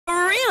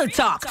real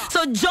talk.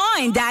 So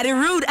join Daddy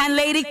Rude and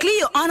Lady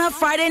Cleo on a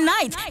Friday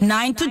night,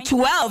 9 to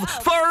 12,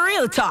 for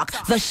Real Talk,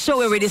 the show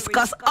where we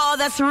discuss all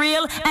that's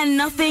real and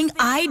nothing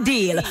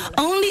ideal.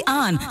 Only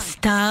on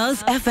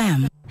Styles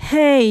FM.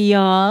 Hey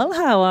y'all,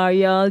 how are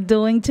y'all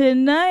doing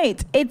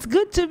tonight? It's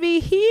good to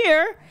be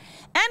here.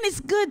 And it's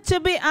good to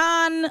be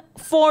on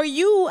for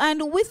you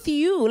and with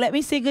you. Let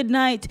me say good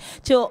night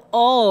to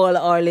all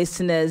our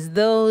listeners.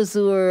 Those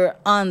who were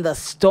on the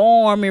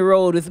stormy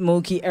road with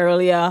Mookie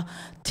earlier,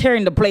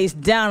 tearing the place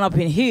down up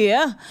in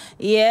here.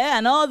 Yeah,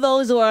 and all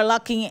those who are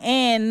locking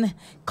in,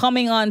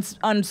 coming on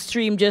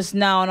stream just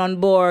now and on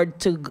board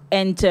to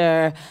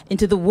enter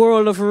into the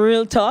world of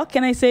Real Talk.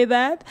 Can I say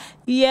that?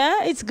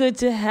 Yeah, it's good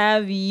to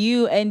have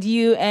you and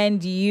you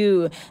and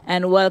you.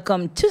 And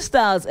welcome to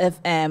Styles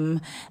FM.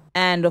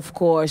 And, of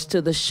course,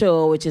 to the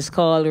show, which is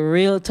called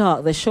Real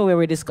Talk, the show where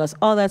we discuss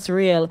all that's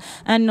real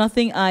and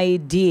nothing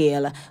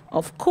ideal.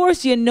 Of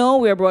course, you know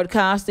we're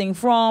broadcasting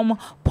from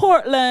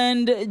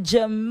Portland,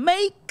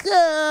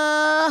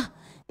 Jamaica.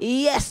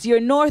 Yes, your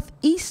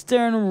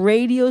Northeastern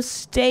radio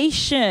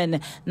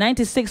station,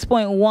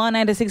 96.1,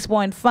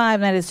 96.5,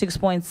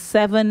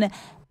 96.7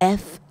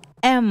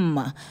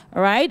 FM.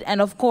 Right?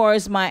 And of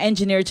course, my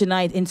engineer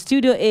tonight in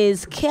studio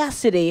is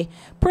Cassidy,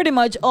 pretty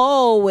much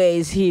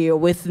always here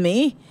with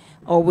me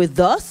or with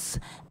us.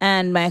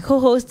 And my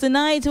co-host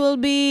tonight will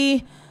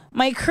be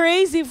my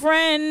crazy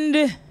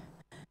friend,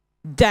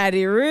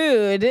 Daddy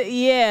Rude.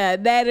 Yeah,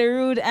 Daddy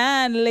Rude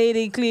and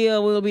Lady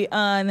Cleo will be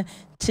on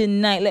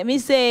tonight. Let me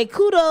say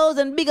kudos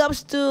and big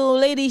ups to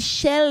Lady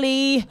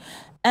Shelley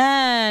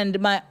and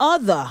my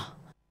other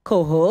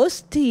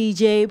co-host,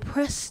 TJ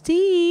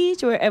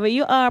Prestige. Wherever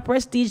you are,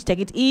 Prestige, take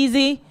it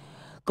easy.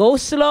 Go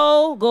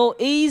slow, go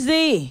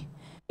easy.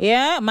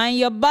 Yeah, mind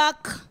your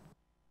back,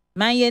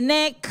 mind your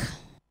neck.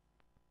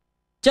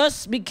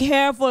 Just be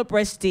careful,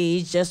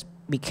 Prestige. Just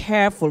be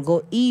careful.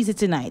 Go easy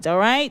tonight, all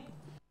right?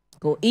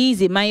 Go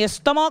easy. Mind your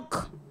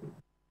stomach.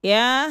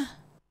 Yeah?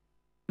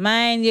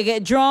 Mind you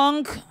get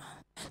drunk.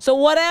 So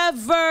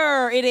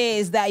whatever it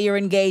is that you're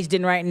engaged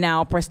in right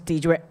now,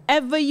 Prestige,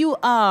 wherever you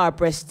are,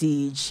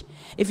 Prestige,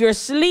 if you're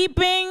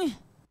sleeping,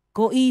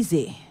 go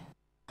easy.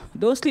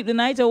 Don't sleep the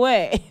night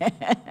away.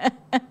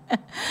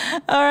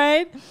 All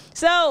right?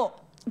 So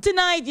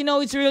tonight, you know,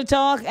 it's Real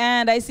Talk,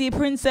 and I see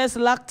Princess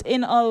locked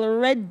in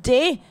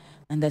already.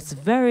 And that's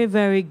very,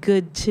 very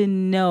good to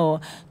know.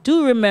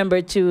 Do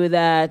remember, too,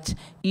 that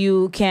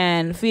you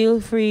can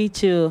feel free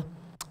to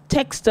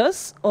text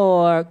us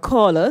or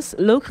call us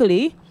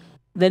locally.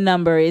 The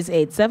number is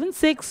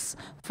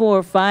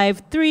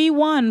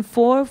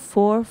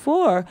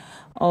 876-453-1444.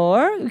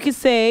 Or you could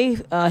say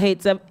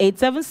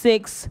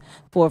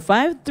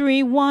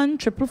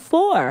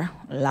 876-453-1444.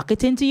 Lock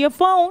it into your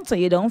phone so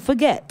you don't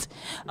forget.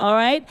 All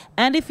right?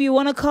 And if you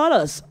want to call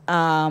us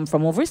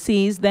from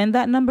overseas, then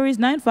that number is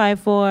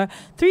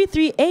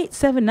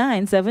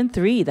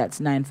 954-338-7973.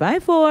 That's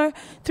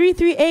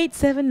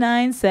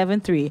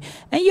 954-338-7973.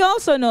 And you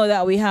also know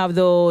that we have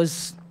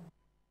those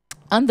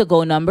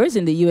on-the-go numbers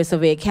in the US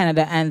of A,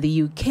 Canada, and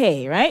the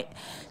UK, right?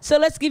 So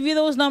let's give you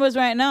those numbers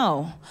right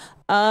now.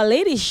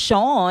 Lady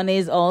Sean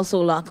is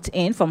also locked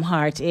in from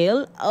Heart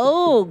Hill.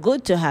 Oh,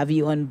 good to have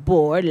you on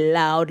board.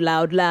 Loud,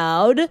 loud,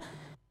 loud.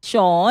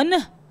 Sean.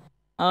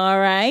 All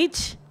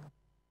right.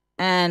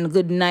 And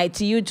good night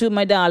to you too,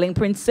 my darling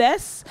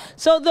princess.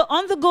 So the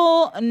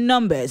on-the-go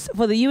numbers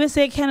for the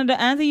USA, Canada,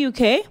 and the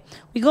UK.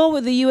 We go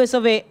with the US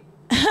of A.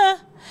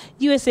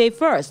 USA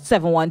first.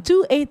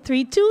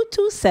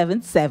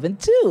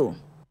 712-832-2772.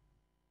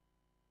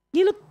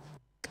 You look...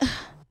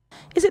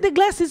 Is it the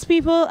glasses,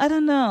 people? I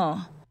don't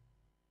know.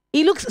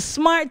 He looks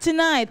smart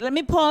tonight. Let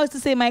me pause to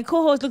say my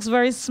co-host looks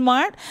very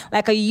smart,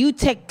 like a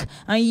UTech,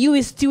 a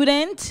UE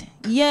student.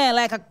 Yeah,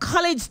 like a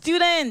college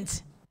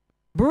student.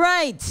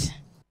 Bright.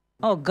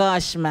 Oh,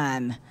 gosh,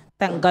 man.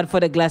 Thank God for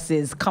the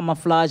glasses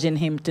camouflaging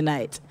him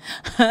tonight.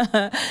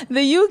 The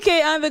UK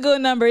on-the-go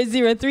number is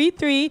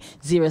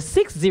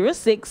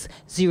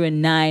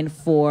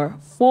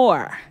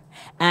 033-0606-0944.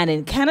 And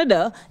in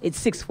Canada,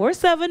 it's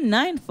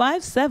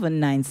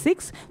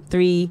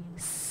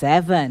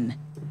 647-957-9637.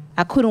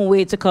 I couldn't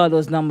wait to call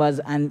those numbers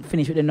and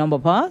finish with the number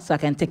part so I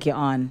can take you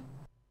on.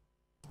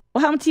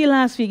 What happened to you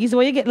last week? Is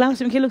what you get last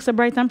week? You look so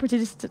bright and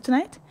pretty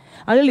tonight?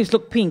 Or your lips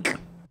look pink?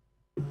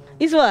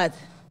 Is what?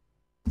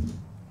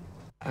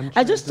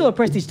 I just told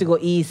Prestige to go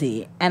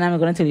easy, and I'm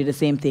going to tell you the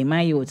same thing. My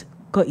youth,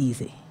 go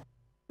easy.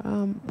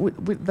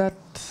 With that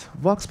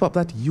vox pop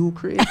that you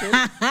created,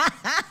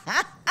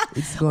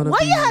 it's gonna Why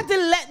be... you had to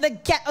let the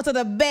cat out of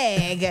the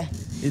bag?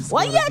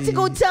 Why you had to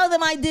go tell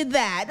them I did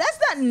that? That's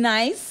not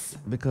nice.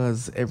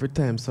 Because every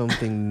time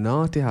something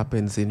naughty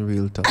happens in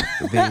Real Talk,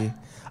 they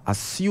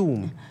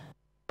assume.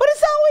 But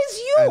it's always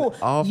you.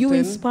 Often, you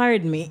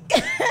inspired me.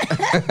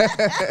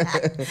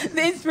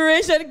 The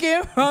inspiration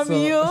came from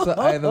you. So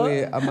either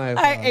way,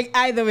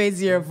 either way,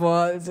 it's your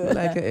fault.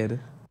 Like a head.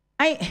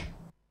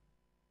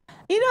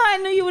 You know, I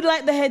knew you would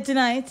like the head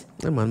tonight.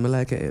 Yeah, man, I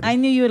like a head. I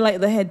knew you would like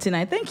the head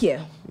tonight. Thank you.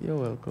 You're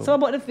welcome. So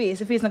about the face?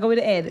 The face not go with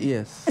the head?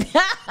 Yes.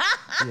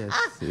 Yes.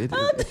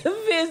 The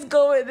face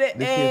go with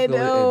the head.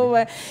 Oh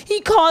my.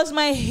 He calls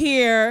my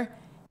hair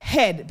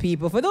head,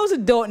 people. For those who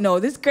don't know,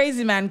 this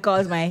crazy man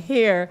calls my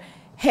hair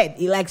head.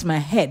 He likes my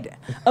head.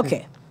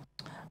 Okay.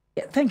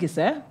 Yeah, thank you,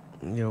 sir.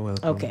 You're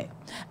welcome. Okay.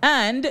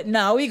 And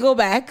now we go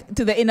back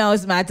to the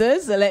in-house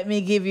matters. So let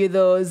me give you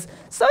those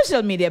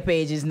social media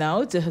pages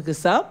now to hook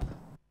us up.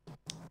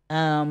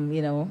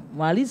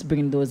 While he's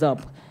bringing those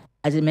up,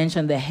 as you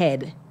mentioned the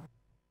head,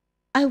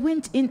 I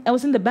was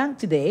in the bank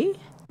today.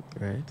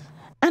 Right.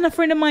 And a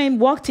friend of mine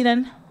walked in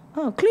and,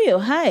 oh, Cleo,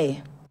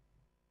 hi.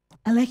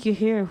 I like your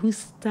hair. Whose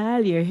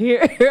style your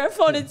hair? I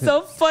found it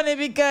so funny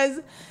because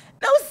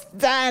no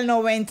style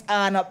no went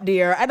on up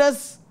there. I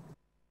just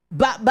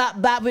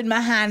bap with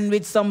my hand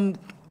with some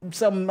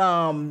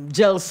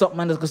gel something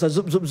and just go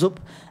zoop zoop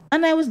zoop,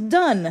 and I was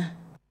done.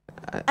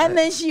 And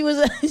then she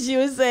was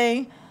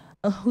saying,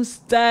 oh, whose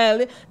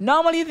style?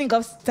 Normally you think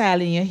of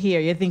styling your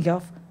hair, you think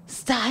of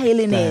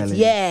styling it,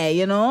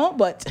 yeah,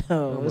 but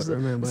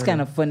it's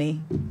kind of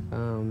funny.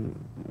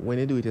 When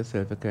you do it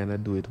yourself, you kind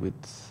of do it with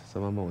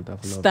some amount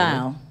of love.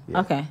 Style. Yeah.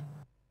 Okay.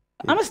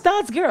 Yeah. I'm a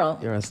styles girl.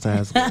 You're a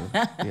styles girl.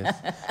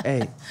 Yes.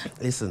 Hey,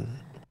 listen.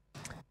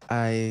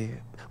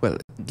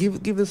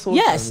 Give the social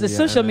the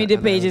social media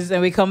pages,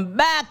 and we come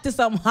back to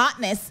some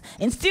hotness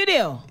in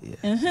studio. Yeah.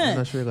 I'm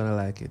not sure you're gonna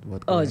like it,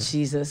 but oh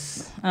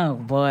Jesus, oh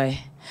boy.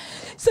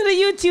 So the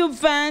YouTube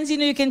fans,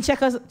 you can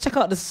check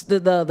out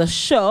the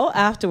show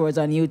afterwards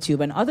on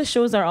YouTube, and other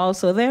shows are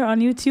also there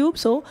on YouTube.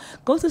 So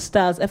go to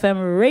Styles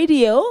FM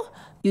Radio,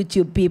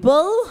 YouTube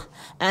people,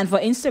 and for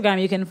Instagram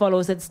you can follow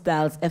us at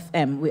Styles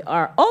FM. We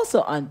are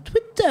also on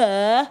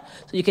Twitter,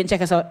 so you can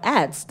check us out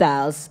at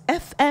Styles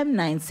FM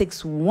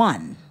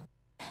 961.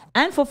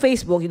 And for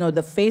Facebook,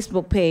 the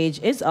Facebook page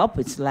is up.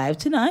 It's live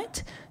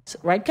tonight. So,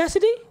 right,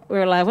 Cassidy?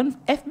 We're live on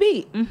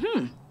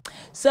FB.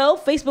 So,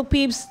 Facebook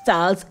peeps,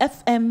 Styles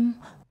FM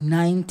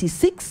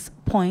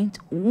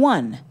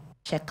 96.1.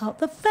 Check out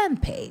the fan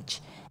page.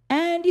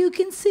 And you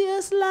can see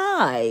us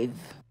live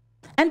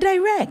and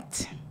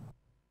direct.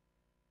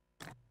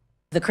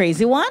 The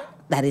crazy one,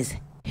 that is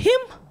him.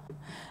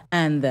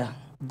 And the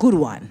good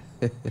one.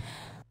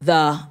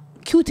 The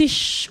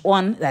cutish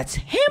one, that's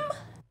him.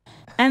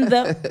 And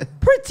the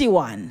pretty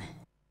one,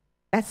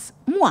 that's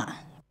moi.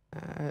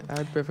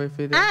 I'd prefer if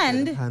it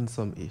and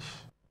handsome-ish.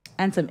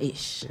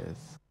 Handsome-ish.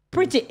 Yes.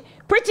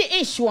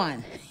 Pretty-ish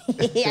one.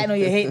 I know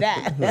you hate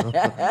that.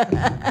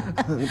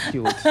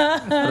 Cute.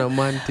 But a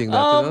man thing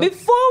that,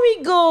 Before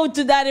we go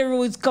to Daddy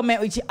Rude's comment,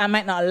 which I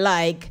might not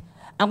like,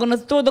 I'm going to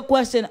throw the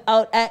question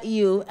out at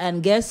you.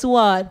 And guess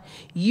what?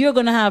 You're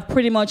going to have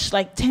pretty much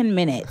like 10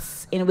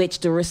 minutes in which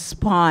to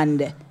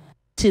respond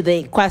to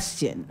the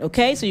question,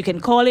 okay? So you can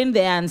call in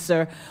the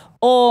answer,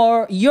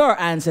 or your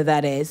answer,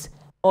 that is,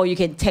 or you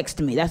can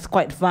text me. That's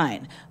quite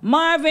fine.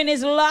 Marvin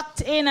is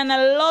locked in, and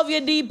I love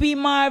your DP,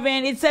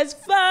 Marvin. It says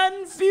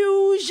Fan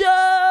Fusion.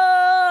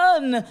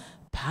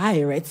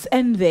 Pirates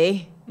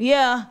Envy.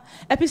 Yeah.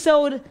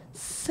 Episode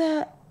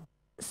 7.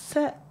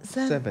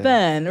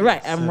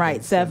 Right, I'm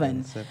right,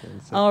 7.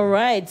 All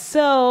right,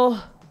 so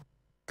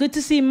good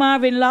to see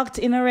Marvin locked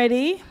in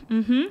already.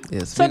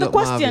 Yes. So the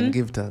question, Marvin,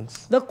 give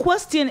thanks. The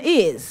question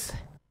is,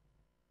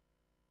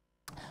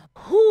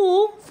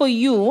 who for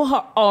you,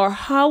 or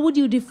how would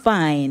you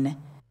define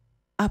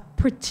a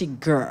pretty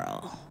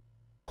girl?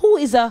 Who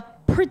is a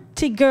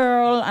pretty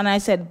girl? And I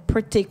said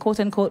pretty, quote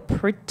unquote,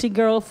 pretty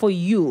girl for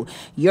you.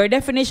 Your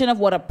definition of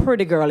what a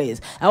pretty girl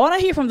is. I want to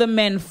hear from the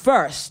men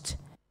first,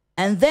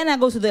 and then I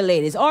go to the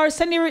ladies. Or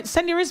send your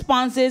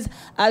responses.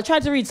 I'll try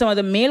to read some of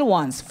the male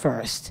ones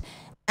first,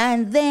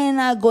 and then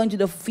I'll go into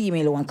the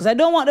female one, because I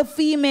don't want the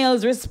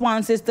females'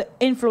 responses to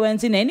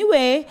influence in any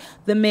way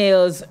the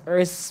males'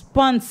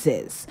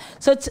 responses.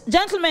 So,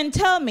 gentlemen,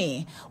 tell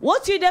me,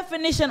 what's your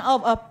definition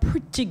of a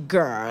pretty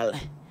girl?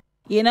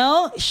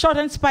 Short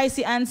and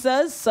spicy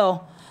answers,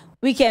 so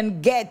we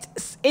can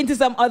get into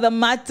some other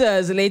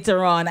matters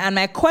later on. And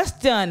my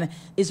question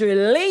is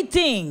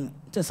relating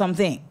to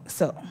something.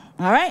 So,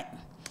 all right?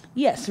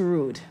 Yes,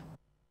 Rude.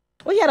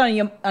 What you had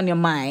on your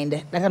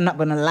mind that I'm not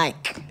gonna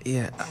like?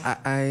 Yeah,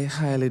 I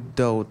highly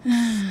doubt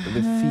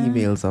the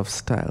females of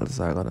Styles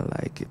are gonna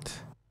like it.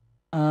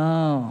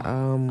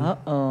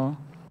 Oh.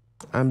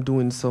 I'm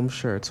doing some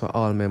shirts for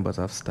all members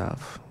of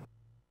staff.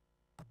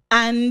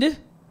 And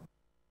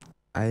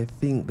I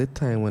think the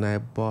time when I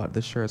bought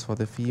the shirts for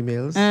the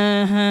females,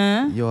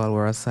 you all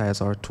were a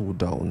size or 2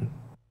 down.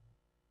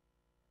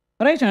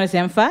 What are you trying to say?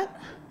 I'm fat?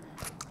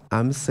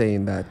 I'm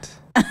saying that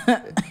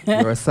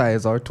you're a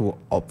size or 2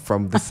 up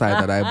from the size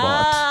that I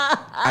bought.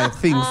 I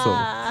think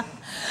so.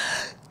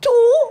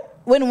 2?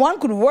 When one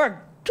could work,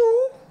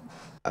 2?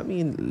 I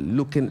mean,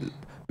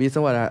 based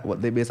on what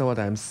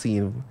I'm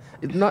seeing,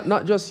 it's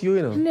not just you,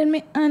 And then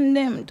me and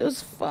them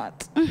just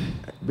fat.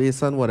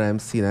 Based on what I'm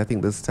seeing, I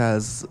think the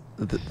styles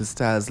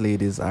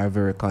ladies are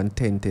very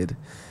contented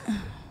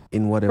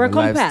in whatever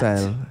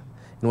lifestyle.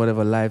 In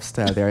whatever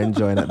lifestyle they're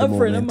enjoying at the moment. A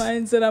friend of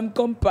mine said I'm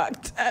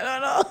compact. I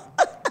don't know.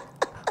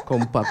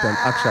 Compact and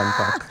action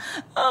pack.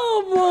 Oh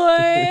Oh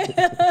boy.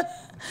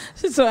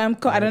 So I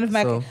don't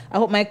know if I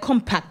hope my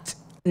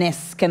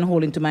compactness can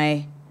hold into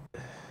my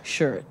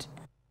shirt.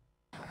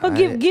 But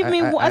give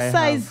me a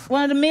size,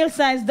 one of the male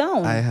size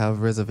down. I have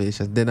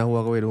reservations. Then I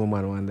walk away the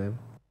woman one them.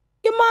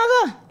 You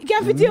maga, you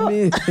can't fit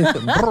you.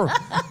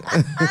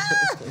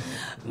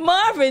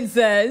 Marvin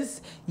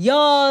says,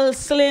 y'all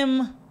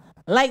slim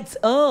lights.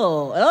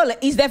 Oh,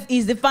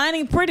 he's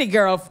defining pretty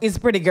girl. Is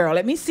pretty girl.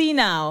 Let me see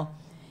now.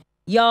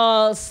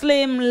 Y'all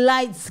slim,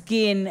 light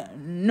skin,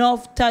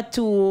 enough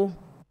tattoo,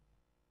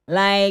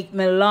 like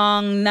me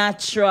long,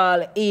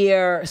 natural,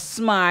 hair,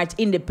 smart,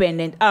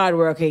 independent,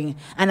 hardworking,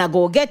 and I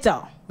go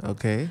getter.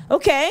 Okay.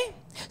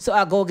 So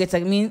I go getter.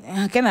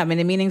 I can have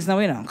many meanings now,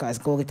 you know, because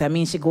go getter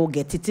means she go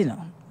get it, you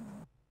know.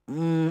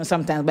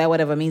 Sometimes by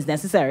whatever means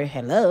necessary.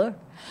 Hello.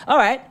 All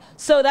right.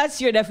 So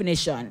that's your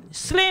definition.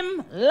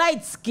 Slim,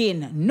 light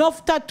skin,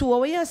 enough tattoo.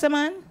 What you say,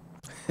 man?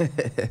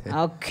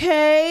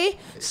 Okay.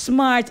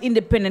 Smart,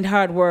 independent,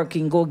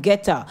 hardworking,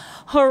 go-getter.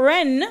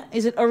 Horen,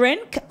 is it Horen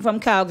from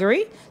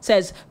Calgary?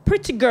 Says,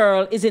 pretty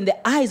girl is in the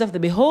eyes of the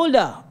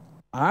beholder.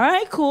 All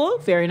right, cool.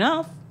 Fair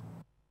enough.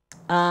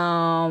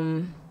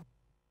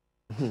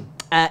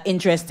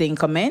 Interesting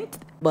comment,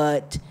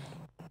 but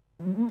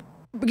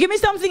give me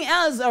something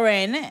else,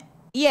 Horen.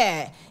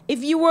 Yeah.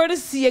 If you were to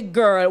see a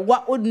girl,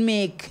 what would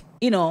make...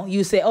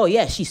 you say, oh,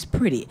 yeah, she's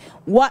pretty.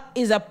 What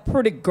is a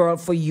pretty girl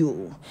for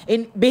you?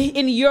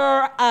 In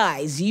your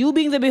eyes, you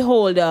being the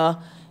beholder,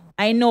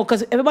 I know,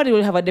 because everybody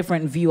will have a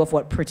different view of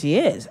what pretty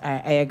is.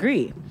 I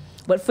agree.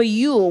 But for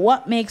you,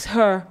 what makes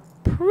her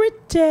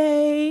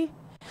pretty?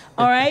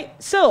 All right?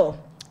 So,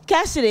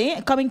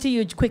 Cassidy, coming to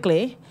you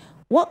quickly,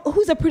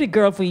 who's a pretty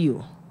girl for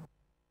you?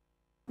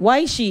 Why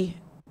is she...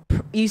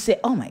 You say,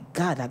 oh, my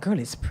God, that girl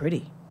is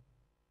pretty.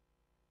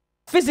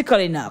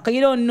 Physically now, because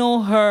you don't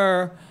know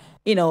her...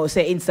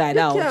 say inside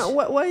out.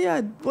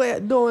 Why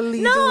don't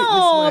lead no, the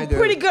witness, my girl.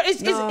 Pretty girl.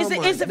 It's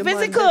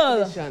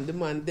physical. The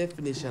man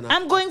definition.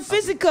 I'm going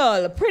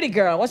physical. Pretty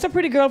girl. What's a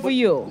pretty girl for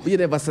you? You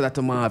never said that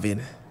to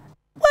Marvin.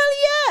 Well,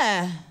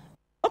 yeah.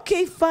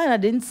 Okay, fine. I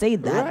didn't say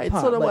that. Right.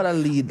 Part, so what a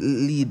lead.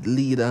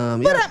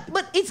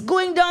 But it's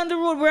going down the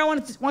road where I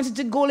wanted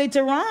to go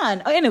later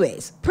on.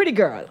 Anyways, pretty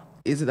girl.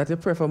 Is it that you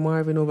prefer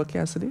Marvin over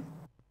Cassidy?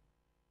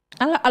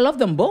 I love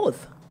them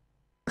both.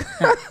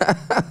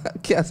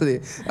 Cassidy.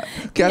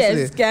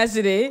 Yes,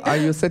 Cassidy. Are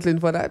you settling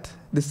for that?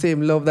 The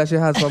same love that she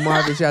has for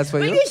Marvin, she has for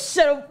you? Will you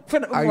shut up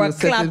Are you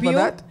settling for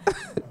that?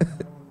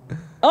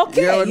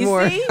 Okay,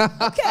 you see?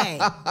 Okay.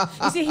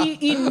 You see,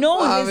 he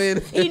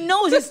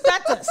knows his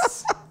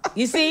status.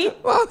 You see?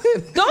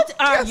 Marvin, don't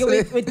argue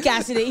with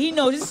Cassidy. He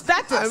knows his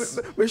status.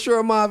 I'm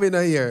sure Marvin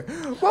are here.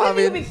 Marvin.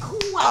 Will you be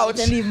quiet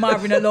and leave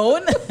Marvin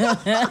alone?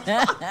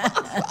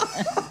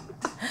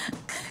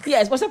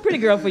 Yes, what's a pretty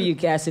girl for you,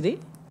 Cassidy?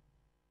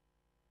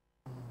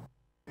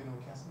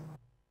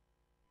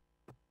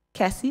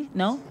 Cassie?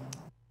 No?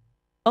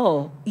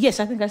 Oh, yes,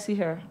 I think I see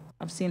her.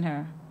 I've seen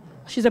her.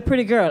 She's a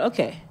pretty girl.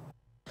 Okay.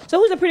 So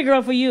who's a pretty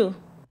girl for you?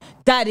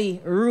 Daddy,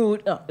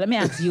 rude. Oh, let me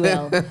ask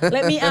UL.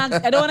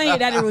 I don't want to hear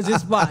Daddy Rude's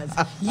response.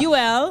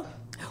 UL,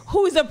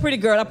 who's a pretty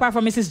girl apart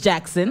from Mrs.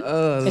 Jackson?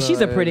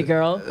 She's a pretty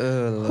girl.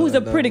 Who's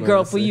a pretty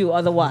girl for you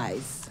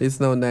otherwise? It's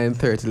now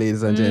 9:30,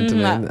 ladies and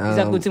gentlemen. It's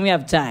a good thing we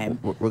have time.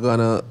 We're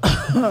gonna...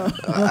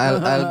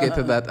 I'll get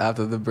to that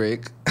after the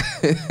break.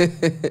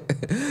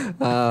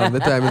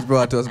 The time is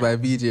brought to us by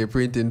VJ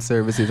Printing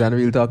Services, and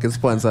Real Talk is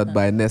sponsored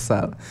by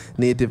Nessal,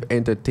 Native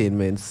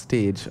Entertainment,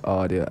 Stage,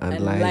 Audio,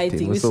 and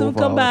Lighting. We soon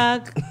come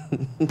back.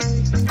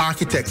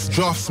 Architects,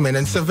 draftsmen,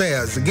 and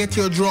surveyors, get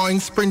your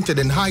drawings printed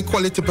in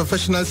high-quality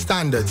professional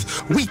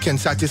standards. We can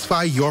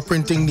satisfy your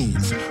printing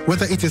needs.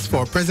 Whether it is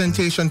for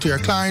presentation to your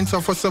clients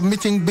or for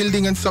submitting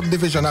building and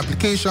subdivision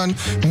application,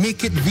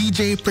 make it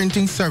VJ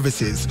Printing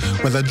Services.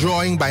 Whether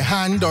drawing by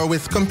hand or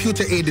with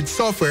computer-aided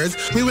softwares,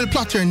 we will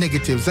plot your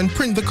negatives and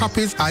print the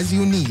copies as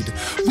you need.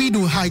 We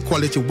do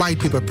high-quality white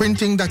paper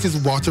printing that is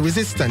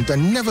water-resistant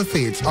and never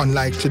fades,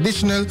 unlike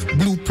traditional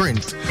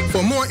blueprint.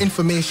 For more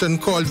information,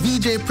 call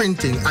VJ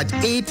Printing at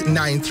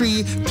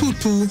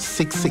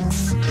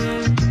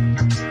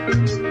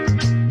 893-2266.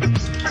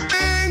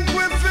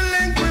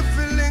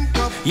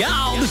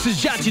 Yo, this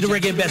is Jati the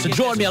Reggae Ambassador.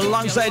 Join me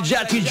alongside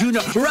Jati Jr.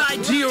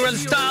 right here on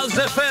Styles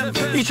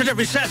FM each and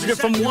every Saturday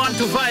from 1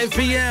 to 5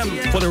 p.m.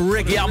 for the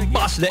Reggae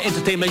Ambassador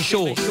Entertainment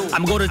Show.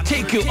 I'm going to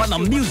take you on a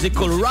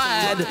musical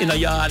ride in a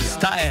yard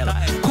style.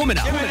 Coming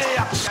up,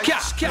 ska,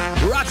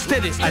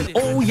 rocksteady, and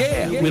oh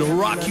yeah, we'll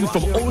rock you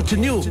from old to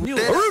new.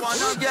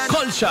 Roots,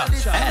 culture,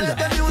 and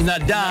in a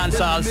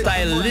dancehall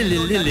style, Lily.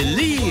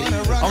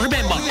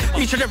 Remember,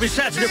 each and every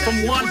Saturday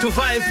from 1 to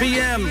 5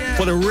 p.m.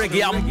 for the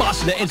Reggae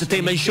Ambassador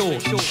Entertainment Show.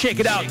 Check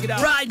it out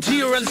right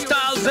here on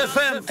Styles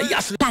FM.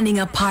 Yes. Planning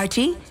a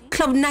party?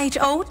 club night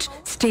out,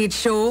 stage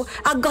show,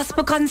 a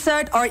gospel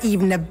concert, or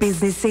even a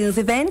business sales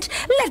event?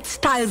 Let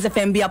Styles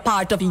FM be a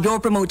part of your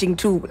promoting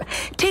tool.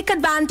 Take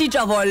advantage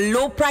of our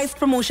low-priced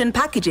promotion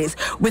packages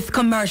with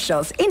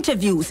commercials,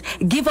 interviews,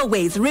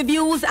 giveaways,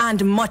 reviews,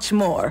 and much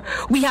more.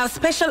 We have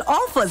special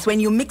offers when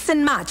you mix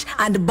and match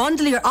and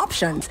bundle your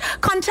options.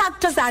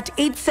 Contact us at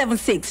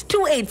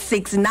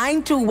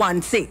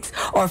 876-286-9216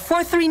 or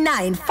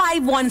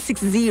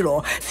 439-5160.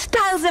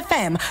 Styles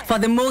FM for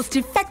the most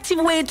effective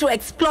way to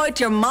exploit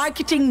your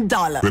marketing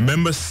dollar.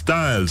 Remember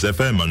Styles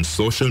FM on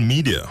social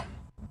media.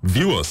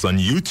 View us on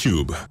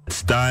YouTube,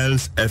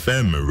 Styles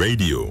FM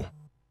Radio.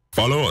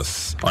 Follow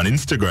us on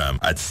Instagram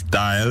at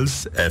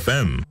Styles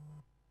FM.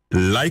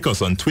 Like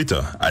us on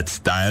Twitter at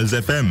Styles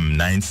FM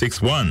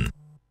 961.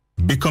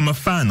 Become a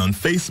fan on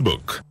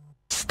Facebook,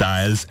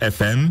 Styles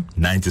FM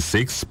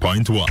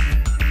 96.1.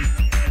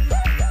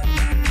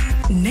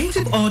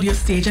 Native Audio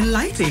Stage and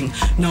Lighting,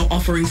 now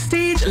offering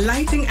stage,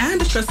 lighting,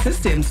 and truss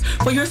systems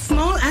for your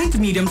small and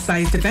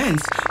medium-sized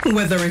events.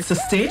 Whether it's a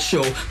stage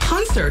show,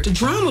 concert,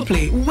 drama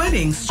play,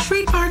 wedding,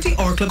 street party,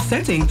 or club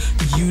setting,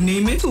 you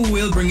name it,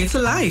 we'll bring it to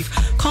life.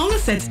 Call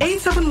us at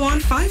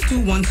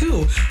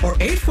 871-5212 or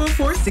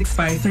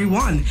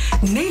 844-6531.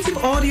 Native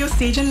Audio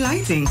Stage and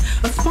Lighting,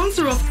 a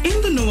sponsor of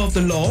In the Know of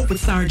the Law with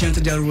Sergeant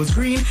Delrose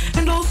Green,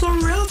 and also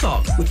Real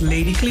Talk with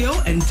Lady Cleo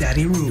and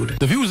Daddy Rude.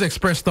 The views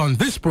expressed on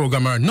this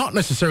program are not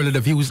necessarily the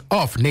views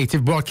of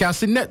Native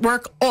Broadcasting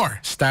Network or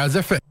Styles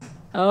FM.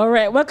 All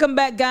right, welcome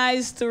back,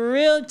 guys, to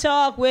Real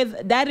Talk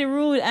with Daddy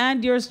Rude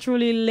and yours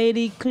truly,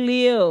 Lady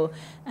Cleo.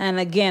 And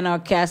again, our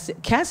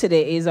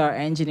Cassidy is our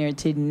engineer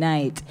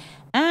tonight.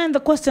 And the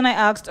question I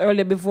asked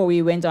earlier before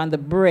we went on the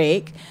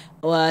break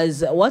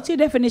was, what's your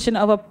definition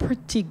of a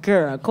pretty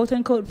girl, quote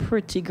unquote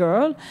pretty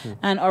girl?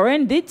 And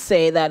Oren did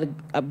say that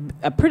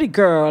a pretty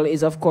girl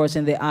is, of course,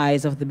 in the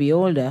eyes of the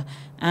beholder.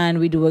 And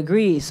we do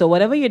agree. So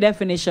whatever your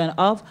definition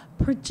of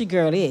pretty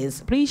girl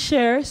is, please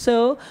share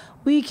so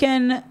we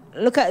can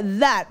look at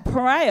that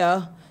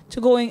prior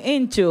to going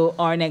into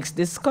our next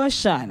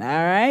discussion.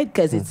 All right?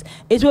 Because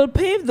it will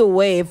pave the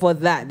way for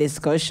that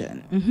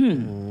discussion.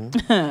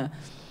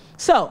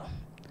 So,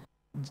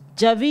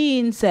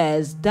 Javine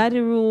says, Daddy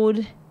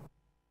Rude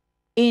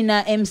in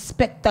a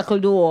spectacle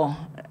door.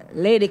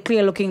 Lady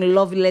Clear looking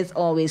lovely as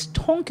always.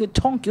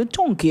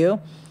 Thank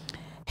you.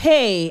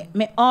 Hey,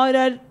 me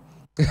ordered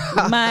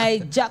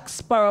my Jack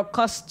Sparrow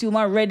costume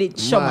already,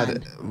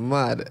 Shaman.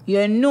 Mad.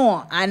 You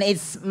know, and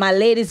it's my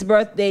lady's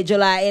birthday,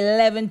 July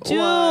 11 too.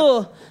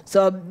 What?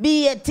 So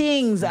be a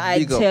things,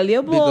 I tell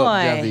you, boy. Big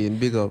up, Javine,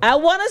 big up. I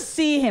want to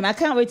see him. I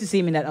can't wait to see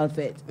him in that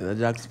outfit. In a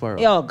Jack Sparrow.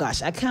 Oh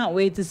gosh, I can't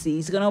wait to see.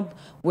 He's gonna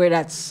wear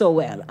that so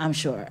well, I'm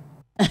sure.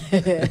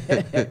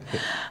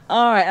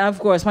 All right, and of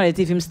course, my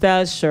Tiffim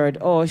Styles shirt.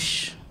 Oh,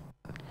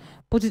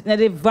 put it in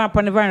the vamp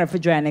on the vinyl for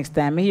dry next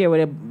time. I hear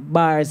where the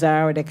bars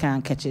are, where they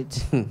can't catch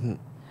it.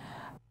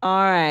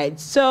 All right,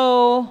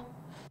 so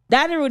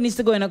Daddy Rude needs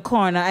to go in a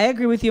corner. I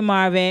agree with you,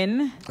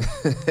 Marvin.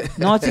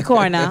 Naughty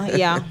corner,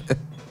 yeah.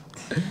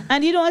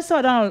 And you know, I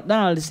saw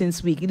Donald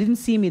since week. He didn't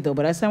see me though,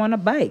 but I saw him on a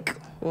bike.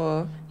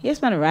 What?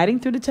 Yes, man, riding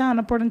through the town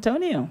of Port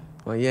Antonio.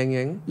 Oh,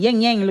 yang?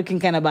 Yang looking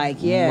kind of bike,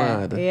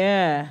 yeah. Mad.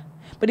 Yeah.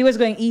 But he was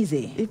going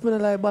easy.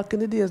 Even like back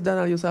in the days,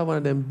 Donald used to have one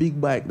of them big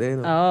bike there, you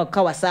know. Oh,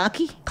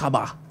 Kawasaki?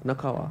 Kaba, not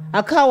Kawa.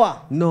 A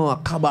Kawa? No, a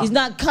Kaba. It's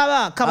not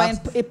Kawa. Kawa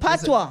in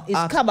Patois.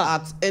 It's Kaba.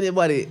 Ask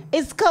anybody.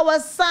 It's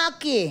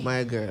Kawasaki.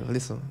 My girl,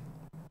 listen.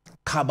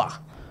 Kaba.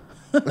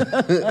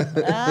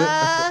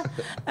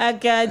 I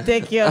can't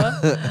take you.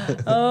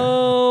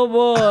 Oh,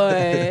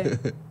 boy.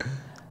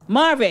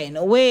 Marvin,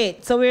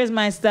 wait. So where's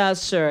my style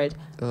shirt?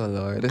 Oh,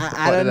 Lord.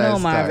 I don't know,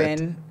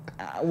 Marvin.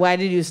 Why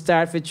did you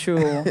start for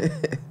true?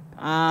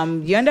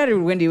 You and Daddy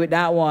Wendy with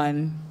that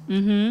one.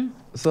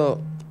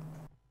 So,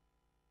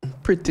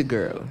 pretty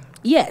girl.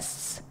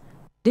 Yes.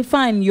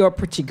 Define your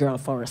pretty girl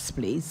for us,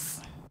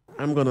 please.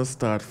 I'm going to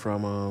start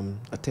from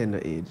a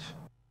tender age.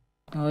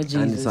 Oh,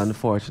 Jesus. And it's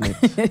unfortunate.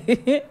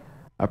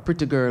 A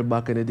pretty girl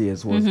back in the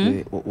days was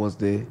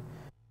the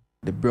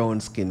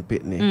brown skin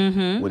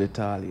pitney with the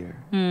tall hair.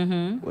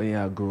 When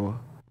you grow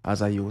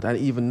as a youth. And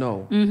even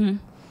now,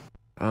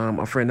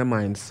 a friend of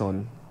mine's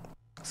son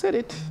said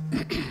it.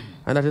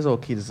 And that is how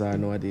kids are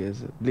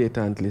nowadays.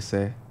 Blatantly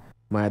say,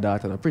 my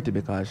daughter not pretty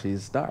because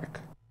she's dark.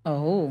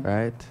 Oh.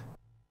 Right?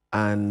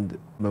 And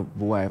my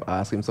wife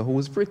asked him, so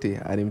who's pretty?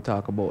 And him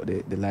talk about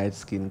the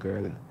light-skinned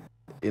girl,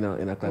 you know,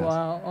 in a class.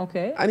 Wow,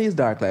 okay. And he's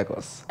dark like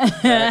us.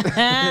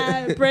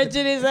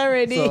 Prejudice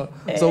already.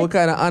 So we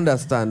kind of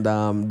understand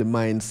the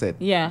mindset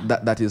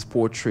that is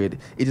portrayed.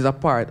 It is a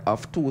part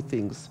of two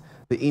things.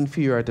 The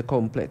inferiority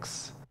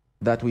complex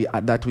that we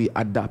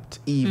adapt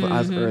even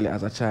as early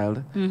as a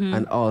child,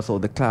 and also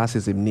the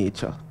classism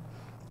nature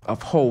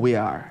of how we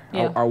are,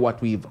 Yeah. or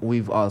what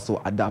we've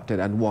also adopted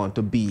and want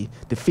to be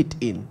to fit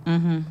in,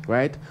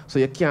 right? So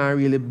you can't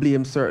really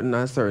blame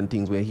certain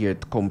things when you hear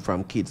it come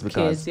from kids,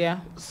 because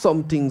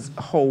some things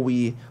when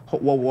we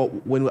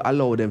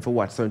allow them to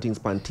watch certain things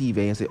on TV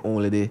and you say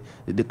only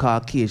the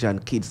Caucasian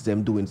kids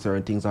them doing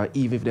certain things, or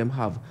even if them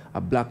have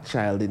a black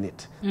child in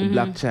it, the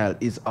black child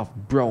is of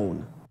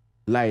brown,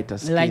 lighter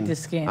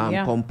skin,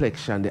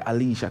 complexion, the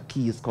Alicia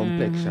Keys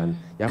complexion.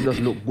 You have to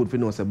just look good for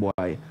no say boy,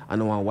 I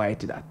know I'm white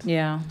to that.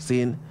 Yeah.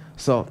 Seeing?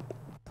 So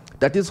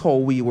that is how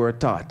we were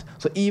taught.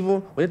 So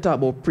even when you talk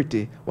about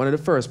pretty, one of the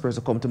first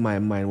person to come to my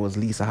mind was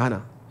Lisa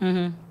Hanna.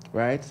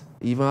 Right?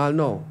 Even I'll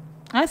know.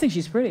 I think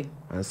she's pretty.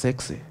 And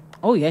sexy.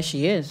 Oh, yes,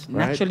 she is.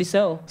 Right? Naturally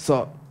so.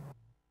 So,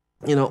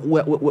 you know,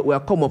 we'll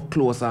come up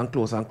closer and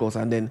closer and closer.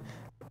 And then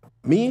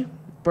me,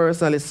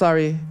 personally,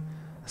 sorry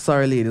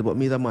ladies, but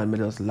me the man, me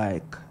just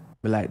like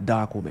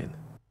dark women.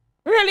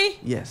 Really?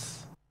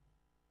 Yes.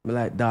 Me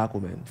like dark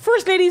women.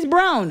 First lady's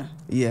brown.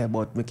 Yeah,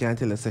 but me can't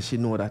tell her, say she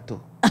know that too.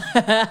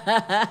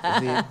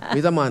 See,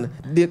 me the man,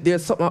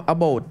 there's something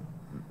about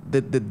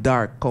the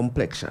dark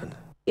complexion.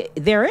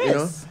 There is. You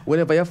know,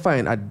 whenever you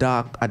find a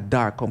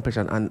dark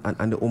complexion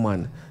and the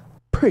woman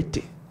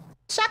pretty.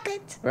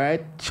 Chocolate.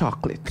 Right?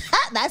 Chocolate.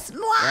 That's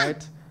noir.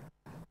 Right?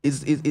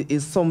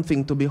 Is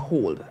something to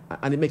behold.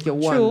 And it make you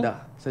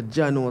wonder. It's a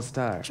Jano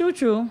star.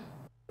 True.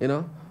 You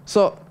know?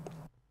 So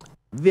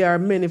there are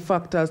many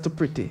factors to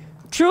pretty.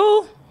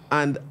 True.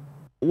 And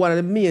one of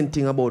the main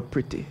thing about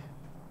pretty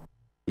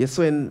is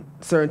when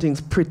certain things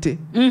pretty.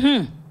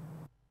 And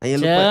you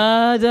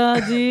look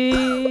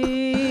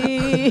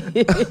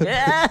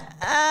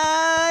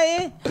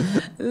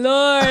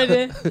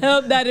Lord,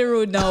 help Daddy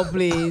Rude now,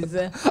 please.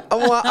 I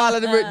want all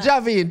of the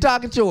Javine,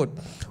 talk it out.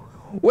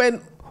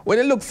 When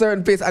you look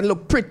certain face and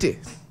look pretty,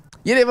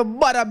 you never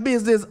bother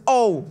business.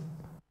 Oh,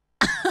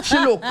 she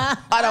look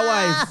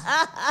otherwise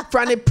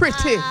from the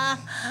pretty.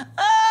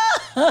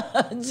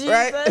 Jesus.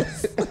 Right?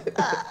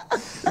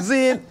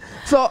 Zine.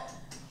 So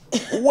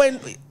when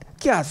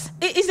Cass,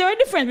 is there a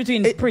difference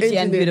between pretty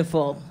and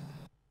beautiful?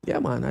 Yeah,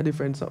 man, a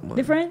different something. Man.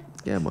 Different?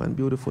 Yeah, man,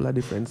 beautiful a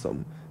different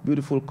something.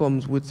 Beautiful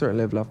comes with certain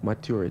level of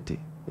maturity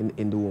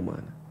in the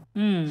woman.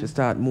 She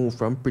start move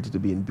from pretty to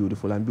being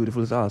beautiful, and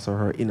beautiful is also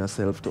her inner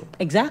self too.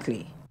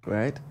 Exactly.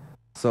 Right?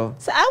 So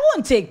I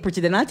won't take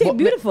pretty then, I'll take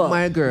beautiful.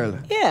 My girl.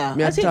 Yeah,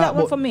 I'll take that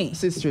one for me.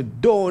 Sister,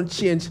 don't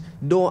change.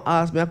 Don't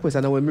ask me a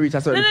question when we reach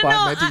a certain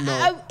part.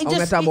 I'm going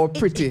to talk about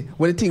pretty.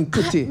 When you think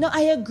pretty. No,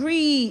 I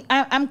agree.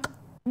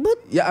 But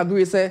you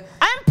agree, say?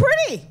 I'm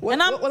pretty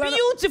and I'm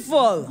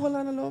beautiful. Hold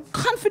on, love.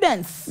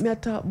 Confidence. Me I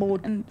talk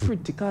about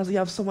pretty because you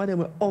have some of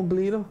them are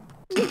ugly, you know.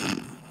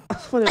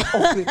 Some of them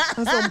ugly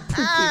and some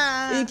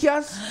pretty.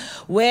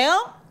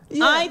 Well,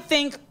 yeah. I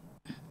think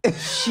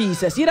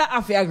Jesus, you don't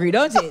have to agree,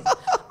 don't you?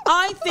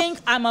 I think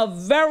I'm a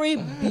very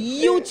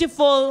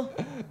beautiful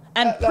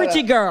and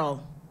pretty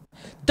girl.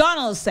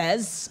 Donald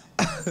says,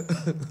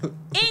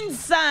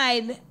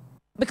 inside,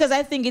 because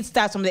I think it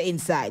starts from the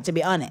inside, to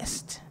be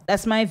honest.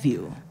 That's my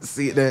view.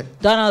 See there.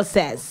 Donald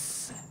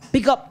says,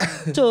 pick up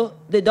to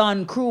the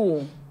Don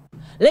crew.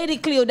 Lady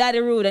Cleo, Daddy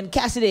Rude, and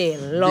Cassidy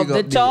love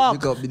the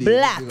talk.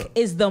 Black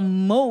is the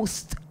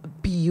most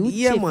beautiful.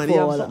 Yeah, man.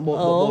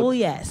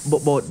 Yes.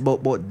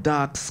 But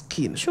dark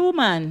skin. True,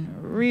 man.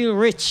 Real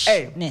richness.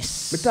 Hey,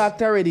 we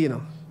talked already, you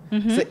know.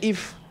 So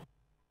if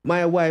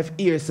my wife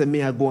hears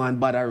me, I go on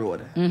Bada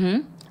Road.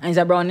 And is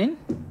that browning?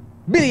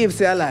 Believe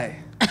say a lie.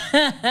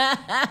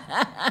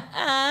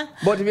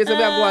 But if you say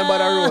me, I go on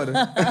Bada Road.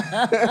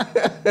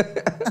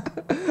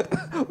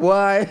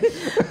 Why?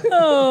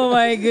 Oh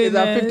my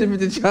goodness. It's a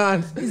 50-50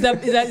 chance. Is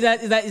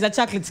that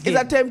chocolate skin?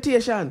 It's a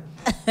temptation.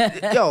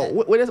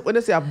 Yo, when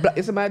they say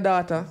it's my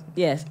daughter.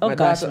 Yes. Oh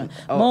gosh, man.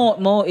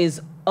 Mo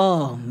is,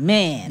 oh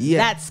man. Yeah.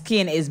 That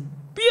skin is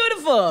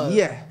beautiful.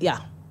 Yeah.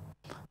 Yeah.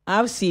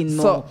 I've seen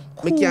Mo. So,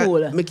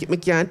 cool. me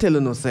can't tell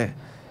you no, say.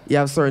 You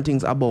have certain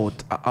things about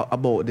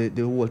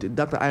the whole thing.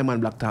 Dr.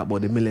 Iman Black talk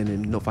about the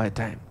melanin no fight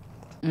time.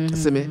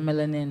 See me?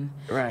 Melanin.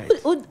 Right.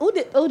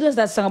 Who does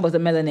that song about the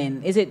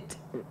melanin? Is it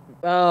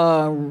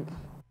I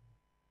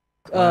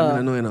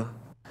don't know, you know.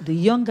 The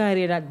young guy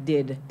there that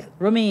did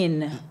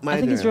Romaine. I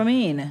think it's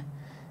Romaine.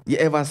 You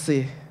ever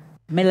say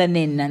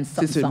melanin and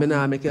something? Sister, me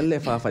now make you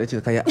left off of the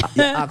thing because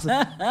you ask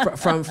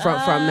from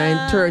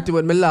 9:30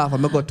 when me laugh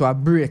and me go to a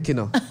break, you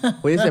know.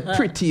 When you say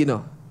pretty, you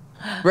know.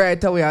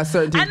 Right away, a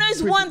certain thing. I know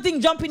it's pretty. One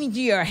thing jumping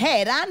into your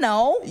head. I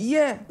know.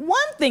 Yeah.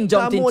 One thing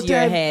jumped into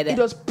your head. It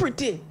was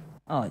pretty.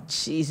 Oh,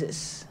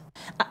 Jesus.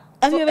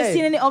 Have you ever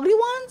seen any ugly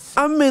ones?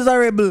 I'm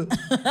miserable.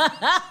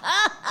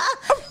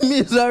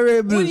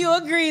 Miserable. Would you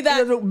agree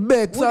that?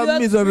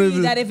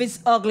 That if it's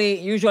ugly,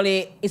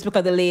 usually it's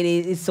because the lady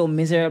is so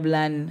miserable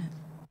and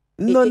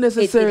not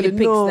necessarily. It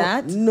picks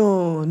that?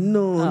 No.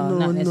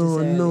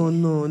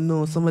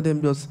 Some of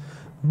them just.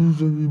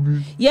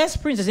 Yes,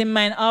 Princess, in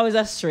mine always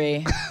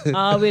astray.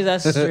 Always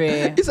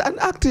astray. It's an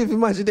active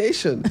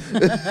imagination.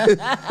 There's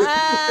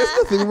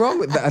nothing wrong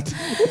with that.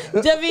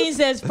 Javine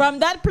says, from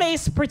that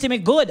place, pretty me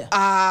good.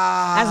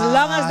 As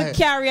long as the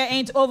carrier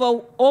ain't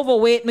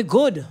overweight, me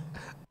good.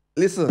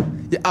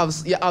 Listen,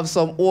 you have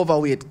some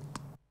overweight,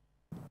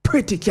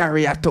 pretty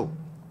carrier too.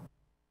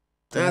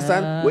 You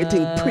understand?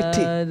 Waiting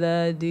pretty.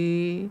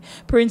 Daddy.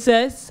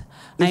 Princess,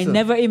 I Listen.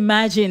 never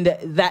imagined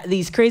that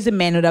these crazy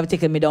men would have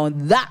taken me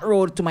down that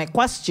road to my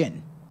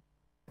question.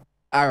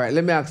 All right,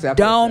 let me ask you a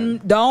Down,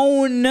 question.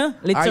 down, Are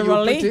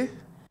literally. you pretty?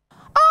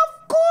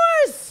 Of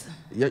course.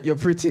 You're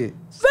pretty.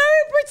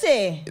 Very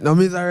pretty. No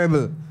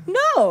miserable.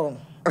 No.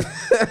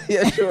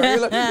 Yeah, sure. You don't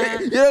look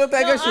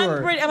like No, you're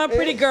sure. I'm a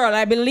pretty girl.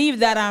 I believe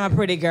that I'm a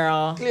pretty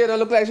girl. Cleo don't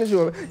look like she's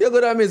sure. You're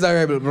good at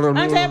miserable.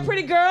 Aren't I a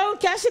pretty girl,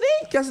 Cassidy?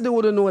 Cassidy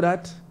wouldn't know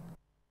that.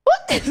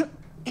 What?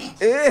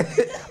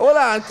 Hold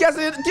on,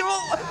 Cassidy.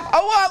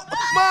 I want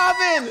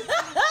Marvin.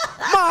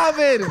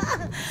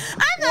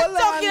 I'm not Hold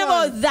talking on.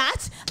 about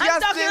that. I'm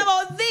Cassidy- talking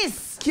about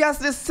this.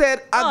 Cassidy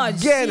said Oh,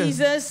 again.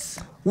 Jesus.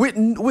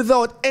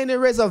 Without any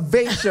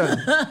reservation.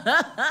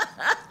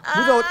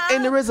 Without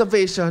any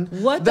reservation.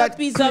 What that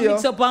pizza Cleo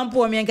mix up and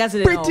pour me and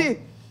Cassidy pretty.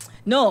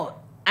 No,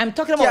 I'm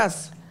talking about.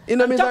 Yes. You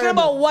know I'm talking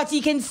about what he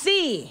can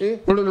see.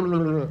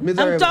 Miserable.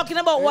 I'm talking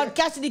about what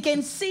Cassidy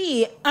can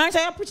see. Aren't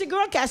I a pretty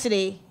girl,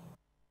 Cassidy?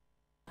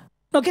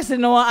 No,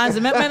 Cassidy, no answer.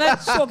 I'm going to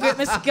choke with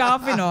my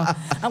scarf, you know.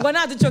 I'm going to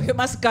have to choke with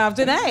my scarf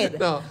tonight.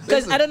 No,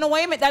 Because listen. I don't know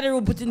why you make that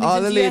rule putting this all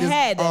the into your ladies,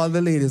 head. all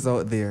the ladies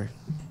out there,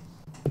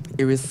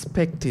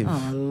 irrespective,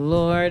 Oh,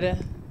 Lord.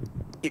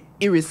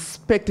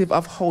 irrespective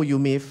of how you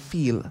may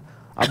feel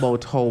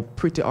about how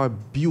pretty or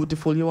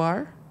beautiful you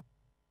are,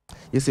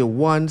 you see,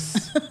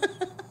 once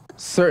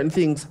certain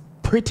things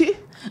pretty,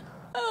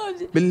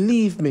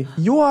 believe me,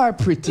 you are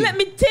pretty. Let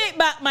me take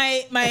back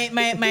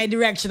my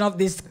direction of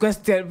this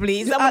question,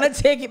 please. I'm going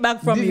to take it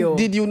back from you.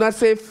 Did you not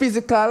say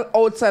physical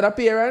outside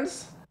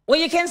appearance? Well,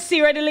 you can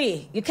see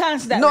readily. You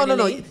can't see that No.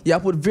 readily. You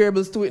have to put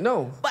variables to it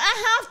now. But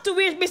I have to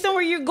wait based on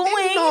where you're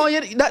going. No,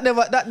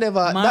 that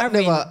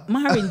never.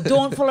 Marvin,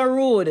 don't follow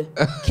road.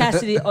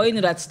 Cassidy, oh, you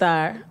know that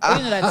star. Oh,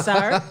 you know that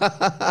star.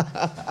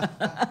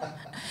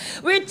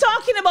 We're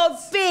talking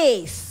about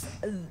face.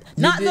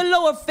 Not the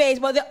lower face,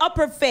 but the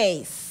upper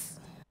face.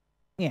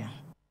 Yeah,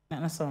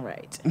 that's all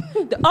right.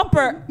 The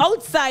upper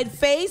outside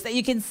face that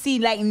you can see,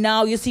 like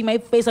now, you see my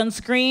face on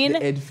screen. The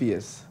head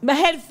face. My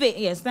head face.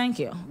 Yes, thank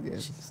you.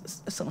 Yes.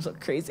 Jesus, that sounds so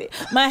crazy.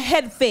 My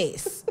head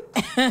face.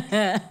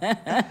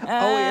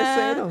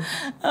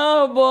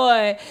 Oh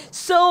boy.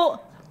 So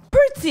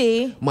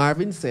pretty.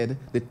 Marvin said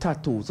the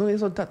tattoos. So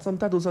some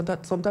tattoos,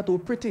 some tattoo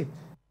pretty.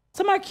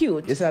 Some are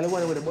cute. You see the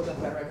one with the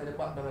butterfly right at the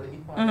bottom of the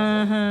hip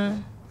part.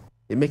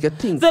 It make you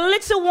think. The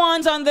little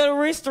ones on the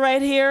wrist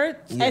right here,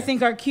 Yeah. I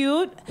think are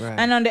cute. Right.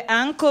 And on the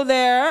ankle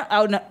there,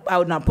 I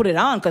would not put it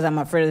on because I'm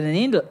afraid of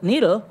the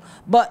needle.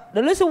 But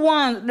the little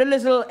one, the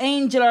little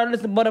angel or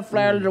little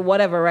butterfly or little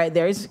whatever right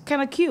there is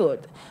kind of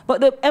cute.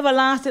 But the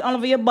everlasting all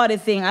over your body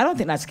thing, I don't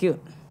think that's cute.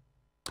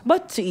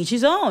 But to each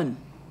his own.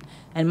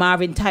 And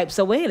Marvin types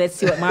away. Let's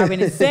see what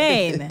Marvin is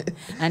saying.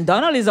 And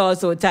Donald is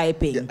also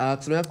typing. You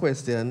ask me a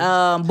question.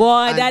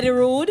 Boy, Daddy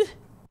Rude,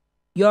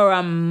 you're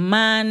a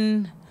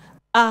man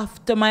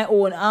after my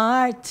own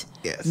heart.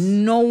 Yes.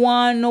 No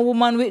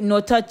woman with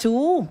no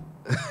tattoo.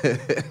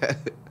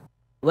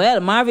 Well,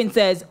 Marvin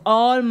says,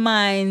 all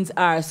minds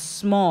are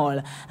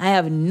small. I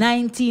have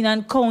 19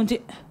 and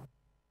counting.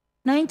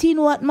 19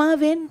 what,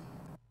 Marvin?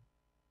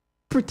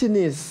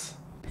 Prettiness.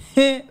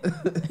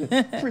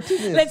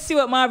 Prettiness. Let's see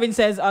what Marvin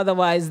says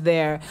otherwise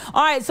there.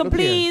 All right, so Okay.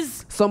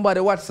 please, Somebody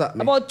WhatsApp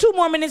me. about 2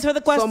 more minutes for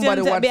the questions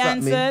Somebody to be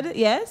WhatsApp me. answered.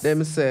 Yes? Let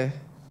me say,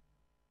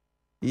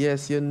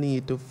 yes, you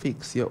need to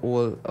fix your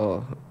old,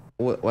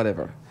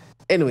 whatever.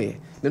 Anyway,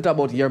 not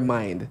about your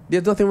mind.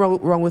 There's nothing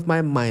wrong with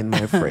my mind,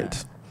 my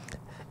friend.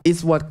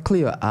 It's what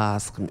Cleo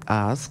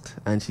asked,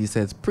 and she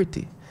says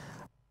pretty.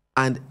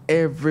 And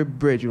every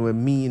brethren with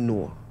me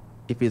know,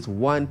 if it's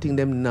one thing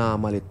them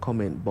normally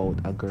comment about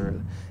a girl,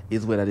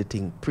 is whether the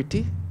thing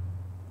pretty,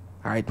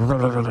 alright,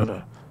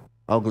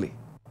 ugly.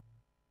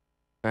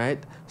 Right?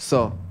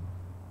 So,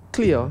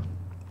 Cleo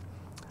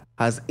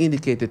has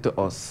indicated to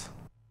us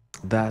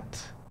that,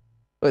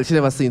 well, she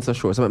never seen so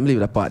sure, so I'm leave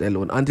that part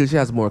alone. Until she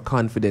has more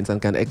confidence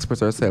and can express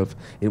herself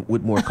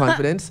with more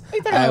confidence,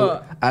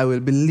 I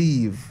will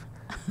believe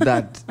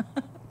that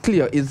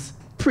Cleo is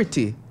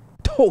pretty,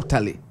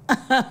 totally.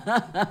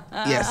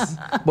 Yes.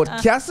 But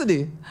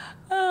Cassidy,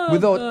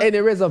 without any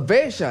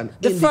reservation,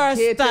 The first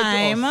indicated to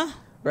time. us,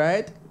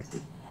 right?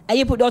 And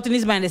you put out in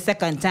his mind the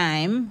second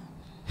time.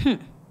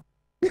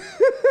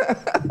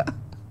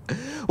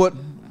 What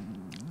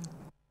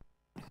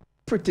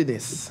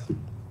prettiness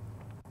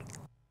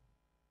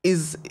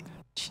is.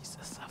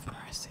 Jesus have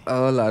mercy.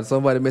 Oh Lord,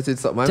 somebody messaged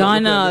something.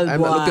 Donald, I'm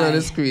not looking on boy.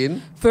 the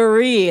screen. For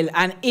real.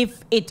 And if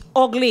it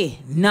ugly,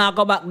 now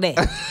go back there.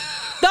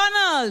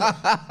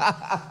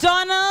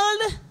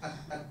 Donald!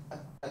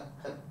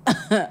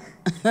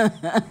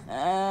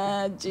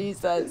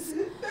 Jesus.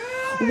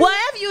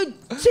 Why have you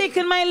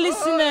taken my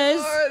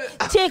listeners,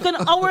 taken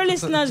our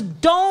listeners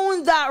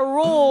down that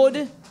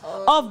road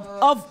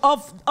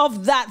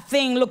of that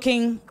thing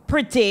looking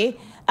pretty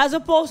as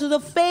opposed to the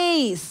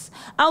face?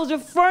 I was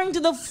referring to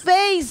the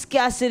face,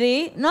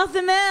 Cassidy,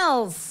 nothing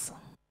else.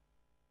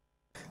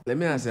 Let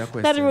me ask you a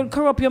question. That will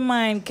corrupt your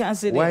mind,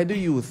 Cassidy. Why do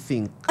you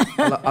think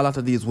a lot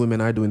of these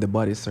women are doing the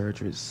body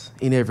surgeries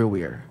in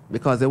everywhere?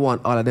 Because they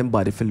want all of them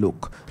body to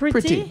look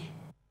pretty,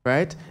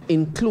 right?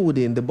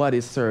 Including the body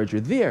surgery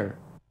there.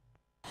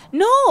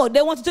 No,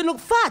 they want it to look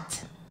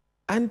fat.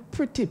 And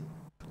pretty.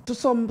 To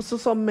some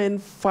men,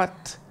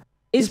 fat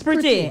is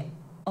pretty.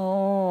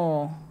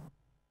 Oh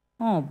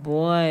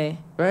boy.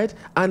 Right?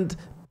 And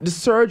the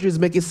surgeries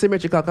make it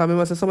symmetrical. I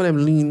remember some of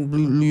them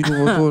lean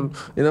over,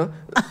 you know.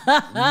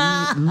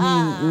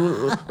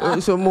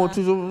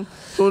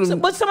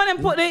 But some of them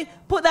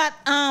put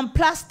that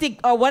plastic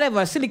or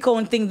whatever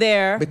silicone thing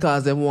there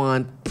because they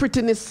want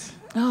prettiness.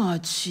 Oh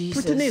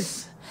Jesus!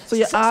 Prettiness. So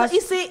you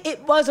see,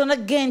 it wasn't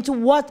again to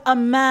what a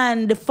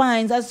man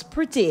defines as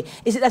pretty.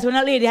 Is it that when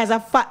a lady has a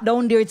fat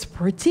down there, it's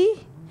pretty?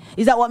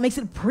 Is that what makes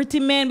it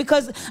pretty, man?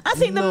 Because I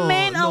think the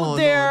men out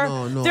there,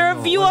 their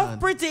view of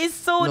pretty is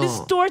so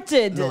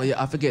distorted. No, yeah,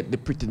 I forget the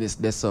prettiness.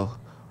 That's so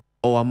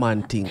our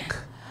man think.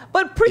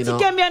 But pretty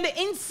can be on the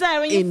inside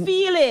when you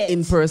feel it.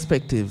 Into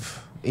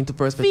perspective.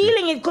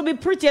 Feeling it could be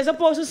pretty as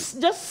opposed to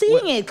just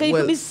seeing it. Because you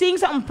could be seeing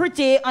something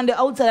pretty on the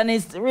outside and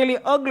it's really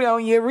ugly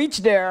when you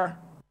reach there.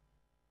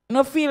 You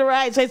don't feel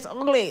right, so it's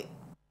ugly.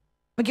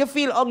 Make you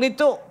feel ugly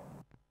too.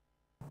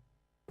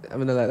 I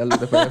mean, like, I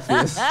look at your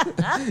face.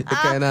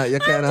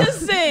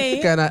 You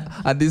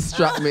kinda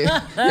distract me.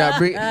 Yeah,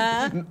 bring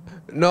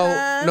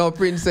no,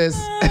 princess.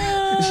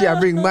 She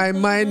bring my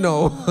mind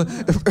now.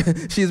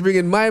 She's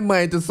bringing my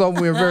mind to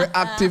somewhere very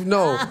active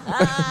now.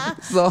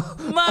 So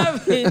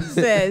Marvin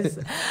says,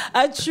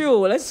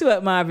 true. Let's see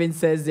what Marvin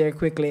says there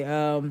quickly.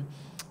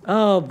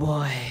 Oh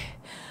boy,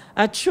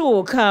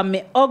 true. Come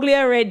me ugly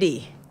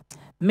already.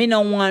 Me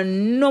no want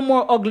no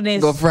more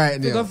ugliness. Go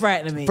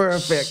frighten me.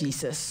 Perfect.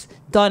 Jesus.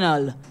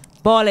 Donald,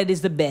 bald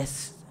is the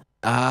best.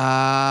 Daddy.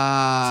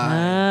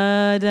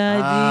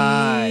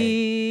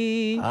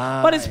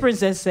 What is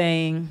Princess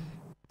saying?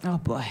 Oh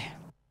boy.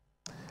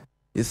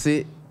 You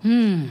see?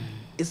 You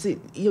see,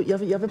 you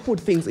have to put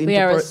things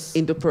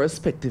into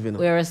perspective, you know.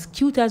 We're as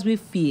cute as we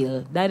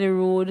feel. Daddy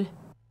Road,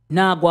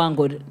 nah, go on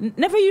good.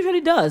 Never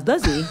usually does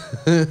he?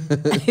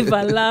 If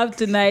I laugh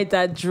tonight,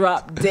 I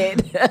drop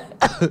dead.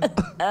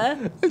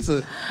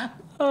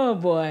 Oh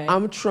boy.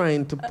 I'm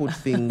trying to put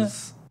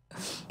things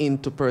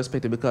into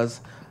perspective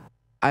because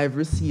I've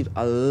received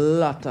a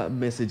lot of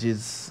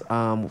messages,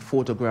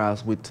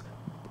 photographs with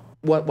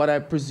what I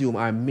presume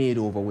are made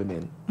over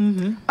women.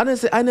 Mm-hmm. And I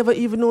say, I never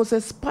even know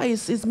that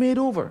Spice is made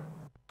over.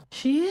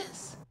 She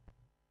is?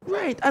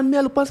 Right. And me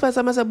look at Spice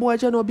and I say, boy,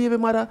 you know, baby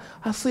mother,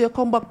 I saw you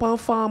come back on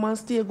farm and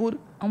stay good.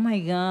 Oh my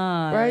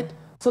God. Right?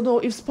 So now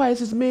if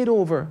Spice is made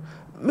over,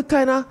 me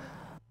kinda...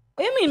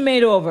 What do you mean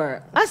made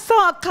over? I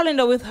saw a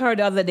calendar with her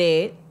the other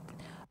day.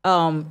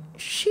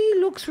 She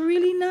looks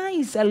really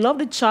nice. I love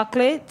the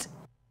chocolate.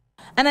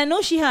 And I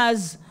know she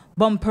has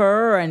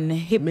bumper and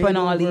hip made and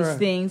all over. These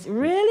things.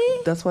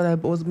 Really? That's what I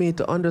was made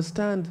to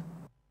understand.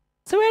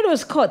 So where are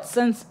those cuts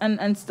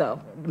and stuff?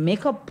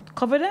 Makeup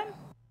cover them?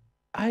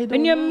 I don't know.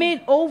 When you're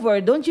made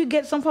over, don't you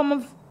get some form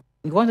of...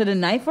 You go into the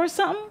knife or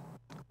something?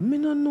 Me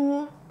no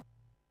know.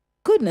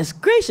 Goodness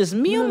gracious,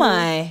 me oh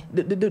my.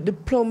 The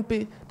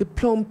plumpy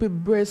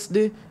breast,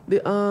 the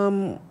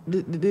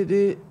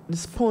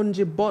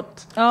spongy butt,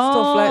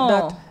 stuff like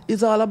that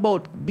is all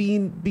about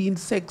being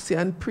sexy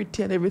and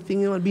pretty and everything,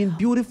 you know, and being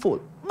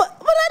beautiful. But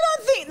I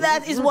don't think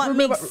that is what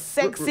makes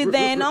sexy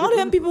then. All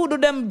them people who do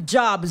them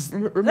jobs.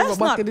 Remember that's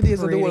back not in the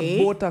days when the pretty.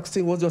 Botox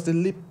thing was just a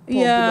lip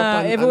pumping up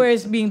and everywhere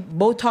is being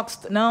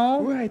Botoxed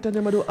now. Right, and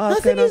them do all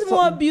nothing is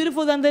more something.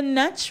 beautiful than the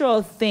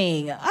natural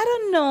thing. I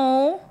don't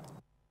know.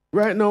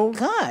 Right now,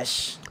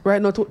 gosh.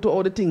 Right now, to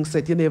all the things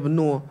said, you never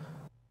know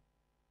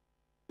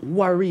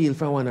what real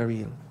from what not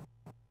real.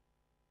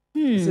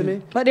 See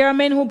me? But there are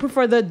men who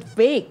prefer the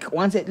fake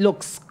once it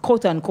looks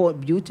quote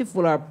unquote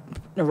beautiful or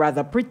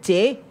rather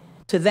pretty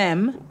to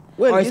them,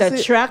 or it's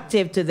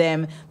attractive to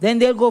them. Then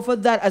they'll go for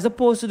that as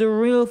opposed to the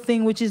real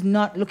thing, which is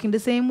not looking the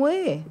same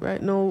way.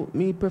 Right now,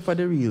 me prefer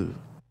the real.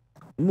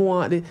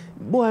 More the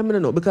boy, I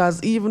don't know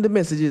because even the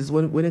messages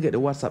when I get the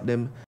WhatsApp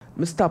them,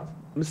 me stop.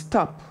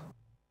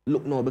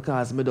 Look now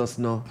because me just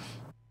know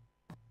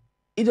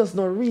it just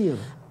not real.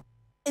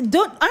 Aren't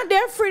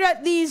they afraid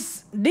that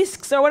these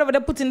discs or whatever they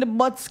put in the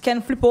butts can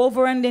flip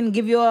over and then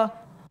give you a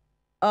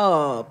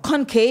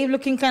concave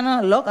looking kind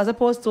of look as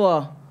opposed to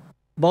a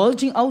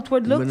bulging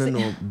outward look?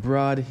 No.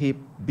 Broad hip,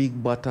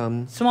 big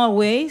bottom, small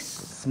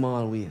waist.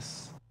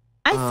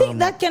 I think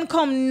that can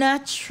come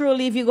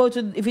naturally if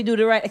you do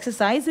the right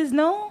exercises.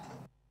 No.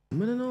 I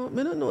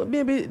don't know.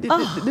 Maybe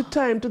the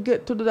time to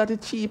get to do that is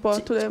cheaper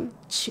to them.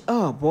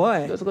 Oh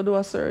boy. Just go do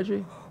a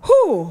surgery.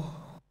 Who?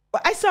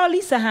 I saw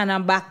Lisa Hanna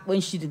back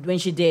when she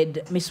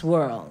did Miss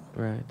World.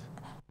 Right.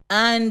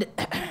 And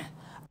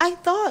I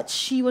thought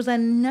she was a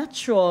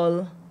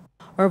natural.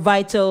 Her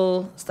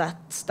vital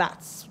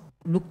stats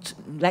looked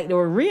like they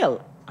were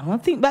real. I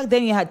don't think back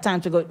then you had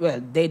time to go,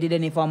 well, they did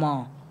any form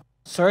of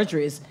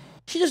surgeries.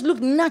 She just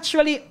looked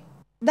naturally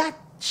that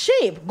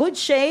shape, good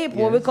shape, yes.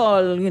 What we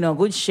call,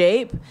 good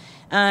shape.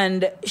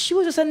 And she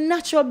was just a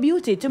natural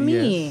beauty to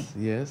me.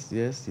 Yes.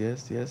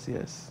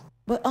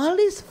 But all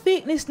this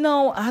fakeness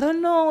now, I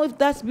don't know if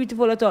that's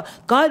beautiful at all.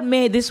 God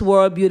made this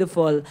world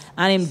beautiful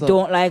and him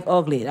don't like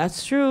ugly.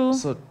 That's true.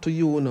 So to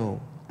you now.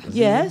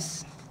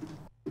 Yes.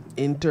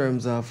 In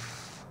terms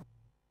of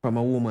from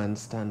a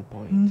woman's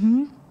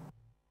standpoint,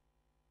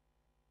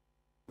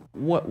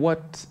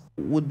 what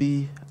would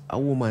be a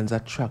woman's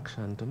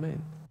attraction to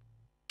men?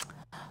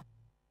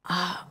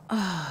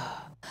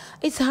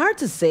 It's hard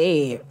to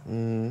say,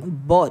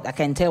 but I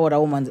can tell what a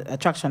woman's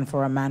attraction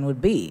for a man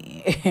would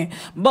be.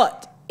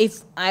 But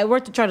if I were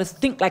to try to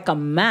think like a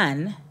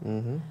man,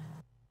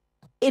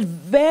 it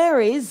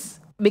varies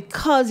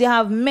because you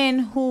have men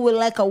who will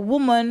like a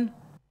woman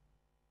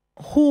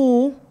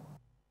who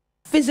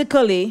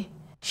physically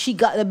she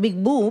got the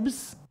big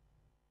boobs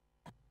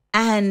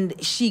and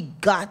she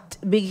got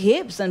big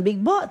hips and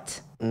big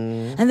butt.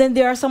 And then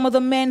there are some other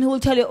men who will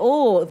tell you,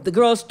 oh, if the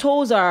girl's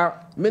toes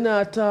are me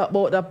not talk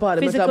about that part.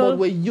 Me talk about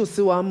where you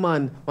see one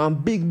man, one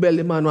big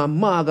belly man, one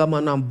maga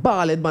man, one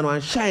bald man, one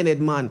shiny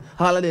man.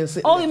 All of them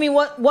sitting Oh, there. you mean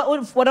what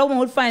a woman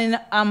would find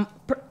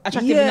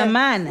attractive in a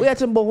man? What you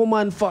talking about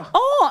woman for?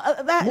 Oh,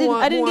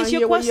 I didn't get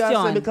your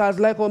question. Because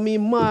like when me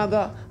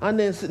maga and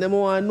then sit them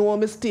want to know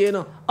me stay, you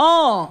know.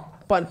 Oh.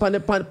 Pan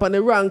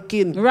the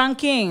ranking.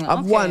 Ranking. Of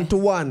okay. 1 to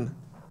 1.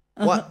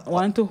 What?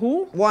 1 to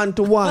who? 1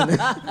 to 1. Where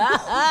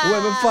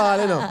me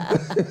fall, you know.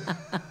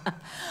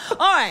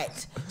 All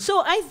right.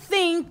 So I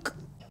think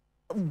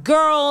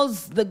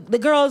girls, the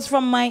girls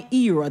from my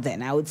era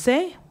then, I would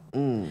say,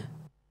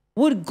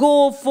 would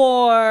go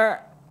for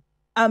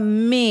a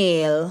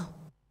male,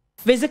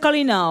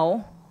 physically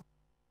now,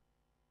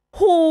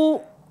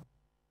 who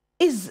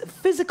is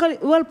physically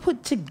well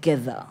put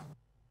together.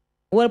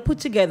 Well put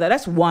together.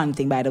 That's one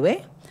thing, by the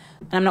way.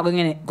 And I'm not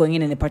going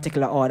in any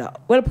particular order.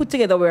 Well put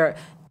together where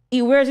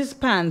he wears his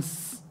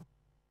pants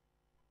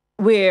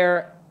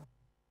where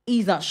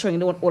he's not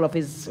showing all of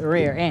his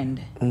rear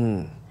end.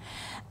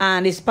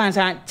 And his pants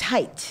aren't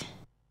tight.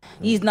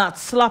 He's not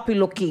sloppy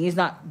looking. He's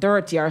not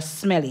dirty or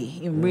smelly.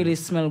 He really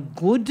smells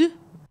good.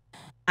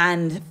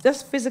 And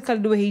just physically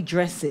the way he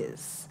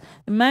dresses.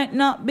 He might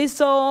not be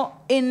so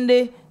in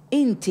the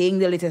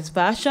latest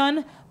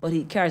fashion, but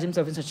he carries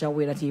himself in such a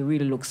way that he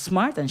really looks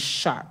smart and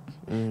sharp.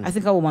 I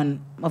think a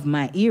woman of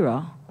my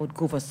era would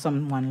go for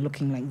someone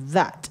looking like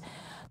that.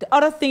 The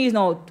other thing is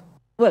now,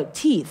 well,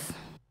 teeth.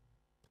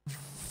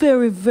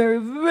 Very, very,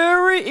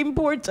 very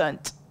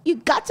important. You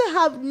got to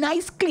have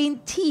nice, clean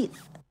teeth.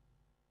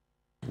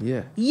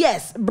 Yeah.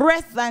 Yes,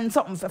 breath and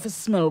something for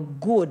smell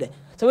good.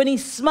 So when he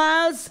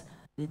smiles,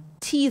 the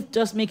teeth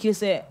just make you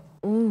say,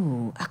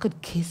 ooh, I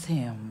could kiss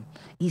him.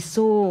 He's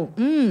so,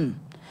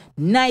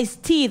 nice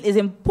teeth is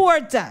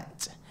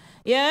important.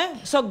 Yeah?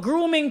 So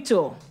grooming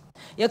too.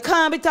 You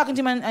can't be talking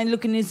to him and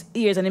looking in his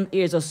ears and his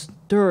ears just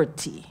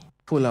dirty.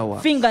 Full of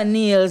wax.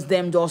 Fingernails,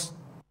 them just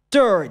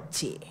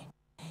dirty.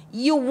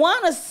 You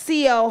want to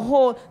see a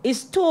whole...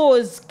 His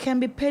toes can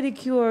be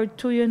pedicured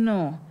too, you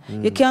know.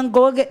 You can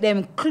go get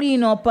them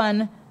clean up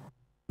and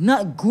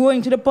not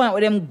growing to the point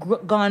where them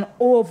gone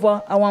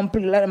over. I want to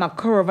let them a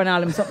curve and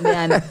all them something.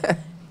 And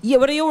yeah,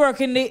 whether you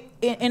work in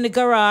the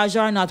garage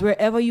or not,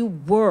 wherever you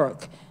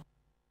work,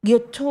 your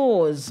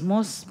toes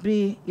must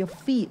be... Your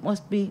feet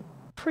must be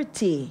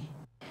pretty.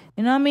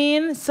 You know what I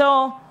mean?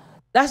 So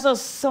that's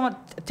just some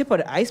tip of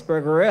the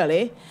iceberg,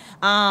 really.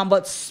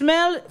 But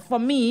smell, for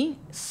me,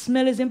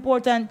 smell is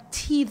important.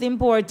 Teeth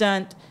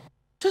important.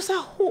 Just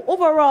a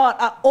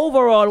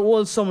overall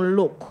wholesome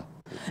look.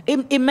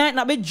 It might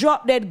not be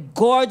drop dead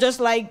gorgeous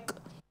like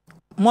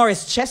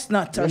Morris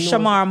Chestnut or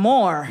Shamar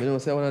Moore. You know,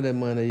 say one of them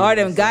man. Or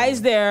them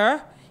guys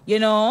there, you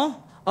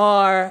know,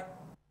 or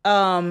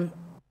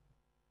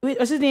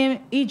what's his name?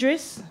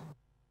 Idris?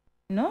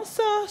 No,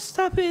 sir,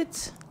 stop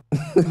it.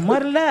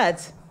 Model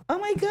that. Oh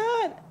my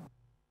God.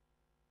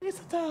 It's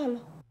a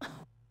tall.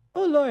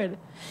 Oh Lord.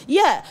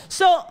 Yeah.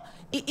 So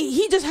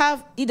he just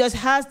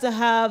has to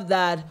have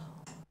that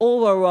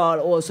overall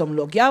awesome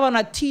look. You have on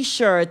a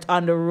t-shirt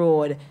on the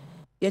road.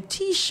 Your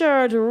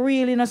t-shirt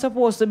really not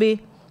supposed to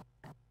be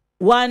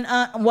one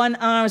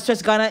arm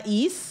stretched gonna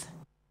east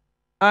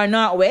or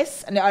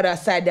northwest and the other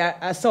side there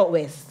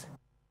southwest.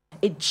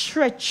 It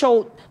stretch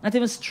out, not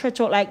even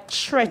stretch out like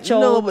stretch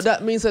out. No, but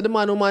that means that the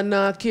man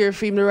not care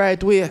for him the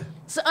right way.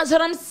 So that's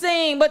what I'm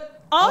saying.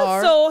 But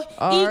also,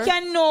 he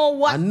can know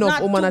what not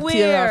to wear. Enough woman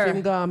tear off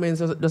him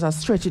garments, just a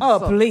stretch it. Oh,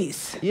 so.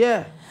 Please.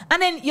 Yeah.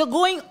 And then you're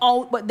going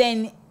out, but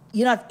then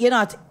you're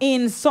not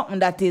in something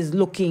that is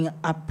looking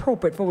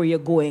appropriate for where you're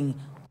going.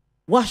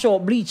 Wash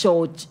out, bleach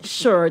out,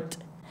 shirt.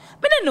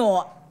 But I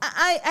know,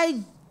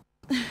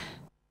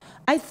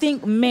 I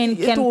think men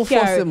You're can too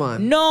carry... fussy,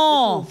 man.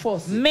 No.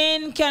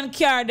 Men can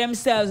carry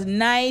themselves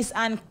nice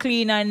and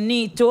clean and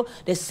neat too.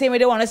 The same way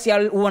they want to see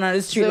a woman on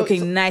the street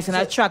looking nice and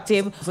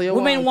attractive.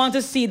 Women want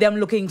to see them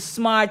looking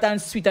smart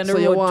and sweet on the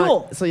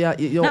road too. So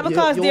you not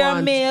because they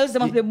are males, they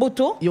must be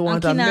butu. You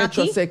want a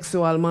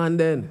metrosexual man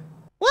then?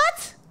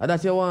 What?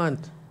 That you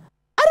want?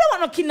 I don't want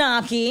no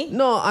kinaki.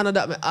 No, I know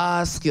that me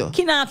ask you.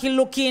 Kinaki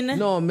looking.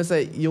 No, me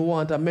say you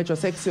want a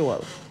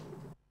metrosexual.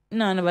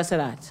 No, I never said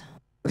that.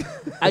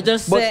 I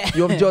just but said...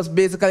 you've just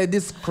basically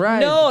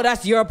described... No,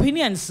 that's your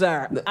opinion,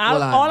 sir.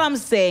 All I'm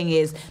saying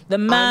is the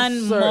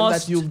man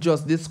must... that you've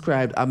just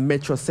described a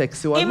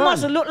metrosexual He man.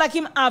 must look like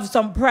him have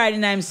some pride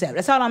in himself.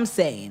 That's all I'm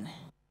saying.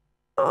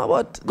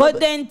 Go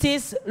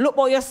dentist, look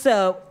about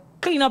yourself,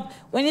 clean up.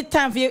 When it's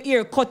time for your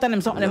ear cut on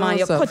them something, man,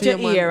 you cut your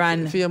ear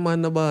and... Fear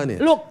man no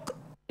bonnet. Look,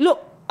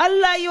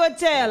 Allah you will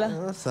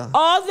tell.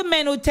 All the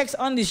men who text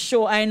on this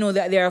show, I know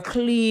that they are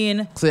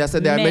clean. So you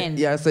said they are men.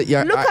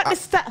 Look at the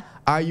stuff.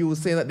 Are you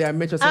saying that they are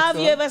metrosexual? Have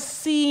you ever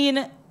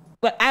seen?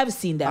 Well, I've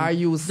seen them. Are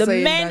you the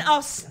saying men that?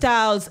 of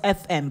Styles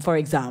FM, for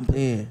example?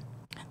 Yeah.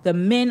 The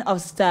men of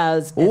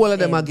Styles. All FM. of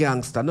them are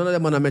gangster. None of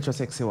them are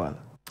metrosexual.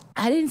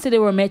 I didn't say they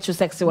were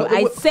metrosexual.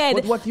 I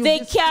said what you they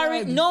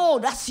described. carry. No,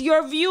 that's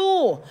your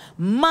view.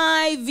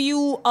 My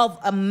view of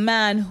a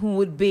man who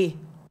would be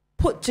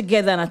put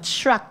together and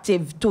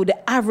attractive to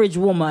the average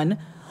woman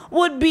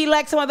would be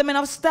like some of the men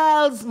of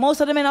Styles. Most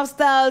of the men of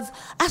Styles,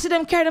 I see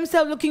them carry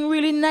themselves looking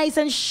really nice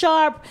and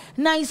sharp,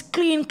 nice,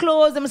 clean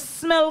clothes, them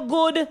smell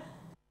good.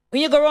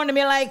 When you go around them,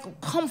 you're like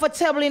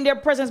comfortable in their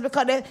presence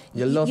because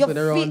you're lost when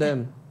around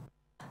them.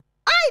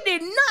 I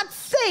did not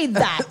say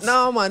that.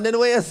 No, man, then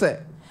what you say?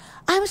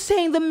 I'm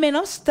saying the men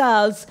of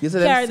Styles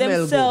carry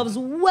themselves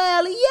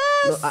well,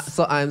 yes.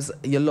 No,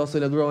 you're lost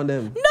when you grow on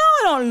them. No,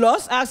 I don't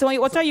lost. Ask them,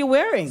 what are you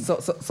wearing? So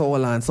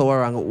hold on, so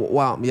wrong.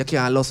 Wow, you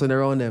can't lost when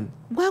you're around them.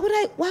 Why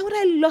would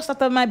I lost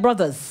after my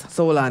brothers?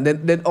 So hold on,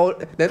 then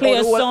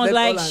Cleo sounds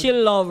like she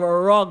love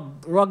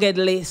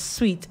ruggedly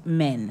sweet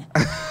men.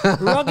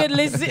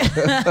 Ruggedly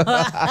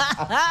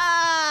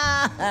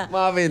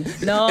Marvin.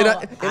 No,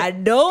 I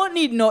don't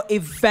need no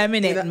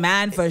effeminate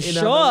man for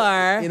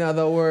sure. In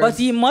other words. But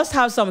he must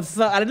have some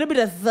a little bit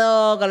of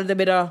thug, a little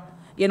bit of,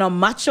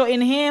 macho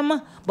in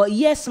him. But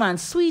yes, man,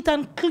 sweet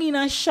and clean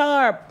and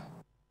sharp.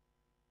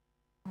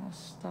 Oh,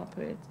 stop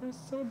it. That's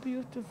so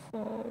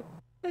beautiful.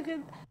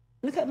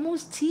 Look at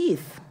Moo's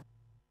teeth.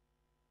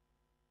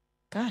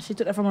 Gosh, she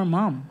took that from her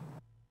mom.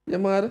 Your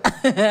mother?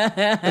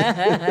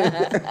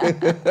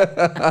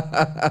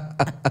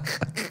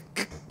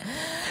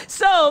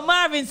 So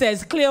Marvin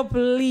says, Cleo,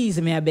 please,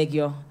 may I beg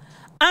you,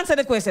 answer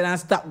the question and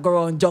stop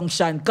going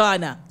junction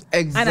corner.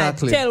 Exactly. And I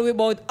tell you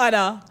about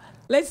other.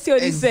 Let's see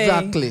what he's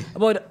saying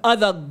about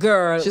other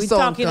girl. She's so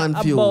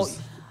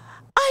confused.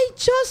 I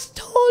just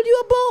told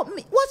you about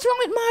me. What's wrong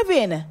with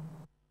Marvin?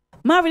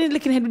 Marvin is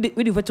looking ahead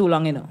with you for too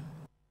long, you know.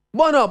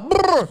 Bono.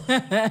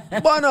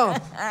 Bono.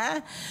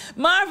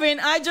 Marvin,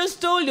 I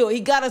just told you, he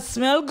gotta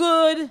smell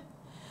good,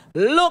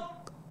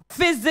 look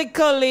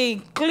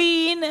physically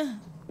clean,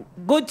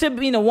 good to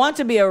be, want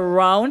to be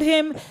around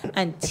him,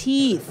 and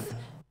teeth,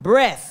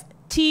 breath,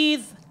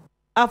 teeth,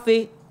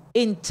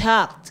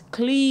 intact,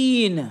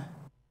 clean,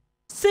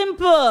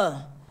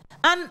 simple.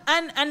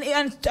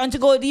 And to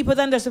go deeper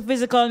than just a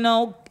physical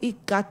now,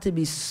 it got to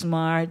be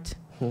smart,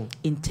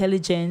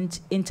 intelligent,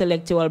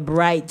 intellectual,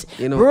 bright.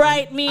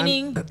 Bright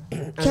meaning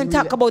can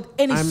talk about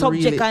any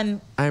subject really,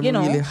 I'm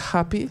really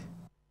happy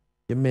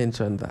you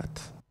mentioned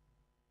that.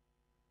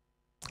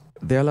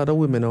 There are a lot of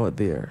women out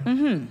there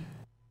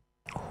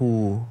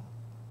who,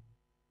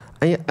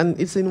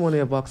 and it's in one of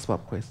your box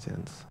pop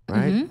questions,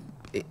 right?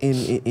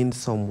 In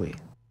some way.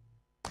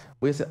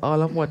 We say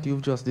all of what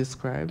you've just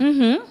described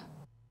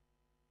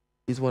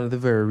is one of the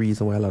very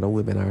reasons why a lot of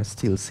women are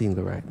still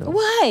single right now.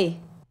 Why?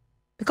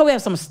 Because we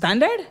have some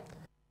standard?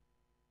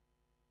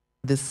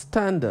 The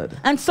standard.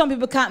 And some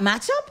people can't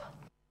match up?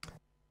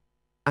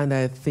 And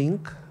I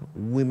think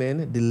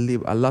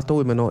a lot of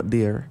women out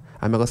there,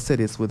 I'm going to say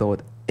this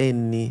without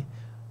any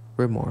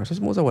remorse. It's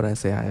most of what I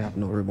say I have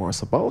no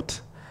remorse about.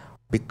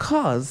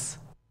 Because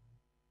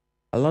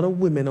a lot of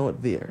women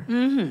out there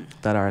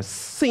that are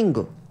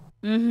single,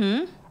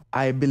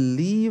 I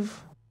believe,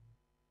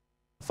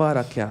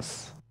 Father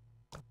Cass,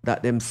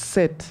 that them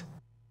set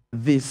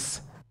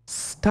this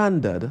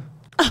standard,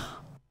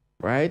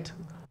 right?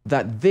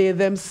 That they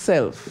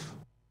themselves,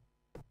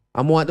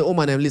 I want the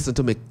woman them listen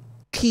to me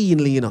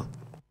keenly, A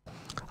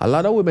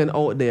lot of women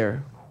out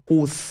there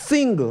who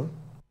single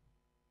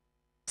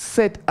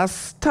set a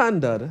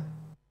standard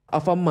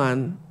of a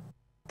man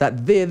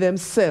that they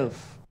themselves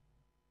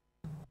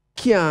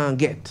can't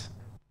get.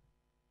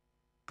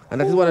 And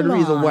that is one of the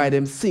reasons why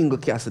them single,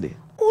 Cassidy.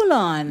 Hold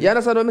on. You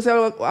understand what I said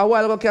a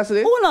while ago,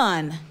 Cassidy? Hold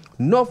on.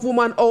 Enough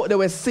women out there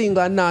were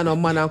single and now no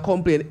man and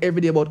complain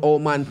every day about how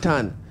man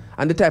tan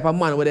and the type of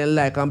man where they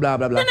like and blah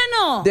blah blah.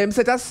 No. Them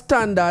set a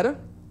standard.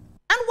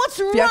 And what's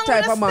wrong with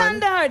the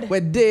standard?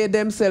 Where they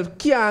themselves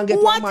can't get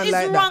one man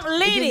like that. What is wrong,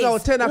 ladies?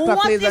 What is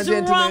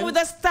wrong with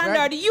the standard?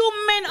 Right? You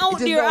men out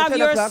there have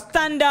your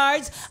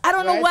standards. I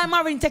don't know why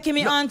Marvin taking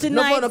me on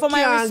tonight for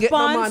my response. Get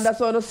no man that's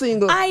on a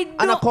single. I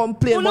don't. And I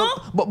complain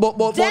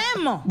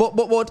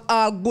but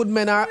all good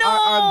men are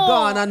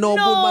gone and no good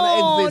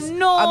man exist.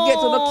 I get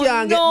to no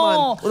can't get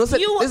man.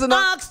 You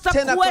asked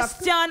a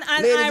question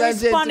and I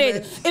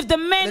responded. If the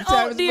men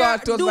out there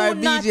do not have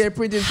nice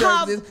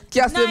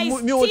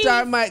teeth, mute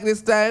our mic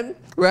this time.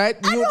 Right?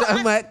 We're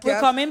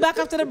coming back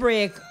after the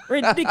break.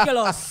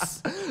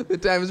 Ridiculous. The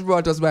time is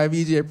brought to us by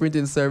VJ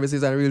Printing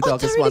Services and Real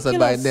Talk is sponsored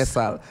by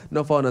Nessal.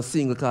 No for no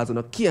single cars and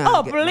no can't.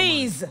 Oh,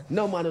 please.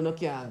 No man no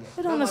can't.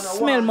 You don't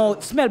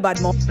smell bad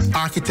mouth.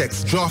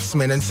 Architects,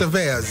 draftsmen, and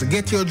surveyors,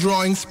 get your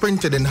drawings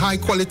printed in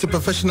high-quality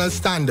professional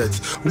standards.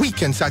 We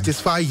can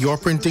satisfy your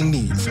printing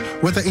needs.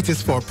 Whether it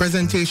is for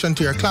presentation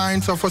to your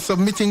clients or for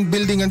submitting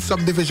building and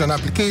subdivision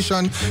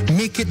application,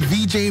 make it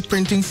VJ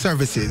Printing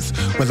Services.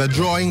 Whether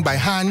drawing by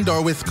hand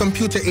or with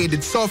computer-aided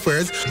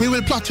softwares, we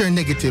will plot your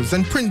negatives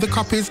and print the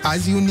copies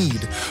as you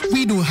need.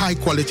 We do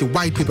high-quality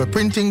white paper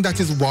printing that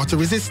is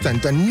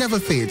water-resistant and never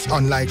fades,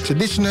 unlike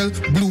traditional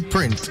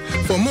blueprint.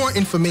 For more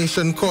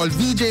information, call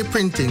VJ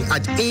Printing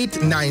at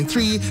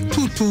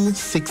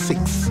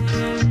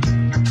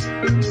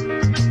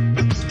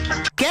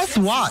 893-2266. Guess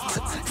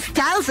what?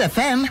 Styles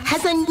FM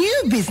has a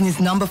new business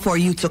number for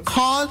you to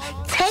call,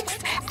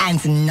 text,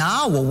 and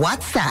now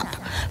WhatsApp.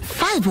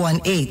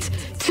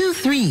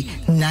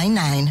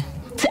 518-2399.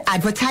 To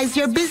advertise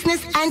your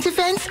business and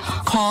events,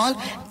 call,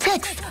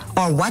 text,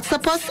 or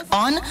WhatsApp us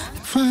on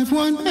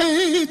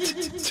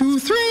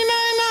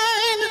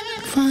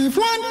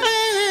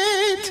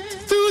 518-2399.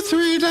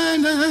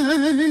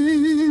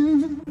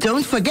 518-2399.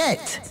 Don't forget,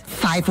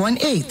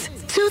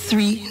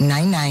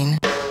 518-2399.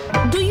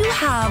 Do you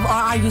have or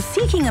are you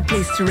seeking a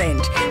place to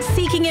rent,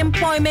 seeking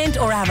employment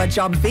or have a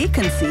job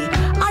vacancy?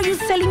 Are you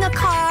selling a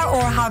car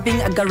or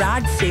having a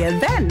garage sale?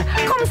 Then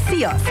come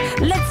see us.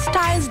 Let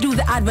Styles do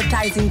the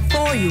advertising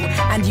for you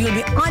and you'll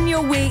be on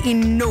your way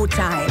in no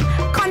time.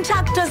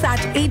 Contact us at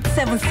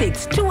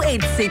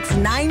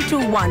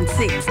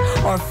 876-286-9216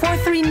 or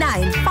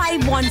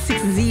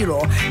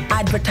 439-5160.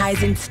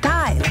 Advertising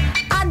Style.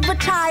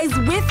 Advertise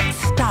with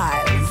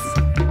Styles.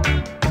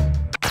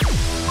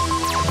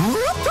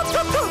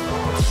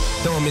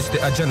 Don't miss the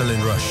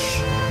adrenaline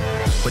rush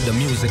with the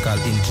musical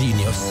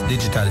ingenious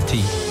digital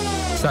tea.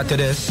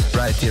 Saturdays,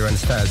 right here on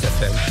Styles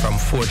FM from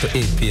 4 to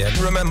 8 p.m.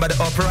 Remember the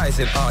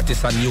uprising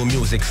artists and new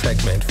music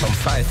segment from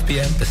 5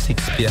 p.m. to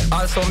 6 p.m.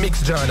 Also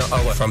mixed journal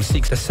hour from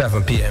 6 to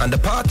 7 p.m. and the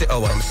party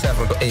hour from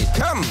 7 to 8.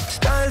 Come,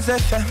 Styles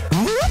FM.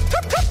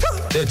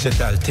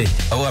 Digital tea.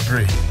 Our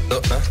break.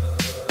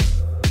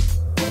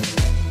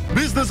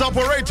 Business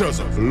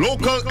operators,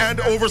 local and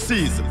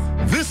overseas.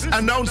 This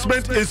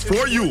announcement is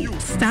for you.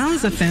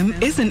 Styles FM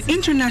is an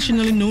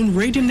internationally known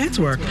radio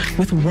network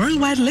with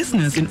worldwide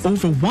listeners in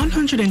over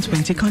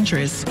 120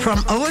 countries.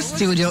 From our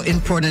studio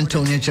in Port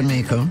Antonio,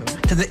 Jamaica,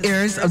 to the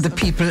ears of the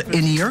people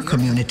in your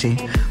community,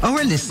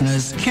 our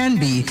listeners can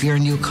be your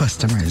new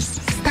customers.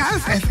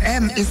 Styles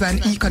FM is an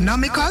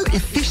economical,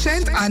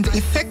 efficient, and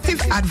effective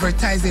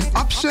advertising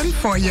option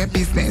for your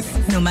business.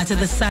 No matter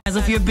the size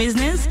of your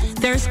business,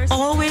 there's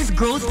always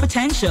growth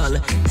potential.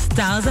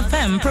 Styles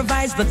FM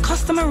provides the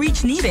customer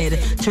reach needed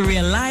to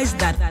realize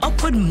that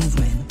upward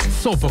movement.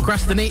 So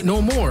procrastinate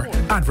no more.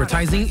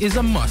 Advertising is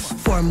a must.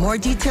 For more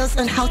details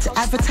on how to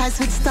advertise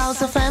with Styles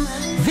FM,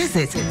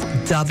 visit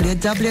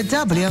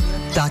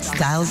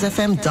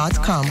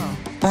www.stylesfm.com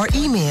or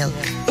email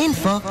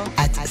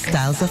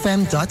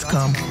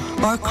info@stylesfm.com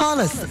or call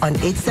us on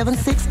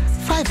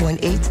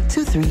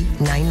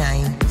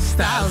 876-518-2399.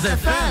 Styles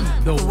FM,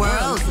 the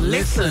world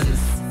listens.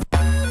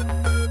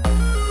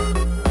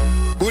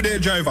 Good day,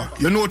 driver.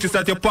 You notice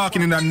that you're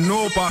parking in a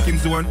no parking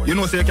zone. You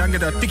know, so you can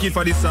get a ticket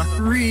for this, sir.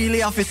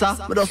 Really, officer?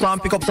 I just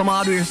want to pick up some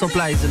hardware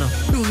supplies, you know.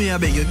 Do me a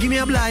beg you. Give me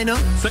a blind, you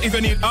know. So if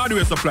you need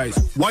hardware supplies,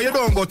 why you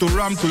don't go to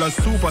Ramtula's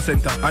Super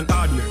Center and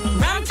Hardware?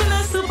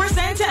 Ramtula's Super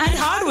Center and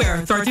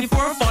Hardware,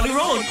 34 Folly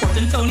Road, Port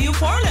Antonio,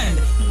 Portland.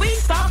 We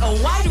stock a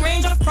wide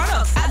range of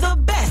products at the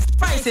best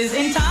prices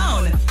in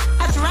town.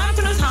 At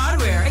Ramtula's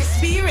Hardware,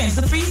 experience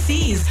the 3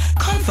 C's: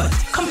 comfort,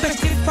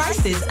 competitive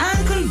prices,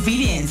 and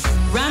convenience.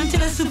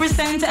 Ramtula Super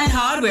Center and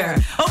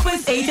Hardware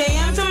opens 8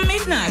 a.m. to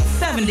midnight,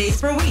 7 days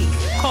per week.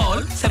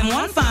 Call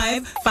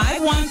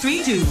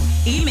 715-5132.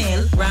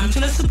 Email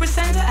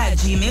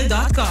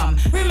ramtulasupercenter@gmail.com.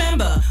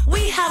 Remember,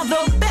 we have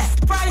the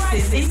best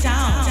prices in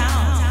town.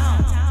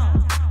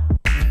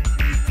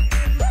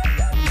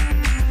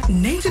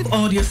 Native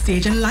Audio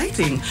Stage and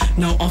Lighting,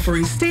 now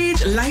offering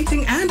stage,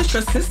 lighting, and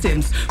truss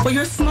systems for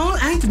your small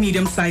and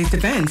medium-sized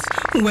events.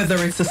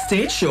 Whether it's a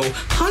stage show,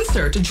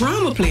 concert,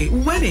 drama play,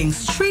 wedding,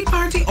 street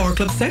party, or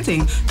club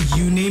setting,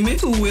 you name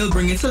it, we'll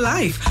bring it to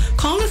life.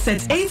 Call us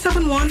at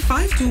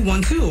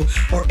 871-5212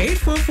 or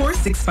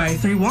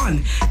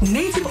 844-6531.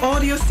 Native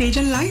Audio Stage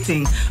and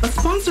Lighting, a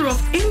sponsor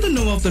of In the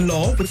Know of the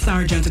Law with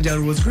Sergeant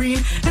Delrose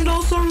Green, and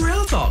also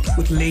Real Talk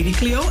with Lady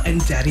Cleo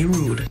and Daddy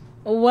Rude.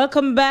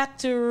 Welcome back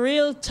to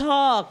Real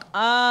Talk.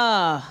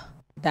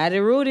 Daddy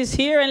Rude is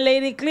here and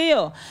Lady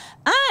Cleo.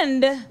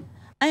 And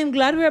I am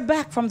glad we're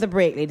back from the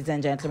break, ladies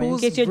and gentlemen.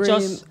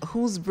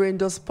 Whose brain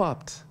just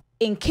popped?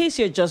 In case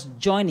you're just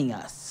joining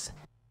us,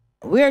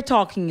 we're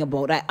talking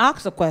about, I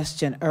asked a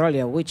question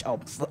earlier, which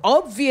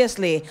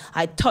obviously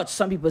I touched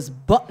some people's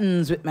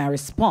buttons with my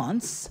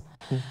response.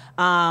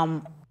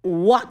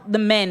 What the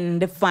men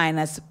define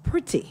as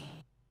pretty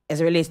as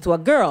it relates to a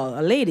girl,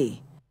 a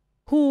lady.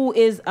 Who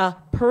is a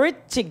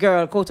pretty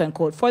girl, quote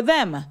unquote, for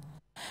them?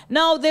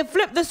 Now they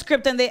flipped the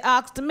script and they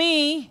asked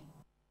me,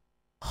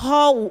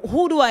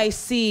 who do I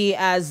see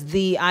as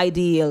the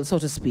ideal, so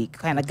to speak,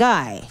 kind of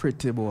guy?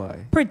 Pretty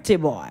boy. Pretty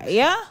boy,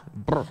 yeah?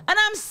 And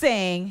I'm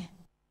saying,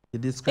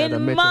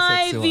 in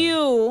my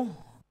view,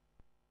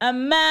 a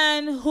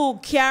man who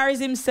carries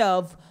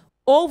himself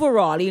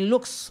overall, he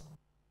looks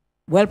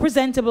well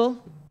presentable,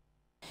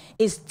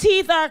 his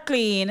teeth are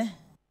clean,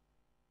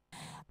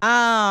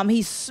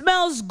 he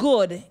smells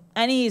good,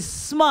 and he's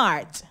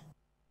smart,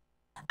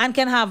 and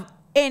can have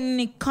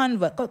any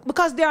convert.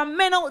 Because there are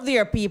men out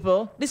there,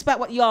 people, despite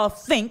what y'all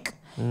think,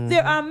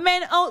 there are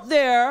men out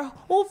there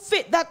who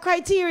fit that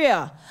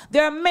criteria.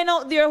 There are men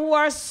out there who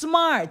are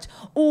smart,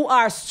 who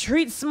are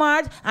street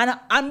smart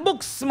and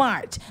book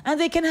smart. And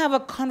they can have a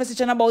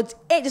conversation about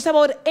just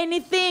about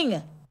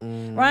anything.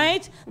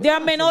 Right? There are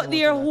men out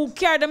there who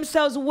carry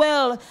themselves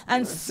well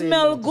and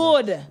smell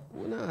good.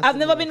 I've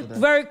never been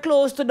very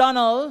close to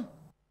Donald,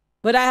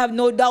 but I have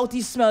no doubt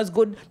he smells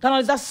good.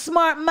 Donald is a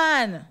smart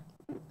man.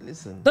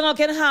 Listen. Donald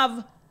can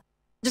have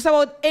just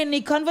about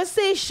any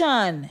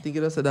conversation. Think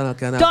you say Donald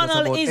can have just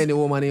about any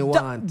woman he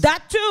wants.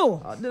 That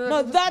too.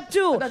 No, that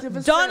too.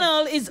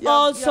 Donald is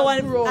also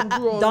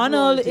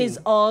Donald is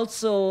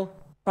also,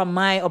 from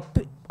my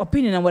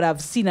opinion and what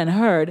I've seen and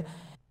heard,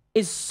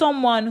 is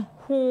someone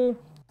who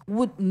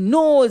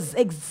knows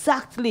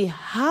exactly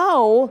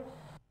how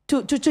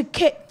to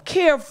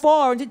care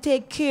for and to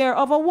take care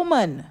of a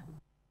woman.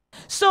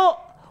 So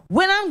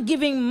when I'm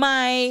giving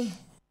my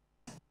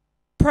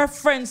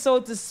preference, so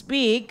to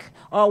speak,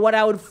 or what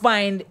I would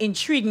find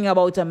intriguing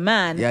about a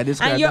man,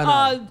 and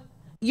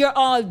you're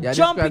all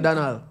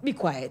jumping. Be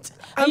quiet.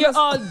 And you're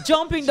all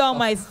jumping down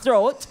my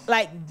throat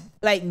like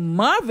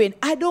Marvin.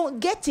 I don't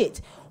get it.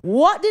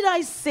 What did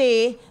I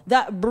say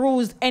that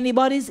bruised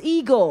anybody's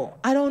ego?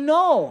 I don't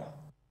know.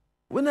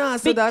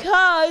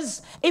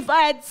 Because if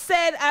I had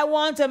said I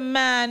want a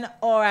man,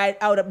 or I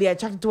would be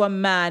attracted to a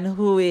man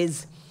who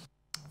is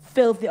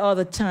filthy all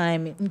the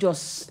time,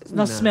 just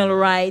not smell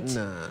right,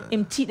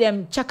 him teeth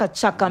them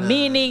chaka,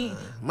 meaning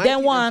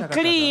then one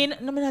clean.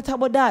 No, me not talk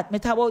about that. Me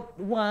talk about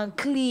one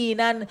clean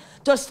and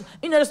just,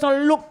 just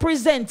not look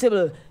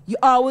presentable. You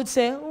all would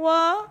say,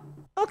 well,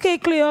 okay,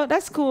 Cleo,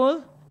 that's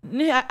cool.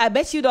 I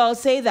bet you'd all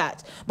say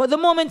that. But the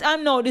moment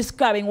I'm now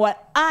describing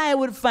what I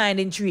would find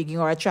intriguing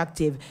or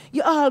attractive,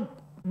 you all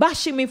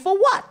bashing me for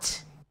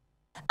what?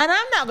 And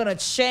I'm not going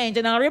to change,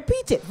 and I'll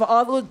repeat it for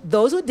all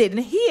those who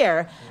didn't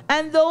hear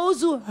and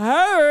those who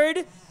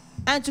heard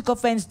and took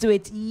offense to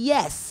it.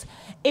 Yes,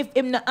 if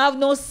him not have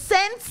no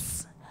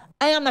sense,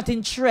 I am not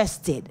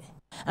interested.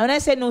 And when I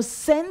say no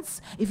sense,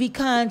 if he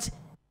can't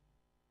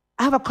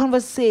have a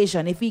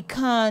conversation, if he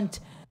can't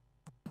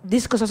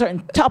discuss a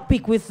certain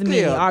topic with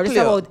me, or just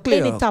about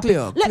any topic,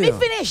 let me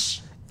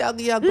finish. Let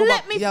me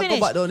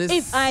finish.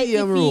 If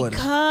he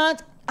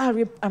can't,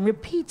 I'm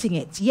repeating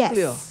it. Yes.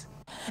 Cleo.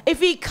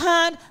 If he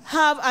can't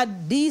have a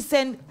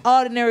decent,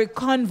 ordinary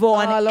convo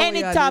on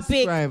any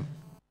topic, I'm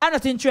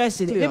not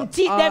interested. If him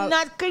teeth them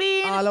not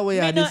clean,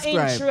 me not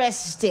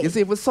interested. You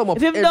see, if we sum up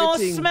if him don't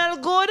smell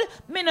good,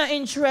 me not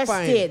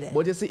interested. Fine.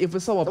 But you see, if we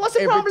sum up what's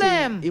the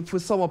problem? If we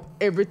sum up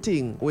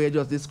everything we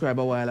just described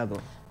a while ago.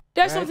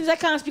 There's some things I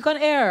can't speak on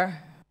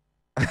air.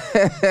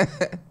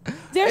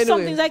 There's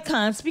some things I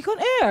can't speak on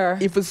air.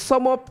 If we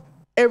sum up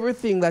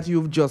everything that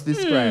you've just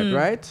described,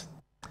 right?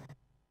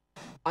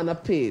 On a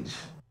page.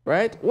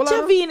 Right? Well,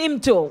 Javine him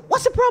too.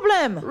 What's the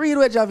problem? Read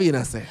what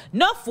Javina say.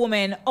 Enough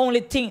women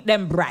only think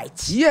them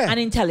bright and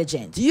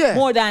intelligent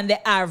more than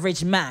the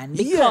average man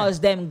because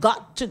them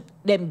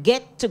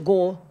get to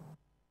go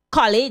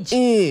college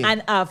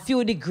and a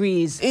few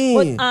degrees.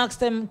 But ask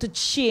them to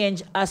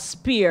change a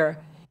spear,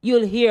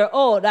 you'll hear,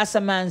 oh, that's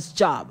a man's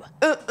job.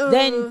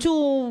 Then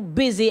too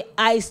busy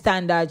high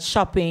standard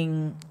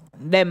shopping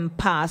them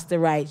past the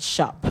right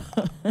shop.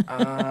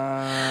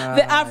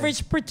 The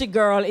average pretty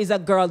girl is a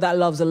girl that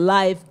loves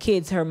life,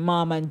 kids, her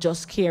mom, and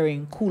just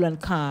caring, cool and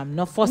calm.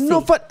 No fussy.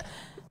 No, but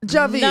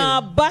Javi.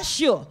 Nah,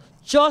 bash you.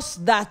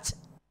 Just that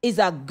is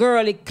a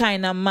girly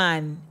kind of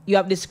man you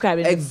have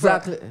described.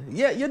 Exactly.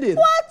 Yeah, you did.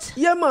 What?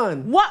 Yeah,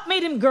 man. What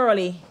made him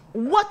girly?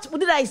 What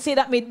did I say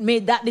that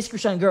made that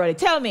description girly?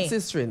 Tell me.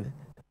 Sisterin,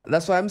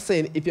 that's why I'm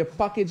saying if you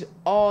package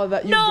all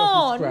that you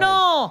just described.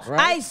 No.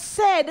 Right?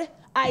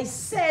 I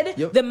said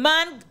the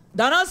man,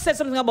 Donald said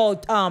something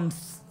about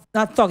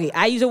not thuggy.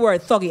 I use the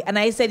word thuggy, and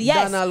I said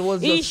yes. Donald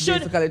was just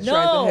basically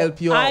trying to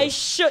help you out. I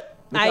should.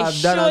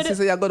 Donald said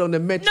you go on the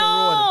Metro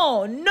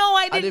Road. No,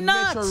 I did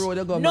not.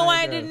 No,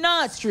 I did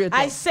not.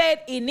 I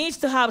said he needs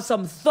to have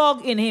some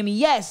thug in him.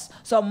 Yes,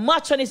 some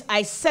macho in his.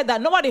 I said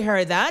that. Nobody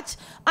heard that.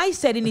 I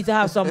said he needs to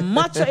have some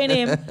macho in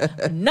him,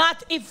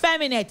 not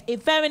effeminate.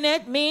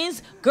 Effeminate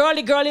means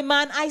girly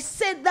man. I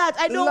said that.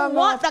 I don't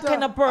want that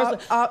kind of person.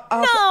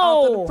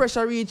 After the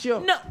pressure reach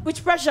you. No,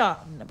 which pressure?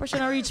 The pressure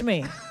don't reach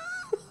me. I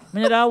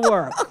mean, that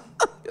work.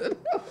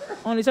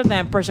 Only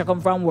sometimes pressure come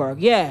from work.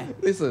 Yeah.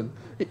 Listen.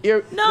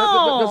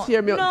 Just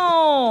hear me out.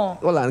 No.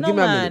 Hold on, give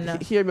me a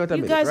minute. Hear me out a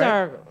minute. You guys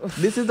are.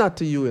 This is not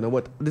to you,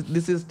 but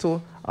this is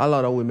to a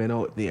lot of women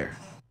out there.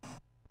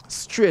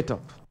 Straight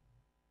up.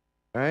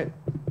 right?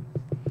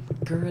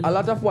 Girl. A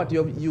lot of what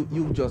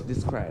you've just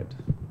described.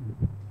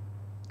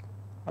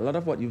 A lot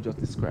of what you've just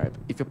described.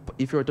 If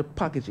you were to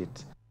package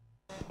it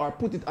or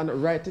put it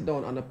and write it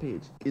down on a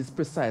page, is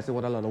precisely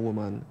what a lot of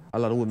women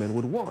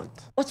would want.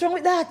 What's wrong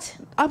with that?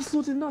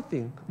 Absolutely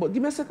nothing. But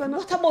give me a second.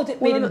 What about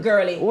it made him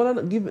girly? Hold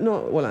on.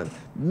 Hold on.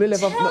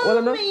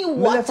 Tell me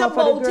what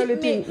about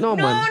it made... No.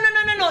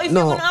 If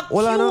you're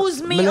going to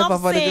accuse me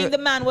of saying the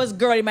man was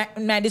girly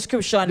in my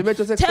description,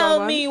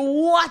 tell me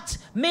what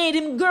made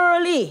him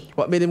girly.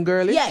 What made him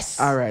girly? Yes.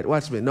 All right,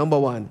 watch me. Number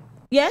one.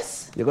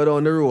 Yes? You go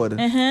down the road.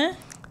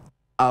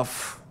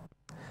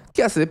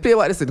 Cassie, play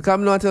what they said.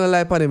 Come now and tell a lie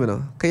upon him, you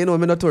know. Because you know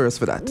I'm notorious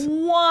for that.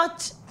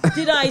 What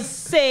did I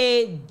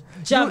say?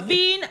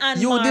 Javine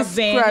and you Marvin. You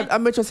described a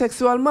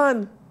metrosexual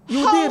man.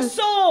 You How did.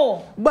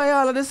 So? By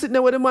all of this sitting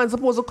there where the man's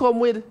supposed to come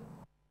with.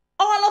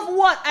 All of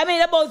what?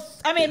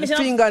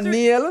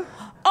 Fingernail.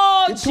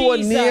 Oh, the toe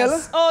Jesus.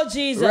 Nail. Oh,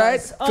 Jesus.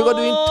 Right? Figure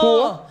doing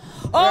toe.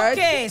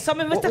 Okay, so I'm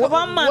going to take up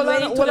a man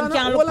when you them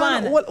can't look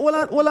on.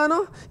 Hold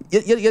on.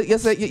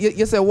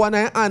 You say one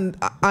eye and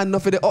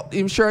enough of the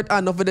him shirt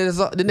and enough of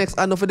the next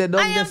and enough of the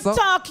down. I am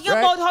talking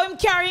about how him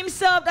carry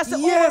himself. That's the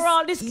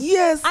overall.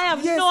 I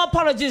have no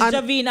apologies,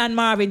 Javine and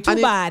Marvin. Too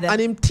bad.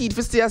 And him teeth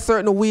for stay a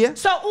certain way.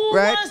 So who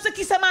wants to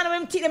kiss a man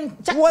with him teeth them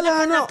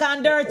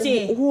and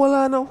dirty? Hold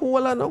on.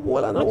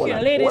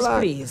 Okay, ladies,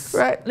 please.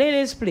 Right.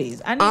 Ladies,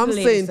 please. I need the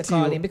ladies to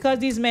call in because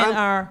these men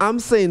are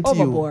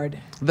overboard.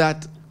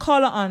 That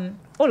caller on,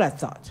 all I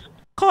thought.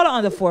 Caller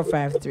on the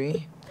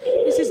 453.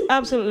 This is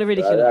absolutely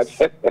ridiculous.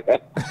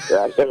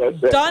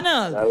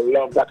 Donald. I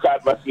love the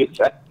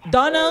conversation.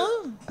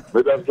 Donald.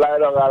 We just lie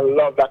down, I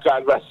love the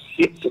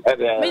conversation.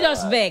 Me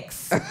just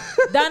vex.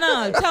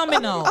 Donald, tell me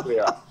now.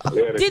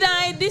 Did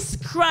I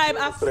describe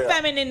a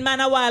feminine man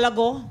a while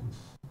ago?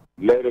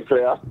 Lady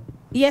Cleo?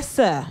 Yes,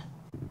 sir.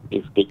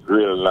 If the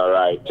grill not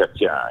right, you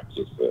can't,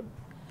 she said.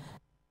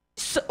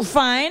 So,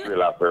 fine.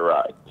 Grill up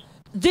right.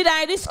 Did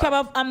I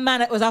describe a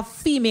man that was a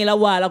female a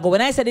while ago when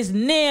I said his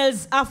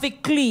nails are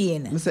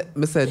clean? I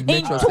said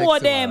in two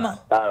of them. All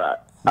right.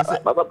 I'm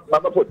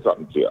going to put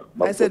something to you.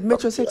 I said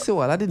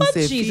metrosexual. I didn't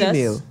say Jesus.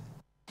 female.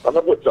 I'm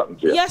going to put something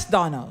to you. Yes,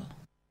 Donald.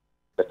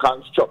 The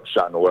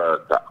construction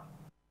worker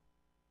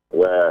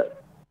where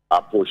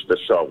I push the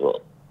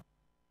shovel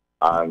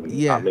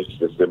and I mix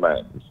the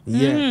cement.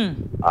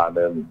 And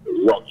then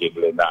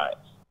ruggedly nice.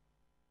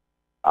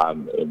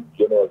 And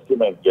you know,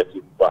 cement gets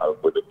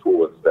involved with the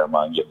tools them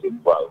and gets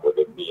involved with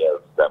the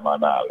nails them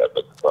and all that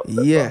stuff.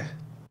 They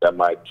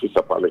might twist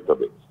up a little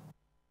bit.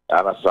 You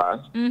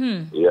understand?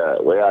 Yeah,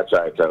 where I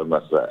try to tell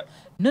myself.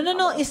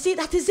 No. You see,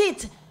 that is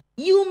it.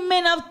 You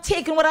men have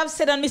taken what I've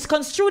said and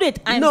misconstrued it.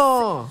 I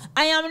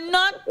am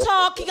not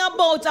talking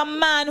about a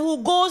man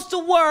who goes to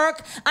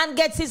work and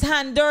gets his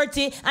hand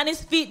dirty and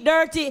his feet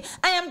dirty.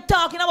 I am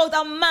talking about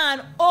a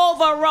man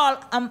overall.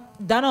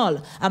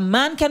 Donald, a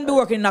man can be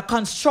working in a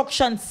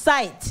construction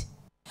site.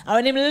 And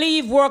when him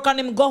leave work and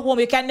him go home,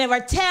 you can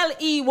never tell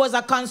he was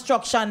a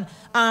construction,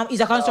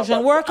 he's a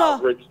construction worker.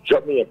 Average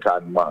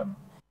Jamaican man.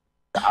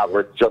 The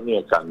average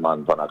Jamaican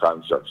man from a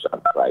construction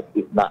site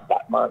is not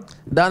that man.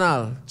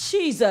 Donald.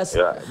 Jesus.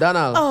 Yeah.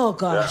 Donald. Oh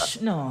gosh,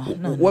 no.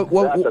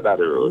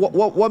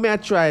 What may I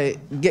try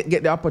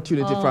get the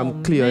opportunity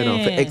from Cleo, you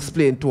know, to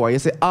explain to her? You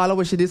say all of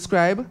what she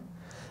described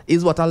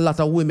is what a lot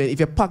of women,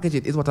 if you package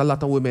it, is what a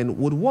lot of women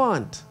would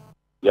want.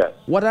 Yes.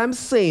 What I'm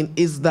saying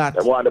is that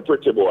they want a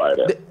pretty boy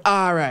there.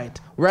 All right.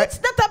 It's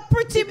not a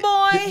pretty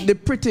boy. The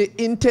pretty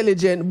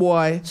intelligent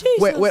boy.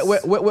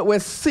 We're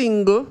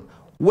single.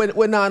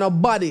 We're not a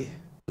body.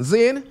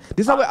 Zin?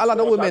 This is what a lot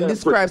of women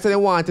describe so they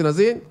want, you know,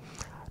 Zin?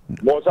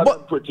 Most of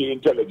them pretty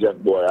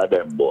intelligent boy are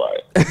them boy.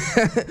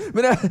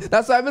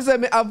 That's why I say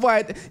me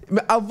avoid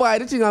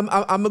the thing.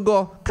 I'm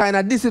go kind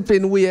of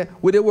disciplined way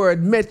with the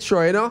word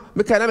metro, you know?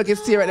 Me kind of make it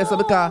stay right there, so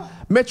because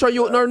metro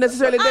you not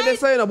necessarily dead,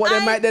 so you know, but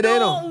they might dead, you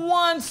know. I don't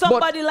want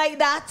somebody like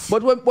that.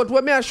 But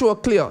when me I show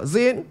clear,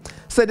 Zin,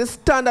 so the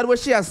standard what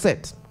she has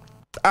set,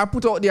 I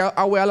put out there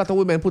where a lot of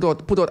women put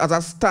out as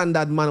a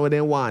standard man what they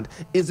want.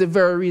 Is the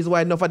very reason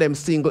why enough of them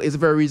single. Is the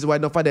very reason why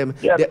enough of them.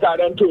 Yeah, because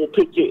them too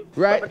picky.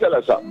 Right? Let me tell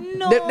you something.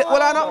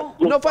 Well,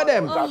 enough of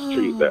them.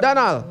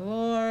 Donald.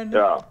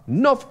 Yeah.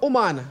 Enough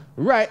woman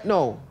right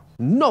now.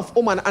 Enough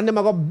woman and them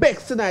are going to beg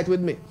tonight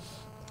with me.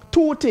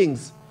 Two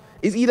things.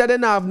 Is either they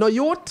have no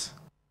youth,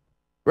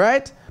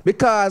 right?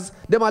 Because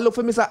them are look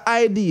for Mr.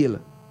 Ideal.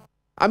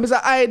 And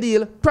Mr.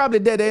 Ideal probably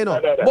dead, you know.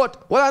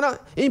 But, well, I know,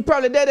 he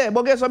probably dead,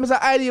 but guess what, Mr.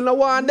 Ideal no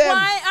want them.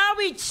 Why are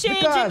we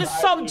changing the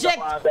subject?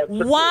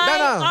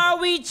 Why are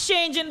we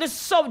changing the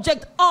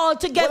subject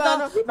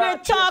altogether? We're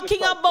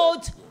talking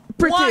about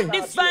what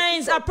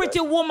defines a pretty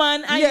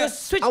woman, and you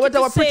switch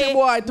to say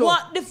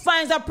what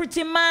defines a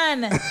pretty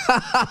man.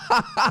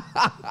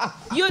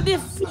 You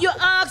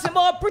ask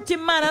about a pretty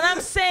man, and I'm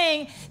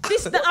saying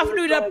this is the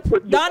afternoon.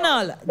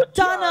 Donald,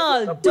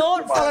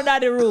 don't follow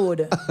that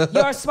road.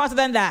 You're smarter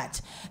than that.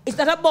 It's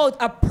not about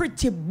a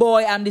pretty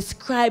boy I'm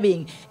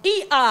describing.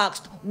 He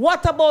asked,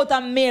 what about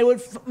a male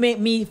would make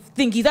me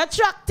think he's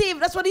attractive?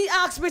 That's what he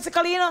asked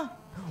basically, you know.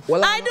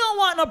 Well, I don't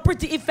want no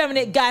pretty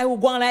effeminate guy who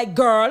going like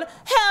girl.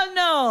 Hell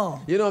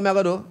no. You know what I'm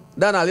going to do?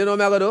 Donald, you know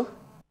what I'm going to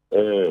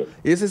do?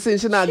 You see,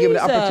 since she not give me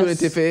the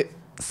opportunity to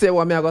say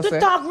what I'm going to say.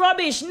 To talk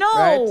rubbish,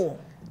 no.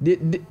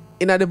 Right?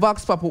 In the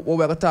Vox Pop, what we're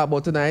going to talk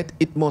about tonight,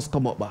 it must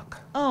come up back.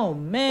 Oh,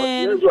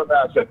 man. But here's what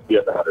I said to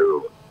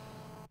you,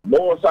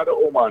 most of the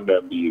women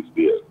them these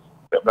days,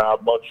 they don't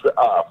have much to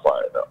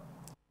offer, you know.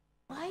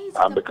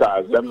 And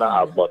because they don't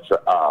have much to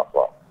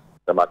offer,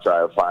 they might try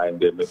to find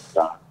them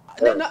Mr.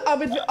 They not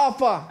have it to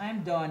offer.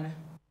 I'm done.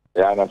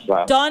 You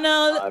understand?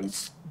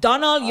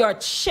 Donald, you're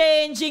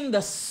changing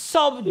the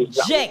subject.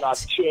 You're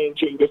not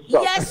changing the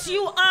subject. Yes,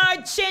 you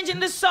are changing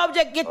the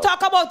subject. You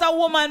talk about a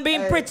woman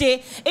being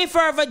pretty. If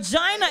her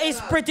vagina is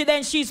pretty,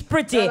 then she's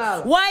pretty.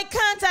 Why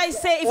can't I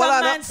say if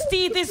a man's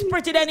teeth is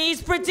pretty, then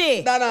he's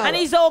pretty? And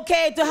he's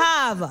okay to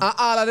have? And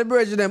all of the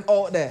virgin them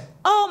out there.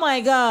 Oh,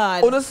 my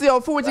God. You see how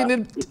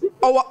 14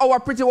 our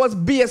pretty was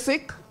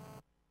basic?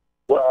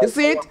 You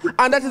see it?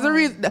 And that is the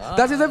reason.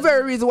 That is the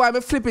very reason why I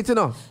flip it, you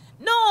know.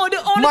 No,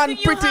 the only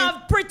thing you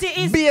have pretty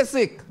is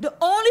basic. The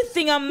only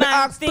thing a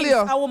man thinks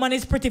a woman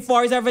is pretty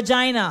for is her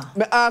vagina.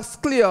 Me ask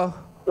Cleo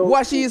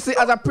what she see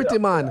as a pretty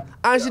man,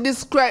 and she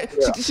describe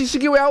she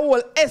give a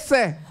whole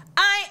essay.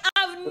 I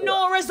have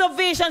no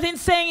reservations in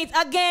saying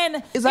it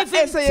again. It's if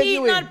his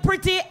teeth not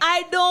pretty,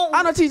 I don't.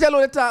 I don't teach you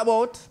what to talk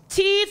about.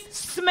 Teeth,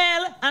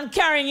 smell, and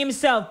carrying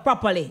himself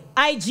properly.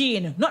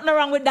 Hygiene. Nothing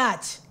wrong with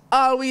that.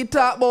 All we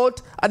talk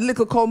about a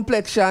little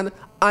complexion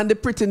and the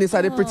prettiness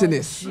of the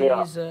prettiness.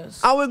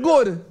 Jesus. And we're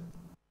good.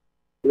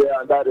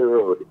 Yeah, that is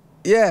road.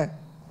 Yeah.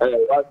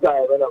 Hey, one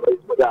time when I was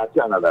in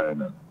Canada, you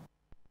know,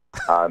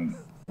 and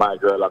my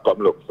girl come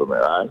look for me,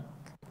 right?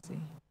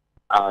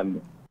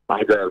 And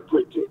my girl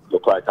pretty,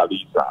 look like a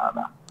Lisa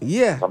Anna.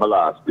 Yeah. I'm a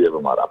last baby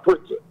mother,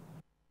 pretty.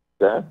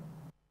 Yeah?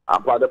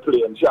 And for the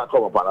plane, she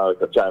come up and I was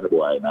a China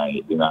boy in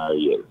her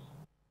ears.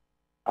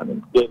 And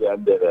then did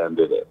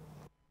it.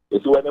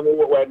 It's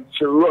when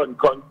she run,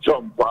 come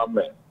jump on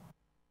me.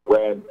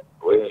 When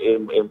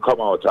him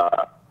come out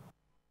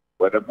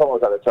when they come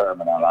out of the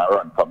terminal and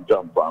run, come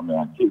jump on me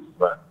and kiss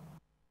me.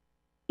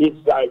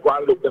 It's like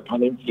one look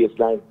upon him face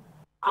like,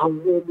 I'm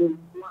really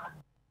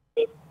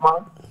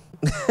man.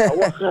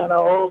 What kind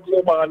of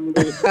ugly man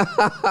this?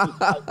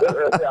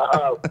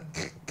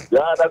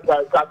 Yeah, that's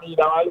like, I mean,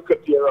 I look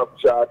at your up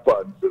short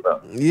pants, you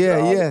know.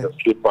 Yeah.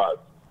 Slippers.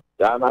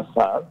 You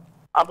understand?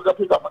 I'm going to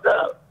pick up a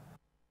girl.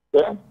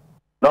 Yeah?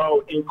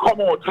 Now, he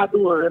come out the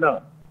door, you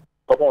know.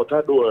 Come out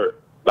the door,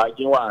 like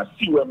you want to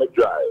see where me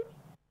drive.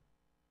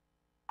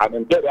 And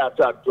then get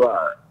outside to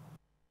her.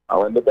 And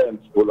when the Benz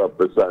pull up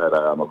beside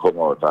her, I'm going to come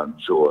out and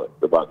show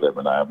the back of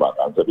my back.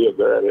 And say, "Dear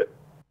girl,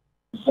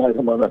 beside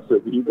him, and I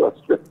said, you got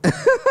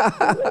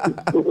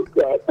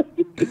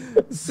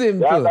simple.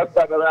 You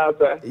understand what I'm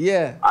saying?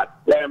 Yeah. At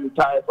them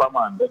type of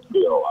man, the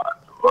Cleo one.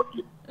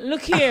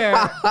 Look here.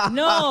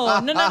 No.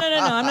 I'm not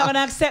going to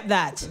accept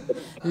that.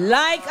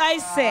 Like I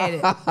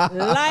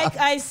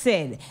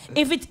said,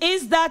 if it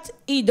is that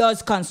he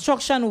does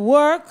construction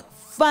work,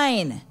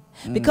 fine.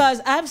 Because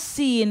I've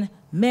seen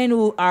men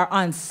who are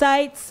on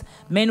sites,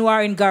 men who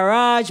are in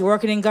garage,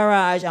 working in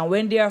garage, and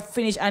when they are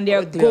finished and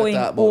they're going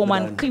home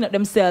and clean up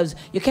themselves,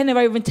 you can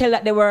never even tell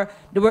that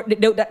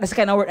that's the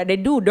kind of work that they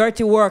do,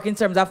 dirty work in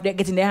terms of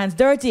getting their hands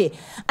dirty.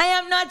 I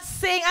am not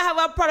saying I have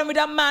a problem with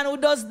a man who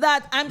does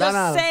that. I'm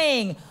just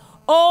saying,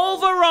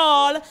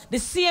 overall, the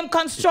same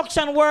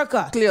construction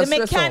worker, the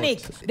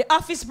mechanic, the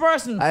office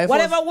person,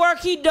 whatever work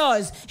he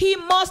does, he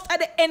must at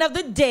the end of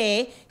the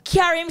day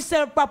carry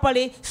himself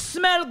properly,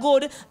 smell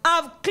good,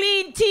 have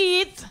clean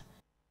teeth.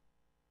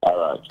 All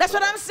right. That's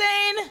what I'm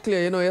saying.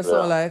 Cleo, you know you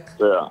sound like?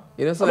 Yeah.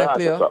 You know sound like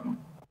Cleo?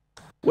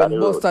 When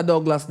Buster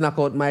Douglas knock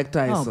out Mike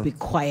Tyson. Oh, be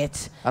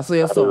quiet. I saw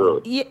your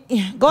sound. Yeah.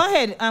 Go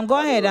ahead.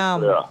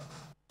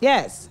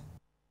 Yes.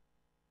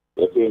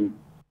 You think,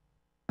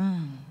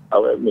 I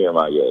went me and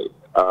my guy.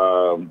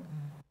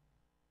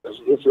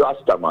 It's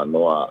Rastaman,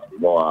 no,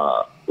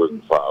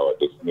 going forward,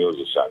 this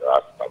musician,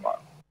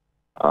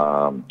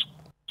 Rastaman.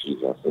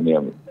 Jesus, the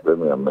name,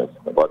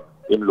 but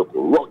him look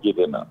rugged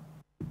enough.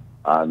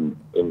 And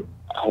in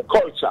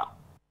culture.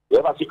 You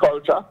ever see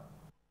culture?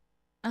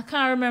 I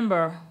can't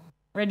remember.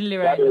 Readily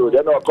right. You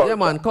know culture. Yeah,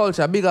 man,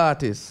 culture, big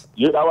artist.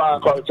 You know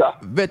what culture?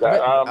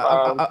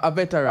 A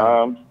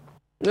veteran.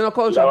 You know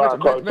culture,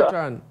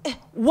 veteran.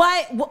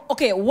 Why?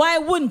 Okay, why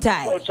wouldn't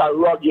I? Culture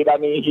rugged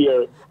and in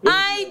here.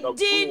 I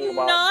did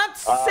not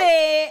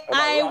say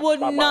I would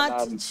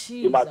not.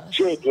 You might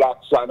trade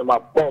locks and you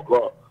might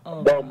bugger.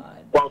 And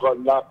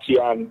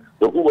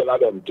the whole of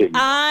them things.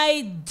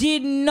 I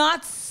did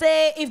not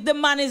say if the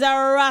man is a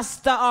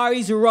Rasta or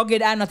is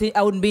rugged or nothing,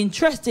 I wouldn't be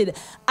interested.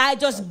 I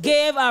just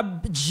gave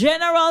a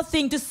general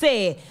thing to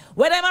say.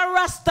 Whether I'm a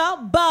Rasta,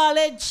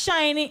 bald,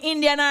 shiny,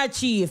 Indian or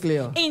chief,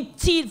 Cleo. In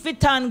teeth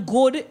fit and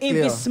good, if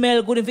Cleo. it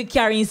smell good, if it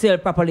carry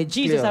himself properly.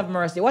 Jesus Cleo. have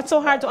mercy. What's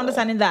so hard to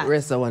understand in that?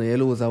 Rest of one, you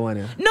lose one.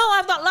 Yeah. No,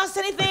 I've not lost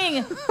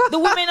anything. The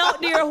women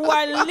out there who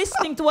are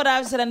listening to what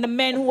I've said and the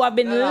men who have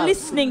been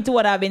listening to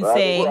what I've been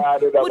saying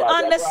would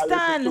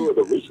understand.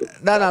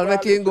 I'll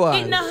make you go on.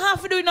 It not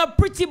have to do with no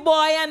pretty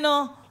boy, you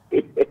know.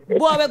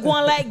 boy we're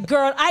going like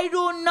girl. I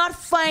do not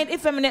find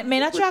effeminate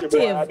men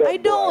attractive. I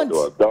don't.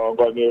 Don't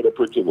go near the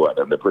pretty boy.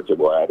 The pretty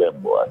boy are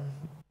them boy.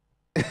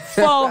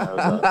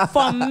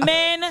 For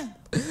men,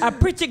 a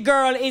pretty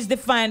girl is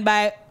defined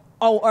by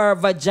how her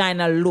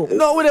vagina looks.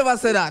 No, we never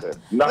say that.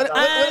 We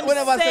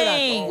never say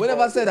that. We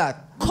never say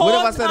that.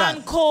 Quote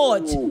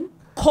unquote.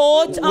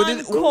 Quote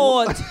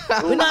unquote.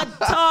 We're not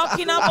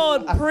talking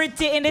about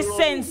pretty in the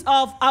sense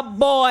of a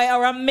boy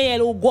or a male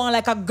who go on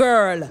like a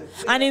girl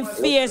and in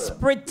face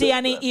pretty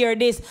and in ear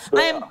this.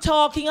 I am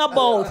talking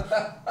about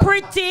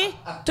pretty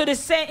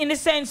in the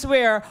sense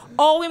where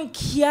how him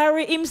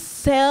carry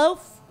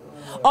himself,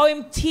 how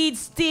him teeth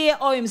stay,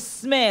 how him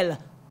smell.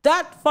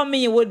 That for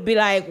me would be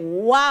like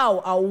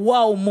wow, a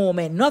wow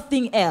moment,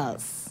 nothing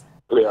else.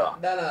 Yeah.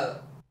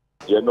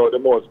 You know the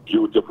most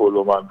beautiful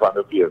woman on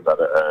the face of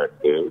the earth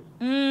is?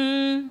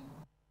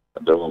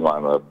 The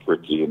woman is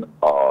pretty in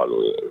all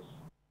ways.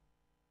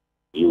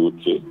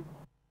 Beauty.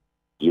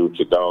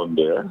 Beauty down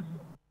there.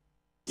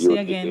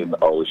 Beauty in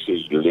how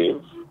she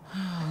lives.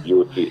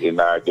 Beauty in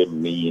her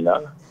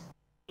demeanor.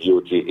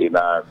 Beauty in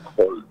her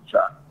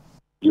culture.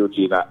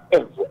 Beauty in her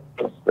every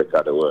aspect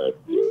of the world.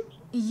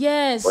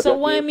 Yes, but so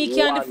why me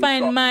can't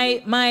define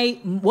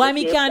why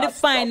me can't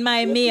define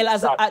my male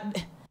as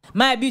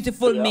my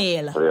beautiful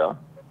male?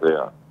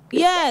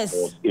 Yes.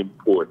 The most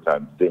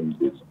important thing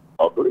is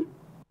ugly.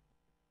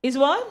 Is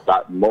what?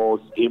 That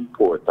most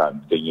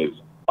important thing is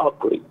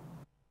ugly.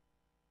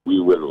 We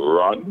will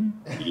run,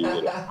 we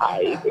will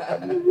hide,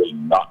 and we will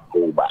not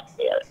go back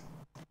there.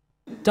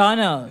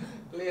 Donald.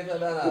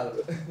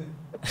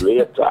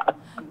 Later.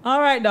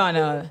 All right,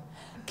 Donald.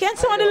 Can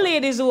some of the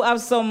ladies who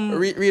have some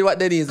read what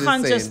Denise is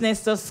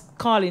consciousness just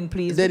call in,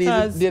 please?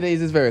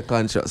 Denise is very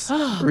conscious.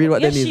 Read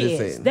what Denise is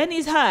saying.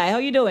 Denise, hi. How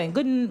you doing?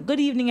 Good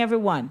evening,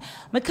 everyone.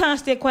 I can't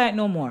stay quiet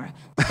no more.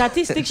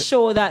 Statistics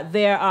show that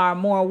there are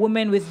more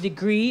women with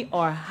degree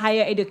or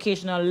higher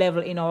educational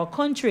level in our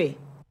country.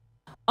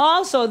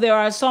 Also, there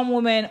are some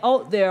women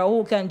out there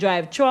who can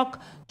drive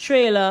truck,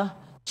 trailer,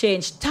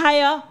 change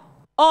tire,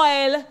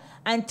 oil,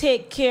 and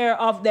take care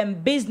of them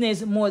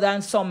business more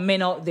than some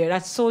men out there.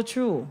 That's so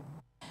true.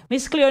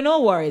 Miss Cleo,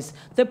 no worries.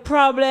 The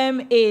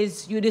problem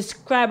is you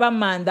describe a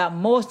man that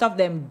most of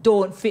them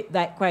don't fit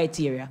that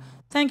criteria.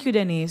 Thank you,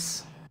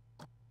 Denise.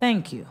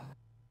 Thank you.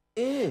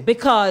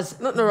 Because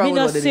we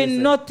not see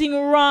nothing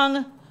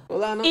wrong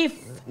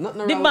if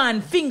the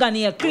man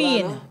fingernail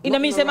clean. It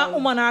don't mean say my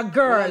woman or a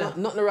girl.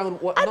 Nothing wrong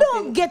with what, I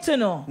don't get to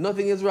know.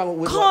 Nothing is wrong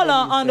with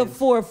caller on the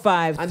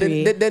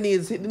 453. And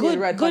Denise hit the nail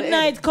right. Good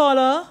night,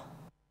 caller.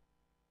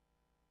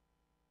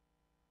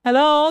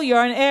 Hello, you're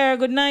on air.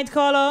 Good night,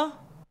 caller.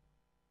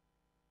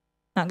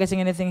 Not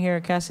getting anything here,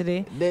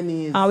 Cassidy.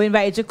 Denise, we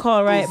invite you to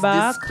call right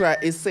back.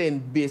 It's saying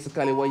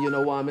basically what you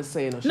know what I'm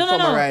saying.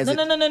 No. Yes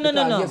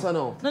or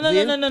no?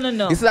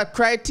 No. It's that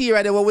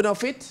criteria that we don't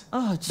fit.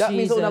 Oh, Jesus. That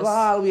means we're not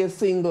always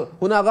single.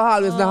 We're not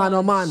always not have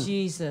no man.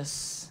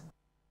 Jesus.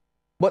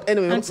 But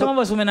anyway. And some of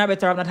us women are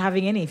better off not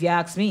having any, if you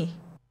ask me.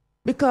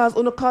 Because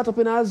we're not caught up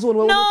in our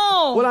zone.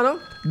 No! Well, I know.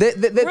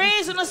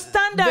 Raise on the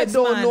standards, they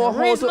don't man. know how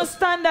Raise to, on the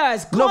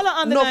standards. Call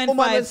on the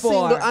 954.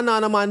 Single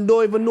and a man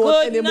don't even know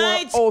anymore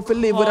how to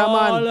live with a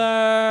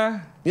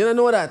man. You don't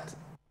know that?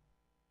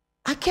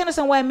 I can't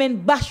understand why men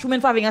bash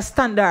women for having a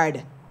standard.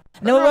 And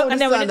then when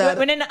they don't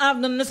have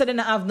none, they say they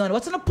don't have none.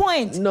 What's the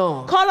point?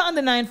 No. Call on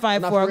the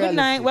 954. Good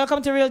night.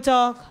 Welcome to Real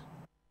Talk.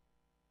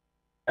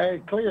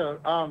 Hey, Cleo.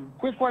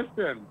 Quick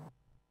question.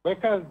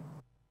 Because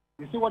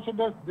you see what you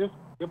do?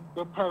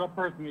 The kind of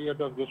person here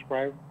does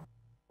describe.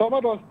 Some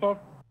of those stuff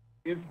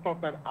is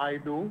stuff that I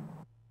do.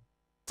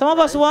 Some of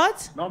us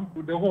what?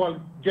 The whole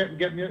get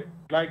your,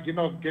 like, you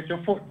know, get your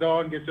foot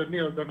down, get your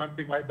nails done and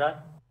things like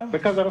that.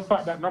 Because of the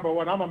fact that, number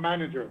one, I'm a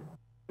manager.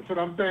 You see what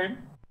I'm saying?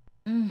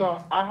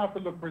 So I have to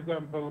look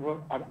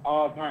presentable at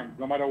all times,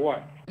 no matter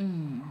what. You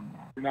know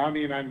what I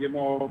mean? And, you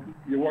know,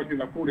 you work in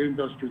the food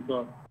industry,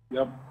 so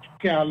you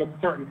can't look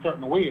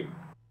certain way.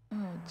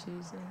 Oh,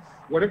 Jesus.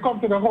 When it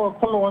comes to the whole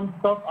cologne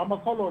stuff, I'm a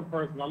cologne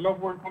person. I love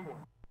wearing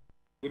cologne.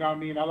 You know what I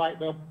mean? I like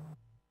the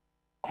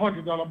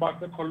 $100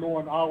 box of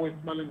cologne, always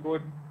smelling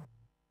good.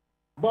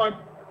 But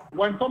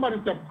when somebody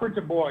says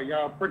pretty boy, you're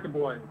a pretty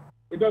boy,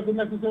 it doesn't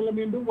necessarily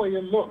mean the way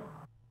you look.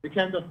 It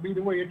can just be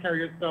the way you carry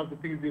yourself, the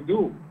things you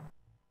do.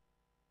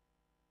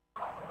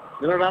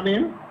 You know what I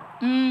mean?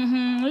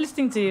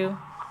 Listening to you.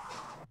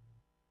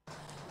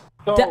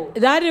 So,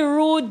 Daddy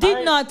Rude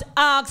did not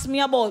ask me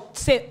about,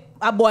 say,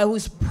 a boy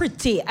who's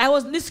pretty. I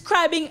was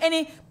describing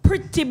any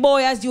pretty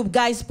boy as you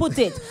guys put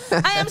it.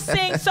 I am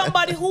saying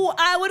somebody who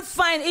I would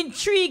find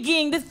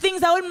intriguing, the things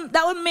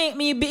that would make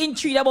me be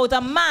intrigued about a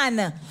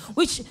man,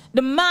 which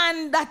the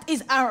man that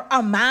is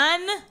a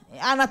man,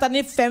 and not an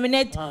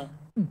effeminate,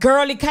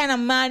 girly kind of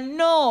man.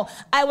 No,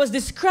 I was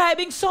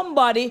describing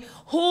somebody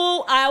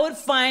who I would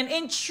find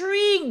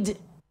intriguing.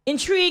 And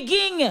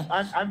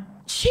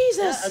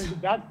Jesus.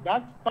 Yeah, and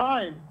that's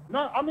fine.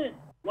 No, I mean,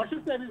 what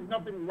you said is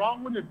nothing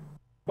wrong with it.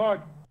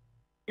 But,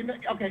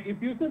 okay, if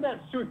you say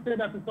that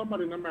to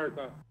somebody in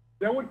America,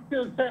 they would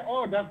still say,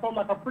 oh, that sounds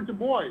like a pretty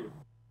boy.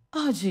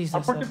 Oh, Jesus. A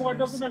pretty boy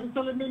doesn't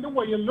necessarily mean the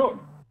way you look.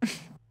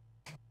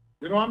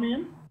 You know what I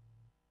mean?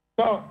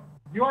 So,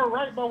 you're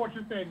right about what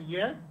you're saying,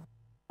 yes,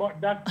 but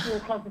that's still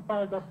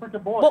classified as a pretty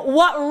boy. But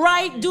what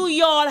right do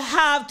y'all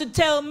have to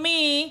tell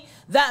me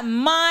that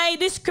my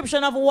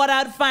description of what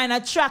I'd find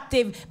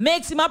attractive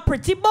makes him a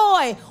pretty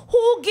boy?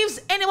 Who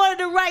gives anyone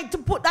the right to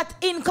put that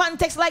in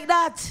context like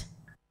that?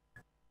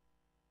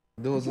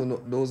 Those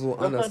who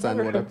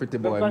understand what a pretty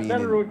boy means.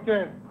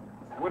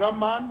 With a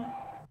man,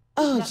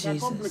 oh, it's not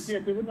Jesus.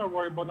 complicated, we don't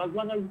worry about. As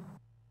long as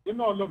you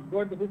know look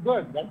good, be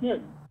good. That's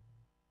it.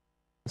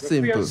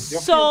 Simple. Your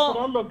face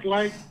don't look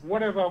like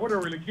whatever. We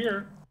don't really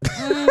care.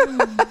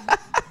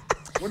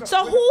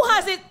 So who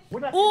has it?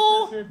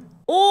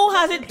 Who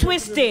has it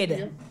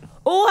twisted?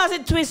 Who has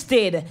it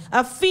twisted?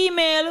 A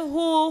female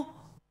who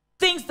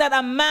thinks that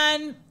a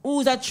man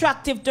who's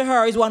attractive to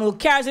her is one who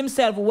carries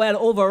himself well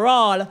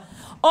overall,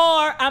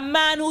 or a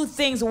man who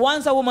thinks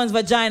once a woman's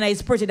vagina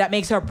is pretty, that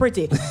makes her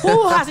pretty.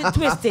 Who has it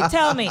twisted?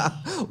 Tell me.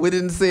 We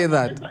didn't say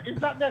that.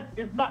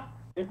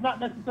 It's not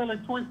necessarily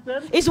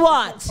twisted. It's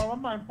what? From a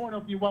man's point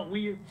of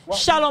view,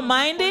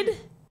 shallow-minded?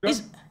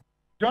 Just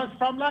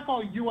from like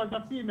how you as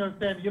a female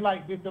saying you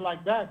like this, you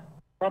like that.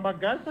 From a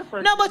guy's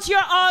perspective. No, but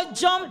you're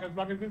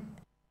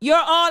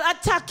all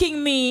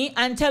attacking me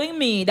and telling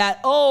me that,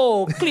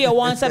 oh, Cleo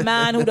wants a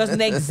man who doesn't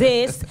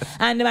exist,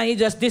 and the man you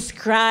just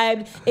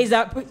described is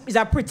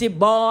a pretty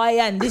boy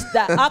and this,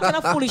 that. All kind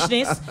of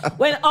foolishness.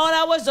 When all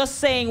I was just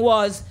saying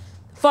was,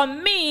 for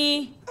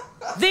me,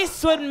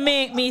 this would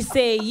make me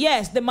say,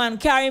 yes, the man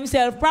carry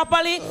himself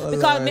properly,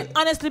 because I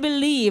honestly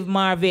believe,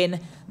 Marvin,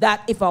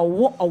 that if a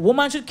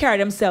woman should carry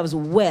themselves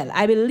well,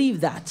 I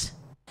believe that.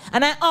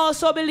 And I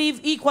also believe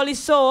equally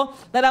so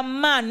that a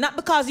man, not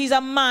because he's a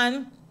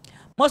man,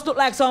 must look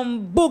like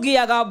some boogie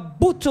aga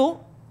butu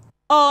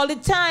all the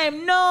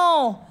time.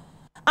 No.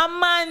 A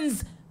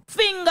man's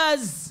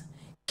fingers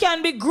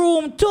can be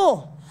groomed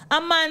too. A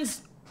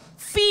man's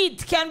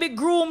feet can be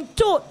groomed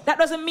too. That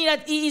doesn't mean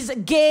that he is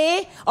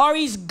gay or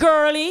he's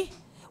girly.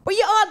 Where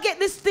you all get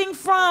this thing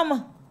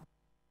from?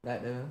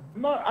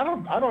 No, I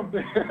don't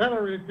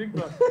really think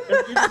so.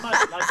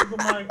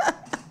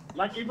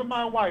 Even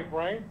my wife,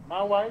 right?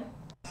 My wife,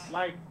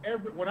 like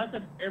when I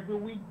said every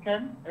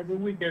weekend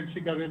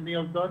she got her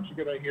nails done, she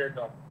got her hair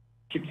done.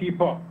 She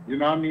keep up, you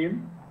know what I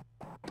mean?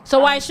 So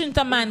why shouldn't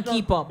a man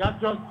keep up?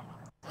 That's just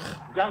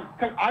cause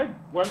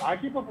I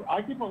keep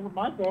up with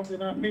myself, you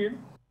know what I mean?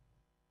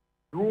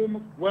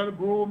 Well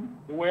groomed,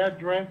 the way I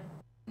dress.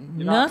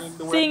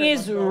 Nothing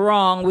is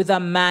wrong with a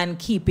man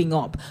keeping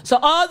up. So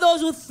all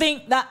those who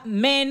think that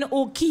men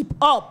who keep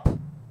up,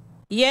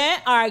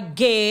 are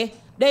gay,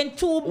 then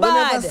too bad. We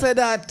never said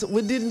that.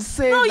 We didn't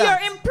say that. No,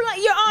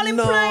 you're all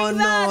implying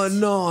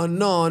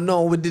that.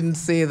 No, we didn't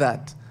say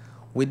that.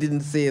 We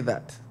didn't say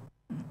that.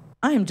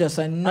 I'm just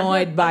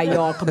annoyed by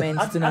your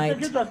comments tonight. I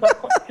think it's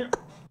just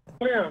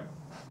Cleo.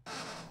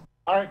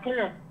 All right,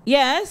 Cleo.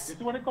 Yes?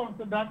 When it comes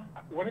to that,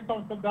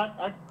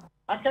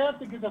 I kind of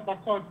think it's just a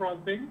cultural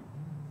thing.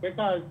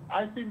 Because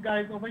I see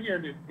guys over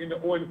here in the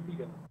oil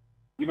field.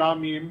 You know what I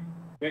mean?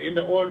 They're in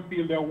the oil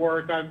field, they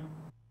work, and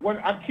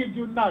I kid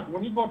you not,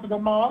 when you go to the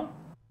mall,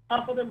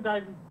 half of them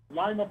guys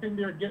line up in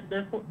there, get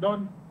their foot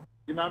done.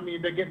 You know what I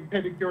mean? They're getting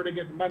pedicure, they're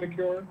getting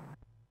manicure.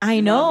 I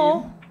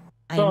know.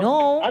 I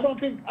know. I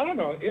don't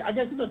know. I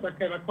guess it's just a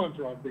kind of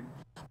cultural thing.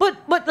 But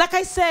like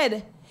I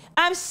said,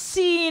 I've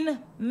seen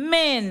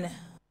men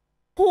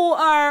who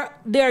are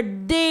their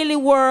daily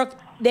work,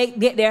 they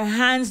get their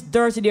hands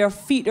dirty, their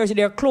feet dirty,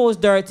 their clothes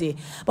dirty.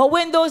 But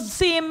when those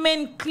same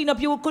men clean up,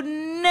 you could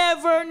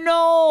never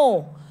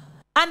know.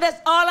 And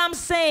that's all I'm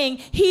saying.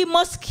 He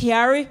must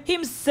carry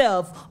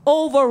himself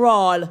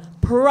overall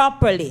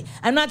properly.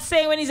 I'm not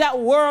saying when he's at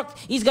work,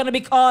 he's going to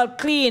be all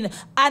clean.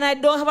 And I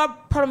don't have a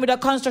problem with a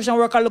construction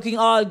worker looking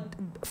all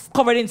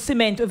covered in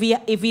cement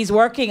if he's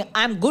working.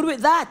 I'm good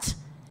with that.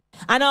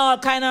 And all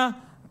kind of,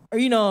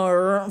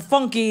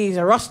 funky,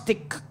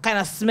 rustic kind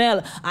of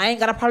smell. I ain't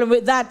got a problem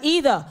with that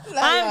either.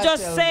 I'm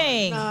just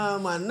saying.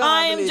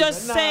 I'm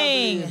just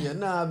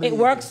saying. It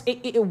works.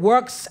 It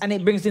works and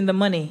it brings in the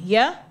money.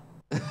 Yeah?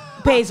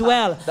 Pays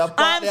well.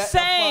 I'm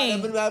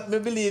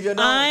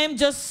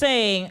just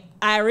saying,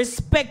 I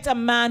respect a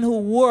man who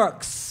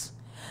works.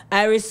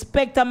 I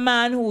respect a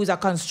man who is a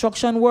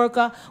construction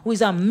worker, who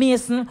is a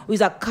mason, who is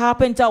a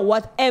carpenter,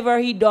 whatever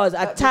he does,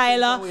 a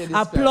tiler,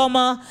 a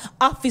plumber,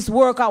 office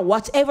worker,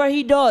 whatever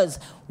he does.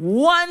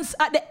 Once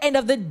at the end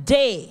of the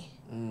day,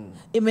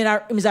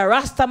 he's a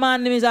Rasta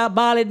man, he's a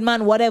bald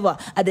man, whatever.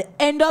 At the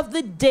end of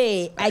the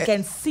day, I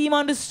can see him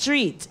on the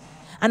street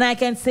and I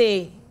can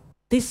say,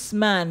 this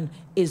man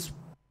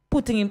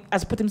put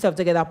himself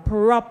together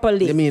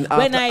properly. You mean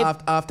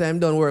after I'm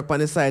done work on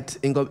the site,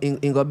 in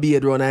go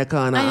beard run I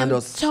can I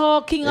am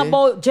talking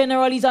about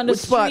generally on the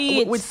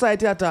street. Which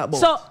site you talking about?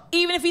 So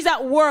even if he's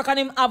at work and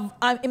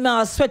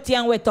him sweaty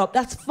and wet up,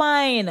 that's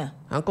fine.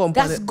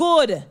 That's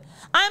good.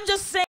 I'm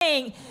just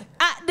saying,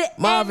 at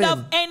the end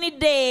of any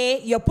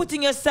day, you're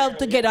putting yourself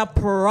together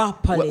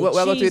properly. We're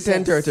going to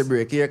 10:30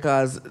 break here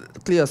because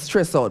Cleo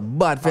stress out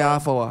bad for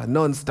half hour,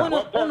 non-stop.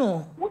 Oh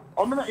no.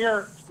 I'm gonna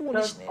hear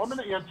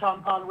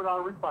Cham call with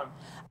our response.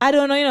 I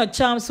don't know,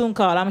 Cham soon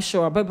call, I'm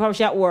sure, but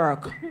probably at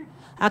work.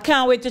 I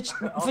can't wait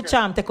for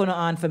Cham to take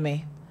on for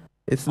me.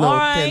 It's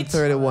now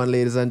 10:31,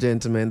 ladies and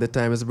gentlemen. The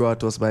time is brought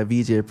to us by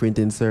VJ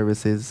Printing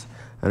Services,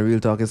 and Real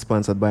Talk is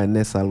sponsored by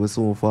Nessal. We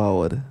soon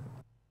forward.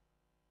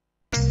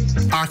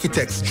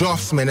 Architects,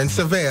 draftsmen, and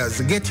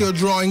surveyors, get your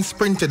drawings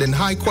printed in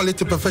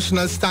high-quality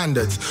professional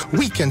standards.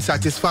 We can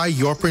satisfy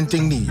your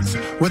printing needs.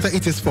 Whether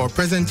it is for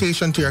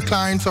presentation to your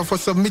clients or for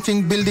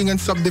submitting building and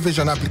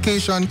subdivision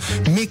application,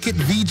 make it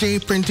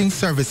VJ Printing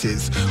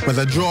Services.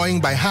 Whether drawing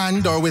by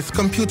hand or with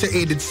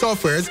computer-aided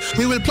softwares,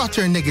 we will plot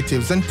your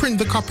negatives and print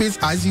the copies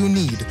as you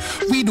need.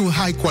 We do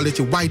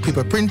high-quality white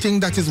paper printing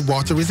that is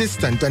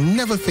water-resistant and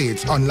never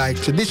fades, unlike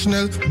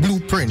traditional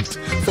blueprint.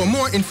 For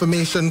more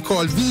information,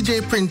 call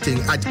VJ Printing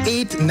at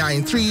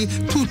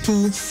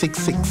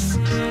 893-2266.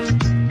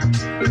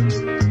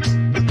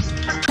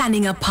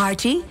 Planning a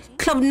party,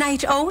 club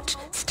night out,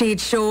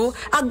 stage show,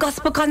 a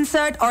gospel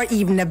concert, or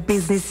even a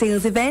business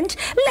sales event?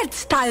 Let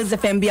Styles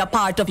FM be a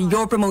part of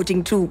your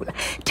promoting tool.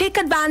 Take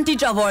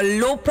advantage of our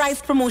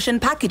low-priced promotion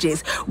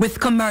packages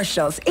with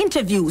commercials,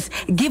 interviews,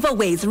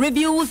 giveaways,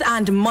 reviews,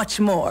 and much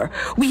more.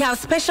 We have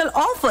special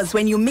offers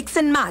when you mix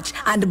and match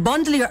and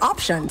bundle your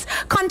options.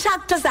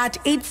 Contact us at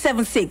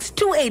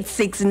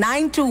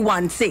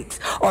 876-286-9216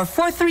 or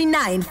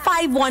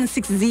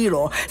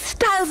 439-5160.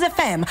 Styles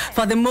FM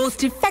for the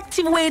most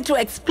effective way to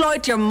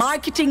exploit your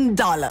marketing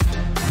dollar.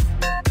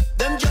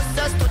 Them just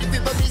study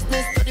people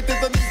business, study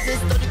people business,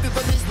 study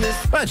people business.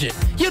 Roger,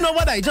 you know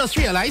what I just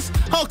realized?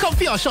 How come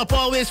your shop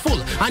always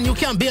full and you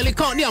can barely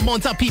count the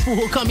amount of people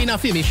who come in a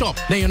film shop?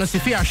 Then you know see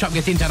your shop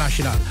get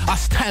international. A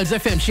Styles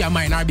FM she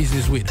mind our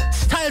business with.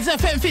 Styles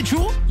FM fit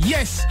true?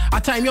 Yes.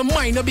 A time you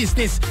mind your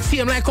business.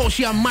 Same like how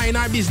she mind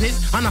our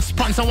business and a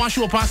sponsor one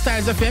show up on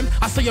Styles FM.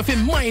 I say you fit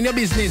mind your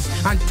business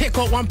and take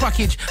out one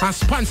package and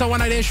sponsor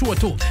one of their show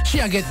too. She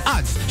get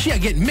ads, she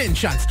get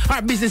mentions.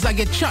 Our business I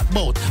get chat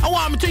about. I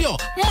want to you,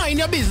 mind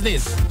your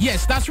business.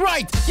 Yes, that's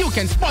right. You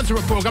can sponsor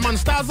a program on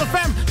Styles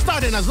FM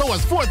starting as low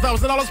as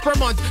 $4,000 per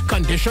month.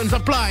 Conditions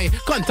apply.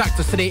 Contact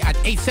us today at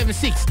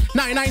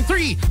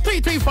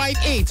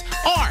 876-993-3358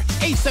 or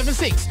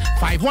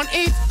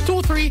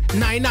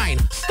 876-518-2399.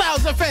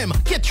 Styles FM.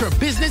 Get your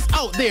business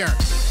out there.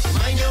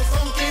 Mind your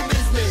funky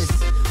business.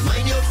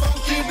 Mind your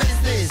funky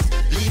business.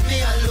 Leave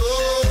me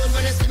alone.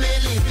 When you see me,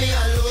 leave me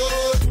alone.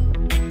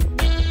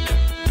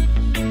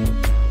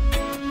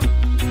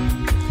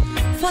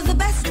 For the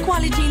best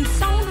quality in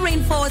sound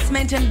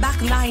reinforcement and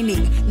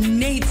backlining,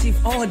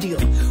 Native Audio.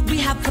 We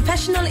have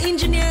professional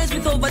engineers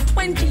with over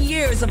 20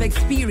 years of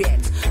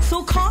experience.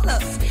 So call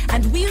us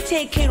and we'll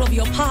take care of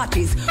your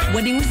parties,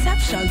 wedding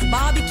receptions,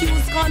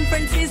 barbecues,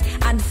 conferences,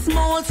 and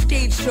small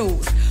stage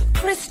shows.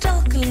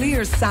 Crystal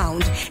clear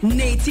sound,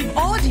 Native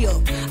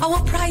Audio.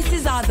 Our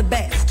prices are the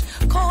best.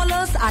 Call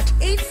us at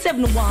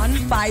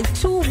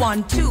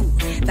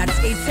 871-5212. That's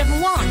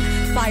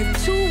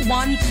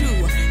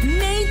 871-5212.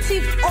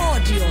 Native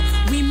Audio.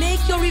 We make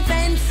your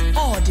events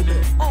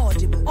audible.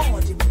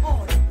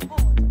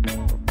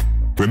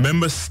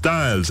 Remember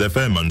Styles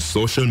FM on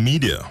social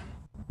media.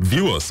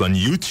 View us on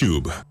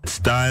YouTube,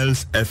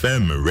 Styles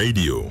FM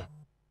Radio.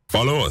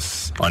 Follow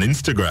us on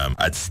Instagram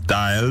at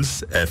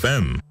Styles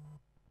FM.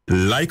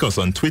 Like us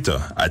on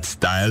Twitter at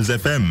Styles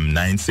FM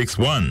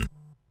 961.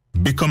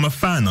 Become a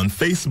fan on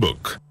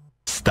Facebook,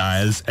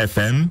 Styles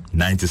FM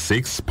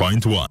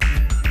 96.1.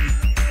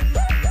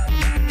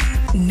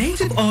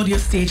 Native Audio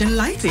Stage and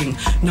Lighting,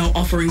 now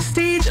offering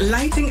stage,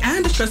 lighting,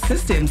 and truss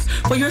systems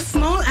for your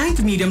small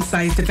and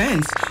medium-sized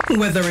events.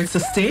 Whether it's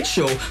a stage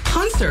show,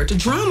 concert,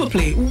 drama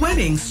play,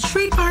 wedding,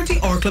 street party,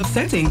 or club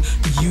setting,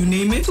 you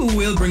name it,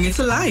 we'll bring it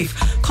to life.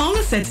 Call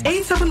us at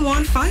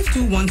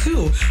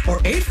 871-5212 or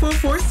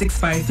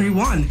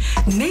 844-6531.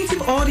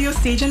 Native Audio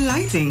Stage and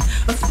Lighting,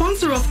 a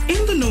sponsor of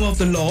In the Know of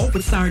the Law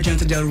with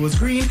Sergeant Delrose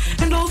Green,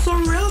 and also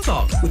Real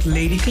Talk with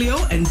Lady Cleo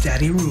and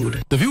Daddy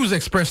Rude. The views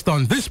expressed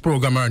on this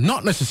program are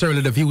not necessarily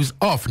the views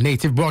of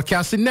Native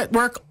Broadcasting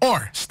Network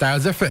or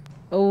Styles FM.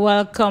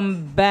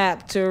 Welcome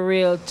back to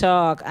Real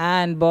Talk.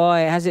 And boy,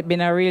 has it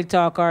been a Real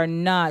Talk or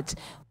not?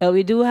 Well,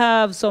 we do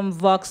have some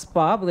Vox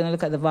Pop. We're going to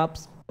look at the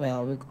Vox.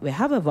 Well, we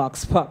have a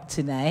Vox Pop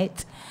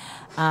tonight.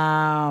 Big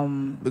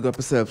up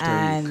yourself, Tariq.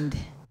 And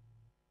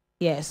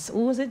yes,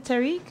 who was it,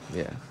 Tariq?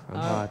 Yeah, from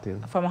Heart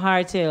Hill. From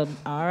Heart Hill.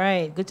 All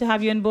right, good to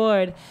have you on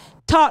board.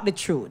 Talk the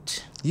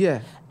truth.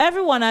 Yeah.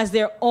 Everyone has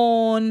their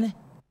own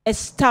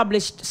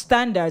established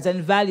standards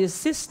and value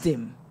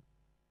system.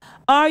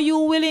 Are you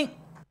willing?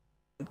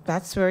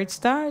 That's where it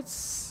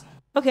starts.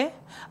 Okay.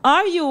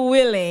 Are you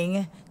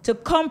willing to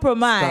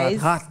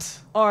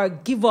compromise or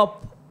give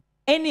up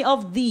any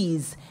of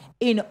these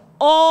in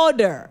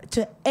order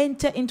to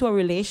enter into a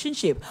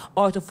relationship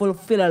or to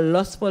fulfill a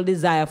lustful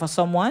desire for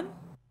someone?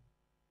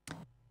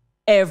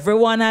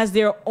 Everyone has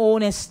their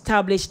own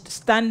established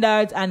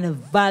standards and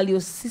value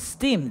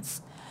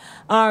systems.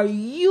 Are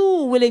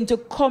you willing to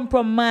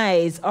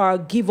compromise or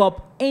give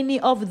up any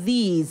of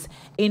these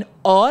in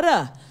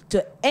order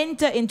to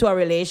enter into a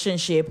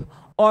relationship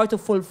or to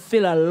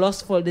fulfill a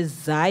lustful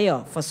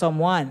desire for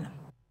someone.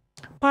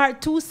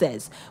 Part 2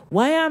 says,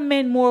 why are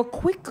men more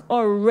quick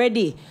or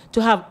ready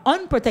to have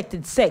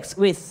unprotected sex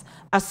with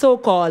a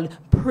so-called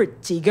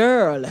pretty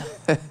girl?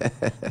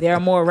 They are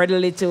more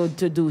readily to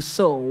do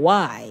so.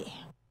 Why?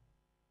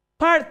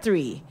 Part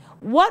 3,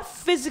 what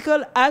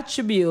physical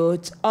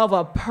attribute of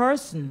a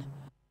person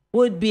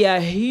would be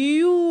a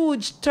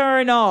huge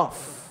turn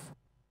off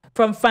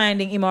from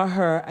finding him or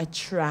her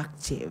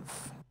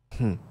attractive?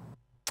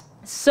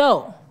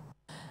 So,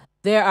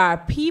 there are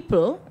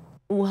people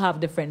who have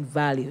different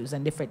values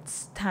and different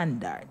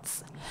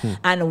standards.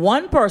 And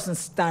one person's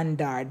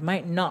standard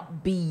might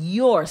not be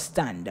your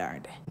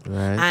standard.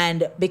 Right.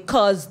 And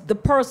because the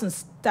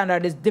person's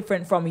standard is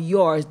different from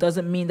yours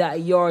doesn't mean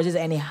that yours is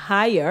any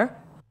higher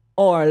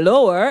or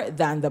lower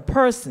than the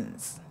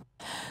person's.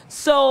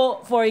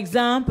 So, for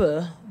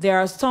example, there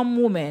are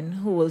some women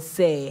who will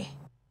say,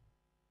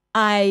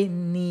 I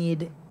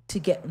need to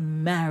get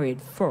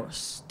married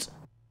first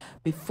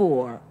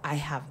before I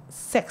have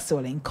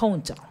sexual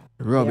encounter.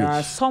 Rubbish. There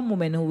are some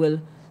women who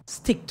will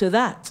stick to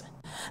that.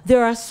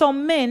 There are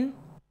some men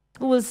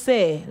who will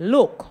say,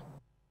 look,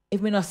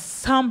 if me not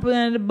sample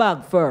in the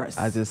bag first,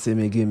 As you see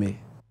me, gimme.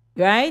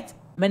 right?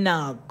 Me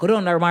now go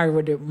down or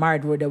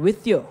married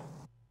with you.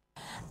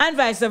 And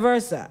vice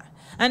versa.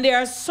 And there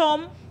are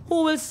some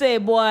who will say,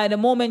 boy, the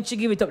moment you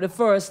give it up the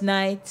first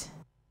night,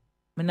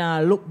 me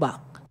now look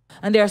back.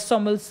 And there are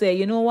some who will say,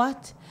 you know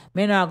what?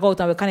 Me now go out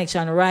and the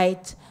connection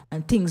right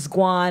and things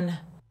go on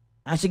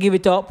and she give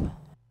it up.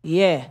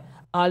 Yeah.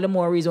 All the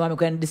more reason why I'm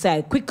going to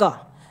decide quicker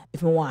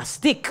if I want to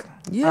stick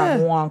or I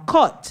want to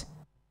cut.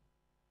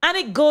 And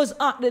it goes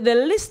on. The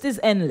list is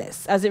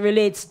endless as it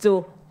relates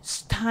to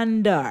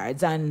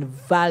standards and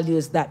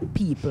values that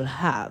people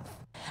have.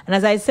 And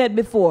as I said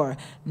before,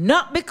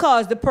 not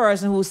because the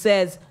person who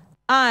says,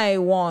 I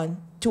want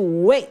to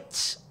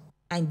wait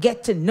and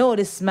get to know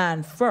this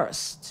man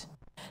first,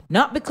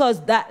 not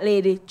because that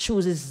lady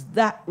chooses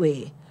that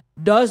way,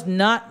 does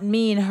not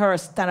mean her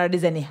standard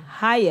is any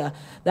higher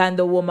than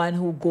the woman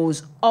who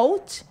goes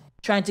out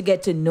trying to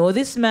get to know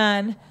this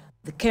man.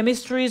 The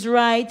chemistry is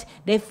right,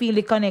 they feel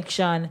the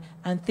connection,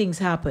 and things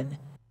happen.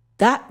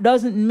 That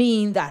doesn't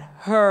mean that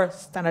her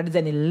standard is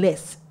any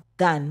less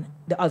than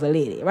the other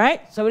lady,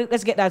 right? So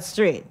let's get that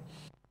straight.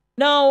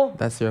 Now,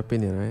 That's your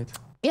opinion, right?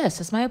 yes,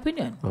 that's my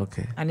opinion.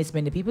 Okay. And it's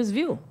many people's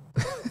view.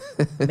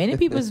 Many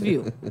people's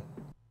view.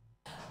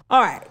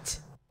 All right.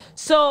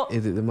 So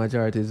Is it the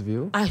majority's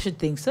view? I should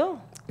think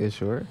so. You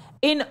sure?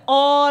 In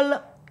all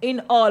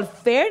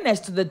fairness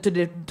to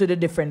the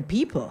different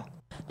people,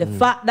 the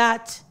fact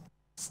that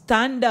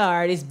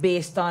standard is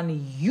based on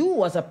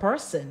you as a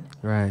person,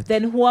 Right.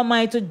 then who am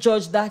I to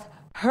judge that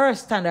her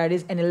standard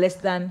is any less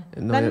than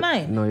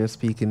mine? No, you're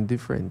speaking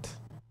different.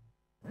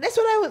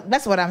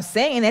 That's what I'm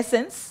saying in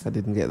essence. I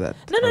didn't get that.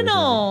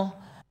 No.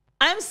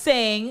 I'm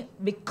saying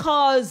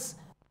because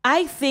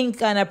I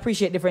think and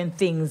appreciate different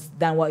things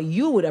than what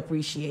you would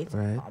appreciate,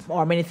 Right.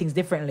 or many things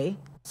differently.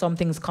 Some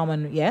things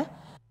common, yeah.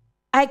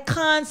 I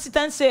can't sit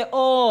and say,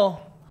 oh,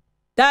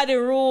 Daddy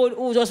Rude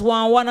who just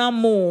want to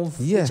move,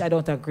 Yeah. which I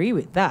don't agree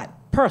with that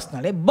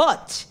personally.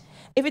 But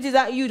if it is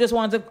that you just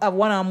want to have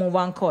one move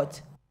and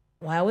cut,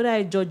 why would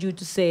I judge you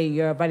to say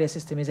your value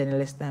system is any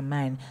less than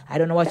mine? I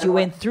don't know what you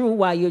went through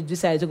while you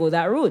decided to go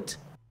that route.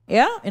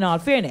 Yeah, in all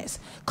fairness.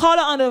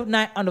 Caller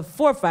on the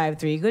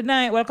 453. Good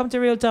night. Welcome to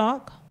Real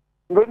Talk.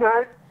 Good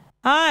night.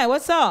 Hi,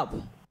 what's up?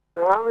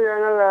 I'm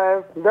here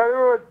alive. Daddy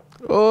Rude.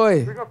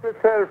 Oi. Pick up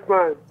yourself,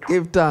 man.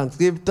 Give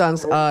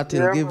thanks, Artie.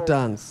 Yeah, Give man.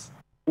 thanks.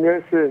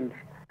 Yes, yes.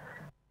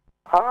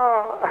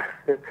 I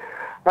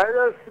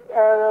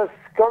just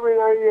come in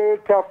on your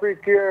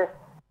topic here.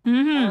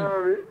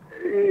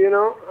 You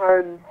know,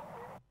 and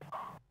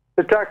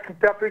the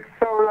topic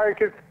sound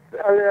like it's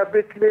a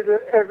bit little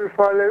heavy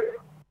for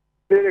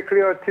Lady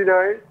Cleo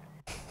tonight.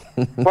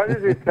 What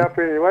is it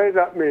happening? What does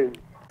that mean?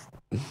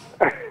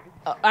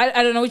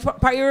 I don't know which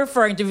part you're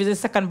referring to. If it's the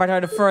second part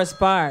or the first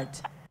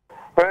part.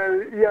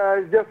 Well,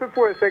 yeah, just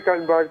before the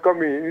second part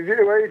come in.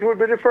 It would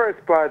be the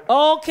first part.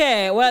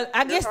 Okay, well,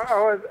 I guess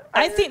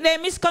I think they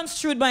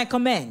misconstrued my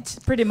comment,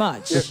 pretty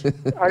much.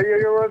 I hear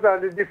you was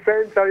on the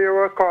defense and you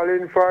were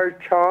calling for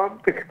Charm.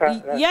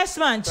 Yes,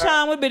 man,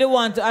 Charm would be the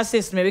one to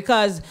assist me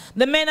because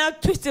the men have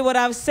twisted what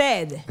I've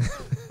said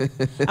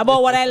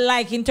about what I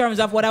like in terms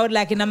of what I would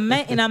like in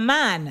a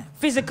man,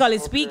 physically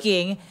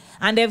speaking.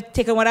 And they've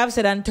taken what I've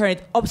said and turned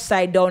it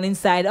upside down,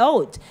 inside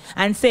out,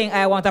 and saying,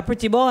 I want a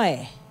pretty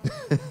boy.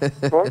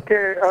 Okay. So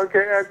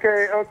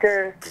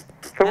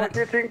what do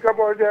you think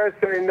about their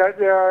saying that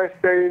they are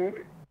saying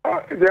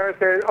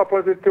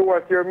opposite to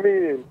what you're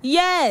meaning?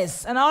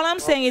 Yes, and all I'm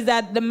saying is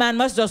that the man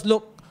must just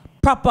look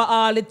proper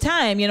all the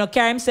time,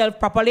 carry himself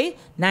properly,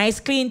 nice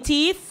clean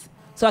teeth,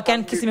 so I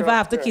can kiss him if I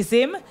have to kiss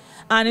him,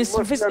 and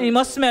he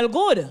must smell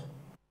good.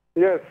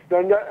 Yes,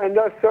 and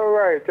that's all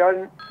right.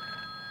 And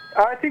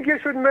I think you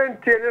should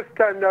maintain a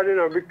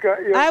standard, because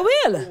I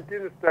will.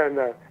 Maintain a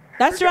standard.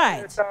 That's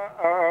right.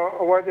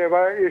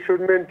 Whatever, you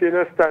should maintain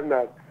a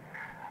standard.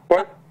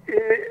 But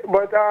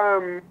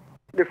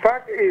the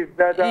fact is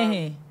that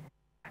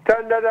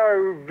standards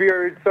are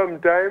varied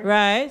sometimes.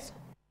 Right.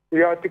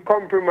 You have to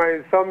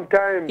compromise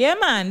sometimes. Yeah,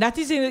 man, that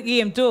is in the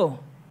game too.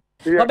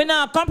 Yeah. But we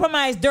now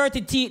compromise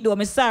dirty teeth though,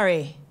 I'm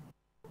sorry.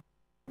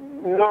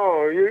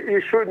 No,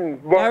 you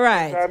shouldn't. But, all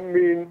right. I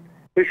mean,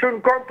 you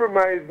shouldn't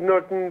compromise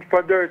nothing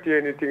for dirty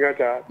anything at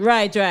all.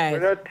 Right, right.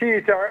 Whether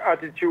teeth or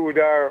attitude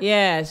or...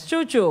 Yes,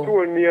 true.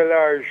 Toenail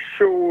or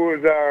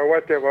shoes or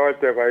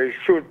whatever. You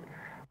should.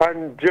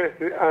 And dress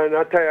and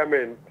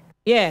attirement.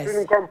 Yes.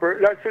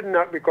 That should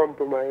not be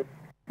compromised.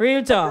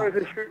 Real talk.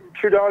 The person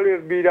should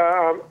always be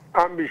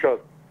ambitious.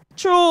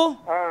 True.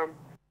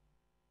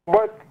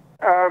 But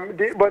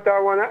I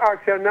want to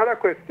ask you another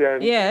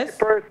question. Yes.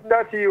 The person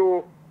that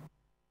you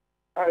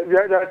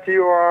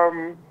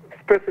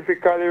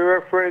specifically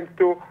reference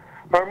to,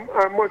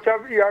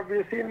 have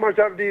you seen much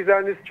of these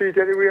on the street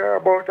anywhere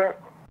about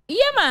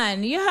Yeah,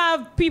 man. You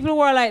have people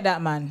who are like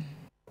that, man.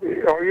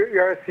 Oh,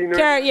 you're seeing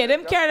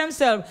them carry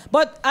themselves.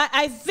 But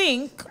I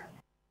think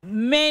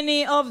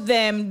many of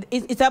them,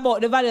 it's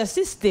about the value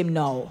system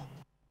now.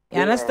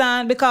 You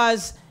understand?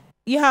 Because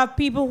you have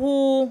people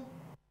who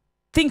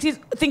think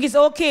it's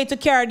okay to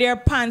carry their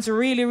pants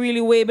really,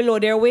 really way below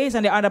their waist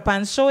and the other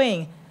pants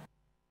showing.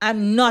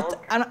 I'm not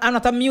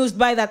amused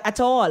by that at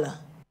all.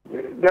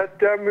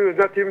 That amused,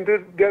 not even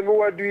to them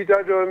who do it,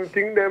 I don't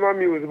think them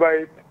amused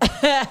by it.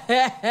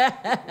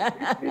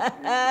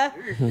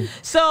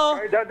 So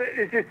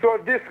it is so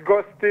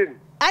disgusting.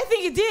 I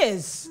think it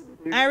is.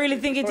 I really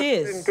think it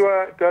is.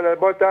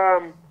 But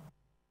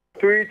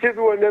to each his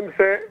own, them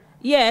say.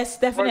 Yes,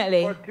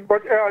 definitely.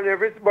 But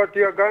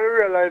you're gonna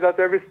realize that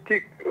every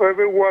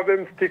one of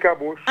them stick a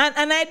bush.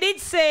 And I did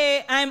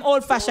say I'm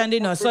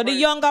old-fashioned, so the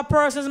younger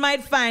persons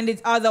might find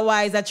it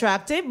otherwise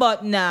attractive,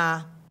 but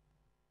nah.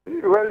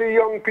 Well, the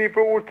young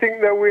people would think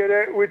that we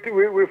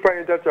find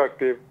it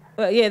attractive.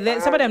 Well, yeah,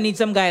 some of them need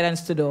some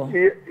guidance to do.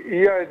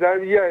 Yeah,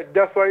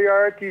 that's why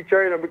you're a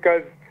teacher,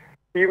 because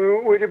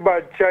even with a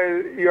bad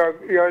child,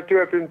 you're to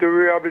help him to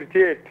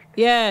rehabilitate.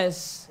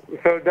 Yes.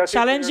 So that's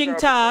challenging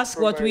task,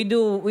 what we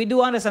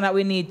do understand that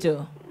we need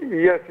to.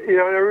 Yes, in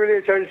a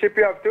relationship,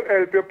 you have to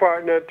help your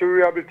partner to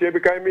rehabilitate,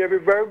 because he may be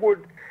very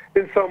good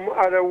in some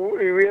other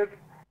ways,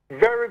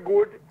 very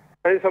good,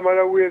 and in some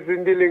other ways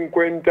in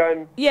delinquent.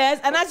 And yes,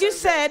 and as you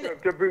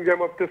said, to bring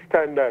them up to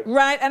standard.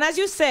 Right, and as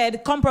you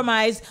said,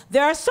 compromise.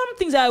 There are some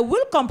things I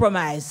will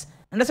compromise,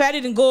 and that's why I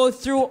didn't go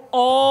through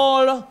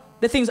all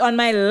the things on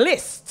my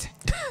list.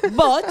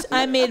 But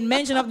I made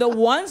mention of the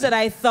ones that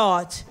I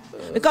thought.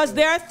 Because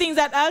there are things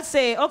that I'll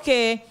say,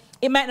 okay,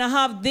 it might not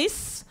have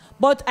this,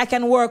 but I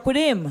can work with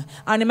him.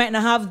 And it might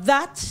not have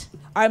that,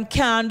 or I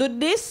can't do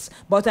this,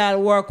 but I'll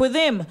work with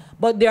him.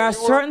 But there are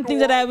certain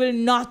things that I will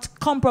not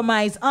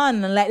compromise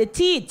on, like the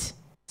teeth.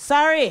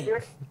 Sorry.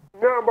 Yes.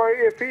 No, but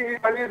if he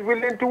is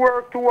willing to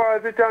work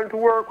towards it and to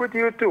work with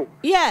you too.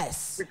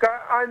 Yes. Because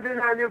hand in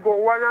hand you go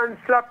one hand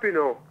slap,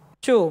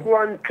 True.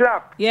 One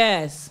clap.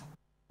 Yes.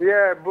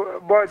 Yeah,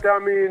 but I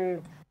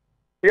mean,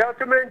 you have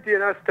to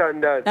maintain a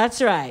standard. That's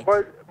right.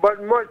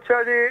 But much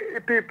of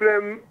the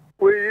people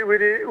with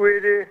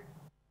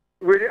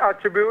the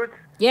attributes.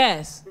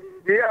 Yes.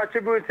 The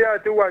attributes you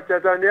have to watch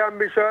it, and the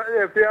ambition,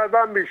 if they have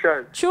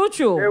ambition.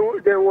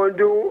 True. They won't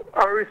do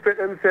or respect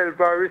themselves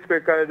or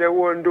respect others. They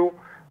won't do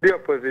the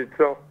opposite.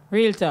 So.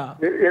 Real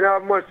talk. You don't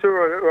have much to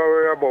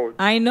worry about.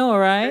 I know,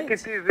 right? Take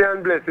it easy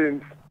and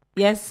blessings.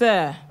 Yes,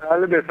 sir.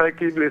 All the best. I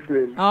keep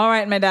listening. All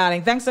right, my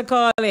darling. Thanks for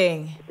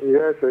calling.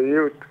 Yes, sir.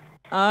 You.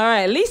 All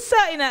right. Lisa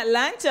in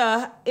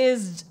Atlanta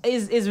is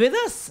with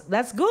us.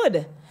 That's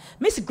good.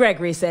 Miss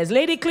Gregory says,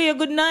 Lady Cleo,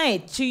 good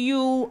night to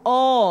you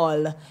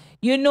all.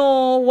 You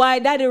know why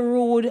Daddy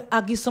Rude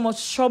I give so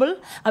much trouble?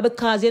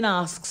 Because you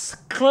know,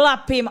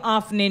 clap him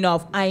often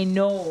enough. I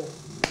know.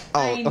 Oh.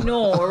 I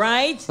know,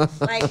 right?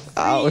 Like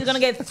you're gonna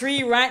get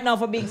 3 right now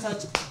for being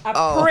such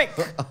a prick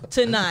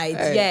tonight.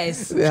 Hey,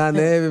 yes. I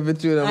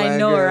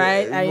know,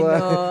 right? I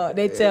know.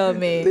 They tell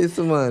me.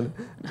 Listen, man.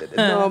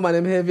 No, man,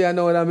 I'm heavy. I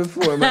know that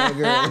before, man.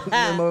 Girl.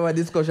 Remember my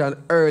discussion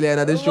earlier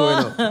in the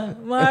show.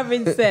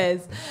 Marvin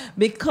says,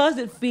 because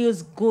it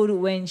feels good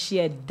when she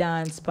had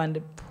danced on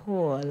the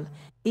pole,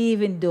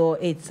 even though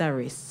it's a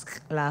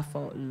risk. Laugh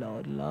out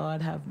loud.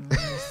 Lord have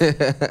mercy.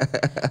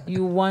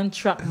 You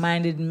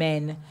one-track-minded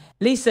men.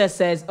 Lisa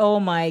says, oh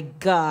my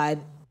God,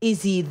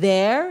 is he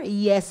there?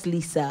 Yes,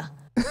 Lisa.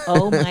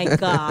 Oh my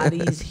God,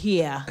 he's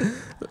here.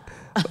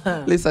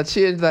 Lisa,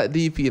 change that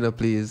DP,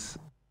 please.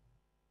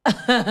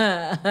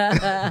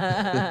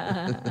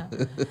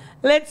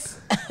 let's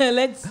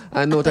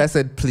I know I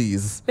said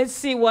please. Let's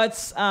see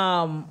what's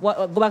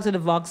go back to the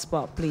Vox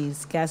Pop,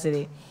 please,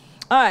 Cassidy.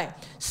 All right.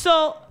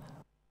 So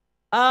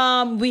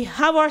we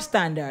have our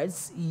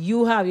standards.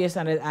 You have your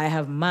standards, I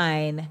have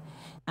mine.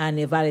 And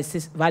the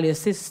value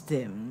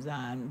systems.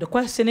 And the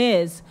question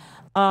is,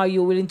 are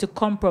you willing to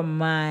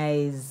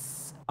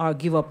compromise or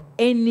give up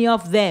any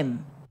of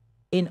them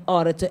in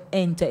order to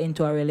enter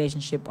into a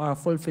relationship or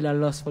fulfill a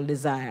lustful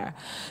desire?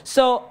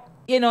 So,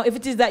 if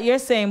it is that you're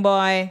saying,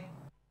 boy,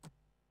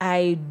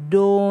 I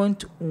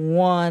don't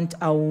want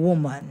a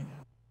woman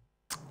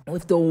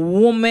if the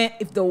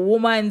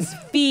woman's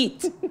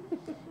feet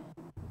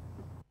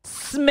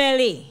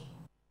smelly,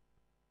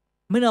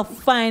 me not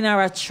find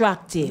her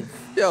attractive.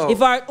 Yo,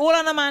 if our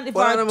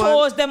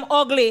toes them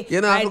ugly,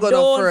 I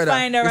don't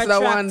find her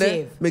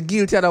attractive. Me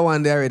guilty of the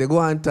one there already. Go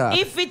on talk.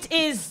 If it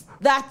is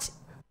that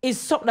is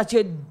something that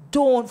you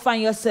don't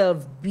find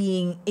yourself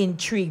being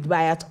intrigued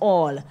by at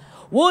all,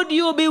 would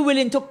you be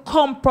willing to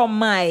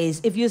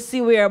compromise if you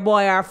see where a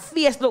boy her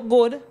face look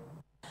good?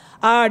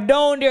 Or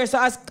down there so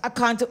as I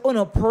can't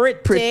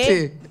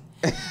pretty.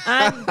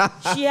 And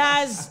she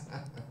has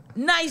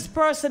nice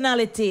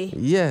personality.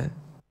 Yeah.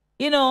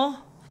 You know,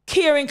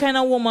 caring kind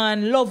of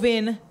woman,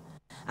 loving,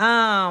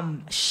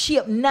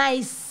 shape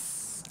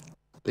nice.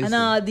 Listen. And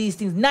all these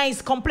things.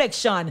 Nice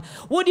complexion.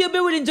 Would you be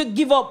willing to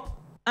give up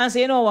and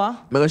say, you know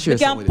what? You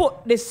can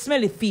put the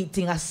smelly feet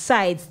thing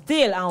aside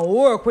still and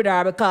work with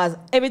her because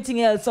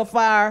everything else so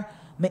far,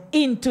 me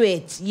into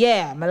it.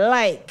 Yeah, me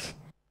like.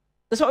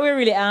 That's what we're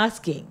really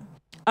asking.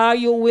 Are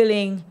you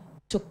willing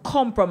to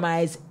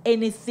compromise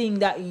anything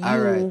that you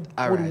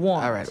would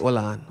want? All right, hold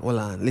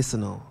on.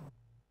 Listen now.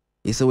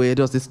 You see what you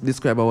just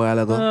described a while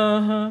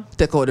ago?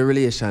 Take out the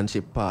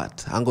relationship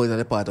part and go into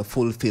the part of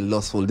fulfill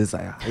lustful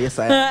desire. Yes,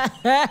 I am.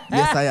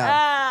 Yes, I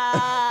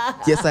am.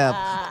 Yes, I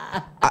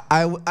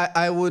am.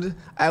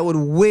 I would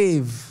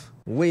waive.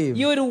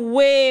 You would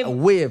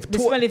waive the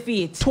smelly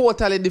feet.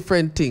 Totally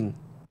different thing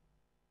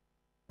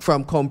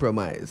from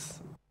compromise.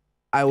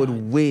 I would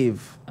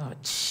waive. Oh,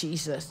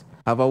 Jesus.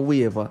 Have a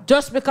waiver.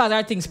 Just because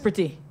our thing's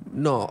pretty?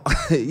 No,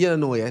 you don't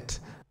know yet.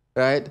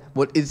 Right?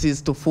 But it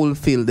is to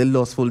fulfill the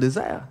lustful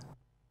desire.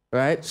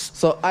 Right?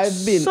 So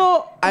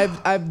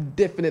I've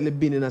definitely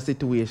been in a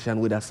situation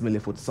with a smelly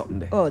foot something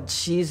there. Oh,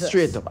 Jesus.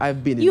 Straight up,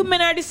 I've been in. You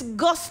men are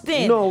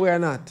disgusting. No, we're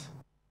not.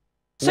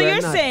 So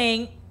you're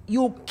saying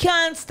you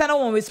can't stand a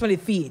woman with smelly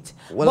feet,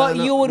 but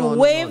you would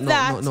wave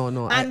that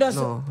and just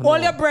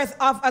hold your breath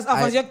off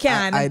as you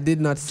can. I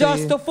did not say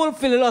just to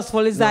fulfill the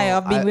lustful desire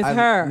of being with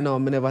her. No,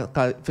 me never.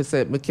 If I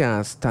say me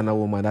can't stand a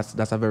woman,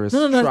 that's a very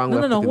strong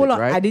way. No. Hold on.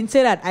 Right? I didn't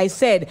say that. I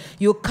said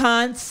you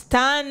can't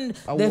stand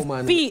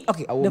the feet.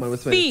 Okay, a woman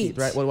with smelly feet.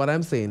 Right. Well, what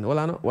I'm saying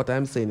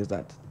is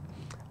that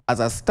as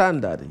a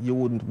standard, you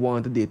wouldn't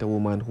want to date a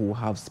woman who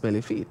have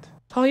smelly feet.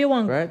 How you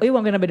want? Right? How you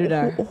want gonna be do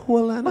that?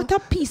 What a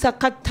piece of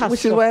catastrophe!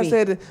 Which is why I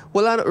said,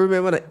 well, I don't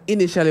remember that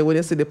initially when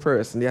you see the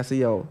person, you say,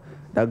 yo,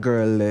 that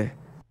girl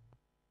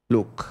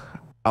look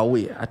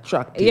away,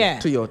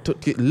 attractive to your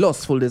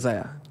lustful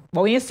desire.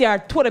 But when you see her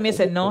to them, you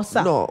say, no,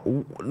 sir.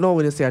 No,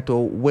 when you see her to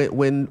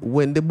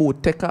when the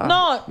boat take her.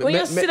 No, when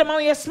you see them and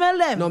when you smell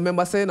them. No,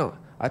 remember saying no.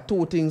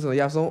 Two things.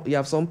 You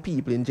have some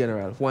people in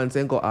general. Once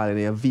they go all in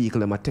a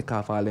vehicle, they take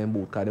off all them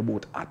boat because the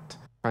boat hot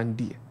and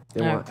dear.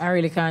 I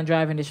really can't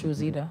drive in the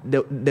shoes either.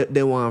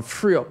 They want to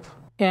free up.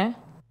 Yeah.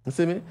 You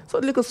see me? So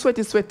a little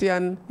sweaty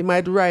and it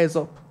might rise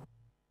up.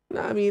 You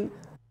know what I mean?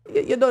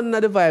 You don't know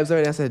the vibes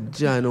already. I said,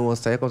 John, no,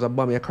 so you come to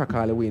bomb your crack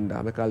all the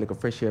window, make a little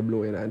fresh air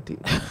blowing and things.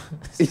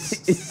 You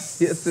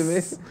see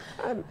me?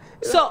 And,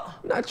 so,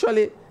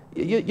 naturally,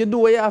 you do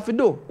what you have to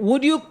do.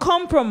 Would you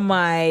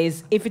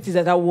compromise if it is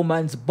that a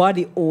woman's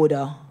body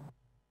odor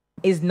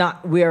is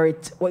not where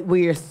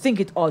you think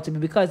it ought to be?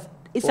 Because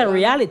it's a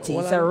reality.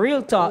 It's a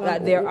real talk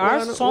that there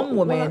are some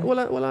women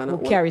who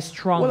carry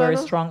very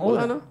strong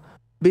odor.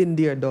 Been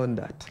there, done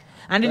that.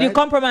 And did you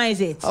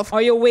compromise it?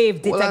 Or you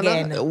waived it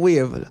again?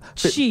 Waive.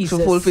 Jesus.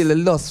 To fulfill a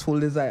lustful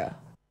desire.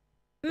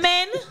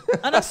 Men,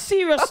 on a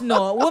serious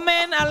note,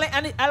 women,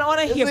 I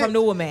want to hear from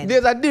the women.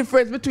 There's a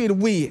difference between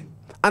we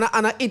and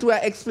it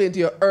what I explained to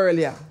you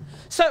earlier.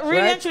 So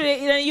really,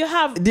 actually, you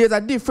have... There's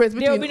a difference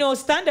between... There will be no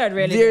standard,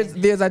 really.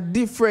 There's a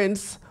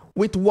difference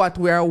with what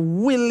we are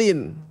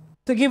willing...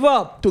 To give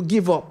up.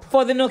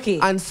 For the nookie.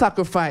 And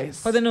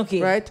sacrifice. For the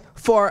nookie. Right?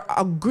 For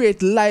a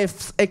great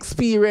life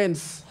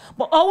experience.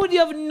 But how would you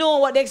have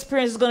known what the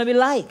experience is going to be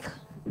like?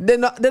 They're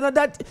not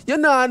that. You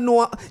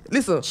know.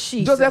 Listen,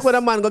 Jesus. Just like when a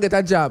man go get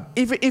a job.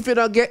 If you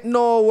don't get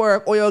no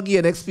work or you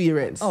gain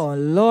experience. Oh,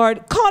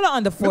 Lord. Call her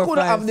on the 453. We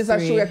could have this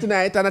show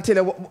tonight and I tell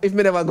you if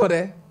me never go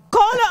there.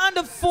 Call her on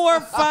the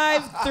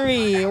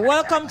 453.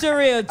 Welcome to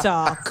Real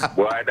Talk.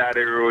 Boy,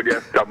 Daddy Rude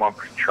just come up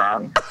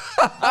strong.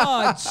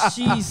 Oh,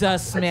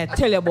 Jesus, man.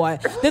 Tell you, boy.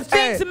 The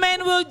things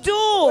men will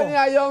do. When you're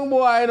a young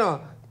boy, you know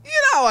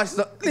what's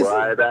the...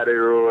 Boy, Daddy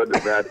Rude,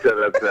 I tell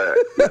you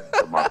that. Just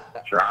come up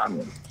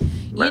strong.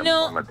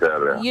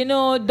 You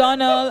know,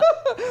 Donald.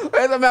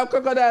 Where's my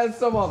crocodile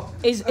stomach?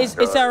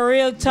 It's a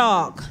real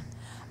talk.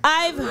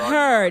 I've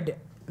heard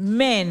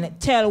men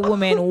tell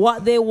women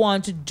what they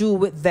want to do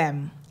with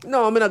them.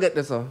 No, I'm not get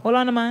this. Hold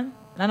on, man.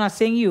 I'm not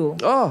saying you.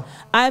 Oh.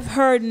 I've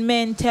heard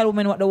men tell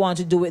women what they want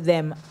to do with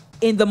them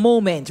in the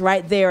moment,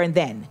 right there and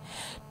then.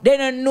 They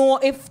don't know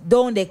if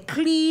they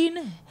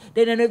clean.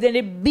 They don't know if they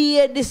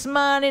beard this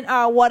morning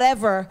or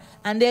whatever.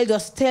 And they'll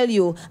just tell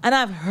you. And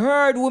I've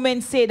heard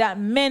women say that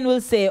men will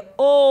say,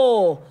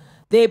 oh,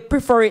 they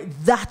prefer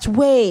it that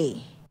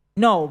way.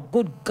 No,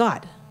 good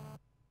God.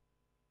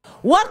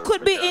 What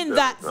could be in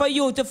that for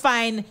you to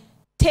find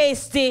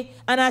tasty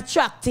and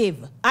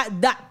attractive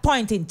at that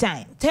point in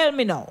time? Tell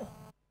me now.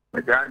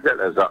 I can't tell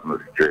you something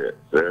straight,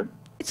 see?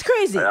 It's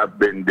crazy. I have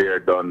been there,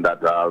 done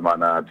that, all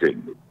manner of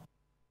things.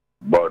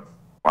 But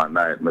one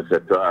night, I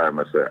said to her,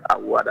 I said,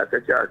 what I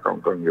take care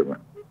come give me?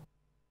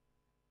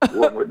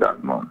 What with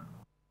that, man?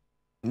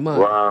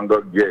 Well,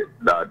 go get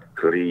that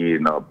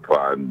clean up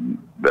and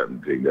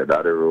them things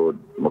that the road.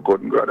 I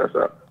couldn't go there,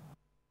 sir.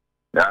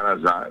 You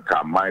understand?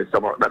 Because my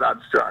stomach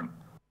that's strong.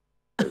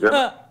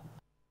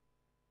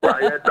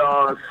 But you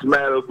don't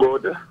smell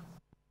good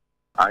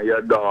and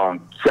you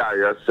don't carry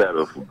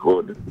yourself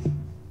good.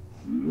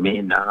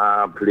 Me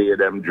nah play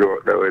them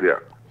joke there with you.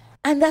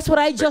 And that's what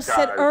I just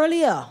said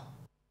earlier.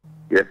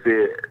 You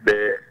see,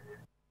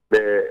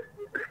 the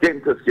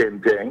skin to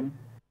skin thing,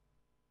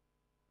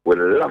 we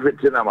love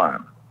it in a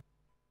man.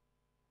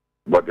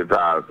 But it's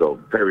also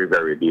very,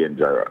 very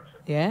dangerous.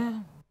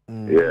 Yeah.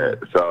 Yeah,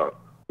 so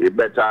you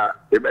better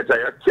you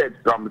check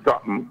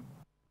something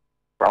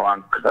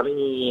from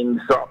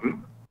clean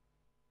something.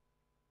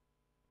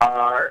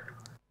 Or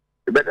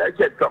you better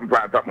check something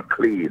from something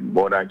clean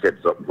more than check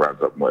something from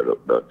something where it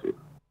look dirty.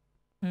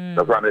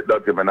 So from it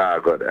dirty, I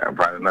not go there. And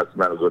from it not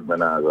smell good, I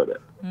not go there.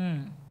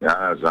 You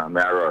understand?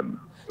 I run.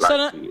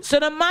 So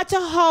no matter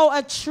how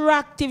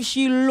attractive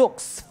she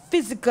looks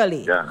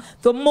physically,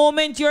 the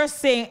moment you're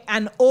saying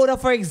an odor,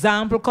 for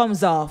example,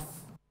 comes off,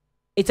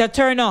 it's a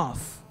turn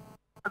off.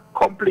 A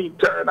complete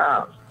turn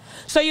off.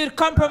 So you'd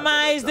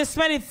compromise the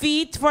smelly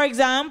feet, for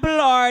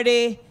example, or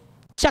the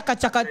chaka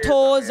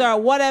toes or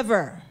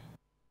whatever.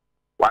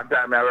 One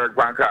time I worked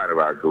on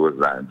Carnival Cruise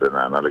Line and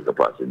I like a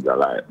passenger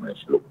line and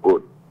she looked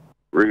good,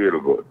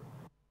 real good.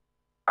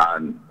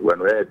 And when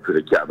we head to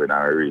the cabin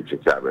and we reach the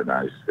cabin,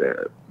 I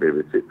said,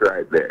 baby, sit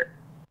right there.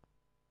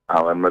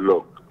 And when we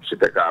look, she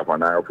take off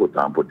on her foot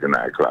and put in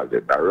her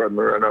closet. I run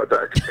out of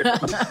her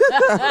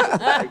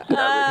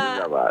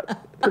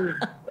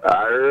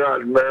I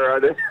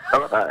run it.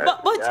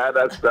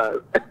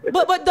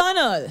 But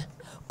Donald,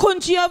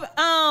 couldn't you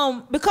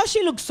have, because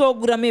she looked so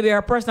good and maybe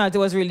her personality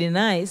was really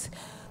nice,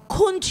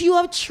 couldn't you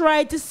have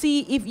tried to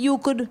see if you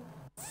could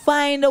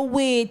find a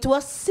way to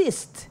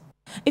assist?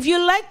 If you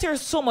liked her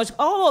so much,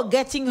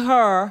 getting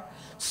her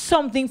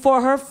something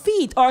for her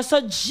feet or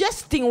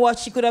suggesting what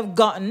she could have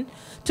gotten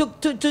to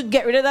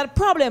get rid of that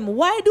problem.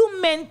 Why do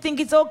men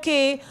think it's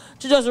okay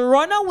to just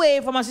run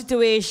away from a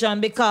situation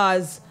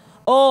because,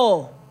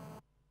 how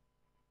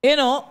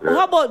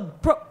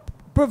about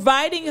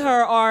providing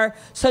her or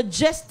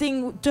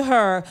suggesting to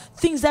her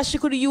things that she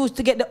could use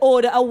to get the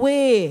odor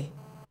away?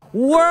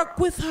 Work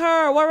with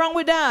her. What's wrong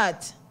with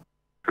that?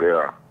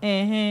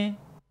 Yeah.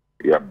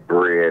 Your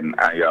brain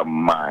and your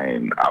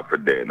mind are for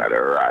there in the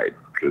right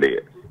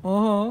place.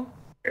 You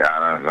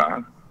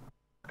understand?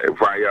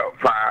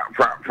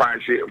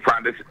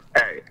 From this,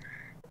 hey,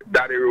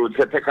 Daddy Rude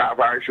said take off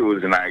her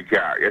shoes in her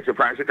car. Yes, if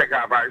she take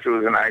off her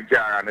shoes in her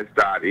car and it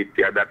start it,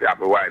 that you have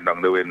to wind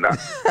down the window.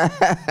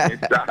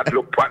 It start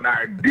look on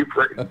her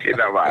different, you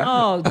know, man.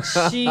 Oh,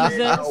 Jesus.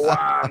 No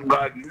one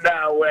got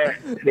nowhere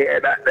near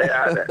that.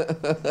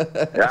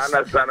 You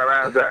understand what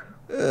I'm saying?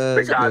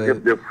 Because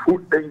if the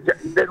food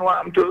didn't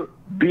want them to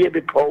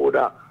baby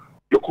powder,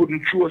 you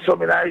couldn't chew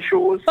some in her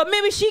shoes. But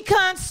maybe she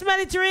can't smell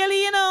it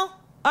really,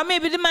 Or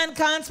maybe the man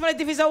can't smell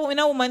it if it's in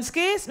a woman's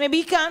case. Maybe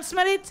he can't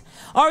smell it.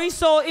 Or he's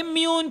so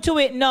immune to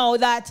it now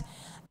that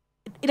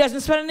he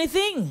doesn't smell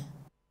anything.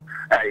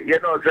 Hey,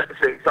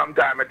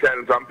 sometimes I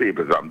tell some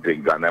people some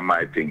things and they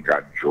might think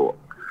I joke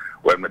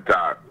when we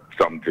talk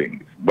some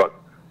things. But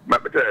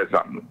let me tell you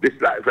something. This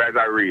life is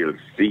a real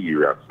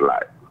serious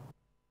life.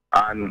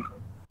 And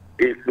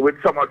it's with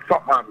so much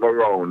something go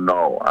around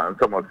now and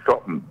so much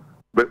something.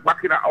 But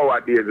back in our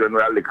days when we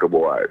were little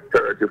boy,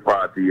 30,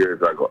 40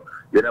 years ago,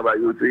 you never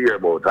used to hear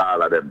about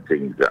all of them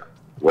things there.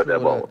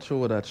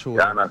 True that.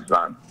 You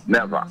understand?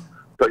 Never.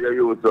 So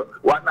you used to,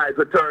 one night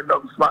we turned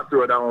down Smart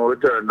Road and when we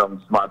turned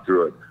down Smart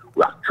Road,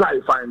 we have tried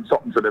to find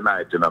something for the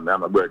night, I'm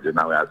a virgin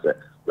now, I say,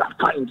 we have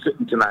to find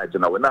something tonight, we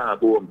not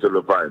go home till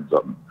we find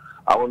something.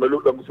 And when we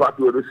look down Smart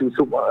Road, we see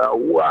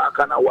someone walk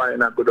and a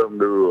wine and go down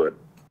the road.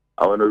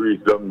 And when we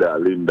reach down there,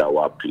 Linda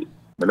Wappy.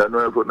 I don't know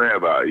if you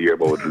never hear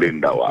about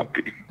Linda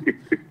Wappy.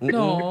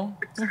 No.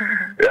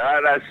 You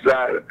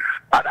understand?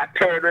 And I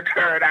turn,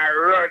 I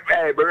run,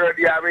 hey, but run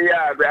the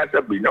yard. I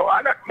said, no,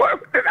 I'm not more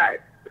for tonight.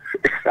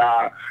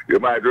 You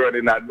might run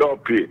in a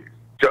dumpy,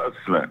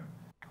 just me.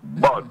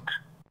 But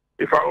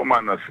if a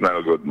woman not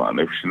smell good, man,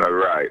 if she not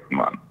right,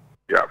 man,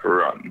 you have to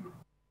run.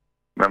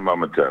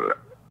 Remember me tell you.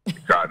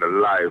 Because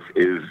life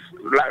is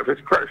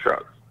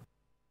precious.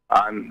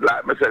 And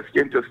like I said,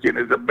 skin to skin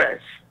is the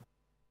best.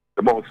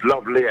 The most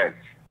loveliest.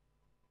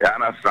 You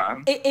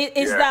understand?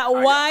 Is that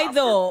why,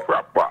 though?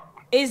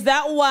 Is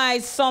that why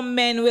some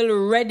men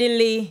will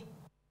readily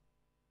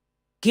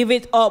give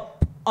it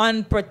up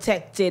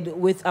unprotected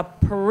with a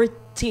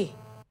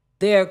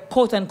their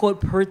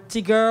quote-unquote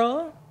pretty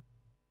girl?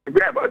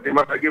 Yeah, but they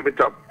must give it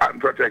up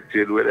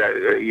unprotected with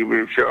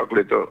even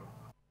chocolate. You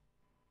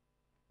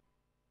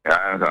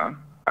understand?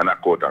 And a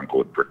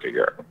quote-unquote pretty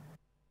girl.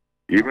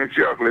 Even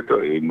chocolate,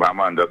 my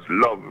man just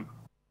love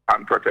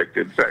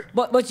unprotected sex.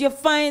 But you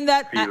find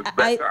that feels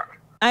better.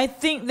 I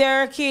think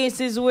there are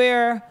cases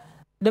where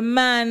the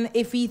man,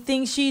 if he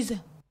thinks she's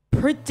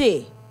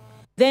pretty,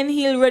 then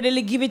he'll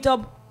readily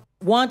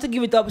want to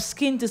give it up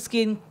skin to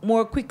skin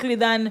more quickly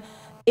than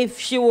if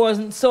she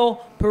wasn't so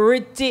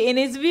pretty in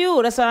his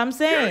view. That's what I'm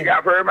saying. You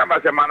have to remember,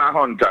 the man are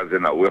hunters,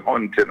 we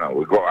hunt,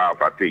 we go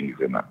after things,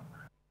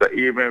 So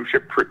even if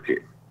she's pretty,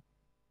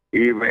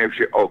 even if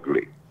she's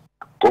ugly,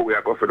 we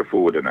go for the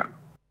food,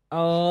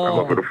 Oh. We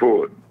go for the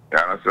food, you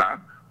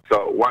understand?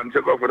 So once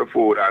you go for the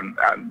food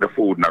and the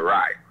food not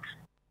right,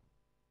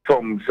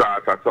 some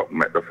sort of something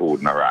make the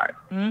food not right.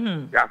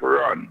 You have to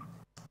run.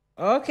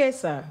 Okay,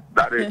 sir.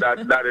 That is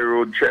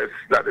road chest.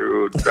 That is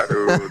road.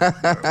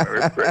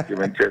 Respect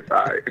him in chest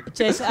high.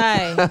 Chest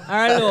high.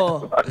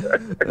 Hello.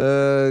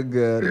 Oh,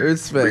 God.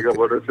 Respect. Big up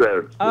on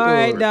yourself. All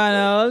right,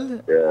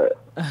 Donald. Yeah.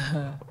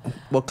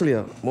 But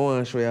Cleo, I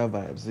want to show you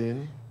vibes,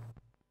 you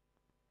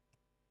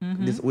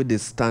know? With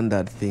this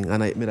standard thing,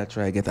 and I made a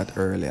try to get that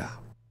earlier.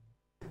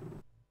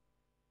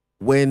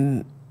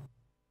 When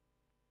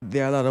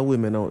there are a lot of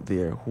women out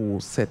there who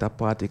set a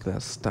particular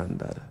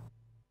standard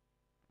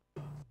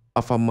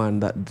of a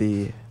man that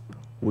they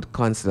would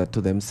consider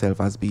to themselves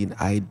as being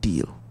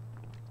ideal,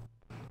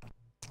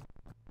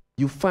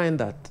 you find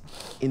that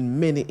in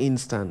many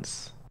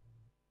instances,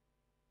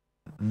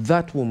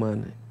 that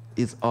woman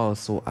is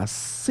also a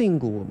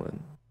single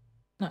woman.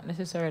 Not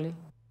necessarily.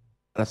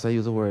 That's why I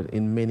use the word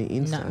in many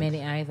instances. Not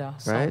many either.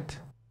 Right?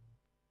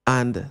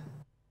 And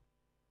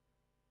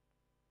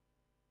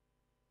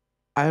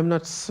I am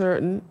not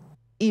certain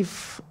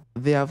if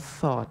they have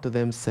thought to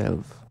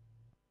themselves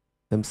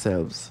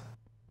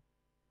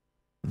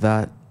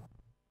that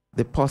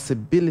the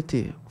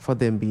possibility for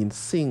them being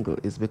single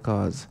is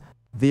because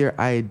their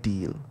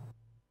ideal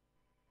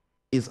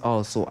is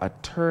also a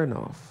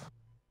turnoff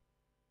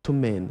to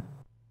men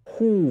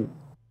who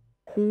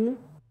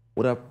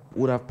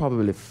would have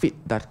probably fit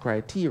that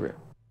criteria.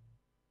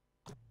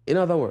 In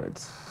other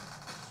words,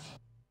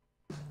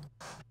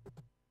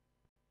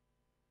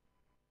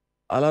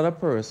 a lot of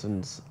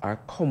persons are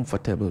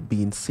comfortable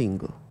being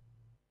single.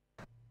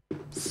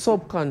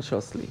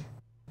 Subconsciously,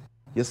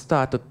 you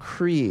start to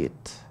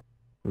create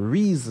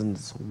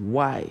reasons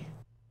why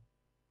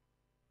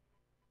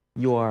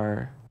you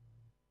are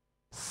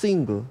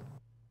single,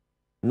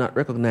 not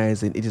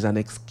recognizing it is an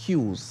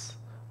excuse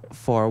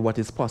for what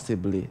is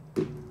possibly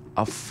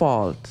a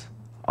fault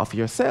of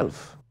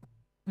yourself.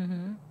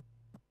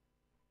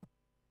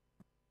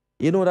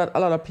 You know that a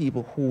lot of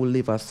people who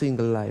live a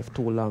single life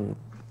too long,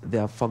 they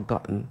have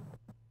forgotten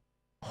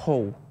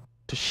how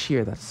to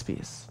share that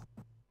space.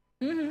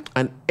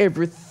 And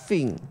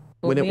everything,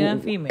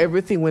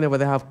 whenever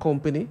they have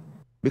company,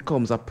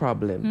 becomes a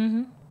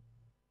problem.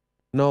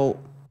 Now,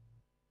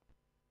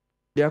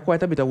 there are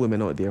quite a bit of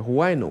women out there who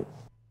I know,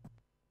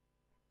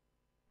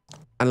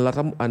 and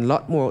a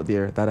lot more out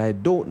there that I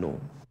don't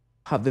know,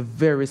 have the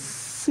very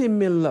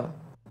similar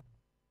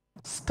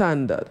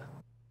standard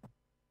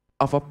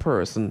of a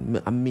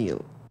person, a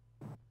male,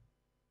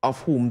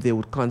 of whom they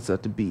would consider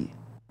to be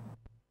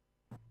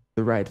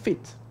the right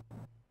fit.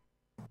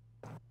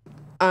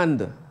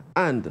 And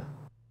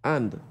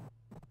a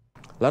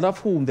lot of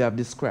whom they have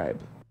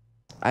described.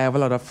 I have a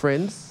lot of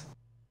friends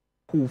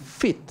who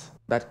fit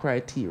that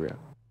criteria.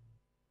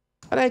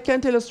 And I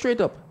can tell you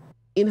straight up,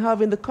 in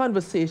having the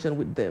conversation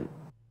with them,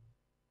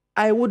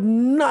 I would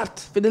not,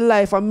 for the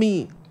life of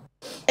me,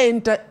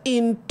 enter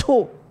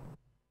into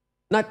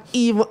not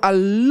even a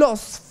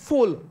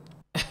lustful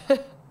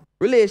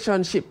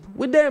relationship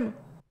with them.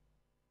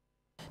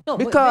 No,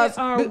 because,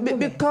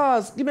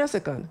 because, give me a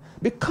second.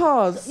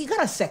 Because you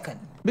got a second.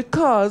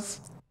 Because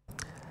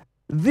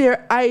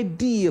their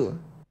ideal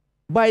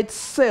by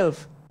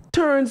itself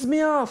turns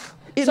me off.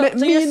 So you're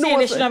saying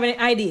they shouldn't have any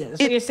ideas?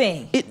 That's what you're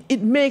saying?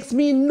 It makes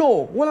me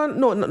know. Well,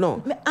 no.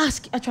 Let me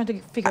ask. I'm trying to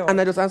figure out. And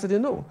I just answered you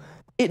no.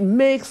 It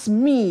makes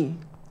me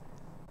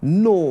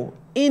know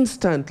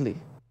instantly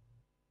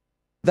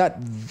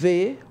that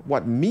they,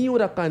 what me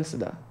would have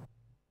considered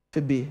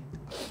to be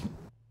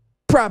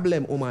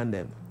problem woman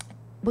them.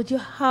 But you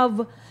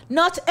have,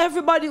 not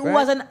everybody who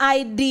has an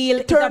ideal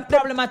is a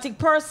problematic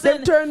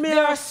person.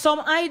 There are some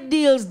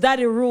ideals that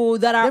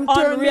are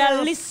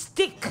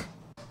unrealistic.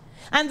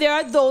 And there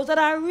are those that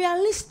are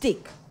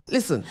realistic.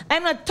 Listen.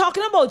 I'm not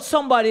talking about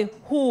somebody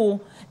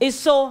who is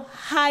so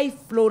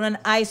high-flown and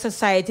high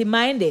society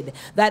minded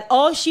that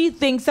all she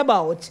thinks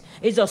about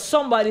is just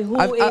somebody who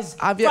is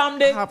from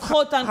the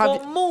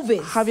quote-unquote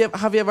movies. Have you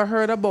ever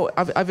heard about,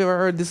 have you ever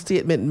heard this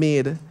statement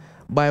made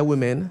by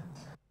women?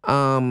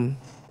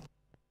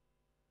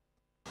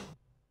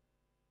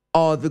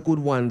 All the good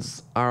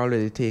ones are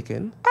already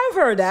taken. I've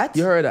heard that.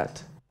 You heard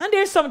that? And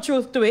there's some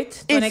truth to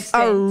it, to an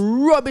extent. It's a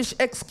rubbish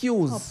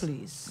excuse. Oh,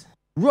 please.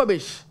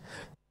 Rubbish.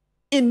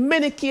 In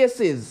many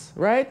cases,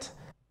 right?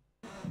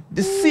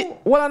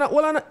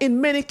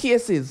 In many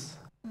cases,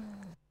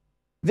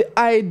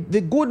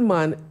 the good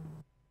man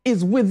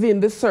is within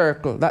the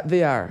circle that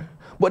they are.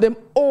 But them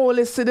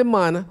only see the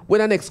man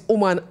when the next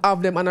woman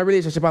have them and a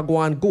relationship are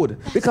going good.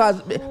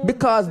 Because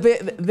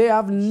they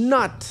have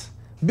not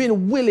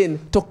been willing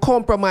to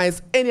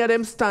compromise any of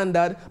them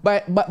standard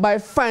by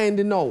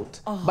finding out,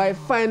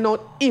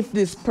 if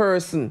this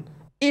person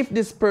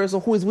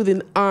who is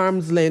within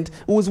arm's length,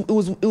 who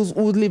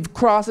live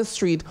across the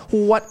street,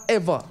 who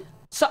whatever.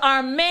 So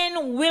are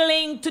men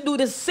willing to do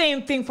the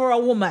same thing for a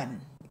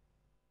woman?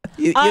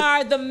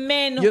 Are the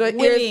men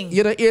willing?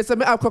 You don't hear some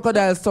have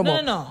crocodile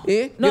stomach. No.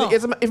 No.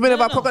 If men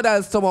have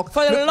crocodile stomach.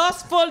 For the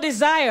lustful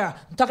desire.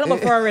 I'm talking about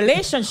for a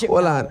relationship.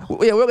 Hold on.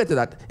 Yeah, we'll get to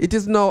that. It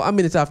is now a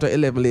minute after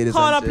 11, ladies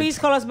and gentlemen. Please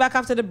call us back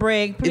after the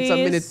break, please. It's a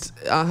minute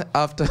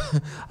after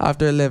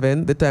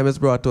 11. The time is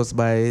brought to us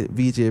by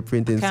VJ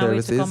Printing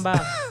Services. Can't wait to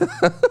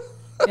come back.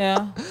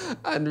 Yeah.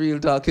 And Real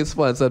Talk is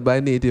sponsored by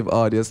Native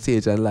Audio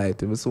Stage and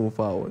Lighting. We'll soon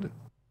forward.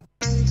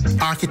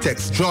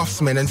 Architects,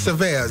 draftsmen, and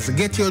surveyors,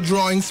 get your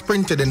drawings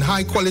printed in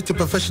high-quality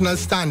professional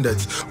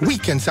standards. We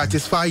can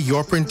satisfy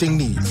your printing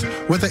needs.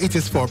 Whether it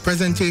is for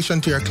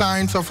presentation to your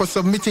clients or for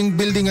submitting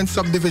building and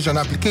subdivision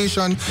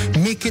application,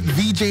 make it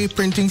VJ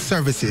Printing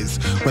Services.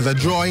 Whether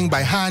drawing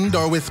by hand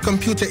or with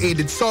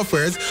computer-aided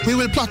softwares, we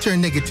will plot your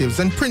negatives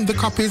and print the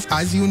copies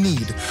as you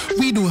need.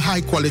 We do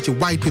high-quality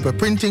white paper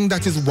printing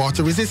that is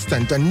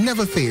water-resistant and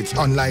never fades,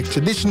 unlike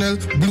traditional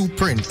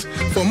blueprint.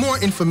 For more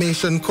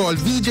information, call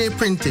VJ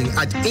Printing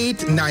at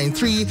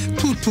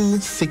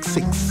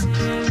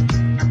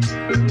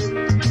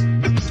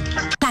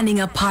 893-2266. Planning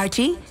a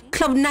party,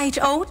 club night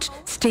out,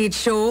 stage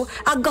show,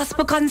 a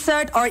gospel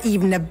concert, or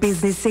even a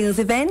business sales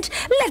event?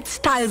 Let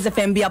Styles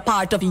FM be a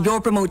part of your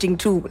promoting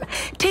tool.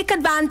 Take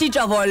advantage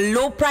of our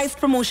low-priced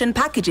promotion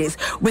packages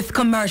with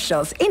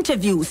commercials,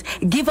 interviews,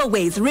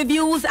 giveaways,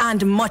 reviews,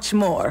 and much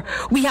more.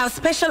 We have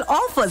special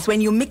offers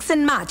when you mix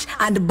and match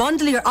and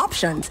bundle your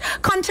options.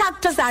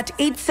 Contact us at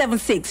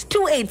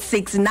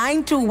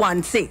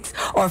 876-286-9216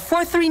 or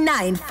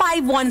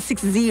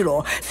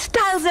 439-5160.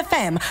 Styles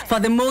FM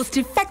for the most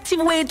effective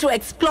way to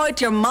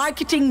exploit your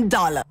marketing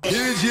dollar.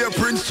 DJ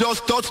Prince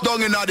just touched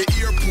down in the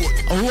airport.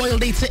 A royal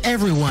day to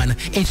everyone.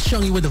 It's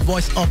Shungy with the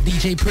voice of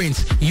DJ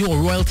Prince, your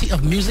royalty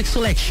of music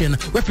selection,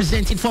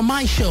 representing for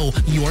my show,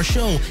 your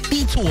show,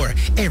 Detour,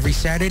 every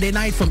Saturday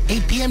night from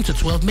 8 p.m. to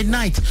 12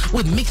 midnight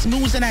with mixed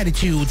moves and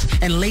attitudes.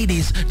 And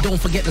ladies,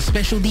 don't forget the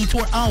special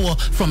Detour hour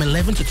from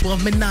 11 to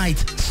 12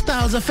 midnight.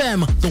 Styles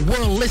FM, the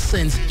world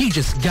listens. You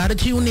just gotta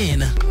tune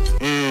in.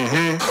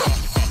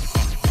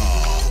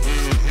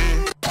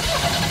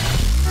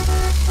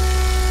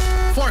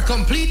 For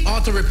complete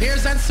auto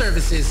repairs and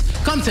services,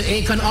 come to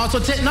Akon Auto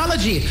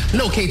Technology,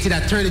 located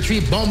at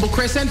 33 Bumble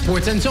Crescent,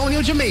 Port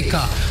Antonio,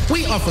 Jamaica.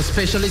 We offer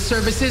specialist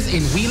services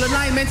in wheel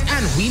alignment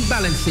and wheel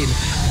balancing,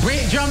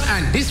 brake drum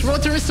and disc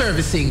rotary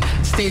servicing,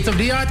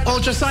 state-of-the-art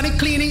ultrasonic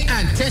cleaning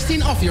and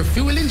testing of your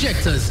fuel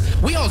injectors.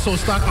 We also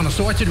stock an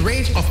assorted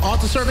range of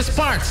auto service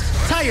parts,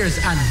 tires,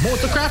 and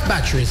motorcraft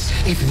batteries.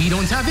 If we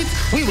don't have it,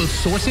 we will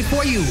source it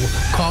for you.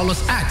 Call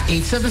us at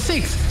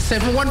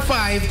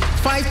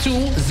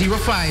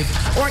 876-715-5205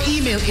 or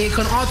email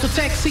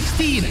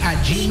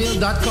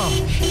AkonAutoTech16@gmail.com.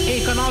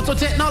 Akon Auto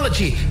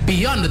Technology,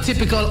 beyond the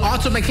typical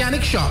auto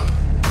mechanic shop.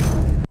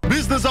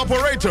 Business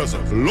operators,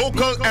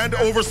 local and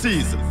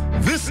overseas.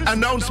 This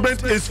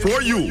announcement is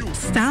for you.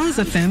 Styles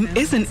FM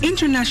is an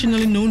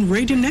internationally known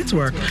radio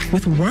network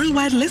with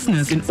worldwide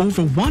listeners in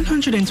over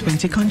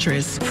 120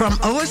 countries. From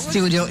our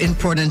studio in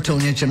Port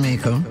Antonio,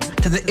 Jamaica,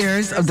 to the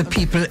ears of the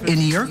people in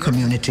your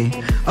community,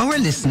 our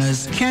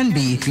listeners can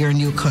be your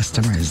new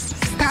customers.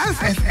 Styles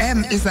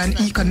FM is an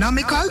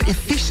economical,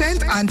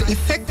 efficient, and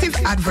effective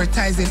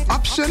advertising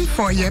option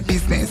for your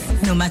business.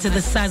 No matter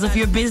the size of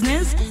your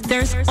business,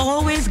 there's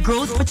always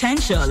growth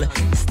potential.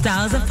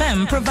 Styles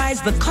FM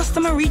provides the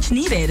customer reach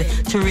needed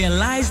to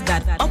realize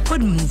that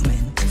upward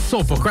movement.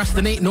 So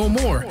procrastinate no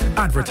more.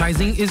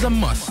 Advertising is a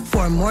must.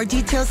 For more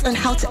details on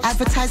how to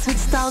advertise with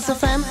Styles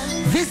FM,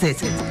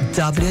 visit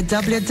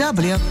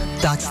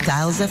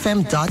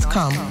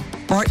www.stylesfm.com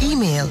or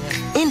email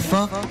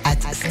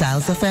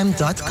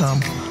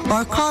info@stylesfm.com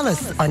or call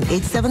us on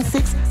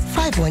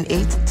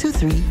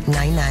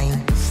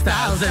 876-518-2399.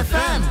 Styles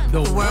FM,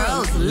 the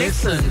world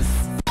listens.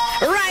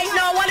 Right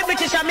now, what the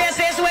British may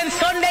say is when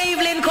Sunday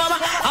evening come,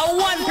 I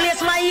one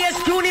place my ears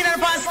tune in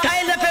for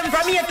Styles FM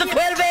from 8 to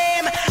 12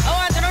 a.m. I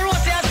want to know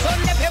say a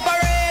Sunday pepper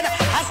rain.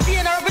 I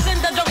see and represent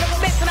the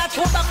best in a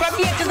throwback from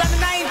 80s and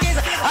 90s,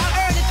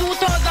 early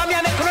 2000s. Me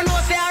make you know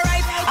say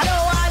alright. I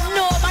don't want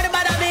nobody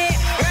bother me.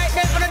 Right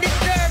there for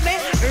disturb me.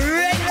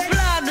 Red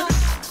flag.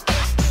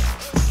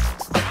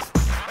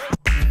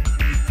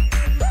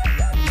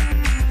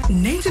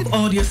 Native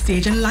Audio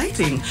Stage and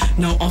Lighting,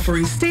 now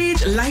offering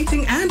stage,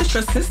 lighting, and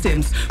truss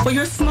systems for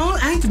your small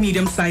and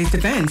medium-sized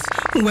events.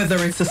 Whether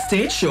it's a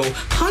stage show,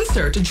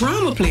 concert,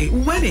 drama play,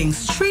 wedding,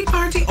 street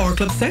party, or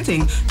club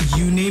setting,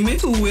 you name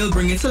it, we'll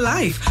bring it to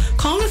life.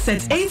 Call us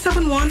at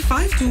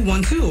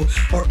 871-5212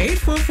 or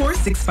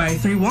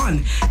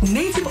 844-6531.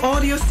 Native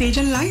Audio Stage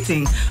and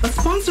Lighting, a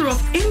sponsor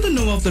of In the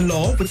Know of the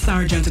Law with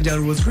Sergeant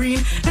Delrose Green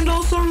and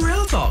also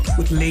Real Talk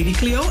with Lady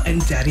Cleo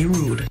and Daddy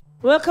Rude.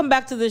 Welcome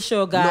back to the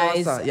show,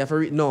 guys. No, sir. You have to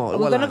we're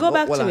gonna go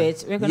back to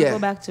it. We're gonna go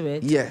back to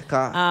it. Yeah,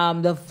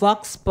 the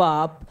Vox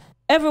Pop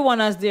Everyone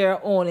has their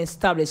own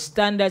established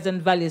standards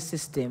and value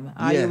system.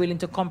 Are you willing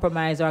to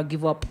compromise or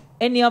give up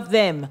any of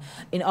them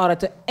in order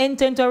to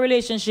enter into a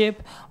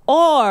relationship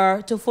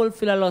or to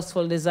fulfill a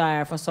lustful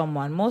desire for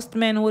someone? Most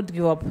men would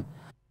give up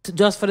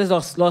just for the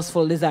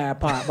lustful desire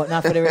part, but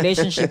not for the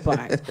relationship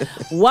part.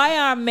 Why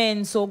are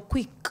men so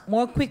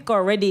more quick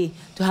or ready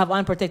to have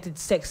unprotected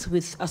sex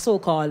with a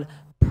so-called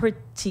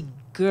pretty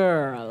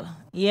girl?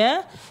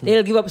 Yeah?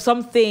 They'll give up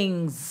some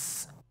things.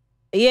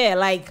 Yeah,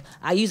 like,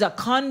 I use a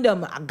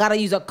condom. I gotta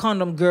use a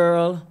condom,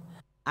 girl.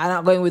 I'm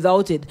not going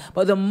without it.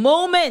 But the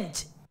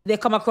moment they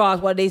come across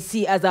what they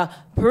see as a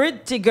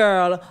pretty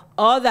girl,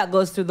 all that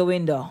goes through the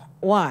window.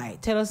 Why?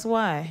 Tell us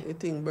why. You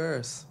think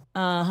burst.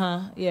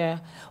 Yeah.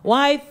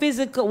 What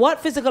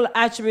physical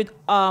attribute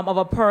of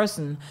a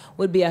person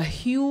would be a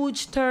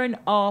huge turn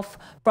off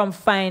from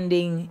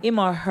finding him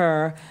or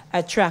her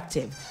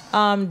attractive?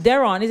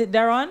 Deron, is it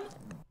Deron?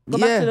 Go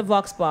back to the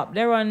Vox Pop.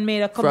 Deron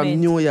made a comment from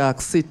New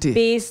York City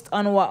based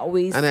on what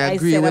I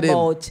agree said with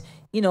about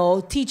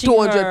him. Teaching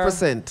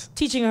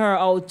 200%. her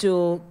how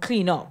to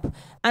clean up.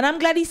 And I'm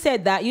glad he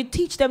said that. You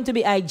teach them to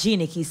be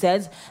hygienic, he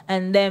says,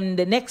 and then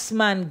the next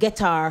man get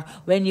her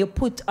when you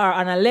put her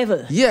on a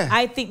level. Yeah.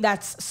 I think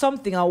that's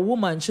something a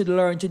woman should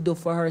learn to do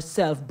for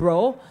herself,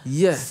 bro.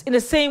 Yeah. In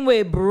the same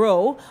way,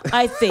 bro,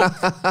 I think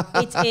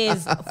it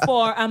is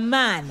for a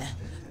man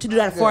to do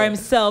that for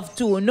himself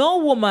too. No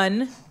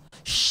woman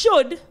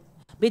should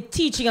be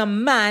teaching a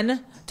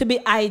man to be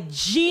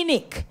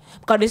hygienic.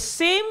 Because the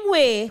same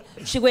way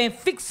she go and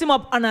fix him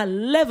up on a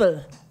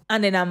level,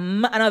 and then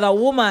another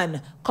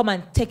woman come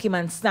and take him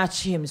and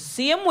snatch him.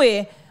 Same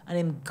way, and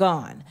him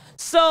gone.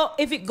 So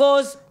if it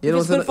goes, if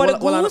it's good for the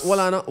goose.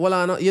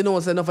 You know,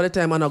 enough of the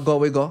time I not go,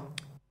 we go.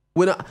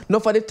 We not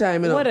enough of the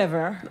time, you know.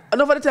 Whatever.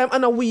 Enough of the time I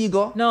know we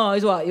go. No,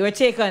 it's what? You were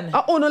taken. I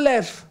on the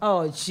left.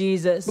 Oh,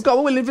 Jesus. Because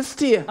we will live to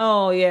stay.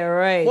 Oh, yeah,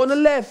 right. On the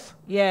left.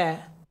 Yeah.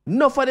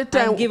 Enough of the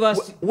time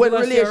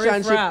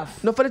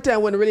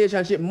when the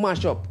relationship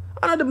mash up.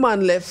 Another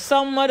man left.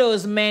 Some of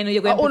those men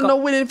you're going to pick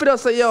up. Willing for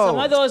us, yo. Some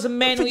of those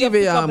men who you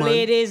pick up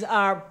ladies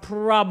are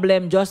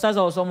problem, just as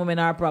how some women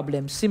are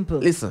problem. Simple.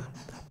 Listen.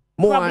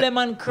 Problem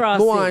and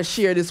cross. I want to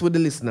share this with the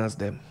listeners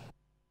them.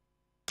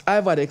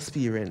 I've had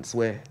experience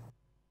where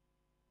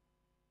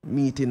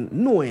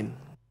knowing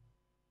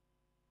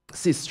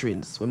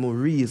sisterings when we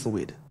reason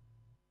with.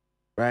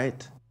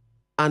 Right?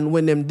 And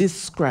when them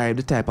describe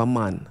the type of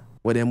man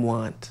what them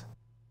want.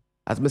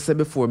 As I said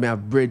before, I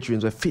have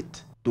brethren who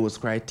fit those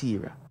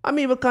criteria. I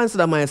may even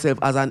consider myself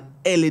as an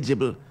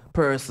eligible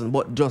person,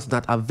 but just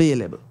not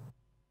available.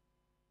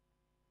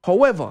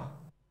 However,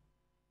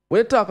 when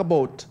you talk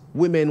about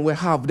women who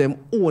have them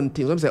own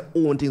things, when I say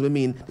own things, we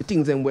mean the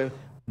things them where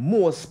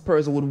most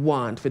person would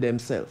want for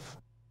themselves.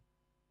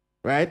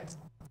 Right?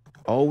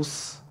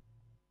 House,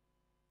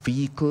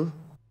 vehicle,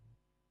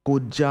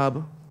 good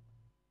job,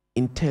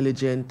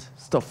 intelligent,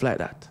 stuff like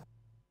that.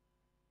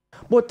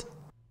 But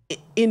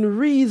in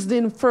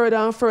reasoning further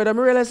and further, I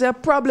realize there's a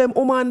problem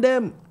woman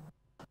them.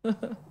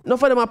 Not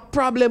for them a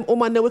problem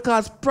woman them will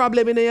cause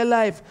problem in your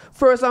life.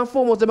 First and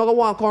foremost, them are going to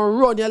want to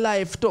run your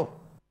life too.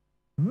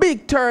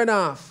 Big turn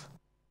off.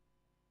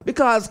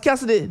 Because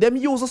Cassidy, them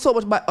use so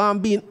much by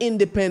being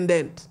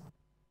independent.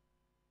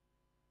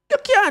 You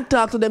can't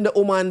talk to them, the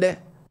woman there.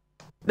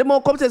 Them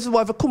more come to this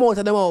wife to come out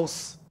of them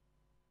house.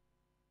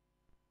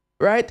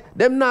 Right?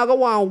 Them now go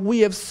want to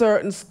waive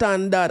certain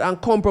standard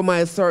and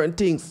compromise certain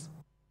things.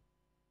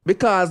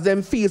 Because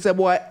them feel say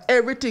boy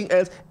everything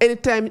else,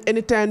 anytime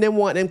they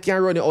want them can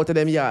run it out of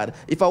them yard.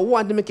 If I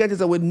want them, I can't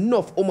say with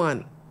enough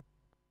woman.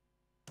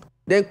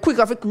 Then quick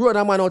if it run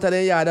a man out of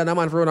the yard and a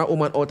man run a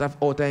woman out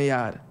of the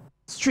yard.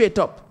 Straight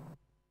up.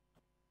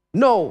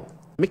 No,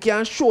 I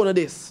can't show you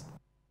this.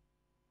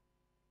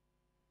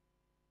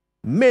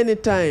 Many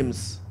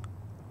times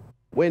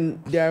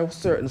when there are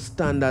certain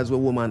standards where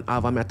women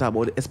have, I'm talking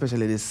about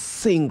especially the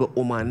single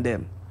woman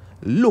them,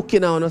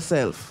 looking on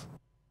herself.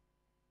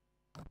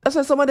 That's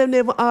why some of them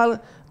never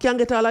all can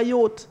get all a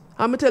youth.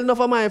 I'm telling enough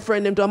of my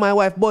friend them to my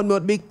wife born me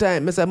out big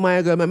time. I say,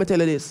 my girl, let me tell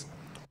you this.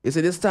 You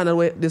see this standard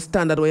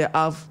where you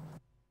have,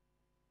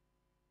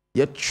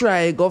 you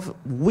try go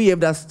wave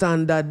that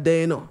standard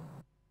there, you know.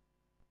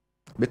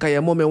 Because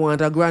your mommy want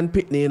a grand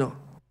pitney, you know.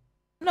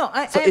 No,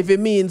 if it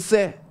means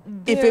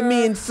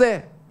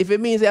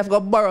you have to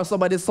borrow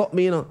somebody something,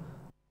 you know.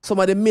 Some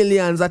of the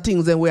millions of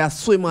things and we are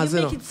swimmers, you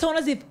know. You make it sound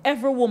as if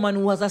every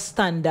woman was a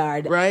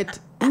standard. Right?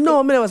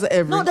 No, me never say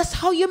every. No, that's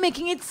how you're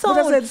making it sound.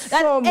 But I said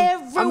some.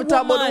 Every I'm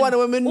talking about the one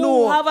when we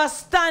know. Who have a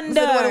standard.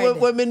 The one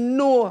when we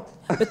know.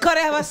 Because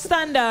they have a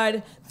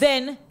standard,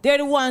 then they're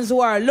the ones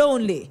who are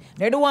lonely.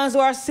 They're the ones who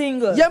are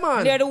single. Yeah,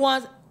 man. They're the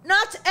ones.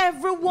 Not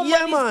every woman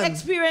is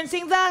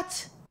experiencing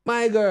that.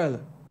 My girl.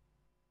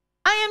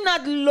 I am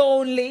not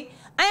lonely.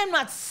 I am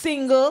not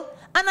single.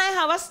 And I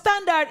have a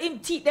standard in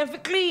teeth them for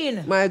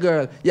clean. My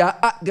girl, you're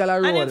at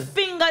Gala Road. And in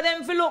finger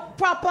them for look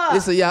proper.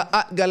 Listen, you're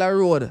at Gala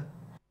Road.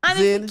 And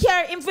if you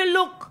carry him for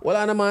look. Well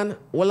on the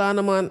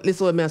man,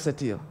 listen what I say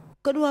to you.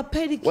 Go do a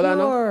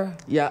pedicure.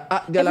 Yeah,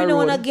 at Gala Road. If you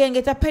don't want again,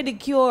 get a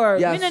pedicure.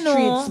 Yeah,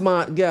 street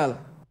smart girl.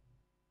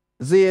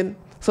 Zane,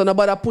 so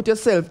nobody put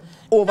yourself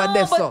over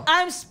there, but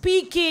I'm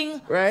speaking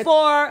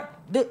for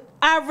the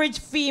average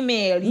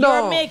female.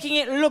 You're making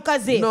it look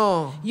as if.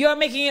 You're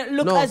making it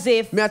look as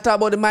if. Me I talk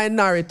about the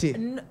minority.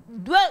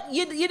 Well,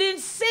 you didn't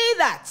say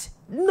that.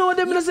 No,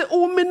 they didn't say,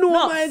 oh, me know,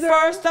 my girl.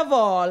 First of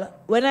all,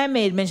 when I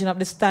made mention of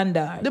the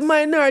standards. The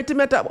minority,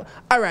 me talk about.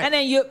 All right. And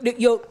then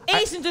you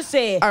hasten to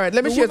say, all right,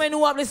 let me the share. women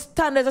who have the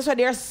standards, that's why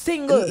they are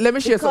single. Let me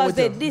share something with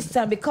you. Because they this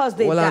and because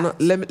they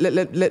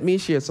that. Let me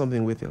share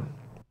something with you.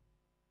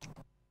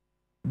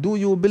 Do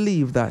you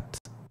believe that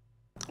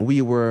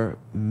we were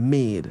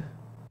made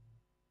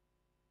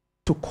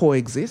to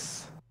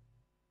coexist?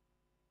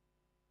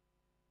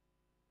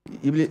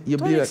 You believe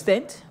to an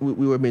extent.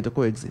 We were made to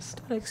coexist?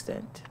 To an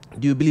extent.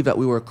 Do you believe that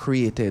we were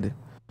created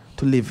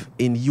to live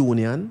in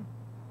union?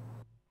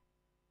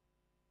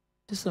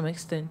 To some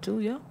extent too,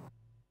 yeah.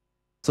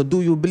 So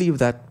do you believe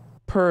that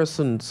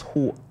persons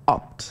who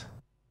opt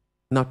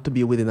not to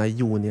be within a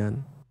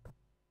union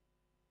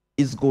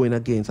is going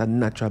against a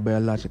natural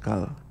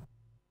biological?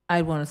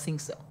 I want to think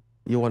so.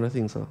 You want to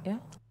think so? Yeah.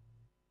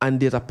 And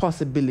there's a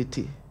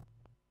possibility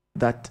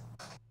that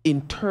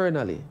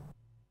internally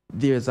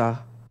there's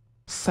a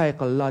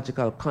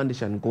psychological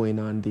condition going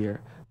on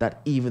there that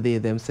even they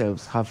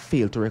themselves have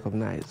failed to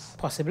recognize.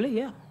 Possibly,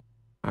 yeah.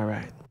 All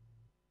right.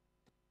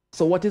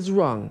 So what is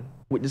wrong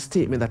with the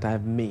statement that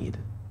I've made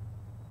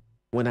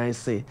when I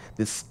say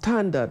the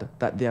standard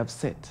that they have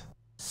set,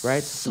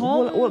 right?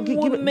 Some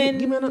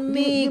women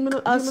make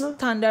a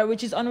standard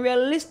which is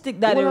unrealistic,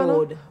 Daddy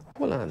Road.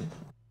 Hold on.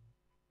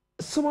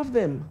 Some of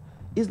them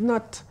is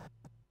not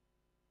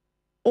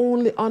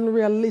only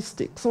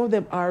unrealistic. Some of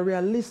them are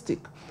realistic.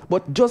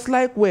 But just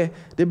like where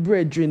the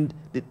brethren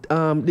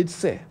did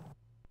say,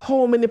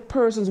 how many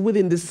persons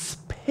within the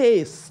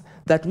space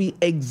that we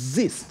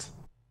exist,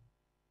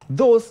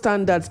 those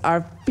standards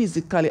are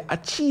physically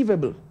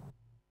achievable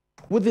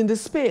within the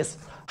space.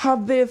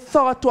 Have they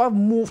thought to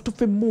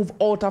move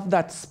out of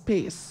that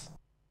space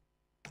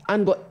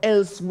and go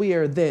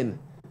elsewhere then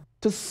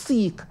to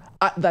seek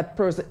at that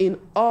person in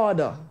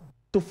order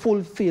to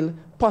fulfill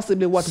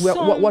possibly what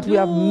we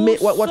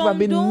have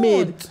been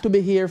made to be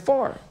here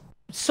for?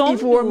 Some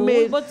if we were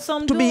made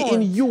to be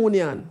in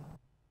union,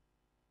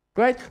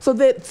 right? So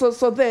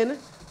then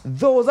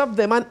those of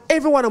them, and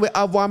everyone we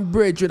have one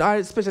brethren, or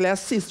especially a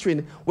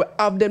sister, we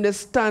have them the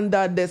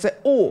standard. They say,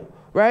 oh,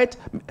 right,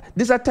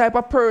 this is a type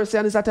of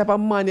person, this is a type of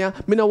man. Yeah,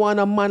 me no want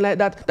a man like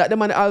that. That the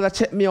man always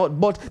check me out,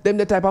 but them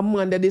the type of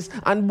man that is,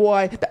 and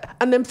boy,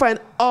 and them find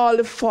all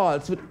the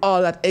faults with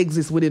all that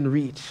exists within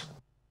reach,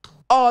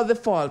 all the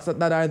faults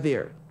that are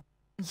there.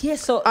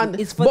 Yes, so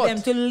it's for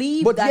them to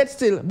leave. But yet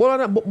still,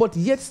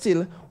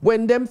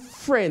 when them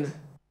friend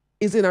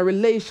is in a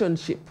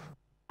relationship,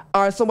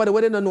 or somebody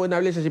who they don't know in a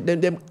relationship,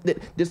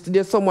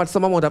 there's some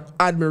amount of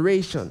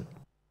admiration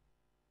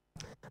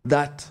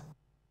that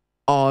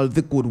all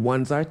the good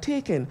ones are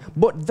taken.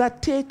 But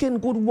that taken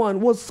good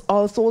one was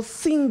also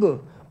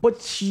single.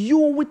 But you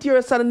with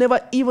your son never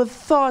even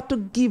thought to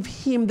give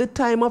him the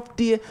time of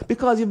day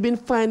because you've been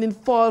finding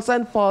faults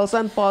and faults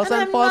and faults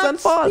and faults and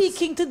faults. I'm not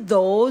speaking to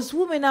those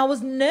women. I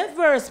was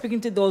never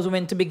speaking to those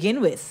women to begin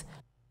with.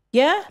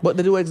 Yeah? But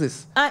they do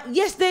exist.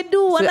 Yes, they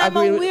do. So and I'm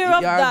aware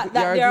of that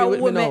there are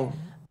women.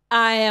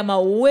 I am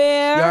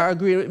aware. You are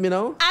agreeing with me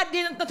now? I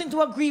didn't nothing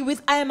to agree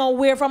with. I am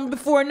aware from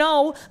before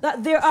now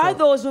that there are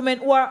those women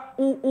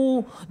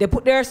who they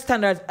put their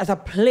standards at a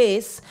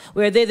place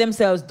where they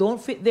themselves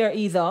don't fit there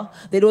either.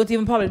 They don't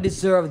even probably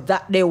deserve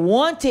that. They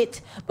want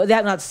it, but they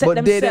have not set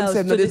themselves. But they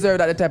themselves don't deserve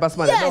that the type of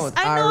man. Yes,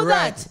 I know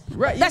that.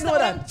 Right, that's not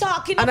what I'm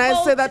talking about. And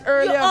I said that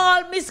earlier. You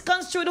all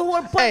misconstrued the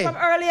whole point from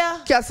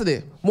earlier.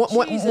 Cassidy, more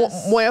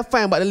you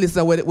find about the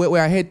listener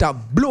where I head to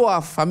blow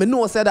off. I mean,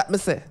 no say that me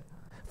say.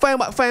 Find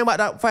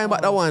about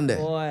that one there.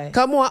 Boy.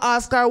 Come on,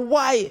 ask her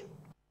why.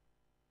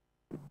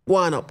 Go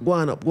on up.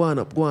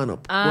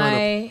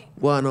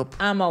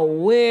 I'm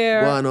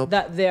aware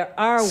that there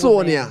are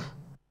Sonia. women.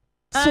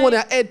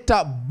 Sonia head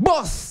top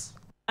boss.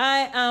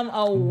 I am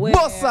aware.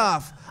 Boss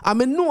off. I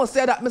mean no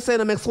say that me say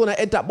no make Sonia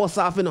head top boss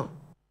off, you know.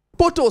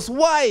 Put us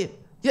why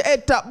you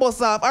head top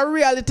boss off? A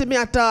reality me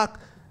attack.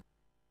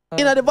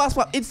 In the boss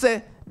pop, it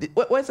say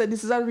what say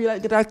this is a real,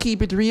 get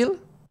keep it real.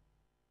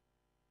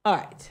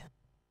 Alright.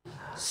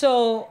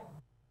 So,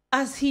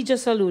 as he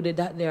just alluded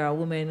that there are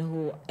women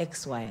who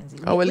X, Y, and Z.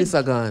 Oh, well,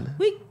 Lisa gone.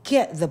 We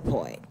get the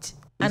point.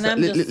 And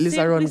I'm just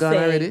Lisa run gone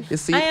already. You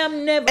see? I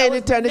am never.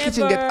 Anytime the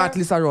kitchen get hot,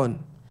 Lisa run.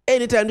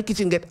 Anytime the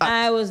kitchen get hot.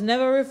 I was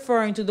never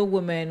referring to the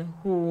women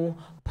who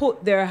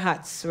put their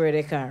hats where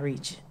they can't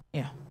reach.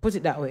 Yeah, put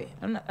it that way.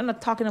 I'm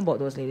not talking about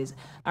those ladies.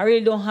 I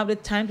really don't have the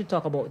time to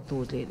talk about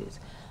those ladies.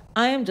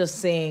 I am just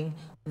saying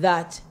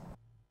that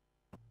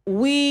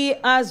we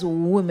as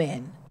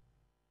women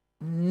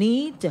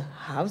need to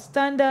have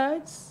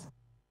standards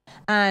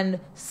and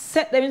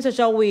set them in such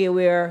a way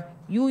where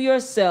you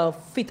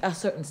yourself fit a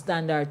certain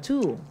standard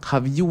too.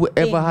 Have you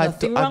ever had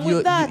to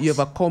have you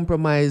ever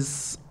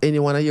compromise any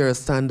one of your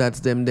standards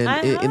them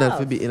then in order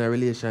to be in a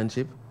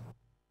relationship?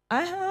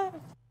 I have.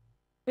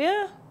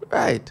 Yeah.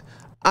 Right.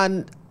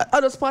 And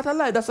other part of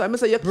life, that's why I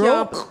say you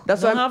broke. can't.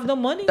 That's don't why have no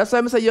money. That's why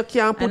I say you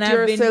can't put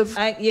yourself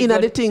in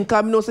the thing.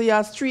 Cause you know say you're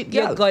a street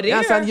girl. You got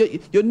here.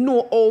 You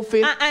know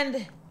outfit.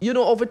 And you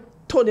know how to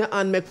turn your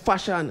hand make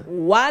fashion.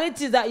 While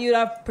it is that you'd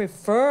have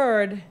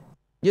preferred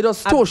you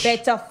just a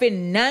better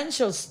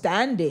financial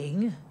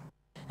standing,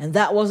 and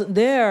that wasn't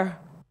there,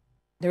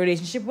 the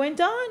relationship went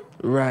on.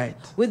 Right.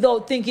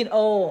 Without thinking,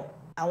 oh,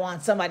 I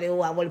want somebody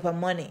who has a lot of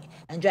money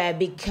and drive a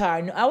big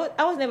car. No,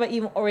 I was never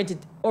even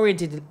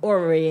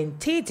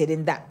orientated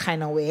in that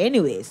kind of way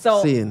anyway.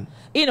 So,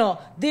 you know,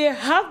 there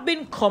have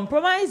been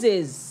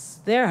compromises.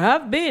 There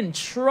have been,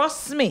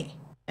 trust me.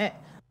 I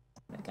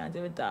can't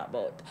even talk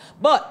about it.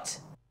 But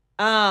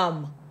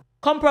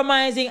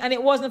compromising, and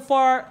it wasn't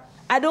for,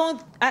 I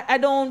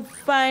don't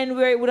find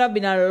where it would have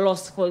been a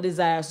lustful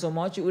desire so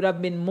much. It would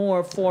have been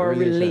more for a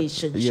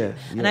relationship. Yeah.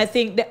 And I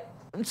think that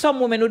some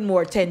women would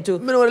more tend to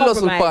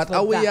compromise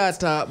for we that.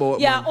 Talk about,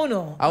 yeah, oh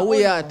no.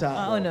 We are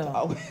talking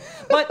about.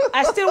 But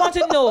I still want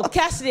to know,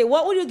 Cassidy,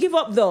 what would you give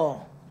up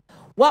though?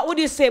 What would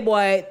you say,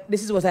 boy,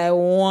 this is what I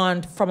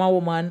want from a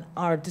woman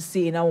or to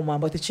see in a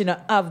woman, but if she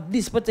not have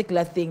this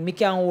particular thing, me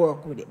can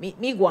work with it.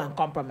 Me go and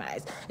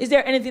compromise. Is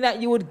there anything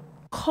that you would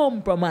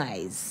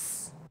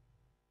compromise?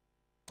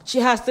 She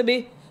has to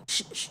be,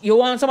 you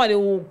want somebody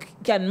who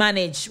can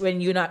manage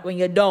when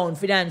you're down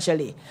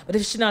financially. But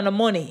if she not have the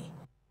money,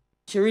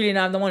 she really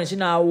not have the money, she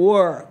not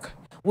work,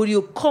 would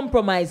you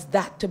compromise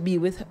that to be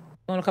with her?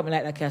 Don't look at me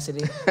like that,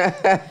 Cassidy.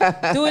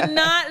 Do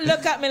not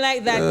look at me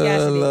like that,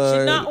 Cassidy. Lord.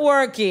 She's not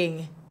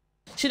working.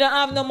 She don't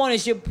have no money.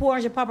 She poor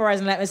and she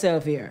paparazing like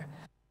myself here.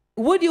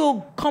 Would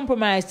you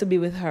compromise to be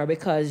with her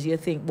because you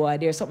think, boy,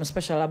 there's something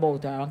special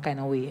about her one kind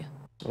of way?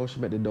 Oh, she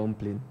made the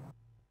dumpling.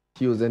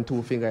 She using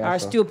 2 fingers. Her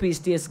stew piece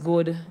tastes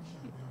good.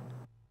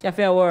 She have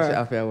to work. She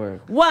have to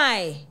work.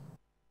 Why?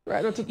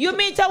 Right, you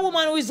meet a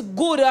woman who is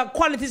good, her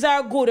qualities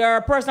are good,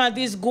 her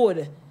personality is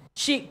good.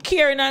 She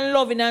caring and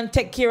loving and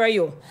take care of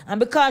you. And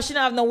because she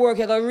don't have no work,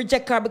 you're going to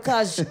reject her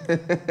because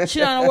she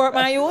don't work,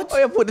 my youth. Oh,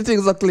 you put the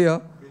things so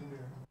clear.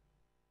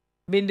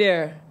 Been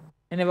there.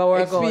 You never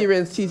work out.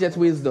 Experience teaches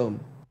wisdom.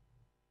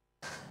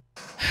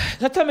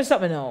 So tell me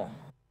something now.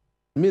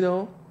 Me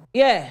know?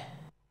 Yeah.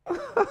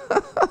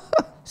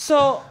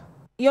 So,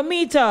 you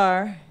meet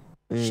her,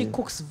 she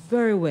cooks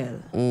very well.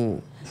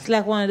 It's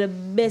like one of the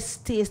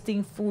best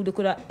tasting food you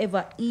could have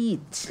ever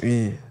eat.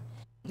 Yeah.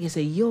 You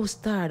say, yo,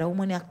 star, that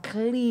woman is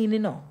clean, you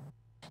know.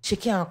 She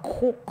can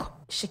cook,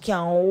 she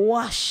can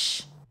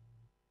wash.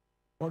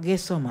 But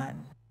guess what,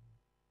 man?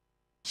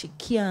 She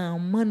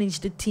can't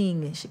manage the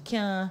thing. She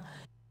can't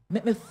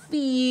make me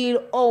feel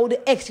all the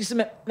excuses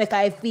make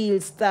I feel,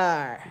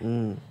 star.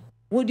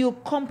 Would you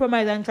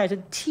compromise and try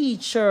to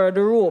teach her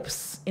the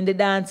ropes in the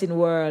dancing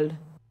world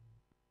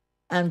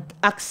and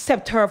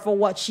accept her for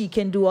what she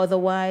can do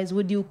otherwise?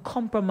 Would you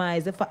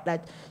compromise the fact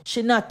that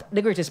she's not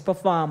the greatest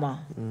performer?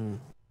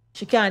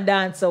 She can't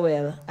dance so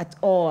well at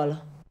all.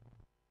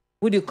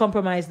 Would you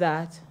compromise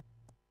that?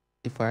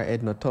 If her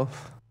head not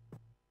tough.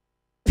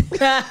 Is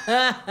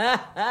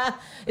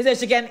that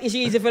she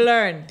easy to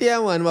learn?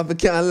 Yeah, man, but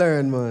can't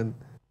learn, man.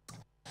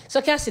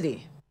 So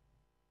Cassidy,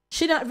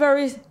 she not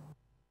very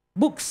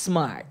book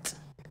smart.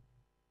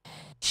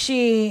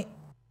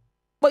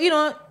 But you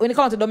know, when it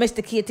comes to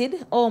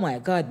domesticated, oh my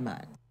God,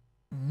 man.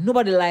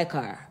 Nobody like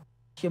her.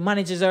 She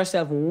manages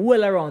herself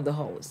well around the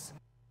house.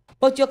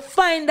 But you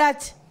find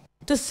that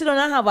to sit down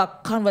and have a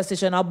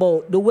conversation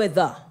about the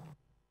weather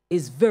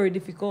is very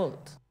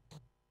difficult.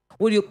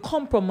 Will you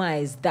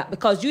compromise that?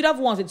 Because you'd have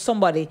wanted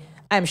somebody,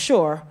 I'm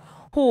sure,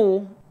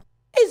 who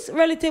is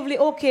relatively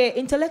okay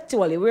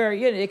intellectually, where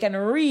you can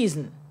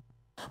reason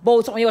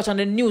about something you watch on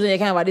the news and you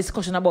can have a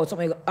discussion about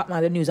something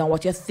on the news and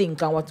what you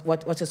think and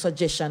what's your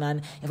suggestion.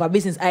 And if a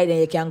business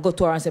idea, you can go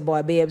to her and say,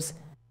 boy, babes,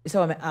 this is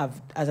what I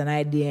have as an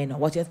idea, you know,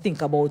 what you think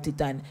about it.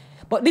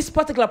 But this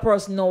particular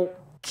person, no,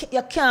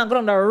 you can't go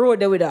on the road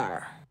there with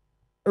her.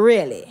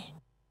 Really?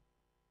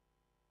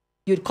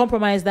 You'd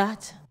compromise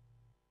that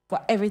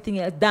for everything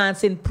else,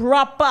 dancing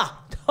proper,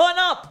 turn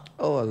up.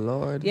 Oh,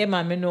 Lord. Yeah,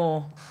 man, me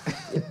know.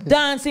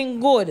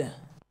 Dancing good,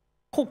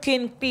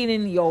 cooking,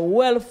 cleaning, you're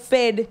well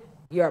fed,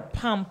 you're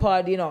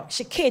pampered, you know,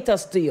 she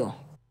caters to you.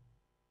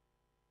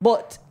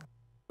 But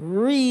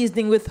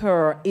reasoning with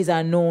her is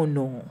a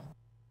no-no.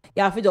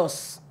 You have to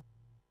just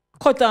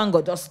cut and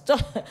go, just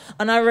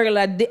on a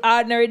regular day,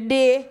 ordinary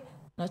day,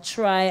 not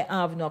try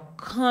have no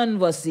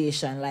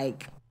conversation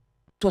like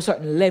to a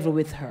certain level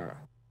with her.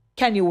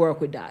 Can you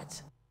work with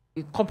that?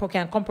 You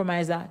can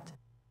compromise that?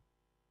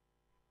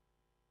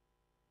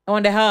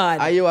 On the hard.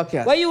 Are you a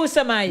cat? What you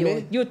say,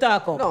 man? You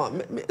talk up.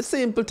 No,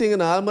 simple thing, you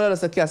know. I'm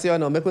not a cat, you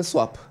know. Make me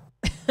swap.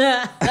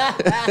 Make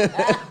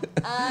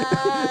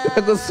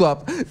me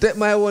swap. Take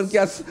my one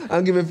cat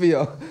and give it for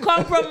you.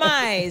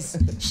 Compromise.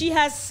 She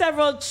has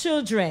several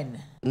children.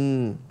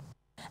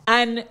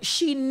 And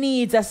she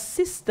needs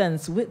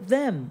assistance with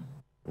them.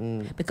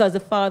 Because the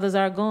fathers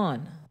are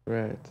gone.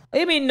 Right. What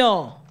you mean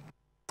no?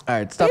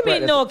 Alright, stop what you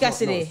right mean there. No,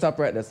 Cassidy? No, stop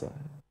right there, sir.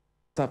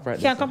 Stop right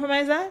there. Can't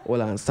compromise that?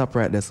 Hold on, stop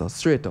right there, sir.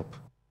 Straight up.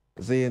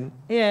 Zane.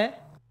 Yeah.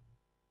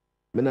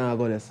 Me nah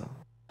go there, sir.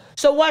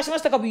 So why she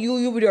must take up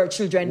you with your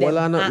children then?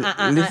 Well,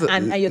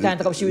 and you can't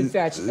take up she with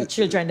your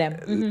children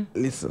then?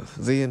 Listen,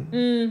 Zane.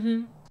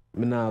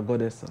 Me nah go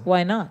there, sir.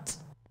 Why not?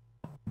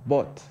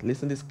 But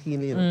listen this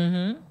keenly, you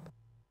know.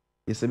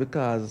 You see,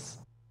 because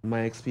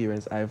my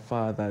experience, I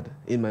fathered,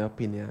 in my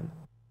opinion,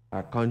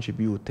 or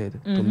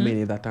contributed to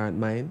many that aren't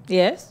mine.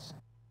 Yes.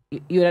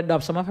 You would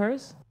adopt some of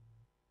hers?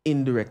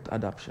 Indirect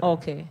adoption.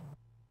 Okay.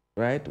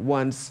 Right?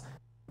 Once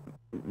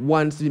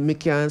me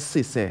can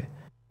say,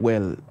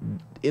 well,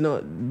 you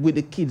know, with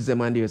the kids,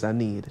 them and there's a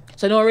need.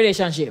 So no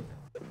relationship?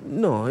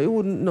 No, it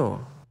wouldn't,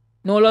 no.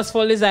 No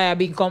lustful desire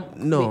being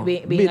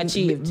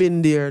achieved?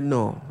 Been there,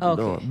 no.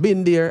 Okay. No.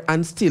 Been there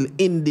and still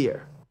in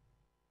there.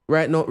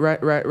 Right now,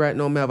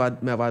 me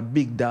have a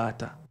big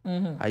daughter.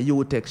 A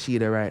you take she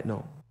there right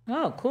now.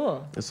 Oh,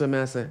 cool. So me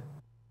I say.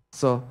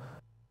 So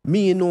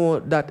me know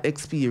that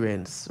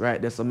experience,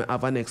 right there. So me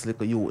have a next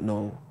little youth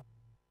now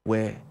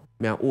where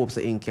me I hope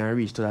so he can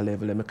reach to that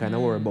level and me kinda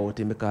worry about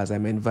him because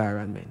I'm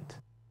environment.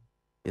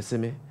 You see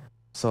me?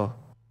 So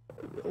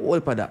all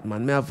for that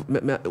man. Me have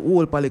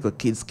all for little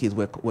kids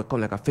we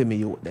come like a family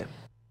youth them.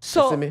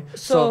 So you see me?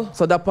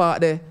 So that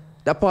part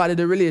of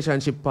the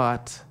relationship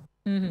part.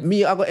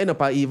 Me, I go end up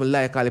I even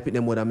like all the pit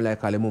them more than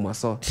like all the mama.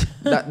 So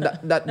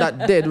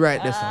that dead right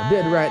there, so.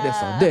 Dead right there,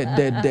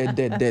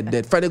 so.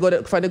 Dead. Friday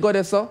go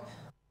there, so.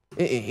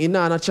 He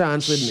not a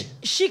chance with me.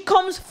 She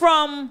comes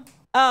from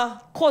a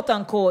quote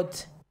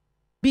unquote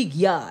big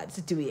yard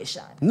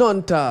situation.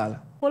 None tall.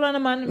 Hold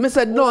on, man. Me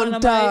said none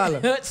tall.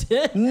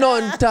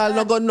 None tall.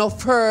 No go no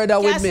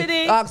further with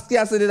me. Ask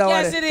Cassidy that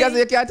one. Cassidy,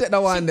 you can't take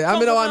that one there. I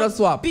mean, I want to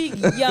swap. Big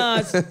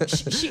yards.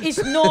 She is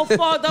no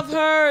fault of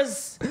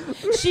hers.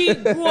 She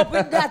grew up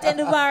in that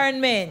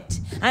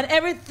environment. And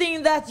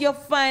everything that you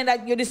find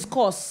that you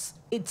discuss,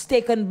 it's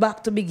taken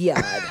back to big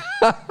yard.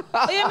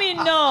 What do you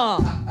mean, no?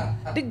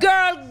 The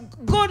girl,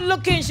 good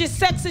looking, she's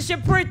sexy, she's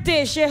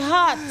pretty, she's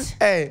hot.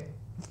 Hey,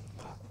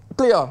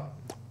 Cleo.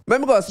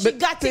 She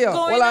got it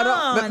going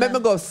on. Let me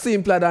go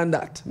simpler than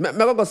that. Let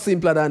me go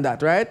simpler than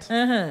that, right?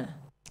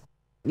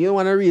 You know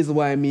one of the reasons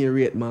why me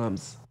rate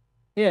moms?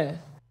 Yeah.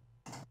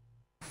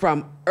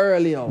 From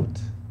early out,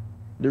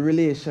 the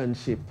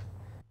relationship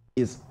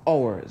is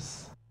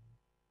ours.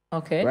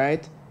 Okay.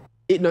 Right?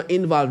 It not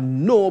involve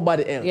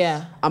nobody else.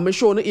 Yeah. I'm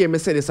sure you hear me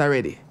say this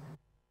already.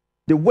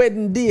 The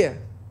wedding day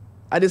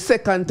are the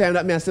second time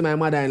that me I see my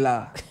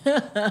mother-in-law.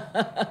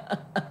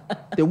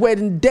 The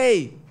wedding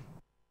day.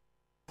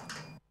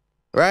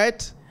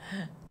 Right?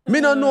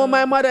 Me don't know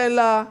my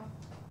mother-in-law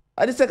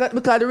at the second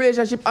because the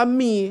relationship and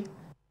me.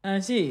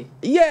 And she?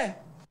 Yeah.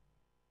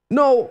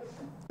 No,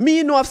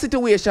 me know of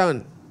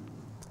situation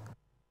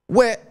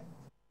where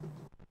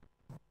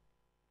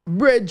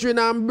brethren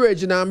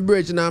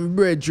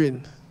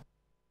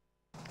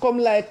come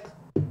like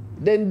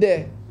then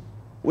there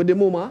with the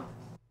mama,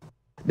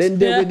 then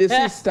there with the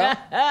sister.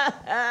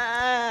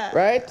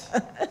 Right?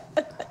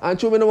 And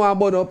true, me no want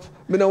to burn up.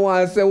 Me no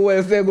want to say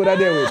well say good at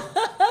them with.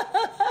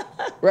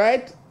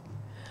 Right?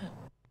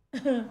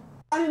 And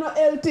you know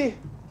healthy.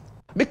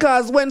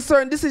 Because when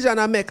certain decisions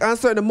are made and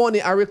certain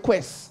money are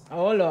requests.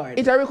 Oh Lord.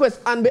 It's a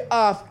request on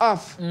behalf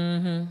of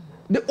the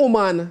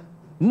woman,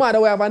 mother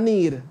we have a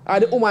need, or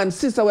the woman,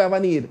 sister we have a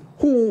need,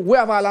 who we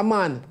have all a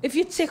man. If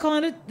you take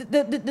on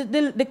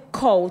the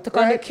cow, take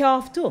on the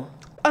calf too.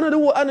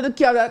 Another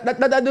calf,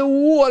 that the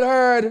whole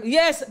herd.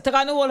 Yes, take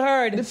on the whole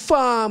herd. The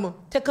farm.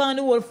 Take on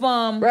the whole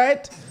farm.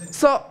 Right?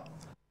 So,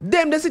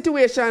 them the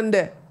situation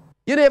there.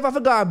 You never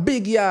forgot a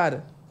big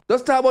yard.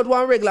 Just talk about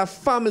one regular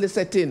family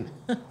setting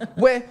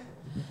where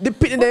the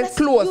people them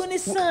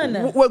close.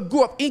 We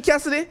grew up in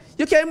Cassidy.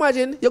 You can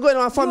imagine you're going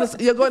to one family.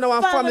 You're going to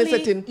one family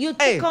setting. You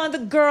take on the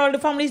girl. The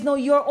family is now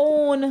your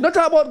own. Not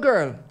talk about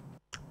girl.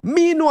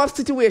 Me know of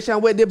situation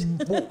where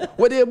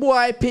the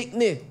boy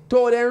picnic,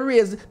 told them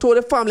raised, told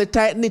the family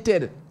tight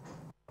knitted.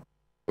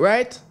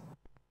 Right?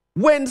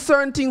 When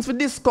certain things we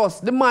discuss,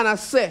 the man I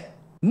say,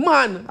 he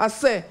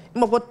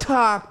must go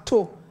talk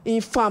to in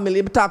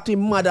family, talk to his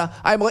mother,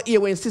 I must hear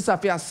when sister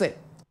for say.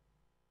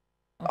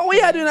 Okay. What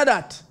you are doing at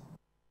that?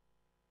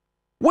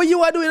 What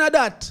you are doing at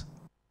that?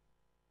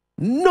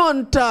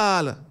 None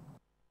tall.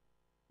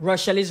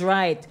 Rochelle is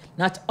right.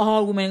 Not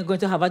all women are going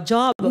to have a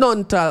job.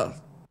 None tall.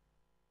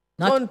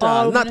 Not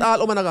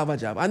all women have a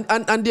job.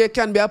 And there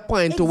can be a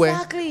point to where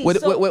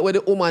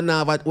the woman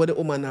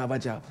have a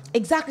job.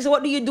 Exactly. So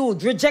what do you do?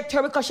 Reject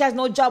her because she has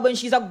no job and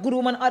she's a good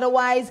woman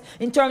otherwise,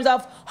 in terms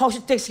of how she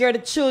takes care of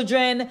the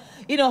children,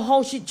 you know,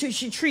 how she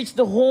treats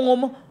the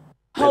home,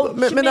 how she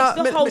makes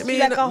the house feel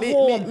like a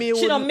home.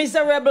 She's not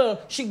miserable.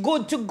 She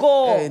good to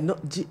go. You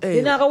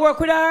not gonna work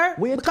with her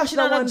because she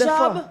not a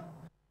job?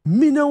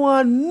 Me no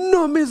want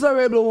no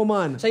miserable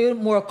woman. So you're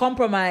more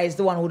compromised,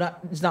 the one who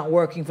is not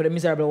working for the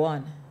miserable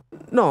one.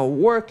 No,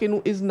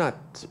 working is not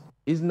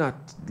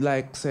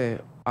like say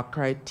a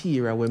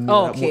criteria when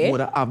me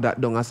would have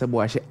that done and say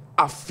boy she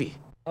happy.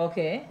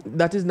 Okay.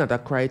 That is not a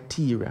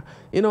criteria.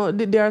 You know,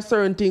 there are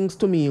certain things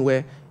to me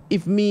where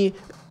if me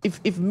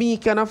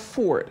can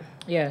afford.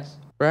 Yes.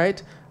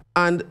 Right?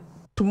 And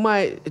to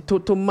my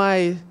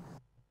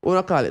what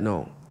I call it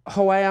now?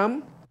 How I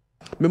am,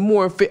 me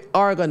more fit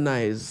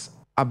organize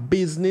a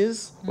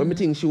business when me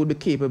think she would be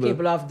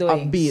capable of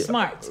doing. Being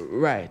Smart.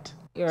 Right.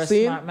 You're a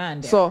See? smart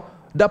man there. So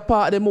that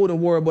part they wouldn't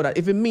worry about that.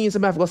 If it means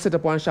I have to go set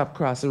up one shop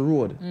across the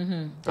road.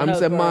 I'm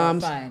say,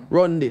 moms,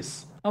 run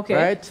this. Okay,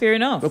 right? fair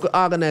enough. We could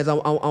organize and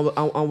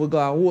we go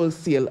a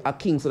wholesale at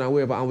Kingston and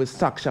wherever and we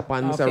stock shop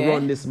and say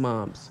run this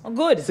moms. Oh,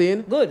 good. See?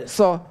 Good.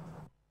 So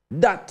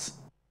that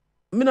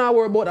me not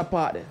worry about that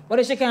part there. But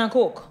if she can't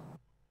cook?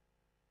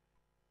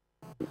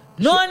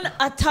 None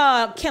at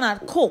all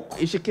cannot cook.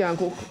 If she can't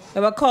cook, they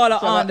will call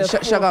her on the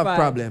 4-5. She have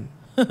problem.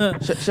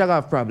 She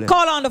have problem.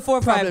 Call on the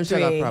 453.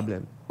 She have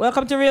problem.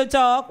 Welcome to Real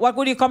Talk. What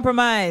would you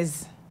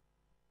compromise?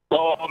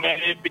 So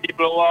many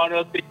people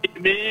want to see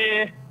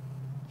me.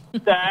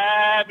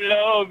 Stop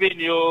loving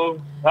you.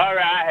 All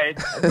right.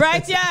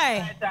 Bright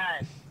eye.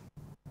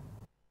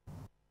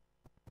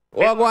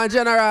 What go on,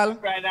 General?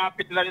 Right now,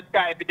 pitching at the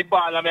sky, the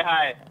fall on me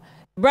high.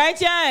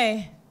 Bright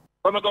eye.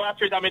 When I go on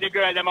street, I mean the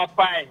girl, them a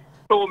spy.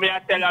 To me, I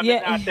tell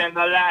them, I tell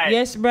no lie.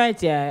 Yes,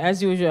 Bright eye,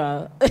 as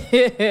usual.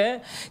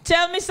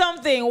 Tell me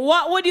something.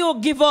 What would you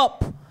give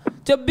up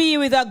to be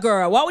with a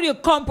girl? What would you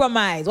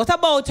compromise? What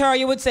about her?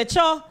 You would say,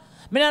 "Cho,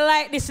 me not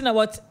like this,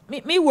 but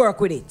me work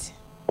with it."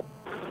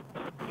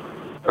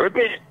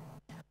 Repeat.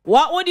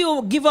 What would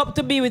you give up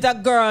to be with a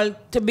girl,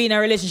 to be in a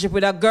relationship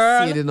with a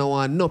girl? See, they don't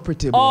want no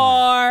pretty boy.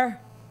 Or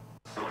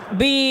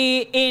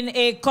be in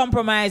a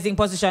compromising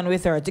position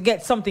with her to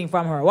get something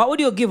from her. What would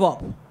you give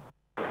up?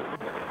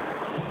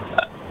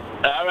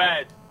 All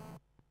right.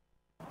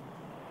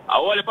 I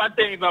want if I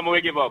think I'm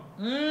going to give up.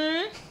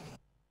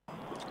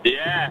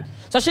 Yeah.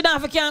 So she not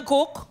African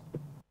cook?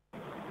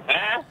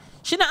 Eh?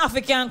 She not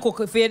African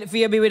cook for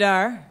you be with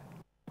her?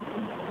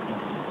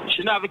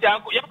 She not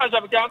African cook. Yeah, she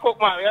African cook,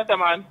 man. Yes,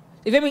 man.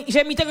 If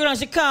you meet a girl and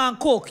she can't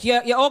cook,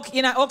 you're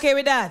not okay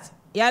with that?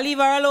 You leave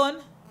her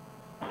alone?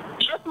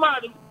 Yes,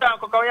 man. She can't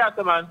cook.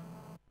 Yes, man.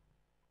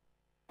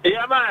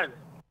 Yeah, man.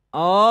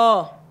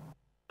 Oh.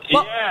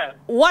 Yeah.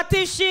 What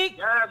if she...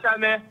 Yeah, tell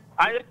me.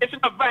 If she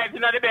not vibes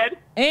in the bed?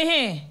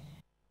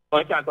 Oh,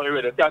 you can't tell you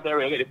radio. Can't tell you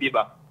radio. Get the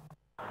feedback.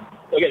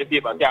 You get the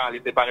feedback. Can't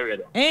listen on the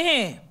radio.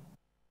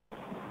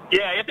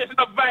 Yeah, if she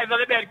not vibes on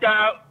the bed,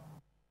 can't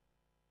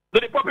do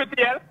the puppet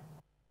tail.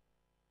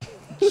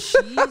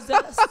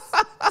 Jesus.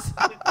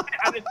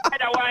 And the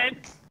spider wine.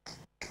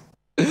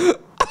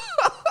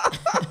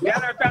 You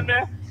understand me?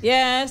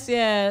 Yes,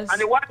 yes. And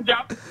the one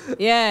jump.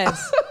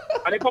 Yes.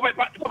 And the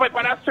puppet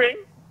on a string.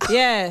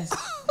 Yes.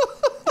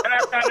 You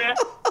understand me?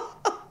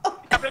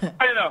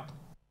 You know.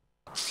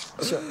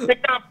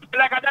 Pick up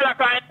like a dollar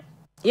coin.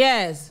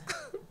 Yes.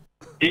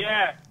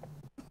 Yeah.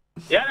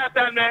 You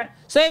understand me?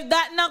 So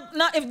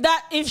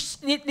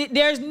if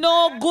there's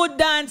no good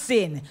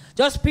dancing,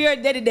 just pure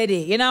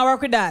daddy, you know,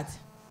 work with that.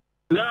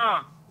 No.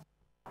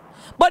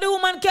 But the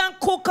woman can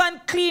cook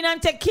and clean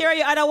and take care of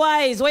you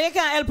otherwise. Why you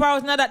can't help her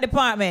out in that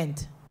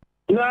department?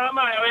 No,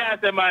 man, we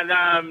have to, man,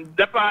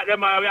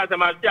 department, we have to,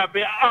 man,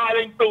 all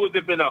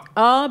inclusive, you know.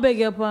 Oh, beg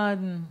your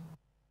pardon.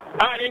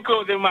 All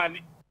inclusive, man.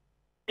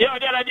 You know,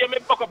 the other day, I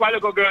fuck up a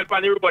little girl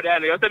from the road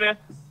there, you see me?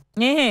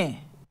 Yeah.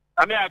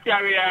 I mean, I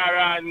carry her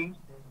and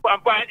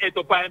from point A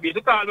to point B.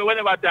 She call me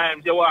whenever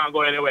time she want to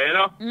go anywhere, you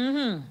know?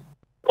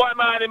 One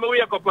morning, I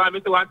wake up and I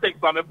see one text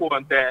from my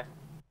phone there.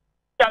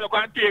 She look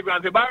on 3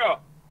 grand to borrow.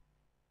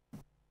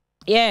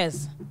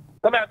 Yes.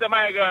 Come here to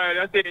my girl,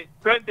 you see,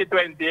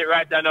 2020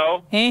 right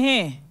now.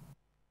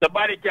 The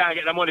body can't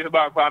get the money to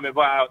borrow from me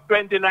for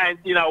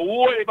 2019.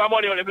 What if I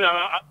money on the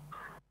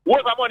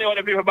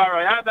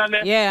borrow? You understand me?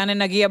 Yeah, and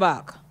then I give you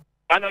back.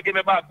 I don't give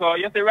me back. So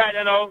you see, right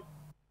now,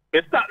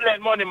 you stop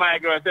lending money, my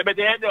girl. So, but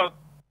you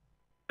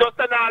just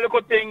send a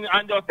little thing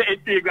and just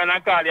take 3 grand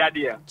and call you a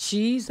day.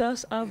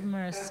 Jesus have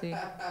mercy.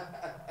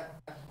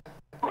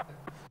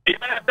 You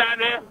understand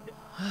me?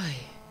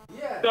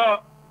 Yeah.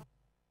 So,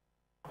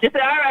 she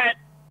said, all right,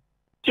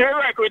 she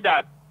work with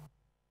that.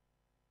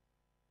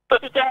 So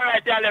she said, all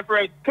right, you left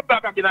right, 2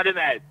 o'clock in the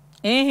night.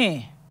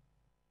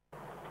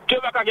 2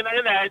 o'clock in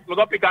the night, we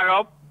go pick her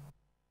up.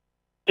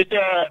 She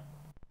said,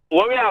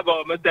 where we are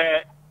going? I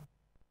said,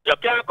 you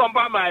can't come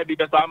from my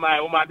business or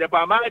my woman, they're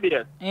from my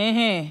business.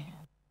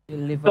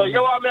 So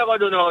you want me to go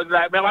do now?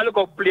 Like, I look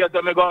up place, so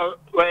I go,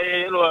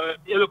 you know,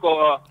 you look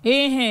up.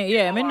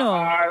 Yeah, me know.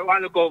 I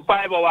want to go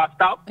 5 hour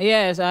stop.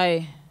 Yes,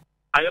 I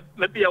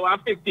pay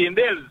 115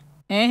 bills.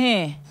 So I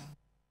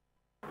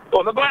go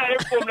in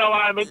the room now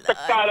and I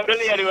call up the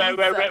lady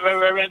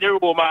where in the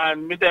room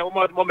and I say, how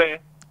much money?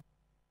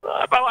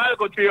 I want to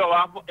go 3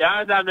 hours. You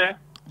understand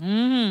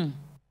me?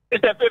 She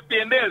said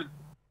 15 bills.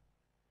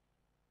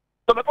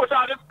 So I push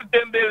out the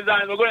 15 bills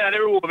and we go in the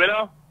room, you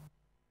know?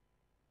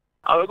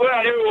 And we go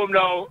in the room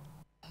now.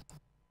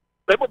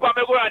 I put on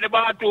me go in the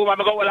bathroom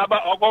and I go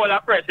all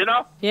fresh, you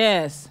know?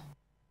 Yes.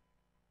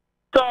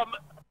 So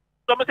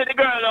I see the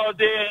girl now,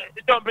 she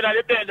jump in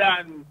the bed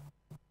and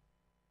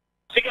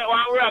she get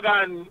one rag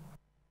and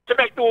she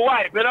make 2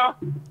 wife, you know?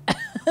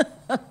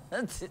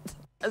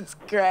 That's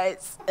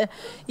Christ.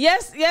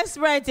 Yes,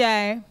 right,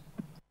 yeah.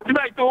 She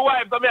make 2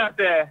 wives, so I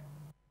say,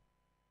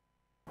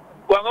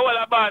 well, don't know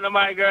what about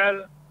my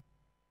girl.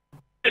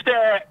 She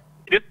said,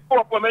 this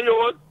pork when I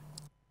use,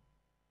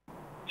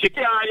 she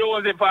can't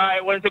use it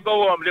when she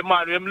go home, the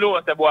man will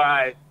lose the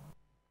boy.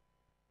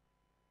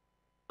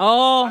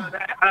 Oh. And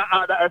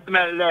that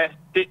smell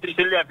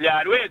she left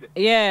yard with.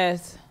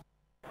 Yes.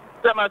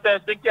 Someone says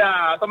she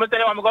can't. Someone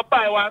say, I'm going to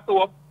buy one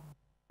soap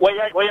where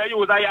you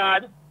use a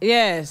yard.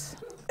 Yes.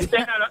 There's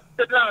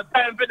no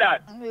time for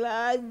that.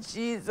 Lord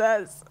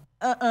Jesus.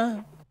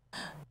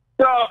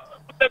 So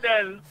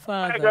then,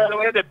 my girl,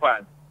 where the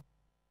pan?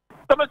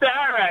 Someone say,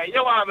 all right,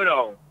 you want me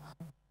now?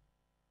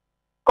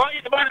 Go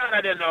eat the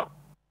banana then now.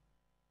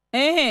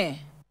 Eh.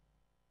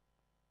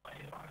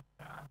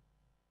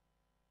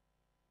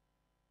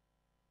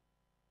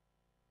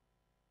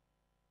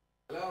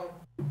 Hello?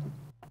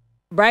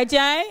 Bright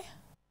eye?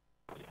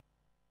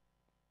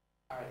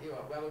 Alright, you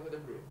are well over the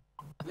break.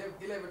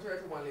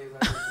 11:31, ladies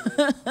and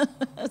gentlemen.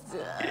 I'm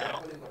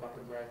going to go back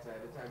to Bright Eye.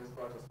 The time is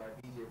brought us by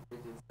VJ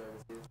Printing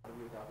Services.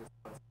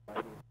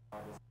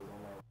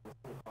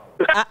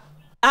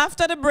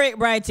 After the break,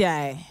 Bright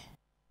eye.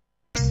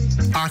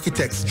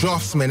 Architects,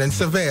 draftsmen, and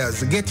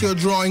surveyors, get your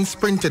drawings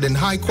printed in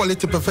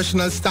high-quality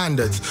professional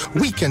standards.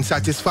 We can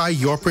satisfy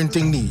your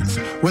printing needs.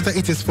 Whether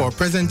it is for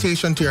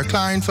presentation to your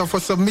clients or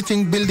for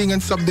submitting building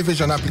and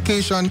subdivision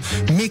application,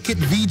 make it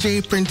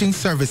VJ Printing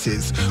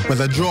Services.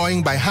 Whether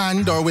drawing by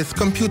hand or with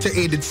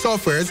computer-aided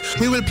softwares,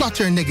 we will plot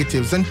your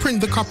negatives and print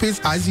the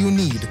copies as you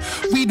need.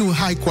 We do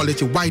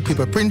high-quality white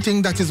paper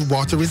printing that is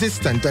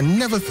water-resistant and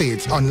never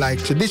fades,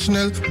 unlike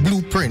traditional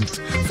blueprint.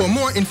 For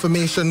more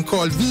information,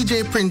 call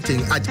VJ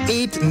Printing at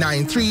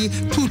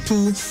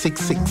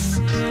 893-2266.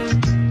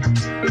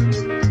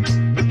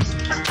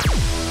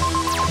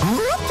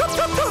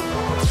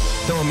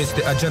 Don't miss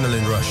the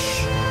adrenaline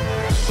rush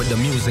with the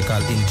musical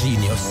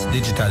ingenious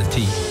digital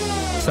tea.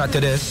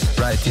 Saturdays,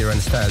 right here on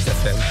Styles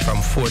FM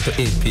from 4 to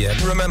 8 p.m.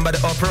 Remember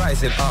the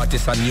uprising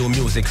artists and new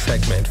music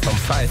segment from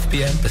 5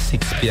 p.m. to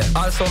 6 p.m.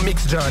 Also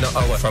mixed journal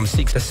hour from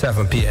 6 to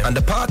 7 p.m. And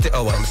the party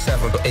hour from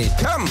 7 to 8.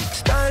 Come,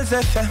 Styles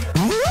FM.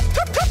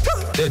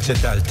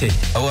 Digital tea.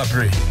 Our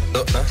break.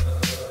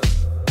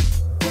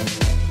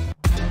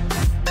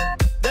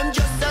 Them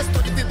just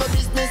study people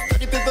business,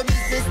 study people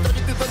business,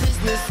 study people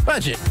business.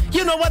 Roger,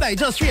 you know what I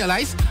just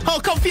realized? How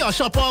come your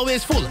shop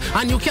always full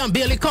and you can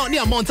barely count the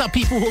amount of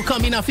people who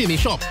come in a film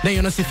shop? Then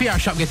you know see your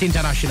shop get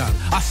international.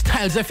 A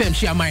Styles FM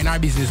share mind our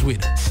business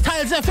with.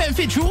 Styles FM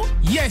fit true?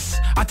 Yes.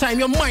 A time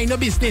you mind your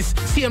business.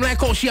 Same like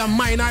how she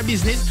mind our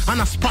business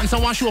and a sponsor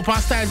one show up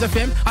on Styles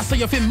FM. I say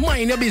you fit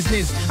mind your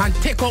business and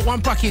take out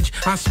one package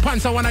and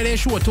sponsor one of their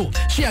show too.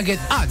 She get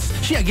ads,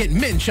 she get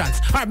mentions.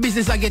 Our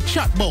business I get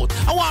chat about.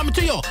 I want me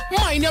to you,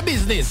 mind your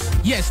business.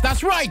 Yes,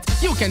 that's right.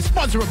 You can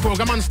sponsor a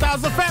program on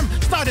Styles FM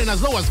starting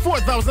as low as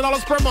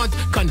 $4,000 per month.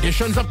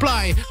 Conditions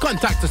apply.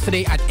 Contact us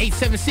today at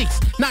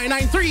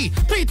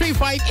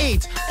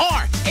 876-993-3358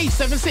 or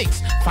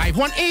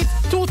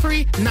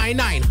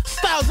 876-518-2399.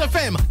 Styles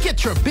FM,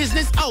 get your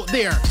business out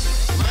there.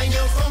 Mind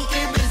your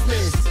funky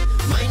business.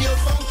 Mind your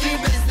funky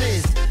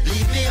business.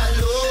 Leave me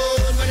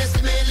alone. When you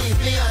see me, leave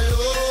me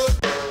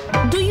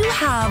alone. Do you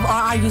have or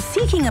are you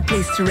seeking a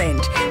place to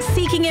rent,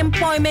 seeking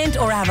employment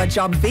or have a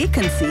job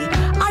vacancy?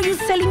 Are you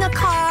selling a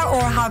car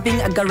or having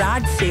a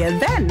garage sale?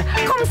 Then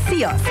come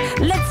see us.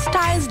 Let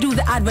Styles do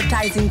the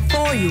advertising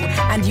for you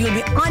and you'll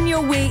be on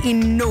your way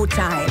in no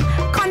time.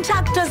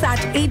 Contact us at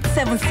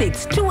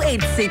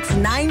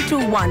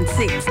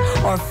 876-286-9216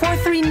 or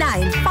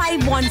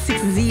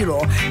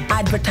 439-5160.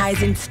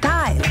 Advertising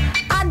Style.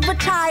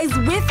 Advertise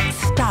with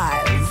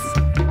Styles.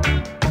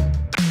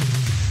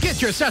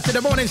 Get your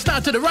Saturday morning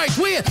start to the right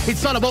way.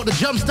 It's all about the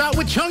jump start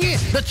with Chungy,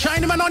 the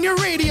Chinaman on your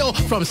radio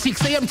from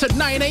 6 a.m. to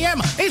 9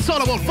 a.m. It's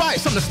all about vibes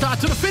from the start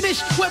to the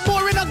finish. We're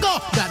boring a go,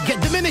 that get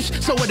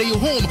diminished. So whether you're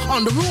home,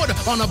 on the road,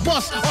 on a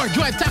bus, or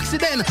drive taxi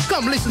then,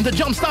 come listen to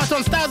Jump Start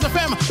on Styles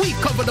FM. We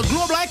cover the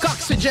globe like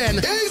oxygen.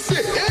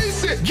 Easy.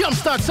 Jump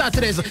Start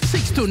Saturdays,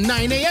 6 to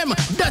 9 a.m.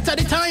 That's at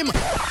the time.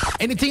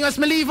 Anything else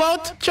me leave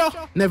out? Cho,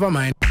 never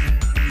mind.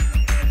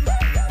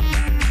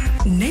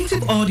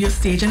 Native Audio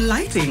Stage and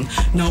Lighting,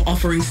 now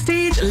offering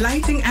stage,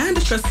 lighting,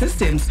 and truss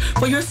systems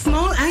for your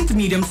small and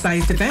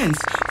medium-sized events.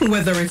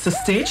 Whether it's a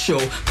stage show,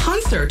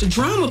 concert,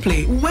 drama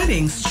play,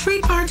 wedding,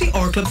 street party,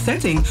 or club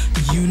setting,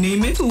 you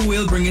name it,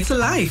 we'll bring it to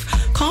life.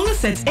 Call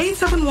us at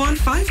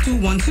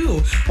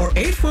 871-5212 or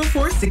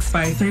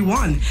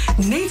 844-6531.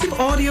 Native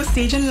Audio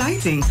Stage and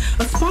Lighting,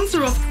 a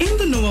sponsor of In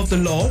the Know of the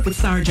Law with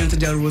Sergeant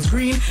Delrose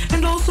Green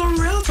and also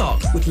Real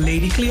Talk with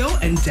Lady Cleo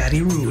and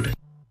Daddy Rude.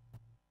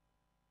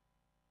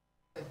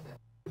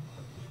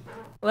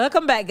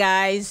 Welcome back,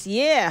 guys.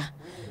 Yeah.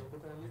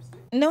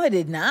 No, I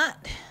did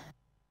not.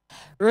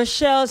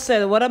 Rochelle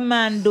said, what a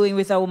man doing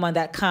with a woman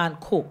that can't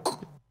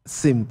cook?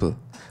 Simple.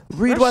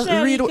 Read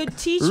Rochelle, what you could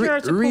teach her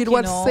to read cook,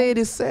 what you know.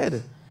 Sadie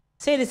said.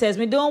 Sadie says,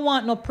 me don't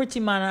want no pretty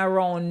man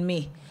around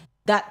me.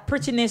 That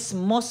prettiness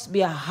must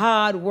be a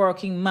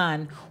hard-working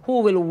man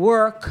who will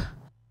work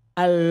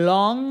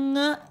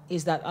along,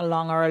 is that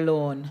along or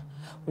alone?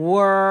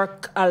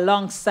 Work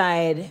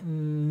alongside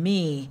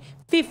me.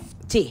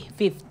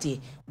 50-50.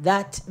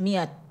 That me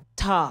a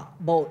talk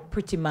about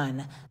pretty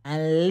man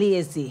and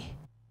lazy.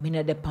 Me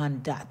not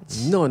depend that.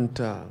 None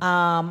talk.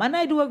 And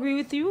I do agree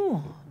with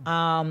you.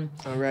 And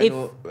right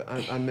now,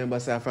 I remember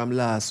say from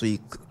last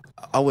week,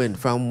 I went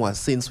from what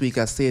since week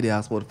I stayed there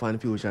about fan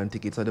fusion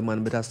tickets, so the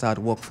man better start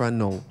work from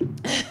now.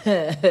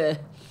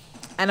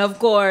 And of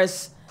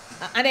course,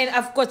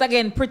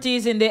 again, pretty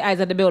is in the eyes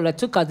of the beholder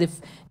too. Cause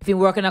if you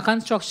work in a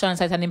construction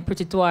site and him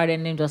pretty toward,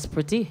 then him just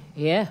pretty,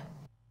 yeah.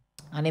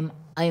 And him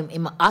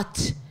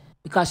hot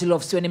because he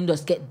loves to when him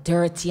just get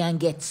dirty and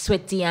get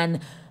sweaty and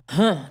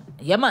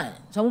yeah man.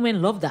 Some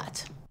women love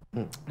that.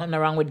 Nothing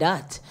wrong with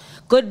that.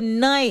 Good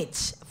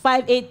night.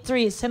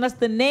 583. Send us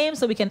the name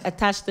so we can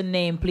attach the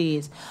name,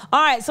 please.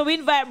 All right, so we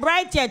invite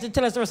Bright Eye to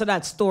tell us the rest of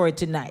that story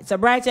tonight. So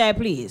Bright Eye,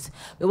 please.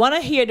 We want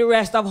to hear the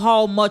rest of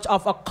how much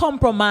of a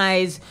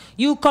compromise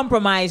you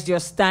compromised your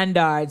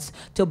standards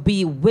to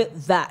be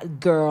with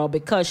that girl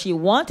because she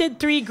wanted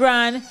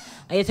 $3,000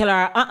 and you tell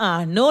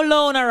her, no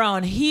loan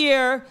around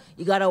here.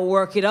 You got to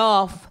work it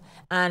off.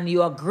 And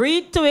you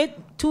agreed to it,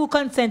 two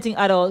consenting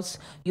adults.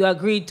 You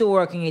agreed to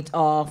working it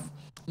off.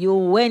 You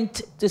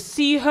went to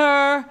see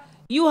her.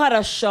 You had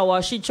a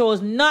shower. She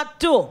chose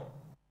not to.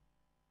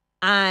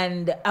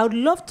 And I would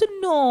love to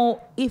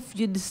know if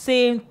you the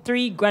same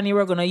 $3,000 you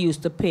were going to use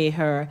to pay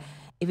her,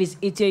 if it's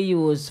it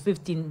you use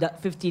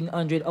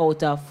 1,500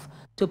 out of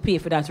to pay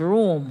for that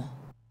room.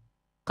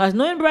 Because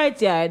knowing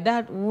Bright Eye,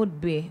 that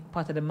would be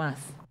part of the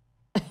math.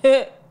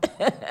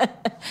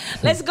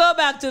 Let's go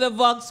back to the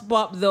Vox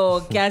Pop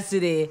though,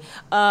 Cassidy,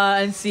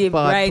 and see if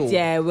Bright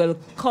Eye will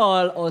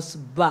call us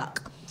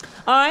back.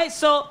 All right,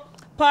 so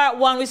part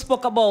one, we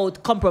spoke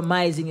about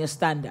compromising your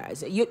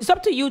standards. It's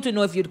up to you to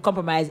know if you'd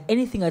compromise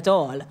anything at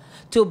all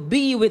to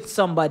be with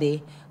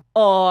somebody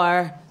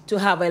or to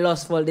have a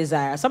lustful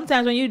desire.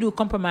 Sometimes when you do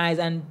compromise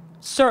and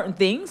certain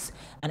things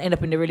and end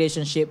up in the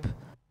relationship,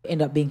 you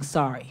end up being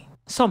sorry.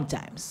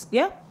 Sometimes,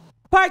 yeah?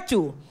 Part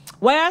two,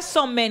 why are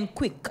some men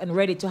quick and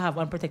ready to have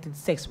unprotected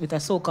sex with a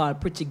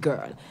so-called pretty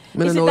girl? I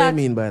don't know what you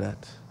mean by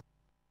that.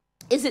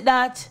 Is it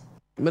that?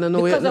 I don't know.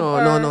 No.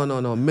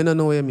 I don't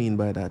know what you mean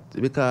by that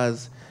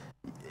because,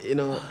 you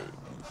know,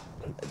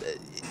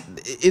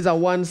 it's a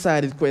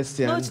one-sided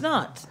question. No, it's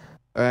not.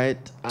 Right?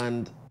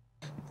 And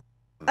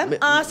I'm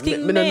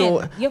asking men.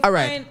 Know. All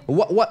right.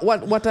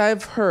 What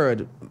I've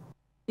heard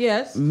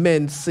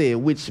men say,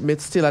 which me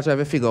still I try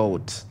to figure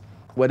out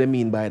what they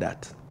mean by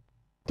that.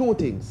 Two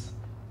things.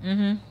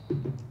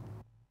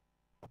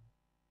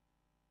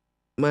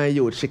 My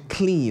youth, she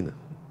clean.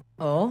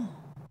 Oh.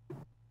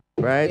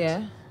 Right?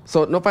 Yeah.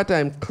 So no matter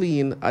I'm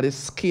clean at the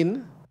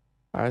skin,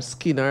 our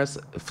skin is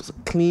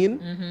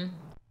clean,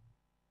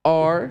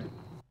 or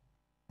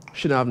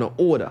she don't have no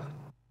odor.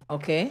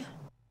 Okay.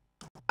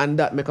 And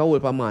that make a whole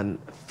man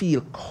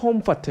feel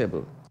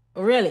comfortable.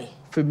 Really?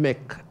 To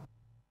make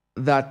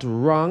that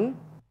wrong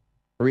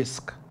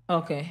risk.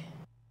 Okay.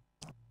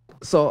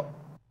 So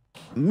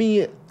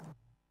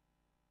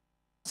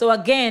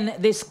again,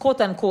 this quote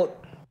unquote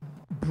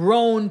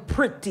brown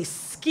pretty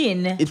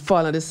skin. It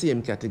falls in the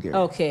same category.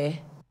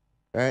 Okay.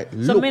 Right?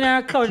 So men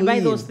are clouded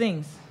by those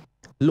things.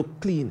 Look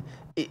clean.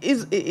 It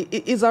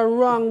is a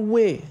wrong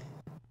way.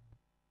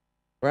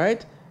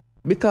 Right?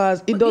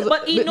 Because it doesn't.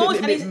 But he knows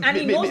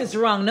he knows it's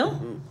wrong, no?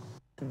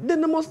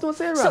 Then they must not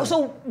say wrong.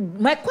 So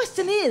my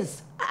question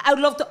is, I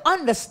would love to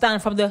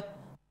understand from the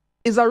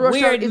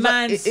weird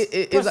man's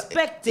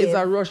perspective. It's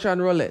a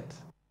Russian roulette.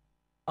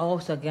 Oh,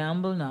 it's a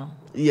gamble now.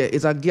 Yeah,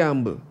 it's a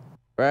gamble,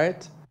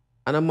 right?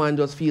 And a man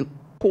just feel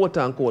quote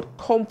unquote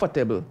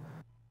comfortable,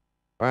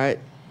 right?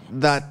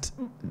 That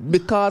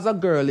because a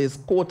girl is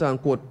quote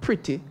unquote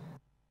pretty,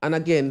 and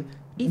again,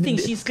 he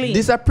thinks she's clean.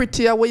 This is a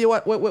prettier way you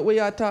are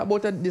talking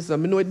about this. I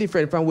know it's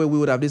different from what we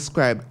would have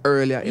described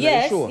earlier in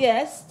the show.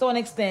 Yes, to an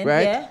extent,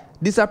 right? Yeah.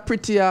 This is a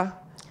prettier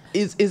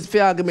is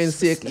for argument's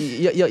sake.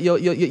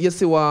 You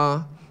see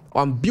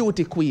one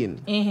beauty queen.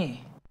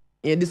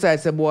 You decide,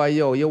 say, boy,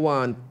 you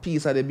want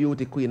piece of the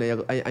beauty queen,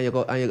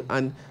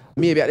 and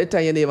maybe at the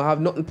time you never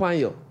have nothing upon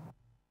you.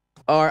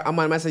 Or a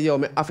man might say, I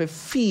have to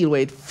feel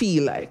what it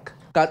feel like.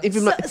 Because if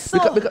you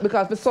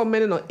because for some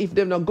men, if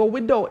they not go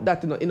without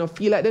that, you don't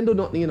feel like they do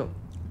nothing,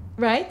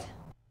 Right.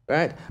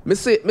 Right. Me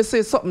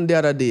say something the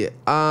other day.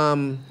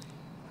 And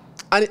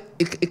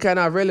it kind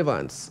of have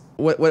relevance.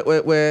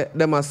 Where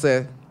they must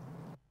say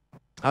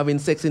having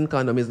sex in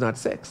condom is not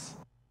sex.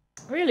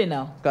 Really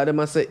now? Because they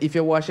must say, if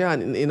you wash your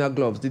hand in a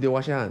gloves, did you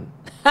wash your hand?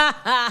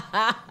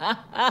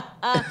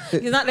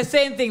 It's not the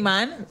same thing,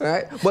 man.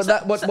 Right? But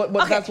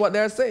that's what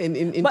they're saying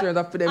in terms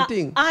of them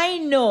thing. I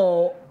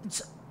know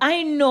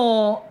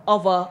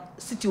of a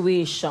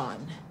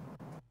situation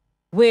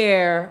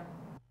where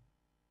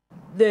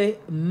the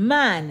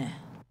man,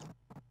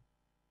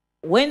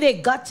 when they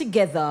got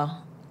together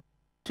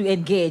to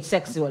engage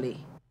sexually,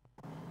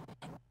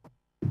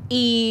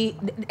 I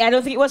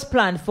don't think it was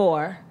planned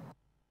for.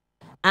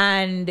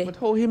 But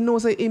how him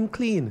knows that him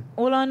clean?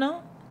 Hold on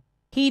now.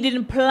 He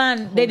didn't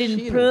plan. They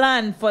didn't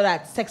plan for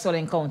that sexual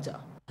encounter.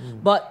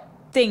 But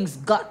things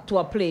got to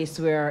a place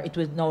where it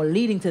was now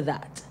leading to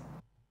that.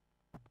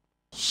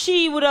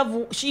 She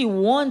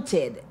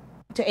wanted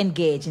to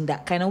engage in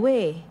that kind of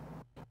way.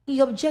 He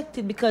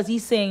objected because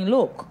he's saying,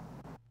 look,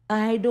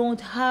 I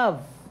don't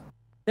have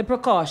the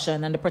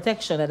precaution and the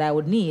protection that I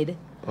would need,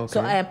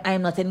 so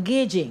I'm not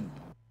engaging.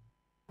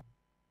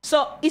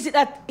 So is it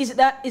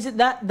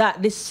that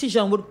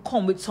decision would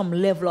come with some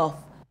level of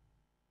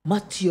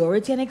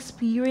maturity and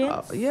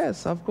experience?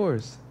 Yes, of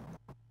course.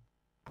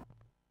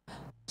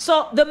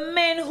 So the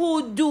men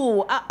who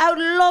do, I would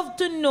love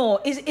to know,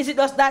 is it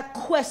just that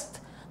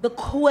the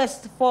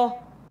quest for,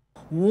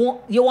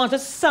 you want to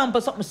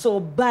sample something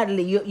so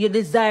badly, you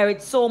desire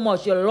it so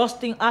much, you're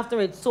lusting after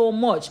it so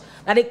much,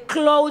 that it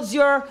clouds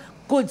your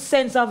good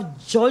sense of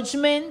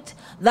judgment,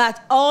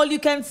 that all you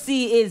can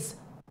see is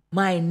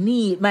my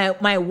need,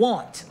 my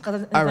want,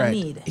 because it's a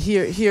need.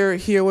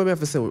 Here what we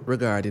have to say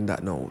regarding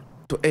that now,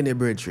 to any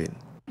brethren.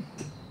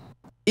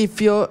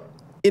 If you're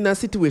in a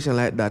situation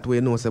like that where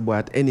you know, say, boy,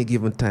 at any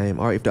given time,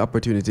 or if the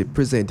opportunity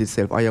presents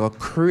itself, or you're going to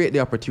create the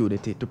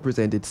opportunity to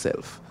present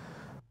itself,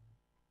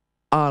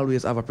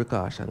 always have a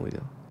precaution with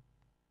you.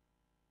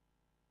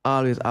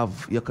 Always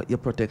have your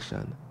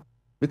protection.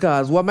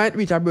 Because what might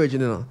reach a virgin,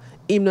 you know,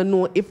 him don't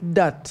know if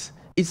that,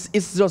 it's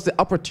just the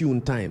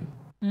opportune time.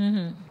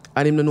 And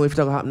him don't know if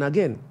that will happen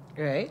again.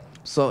 Right.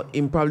 So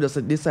him probably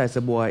just decide,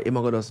 say, boy, him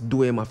going to just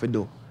do him have to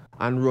do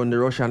and run the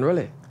Russian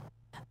relay.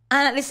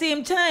 And at the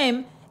same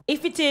time,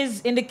 if it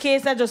is in the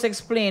case I just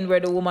explained where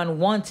the woman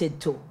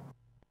wanted to,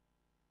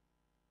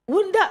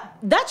 wouldn't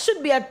that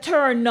should be a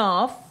turn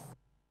off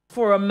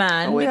for a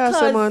man,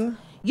 because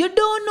you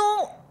don't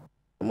know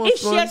if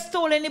she has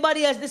told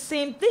anybody else the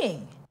same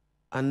thing.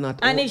 And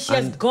if she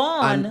has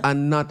gone.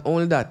 And not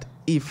only that,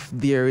 if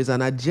there is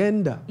an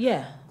agenda.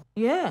 Yeah,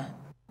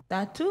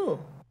 that too.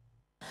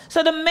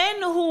 So the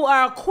men who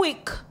are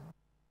quick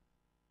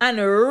and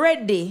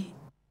ready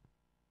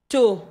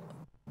to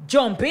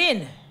jump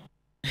in,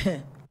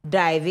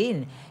 dive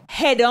in,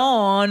 head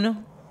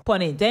on,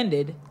 pun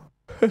intended,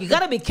 you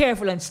gotta be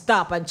careful and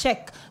stop and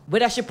check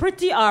whether she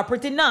pretty or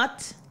pretty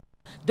not.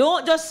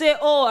 Don't just say,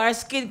 oh, her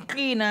skin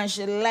clean and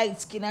she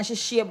light skin and she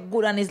shape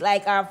good and it's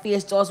like her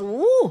face just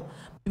woo,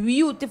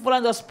 beautiful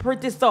and just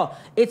pretty stuff.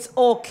 It's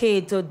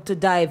okay to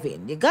dive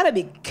in. You gotta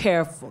be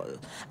careful.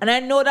 And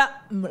I know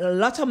that a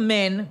lot of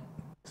men,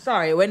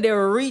 when they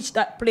reach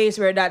that place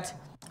where that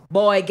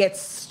boy gets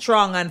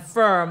strong and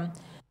firm,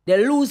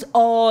 they lose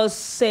all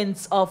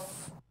sense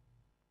of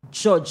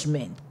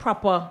judgment,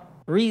 proper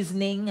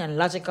reasoning and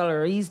logical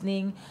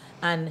reasoning,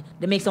 and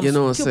they make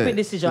some stupid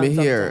decisions. Me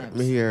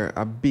hear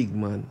a big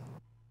man,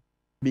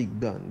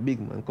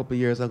 a couple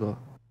years ago.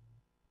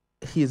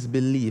 His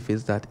belief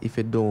is that if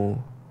you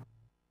don't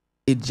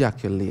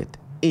ejaculate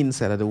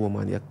inside of the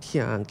woman, you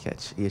can't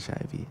catch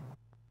HIV.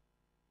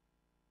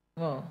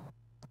 Whoa.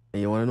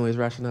 And you want to know his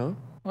rationale?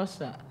 What's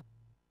that?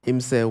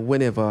 Him say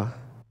whenever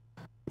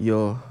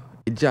you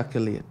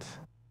ejaculate,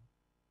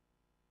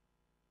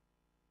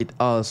 it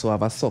also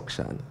have a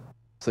suction.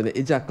 So the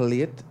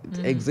ejaculate,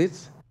 it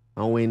exits,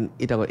 and when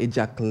it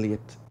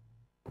ejaculate,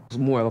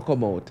 more will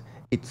come out,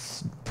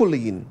 it's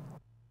pulling.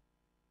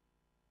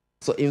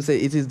 So him say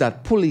it is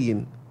that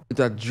pulling, it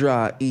will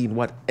draw in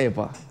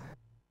whatever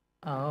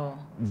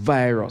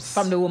virus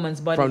from the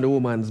woman's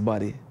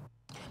body.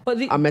 But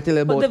I'm telling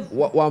you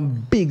about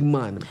one big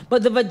man.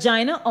 But the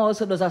vagina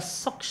also does a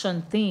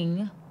suction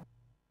thing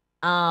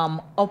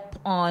up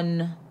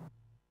on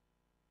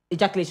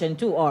ejaculation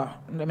too, or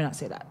let me not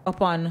say that.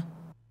 Upon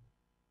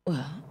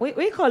what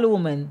do you call the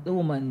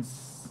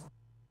woman's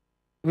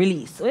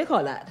release? What do you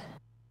call that?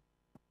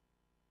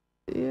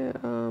 Yeah,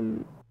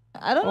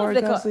 I don't know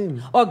orgasm. if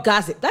they call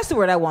orgasm. That's the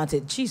word I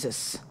wanted.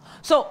 Jesus.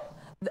 So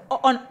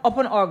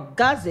upon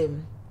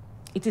orgasm,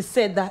 it is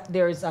said that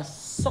there is a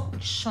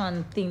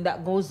suction thing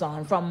that goes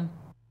on from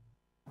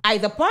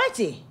either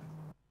party.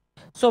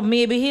 So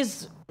maybe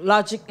his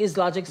logic is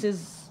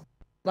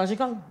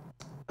logical.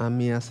 And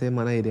me I say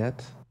man an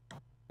idiot.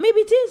 Maybe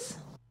it is.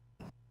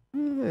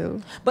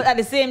 Well. But at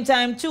the same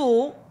time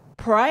too,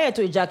 prior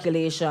to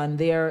ejaculation,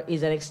 there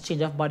is an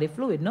exchange of body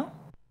fluid, no?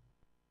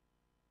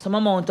 Some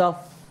amount of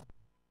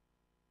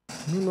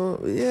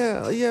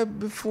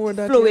before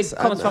that fluid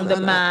comes from the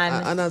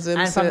man and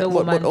from the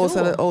woman.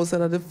 But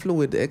outside of the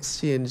fluid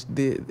exchange,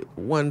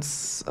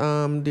 once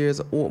there's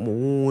open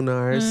wound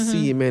or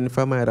semen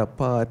from either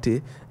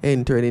party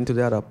entering into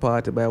the other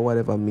party by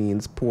whatever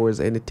means, pores,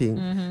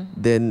 anything,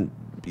 then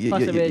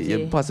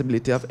you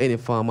possibility of any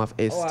form of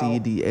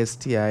STD,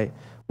 STI,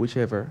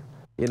 whichever,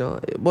 you know.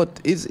 But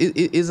it's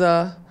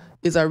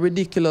a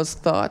ridiculous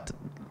thought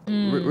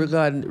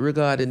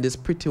regarding this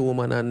pretty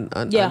woman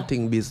and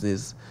thing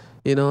business.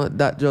 You know,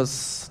 that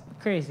just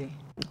crazy.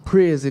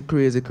 Crazy.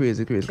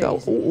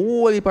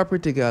 Whole heap of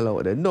pretty girl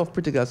out there. Enough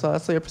pretty girl. So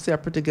you see a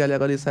pretty girl, you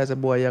got this size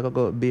of boy, you got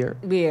go beer.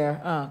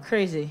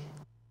 Crazy.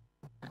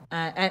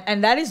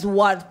 And that is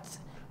what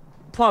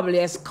probably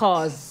has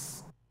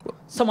caused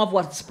some of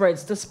what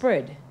spreads to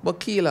spread.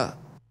 But Keela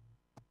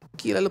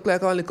look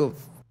like a little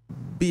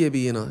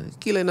baby, you know.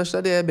 Keela in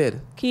the there bed.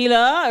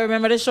 Keela, I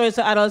remember the show is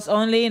to adults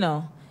only, you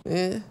know.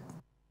 Yeah.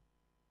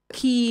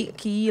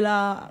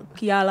 Kiala,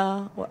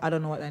 I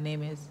don't know what that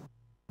name is.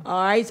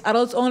 All right,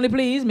 adults only,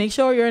 please. Make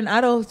sure you're an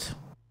adult.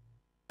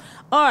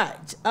 All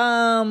right,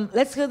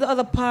 let's go to the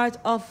other part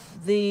of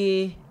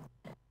the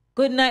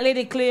good night,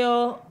 Lady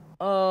Cleo.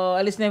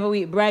 I listen every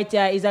week. Bright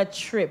Eye is a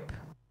trip.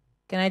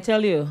 Can I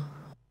tell you?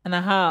 And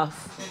a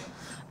half.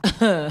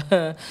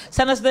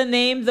 Send us the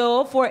name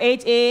though,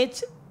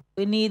 488.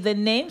 We need the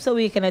name so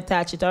we can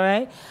attach it, all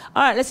right?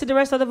 All right, let's see the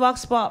rest of the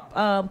Vox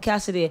Pop,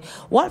 Cassidy.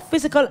 What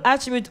physical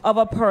attribute of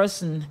a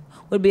person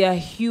would be a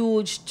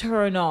huge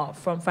turn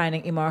off from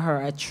finding him or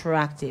her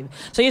attractive?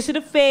 So you see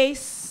the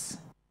face.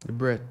 The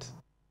breath.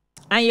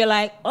 And you're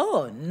like,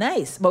 oh,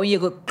 nice. But when you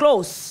go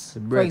close,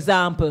 for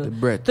example. The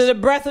breath. So the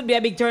breath would be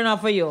a big turn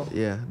off for you.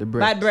 Yeah, the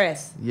breath. Bad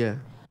breath. Yeah.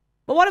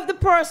 But what if the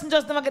person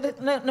just never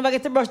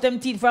get to brush them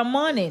teeth from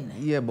morning?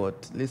 Yeah,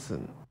 but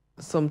listen,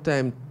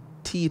 sometimes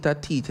teeth are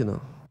teeth, you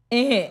know.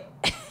 Teeth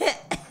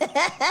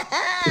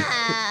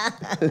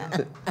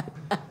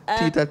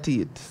are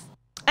teeth.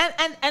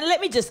 And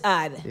let me just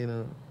add, you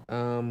know,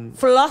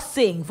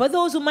 flossing, for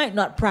those who might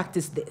not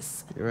practice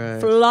this,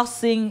 right.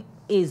 Flossing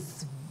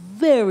is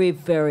very,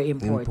 very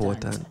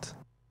important.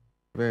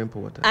 Very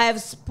important. I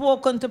have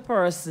spoken to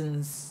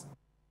persons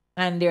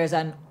and there's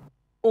an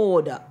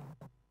odor.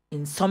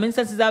 In some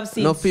instances I've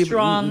seen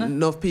strong,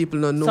 enough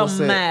people don't know,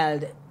 some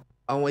mild.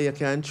 And what you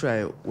can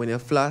try, when you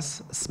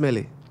floss,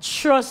 smelly.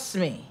 Trust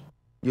me.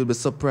 You'll be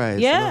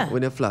surprised, yeah. You know,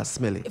 when you floss,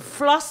 smelly.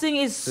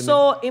 Flossing is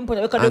so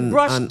important because the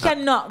brush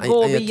cannot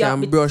go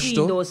beyond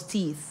between those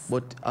teeth.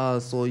 But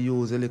also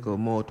use a little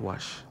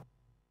mouthwash.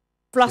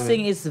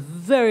 Flossing is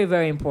very,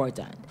 very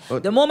important.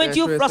 But the moment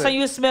you floss and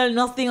you smell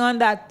nothing on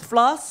that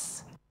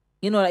floss,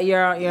 you know that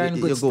you're in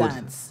good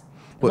stance.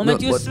 The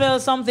moment you smell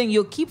something,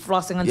 you keep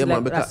flossing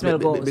until that smell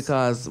goes.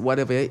 Because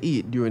whatever you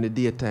eat during the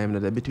daytime,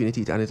 between the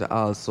teeth, and it's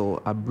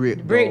also a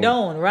breakdown.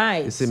 Breakdown,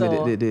 right. You see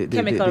so the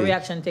chemical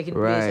reaction taking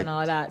place and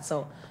all that.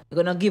 So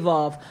you're going to give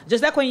off.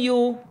 Just like when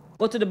you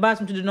go to the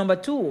bathroom to do number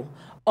 2,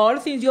 all the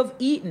things you have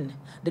eaten,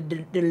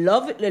 the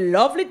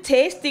lovely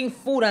tasting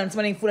food and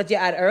smelling food that you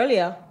had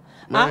earlier,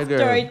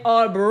 after it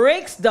all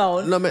breaks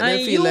down,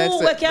 and you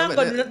can't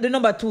go to the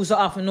number 2 so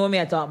often, know me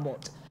I talk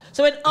about.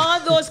 So when all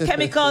those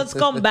chemicals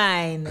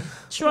combine,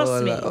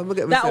 trust me,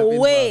 that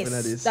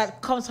waste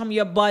that comes from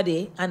your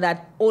body and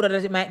that odor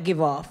that it might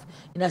give off,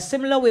 in a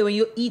similar way, when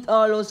you eat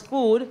all those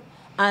food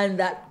and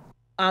that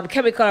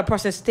chemical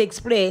process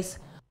takes place,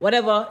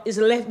 whatever is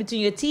left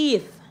between your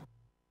teeth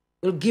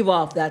will give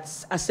off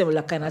a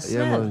similar kind of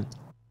smell. Yeah,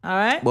 all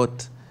right?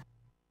 But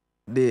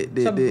the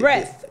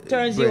breath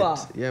turns you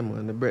off. Yeah,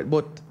 man, the breath.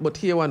 But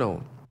here one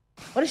now.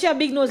 What if she have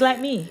big nose like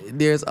me?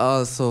 There's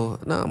also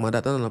man,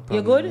 that's not a problem.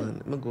 You good?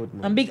 Man. I'm good,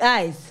 man. And big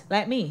eyes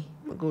like me.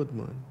 I'm good,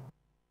 man.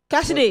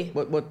 Cassidy.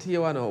 But here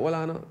one now, well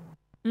I know.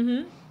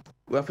 We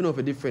have to know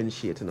to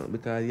differentiate, you know,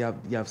 because you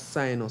have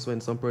sinus.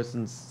 When some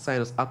person's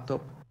sinus act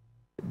up,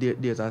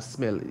 there's a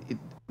smell.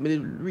 Me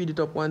read it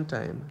up one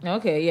time.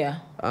 Okay, yeah.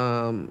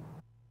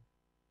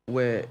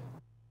 Where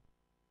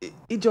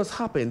it just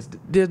happens.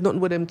 There's nothing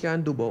what them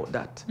can do about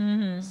that.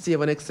 Save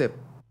and except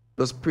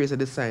just pray that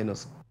the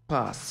sinus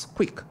pass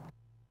quick.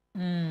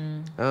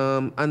 And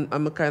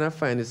I'm kind of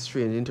find it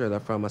strange in terms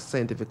of from a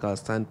scientific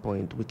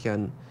standpoint, we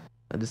can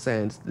the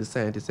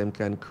scientists them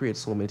can create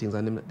so many things,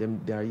 and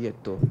they are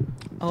yet to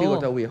figure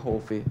out a way how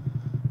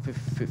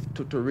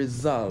to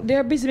resolve.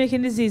 They're busy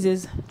making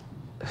diseases.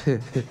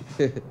 You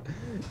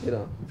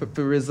know,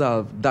 to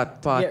resolve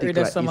that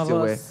particular issue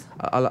where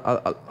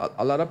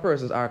a lot of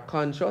persons are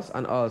conscious,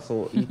 and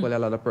also equally a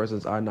lot of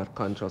persons are not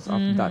conscious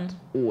of that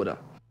odor.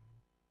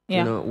 Yeah.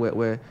 You know,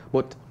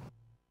 but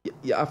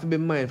you have to be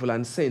mindful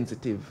and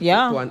sensitive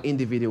to an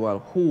individual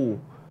who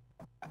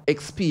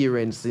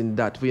experiencing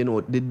that, you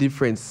know, the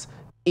difference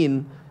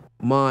in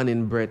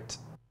morning breath,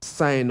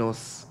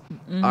 sinus,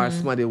 or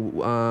somebody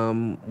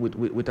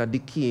with a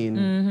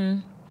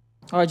decaying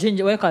or what do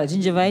you call it?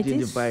 Gingivitis?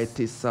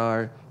 Gingivitis,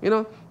 or you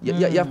know, you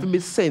have to be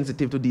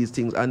sensitive to these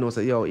things and know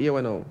say, yo, here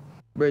we know,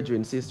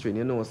 brethren, sister,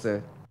 you know,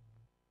 say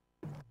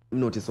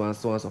notice one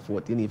so and so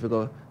forth. You need to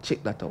go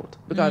check that out.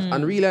 Because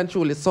and really and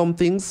truly some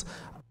things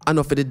are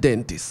not for the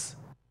dentist.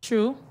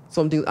 True.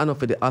 Some things are not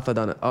for the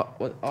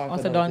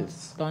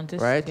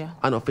orthodontist. Right? Yeah.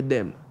 And not for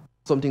them.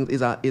 Some things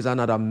is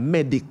another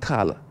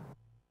medical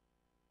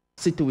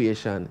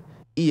situation.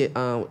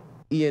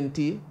 ENT,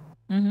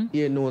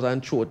 ear, nose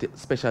and throat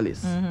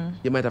specialist.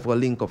 You might have to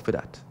link up for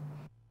that.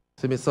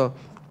 So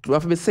we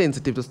have to be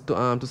sensitive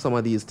to some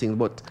of these things.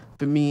 But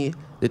for me,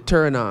 the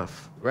turn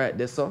off, right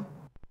there, so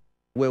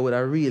where would I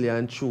really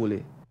and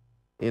truly,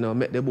 you know,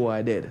 make the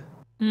boy dead?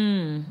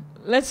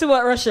 Let's see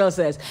what Rochelle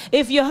says.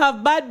 If you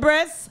have bad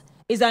breath,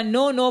 it's a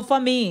no for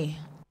me.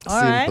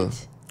 All right.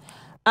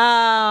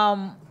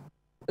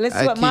 Let's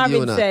see what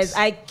Marvin says.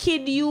 I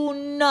kid you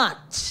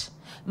not.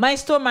 My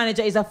store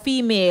manager is a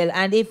female,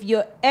 and if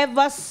you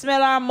ever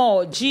smell her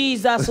mouth,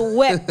 Jesus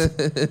wept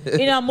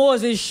in her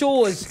Moses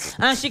shoes,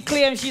 and she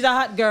claims she's a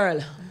hot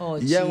girl. Oh,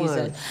 yeah, Jesus.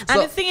 Man. And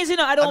So, the thing is, you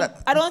know, I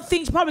don't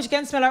think probably she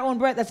can smell her own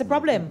breath. That's a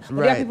problem. But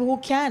there are people who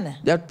can.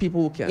 There are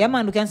people who can. Yeah,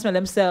 man, who can smell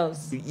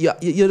themselves. Yeah,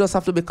 you just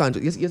have to be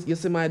conscious. You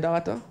see my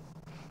daughter?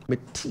 Me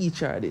teach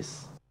her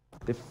this.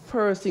 the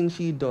first thing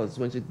she does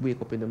when she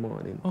wake up in the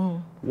morning,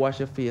 wash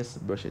her face,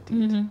 brush her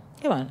teeth.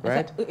 Come on.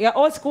 Right? Yeah,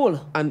 old school.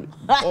 And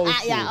old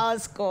school. Yeah,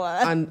 old school.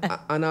 and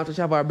after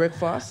she have her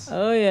breakfast,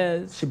 oh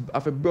yes, she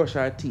have to brush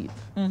her teeth.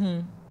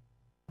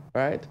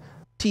 Right?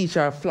 Teach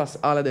her, floss,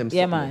 all of them.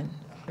 Yeah, man.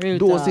 Real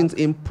Those talk. things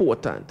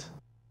important.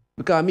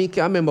 Because me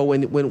can remember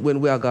when we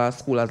go to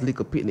school as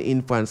little pitney,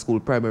 infant school,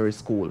 primary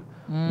school,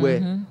 where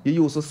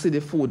you used to see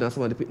the food and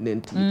somebody putting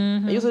in teeth.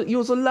 And you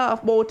used to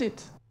laugh about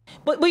it.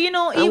 But you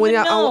know, and even when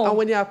now... And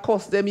when you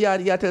cuss them, you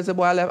tell them,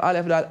 boy, I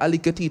left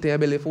lick your teeth and your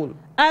belly full.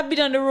 I've been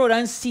on the road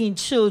and seen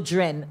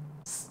children.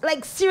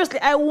 Like, seriously,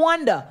 I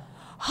wonder,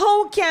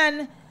 how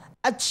can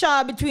a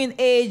child between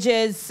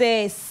ages,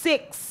 say,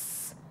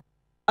 6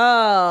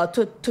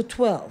 to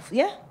 12,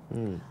 yeah?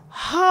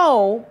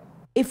 How,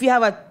 if you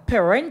have a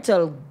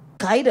parental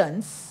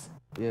guidance,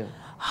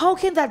 how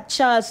can that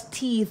child's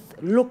teeth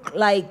look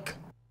like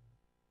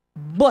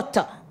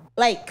butter?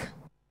 Like...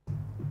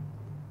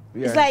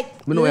 It's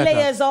like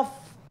layers of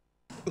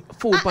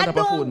food. I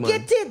don't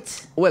get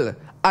it. Well,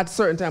 at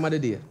certain time of the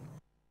day.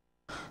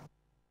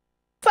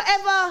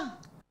 Forever.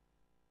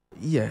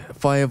 Yeah,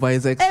 forever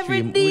is extreme.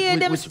 Every day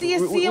them stay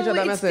same way.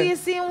 It stay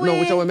same way. No,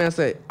 which one may I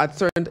say? At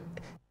certain,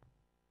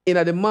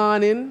 in the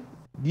morning,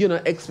 you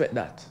don't expect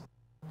that.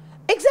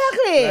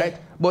 Exactly. Right?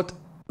 But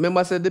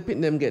remember, I said the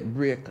pit them get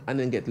break and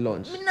then get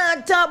lunch. Me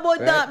not talk about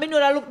that. Me know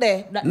that look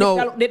there. That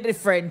look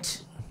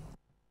different.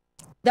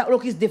 That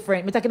look is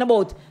different. We're talking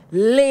about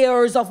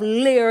layers of I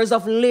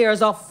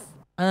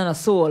don't know,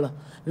 soul.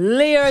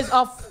 Layers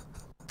of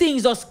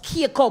things just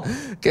cake up.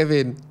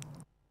 Kevin.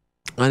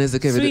 Honestly,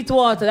 Kevin. Sweet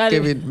water.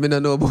 Kevin, me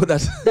don't know about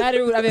that. That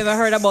rule I've ever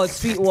heard about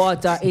sweet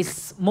water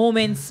is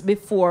moments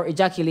before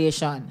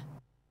ejaculation.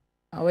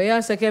 What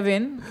you say,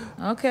 Kevin?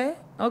 Okay.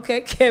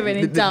 Okay, Kevin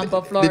in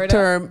Tampa,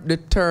 Florida. The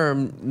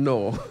term,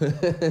 no.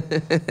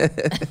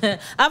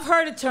 I've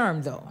heard the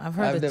term though. I've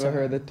never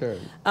heard the term.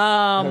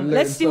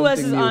 Let's see what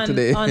is on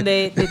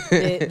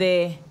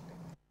the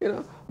you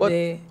know, but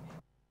the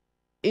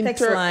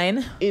text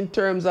line. In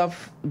terms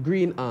of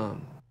green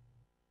arm.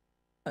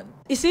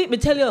 You see, me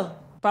tell you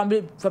from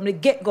the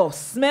get-go,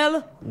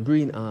 smell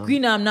green arm.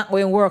 Green arm not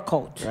going to work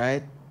out.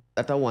 Right?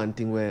 That's one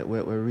thing where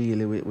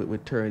really we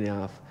turn you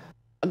off.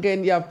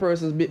 Again, you have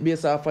persons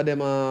based off of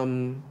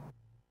them,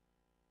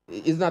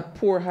 it's not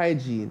poor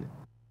hygiene,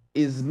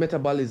 it's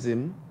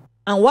metabolism.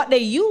 And what they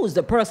use,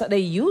 the person they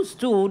use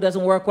to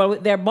doesn't work well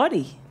with their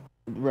body.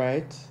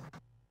 Right.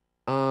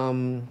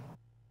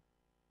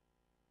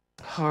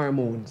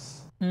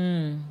 Hormones.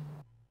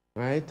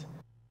 Right?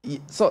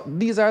 So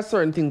these are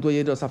certain things where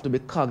you just have to be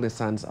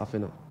cognizant of, you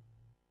know.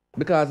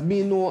 Because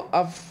me know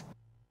of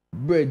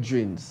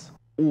brethren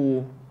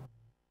who,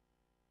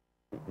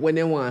 when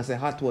they want to say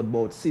hot word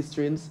about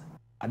sisterins,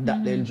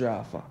 that then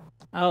draw for.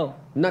 Oh.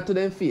 Not to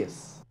them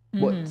face,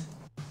 but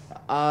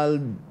all,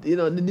 you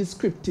know, the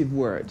descriptive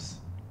words.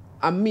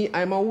 And me,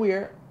 I'm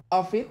aware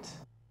of it,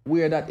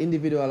 where that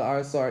individual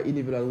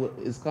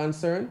is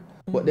concerned,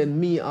 but then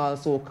me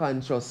also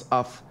conscious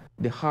of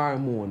the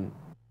hormone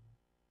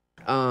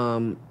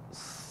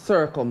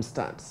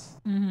circumstance.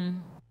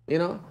 You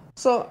know?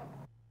 So,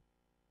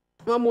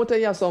 I'm going to tell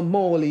you have some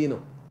molly, you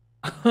know.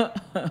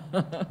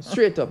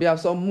 Straight up, you have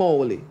some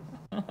molly.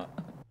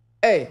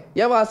 Hey,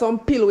 you have some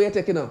pill you're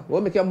taking now.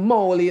 Will make you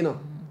molly, you know.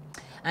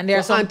 And there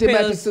are some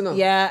pills, you know.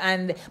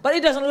 Yeah, but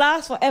it doesn't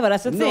last forever.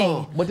 That's the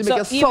thing. But it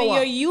makes you even sour.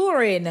 your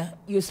urine,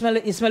 you smell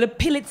it. You smell the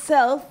pill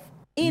itself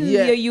in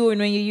your urine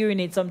when you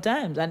urinate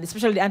sometimes, and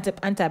especially the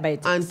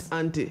antibiotics.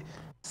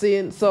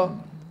 Saying so,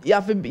 you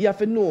have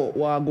to know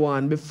what go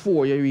on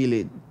before you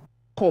really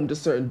come to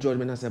certain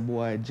judgment and say,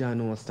 boy,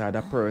 John won't start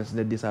that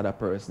person, this other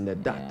person, that.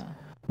 Yeah.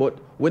 But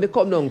when it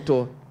comes down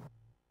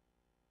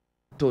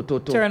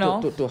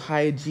to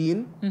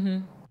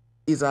hygiene,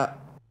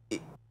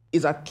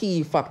 is a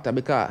key factor,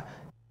 because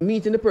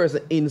meeting the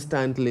person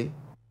instantly,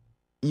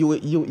 you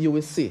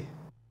will see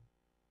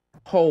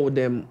how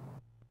them,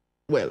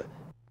 well,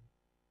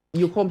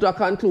 you come to a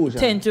conclusion.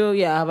 Tend to,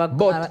 have an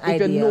But if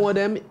idea. you know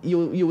them,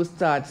 you will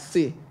start to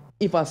see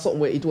if it's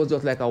something where it was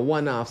just like a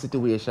one-off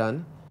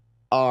situation,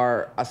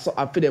 or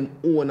for them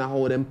own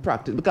how them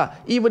practice. Because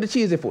even the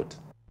cheesy foot,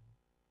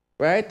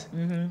 right?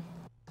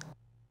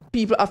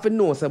 People have to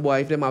know, say,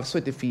 boy, if them have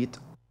sweaty feet,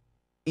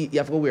 you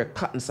have to wear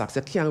cotton socks.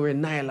 You can't wear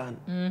nylon.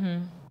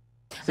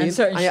 And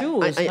certain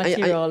shoes,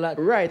 material.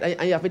 Right,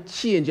 and you have to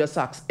change your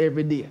socks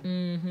every day.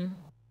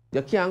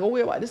 You can't go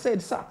wear what they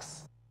said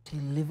socks.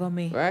 Deliver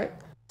me. Right?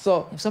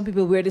 So if some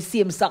people wear the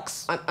same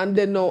socks. And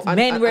then now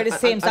men wear the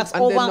same socks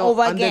over and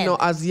over again. And then now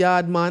as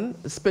yard man,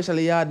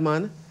 especially yard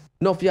man,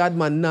 enough yard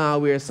man now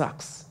wear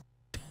socks.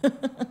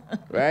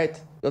 Right?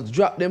 Just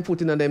drop them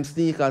foot in them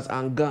sneakers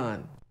and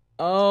gone.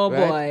 Oh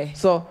right? boy.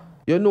 So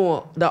you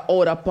know the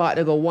other part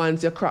they go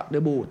once you crack the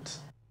boot.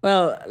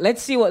 Well,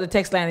 let's see what the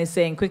text line is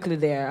saying quickly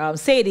there.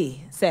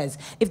 Sadie says,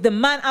 if the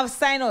man have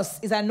sinus,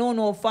 is a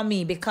no-no for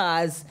me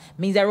because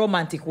me's a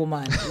romantic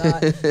woman.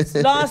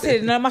 Lord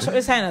said, no, mash up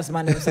the sinus,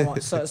 man,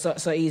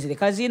 so easily.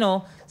 Because, you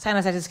know,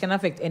 sinusitis can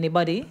affect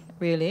anybody,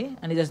 really,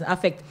 and it doesn't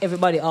affect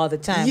everybody all the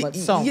time, but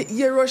some.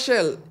 Yeah,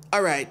 Rochelle,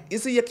 all right. You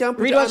see, you can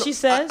put read what she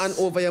says. And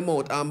over your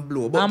mouth and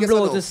blow. But and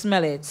blow to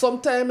smell it.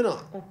 Sometimes, you know,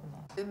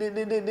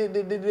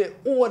 the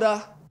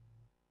odor,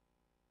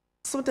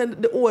 sometimes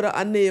the odor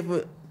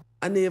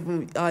and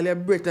even all your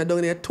breath down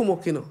in your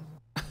stomach, you know.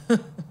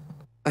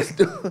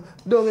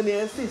 Down in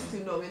your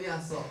system, down in your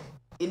soul.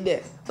 In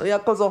there. So you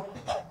come so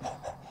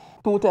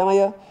 2 times a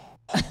year.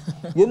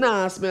 You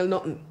not smell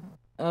nothing.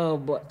 Oh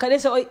boy.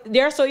 Because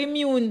they're so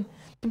immune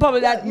to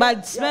probably that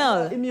bad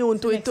smell. Immune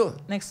to it too.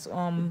 Next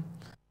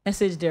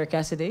message there,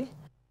 Cassidy.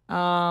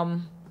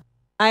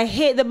 I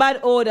hate the bad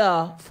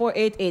odor.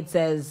 488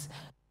 says,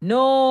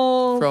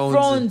 no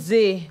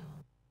Fronzy.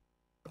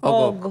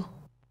 Hug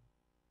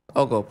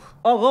up.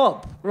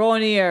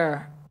 Round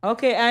here.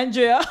 Okay,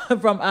 Andrea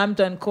from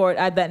Hampton Court.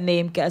 Add that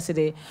name,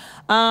 Cassidy.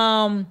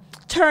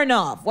 Turn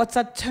off. What's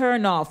a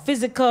turn off?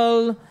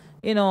 Physical,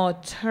 you know,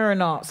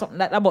 turn off. Something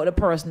that about the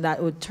person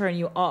that would turn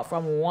you off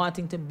from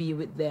wanting to be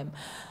with them.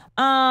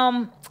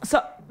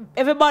 So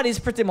everybody's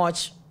pretty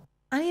much,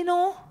 and you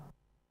know,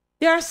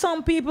 there are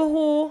some people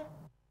who,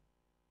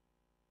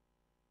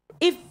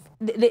 if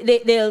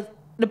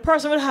the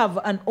person will have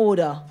an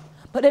odor,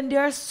 but then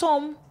there are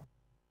some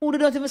who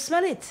don't even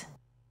smell it.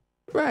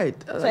 Right.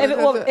 So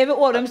if it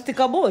were them stick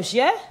a bush,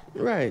 yeah?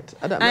 Right.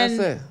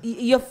 And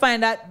you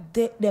find that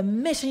the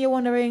mission you're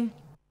wondering,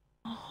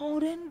 how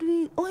then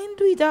do it? Oh, him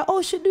do it, or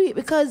how should do it?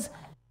 Because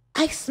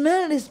I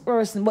smell this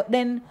person, but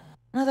then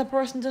another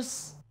person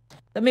just,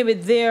 that maybe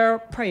their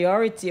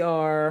priority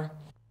or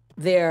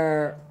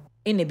their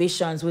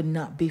inhibitions would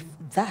not be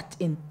that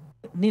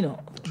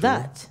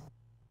that.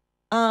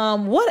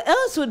 What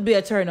else would be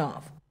a turn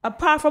off?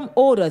 Apart from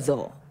odor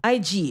though,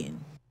 hygiene.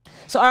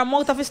 So our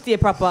mouth have to stay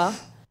proper.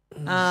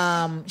 She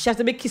has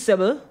to be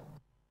kissable.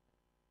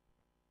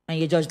 And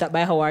you judge that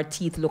by how our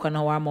teeth look and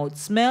how our mouth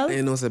smell.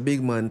 You know, it's a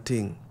big man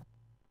thing.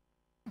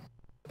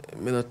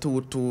 I'm not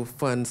too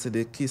fancy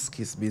the kiss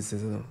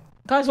business, you know.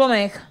 Cause what,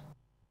 make?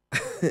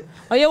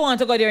 Or you want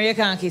to go there and you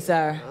can't kiss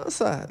her? No,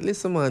 sir.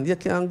 Listen, man. You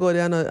can't go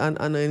there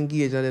and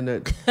engage. And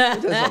then,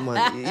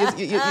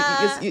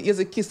 you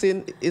see,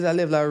 kissing is a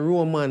level of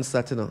romance,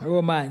 that, you know.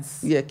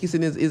 Romance. Yeah,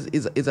 kissing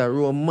is a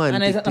romantic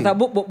and it's thing. not a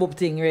boop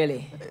thing,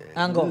 really.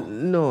 And go.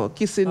 No,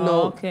 kissing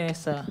okay,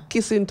 sir.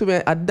 Kissing to me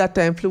at that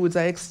time fluids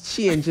are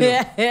exchanged, you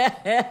know.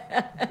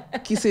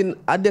 Kissing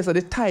at this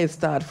the ties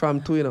start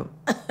from two, you know.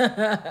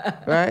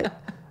 Right?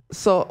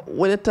 So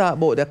when you talk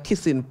about the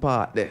kissing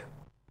part there,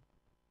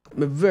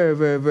 I'm very,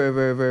 very, very,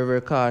 very, very,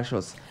 very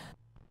cautious.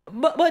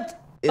 But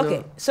okay,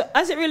 know? So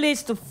as it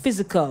relates to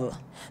physical,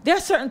 there are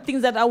certain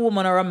things that a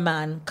woman or a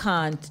man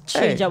can't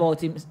change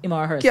about him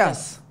or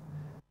herself.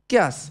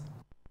 Yes.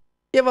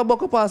 You ever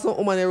buck up past some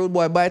woman in road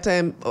boy, by the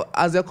time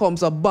as you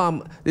comes a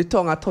bam, the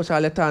tongue a touch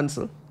all the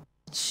tonsil?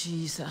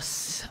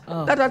 Jesus.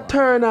 That a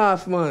turn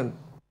off, man.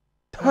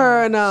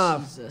 Turn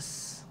off.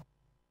 Jesus.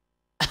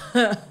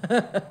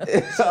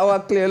 So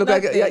Cleo, look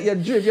like you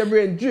drift, your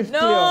brain drift.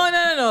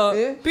 No.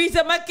 Eh?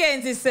 Peter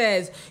Mackenzie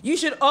says you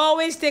should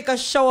always take a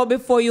shower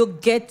before you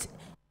get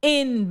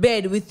in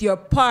bed with your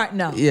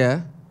partner.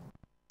 Yeah.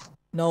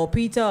 No,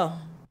 Peter.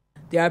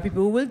 There are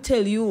people who will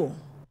tell you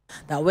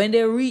that when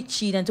they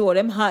reach it and toward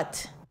them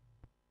hot,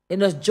 they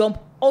just jump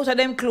out of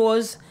them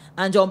clothes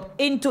and jump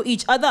into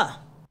each other.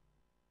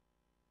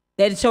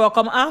 Then shower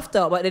come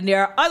after, but then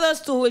there are others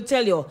too who will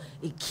tell you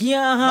it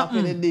can't happen.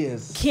 Back in the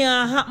days.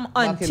 Can't happen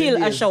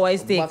until a shower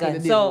is taken. Back in the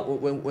days, so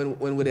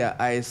when we were at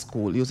high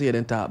school, you see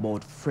them talk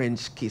about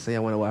French kiss, and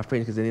you want to watch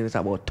French kiss, and you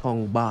talk about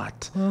tongue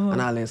bath,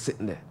 and all them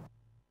sitting there.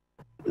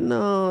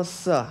 No,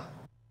 sir.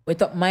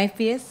 Wait up my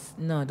face?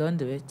 No, don't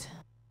do it.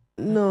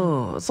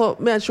 No. So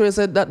may I sure you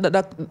said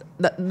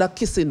that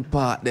kissing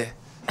part there.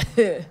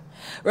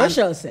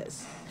 Rochelle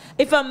says,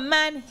 if a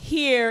man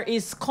here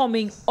is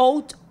coming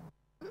out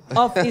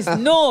of his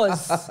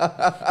nose,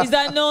 is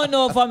that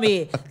no for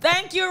me?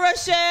 Thank you,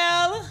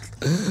 Rochelle.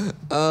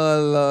 Oh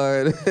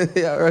Lord.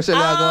 Yeah, Rochelle,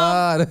 go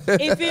on.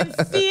 If him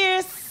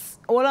fierce,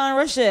 hold on,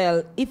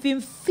 Rochelle. If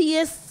him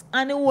fierce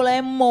and the whole of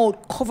him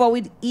mouth cover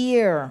with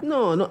ear.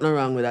 No, nothing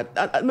wrong with that.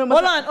 Hold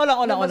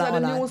on. The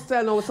new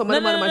style now, some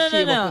of them are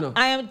shave up, you know.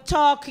 I am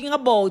talking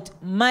about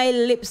my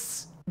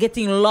lips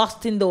getting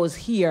lost in those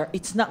here.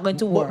 It's not going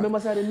to work. Remember,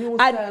 the new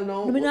style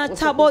now. Me not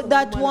talk about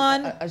that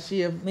one.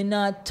 Me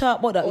not talk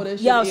about that.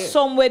 Yeah,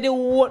 somewhere they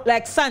work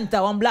like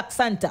Santa, one black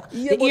Santa.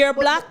 Yeah, the ear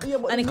black,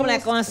 and it come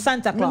like on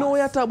Santa Claus. You know, we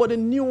are talking about the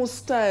new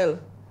style,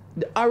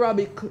 the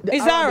Arabic.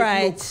 It's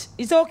alright.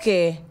 It's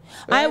okay.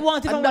 Right? I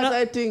want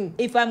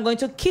if I'm going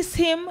to kiss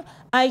him,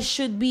 I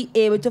should be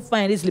able to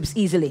find his lips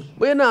easily.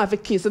 But you not have to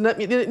kiss, and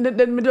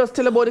then me just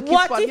tell about the kiss.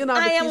 What if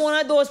I am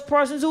one of those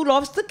persons who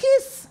loves to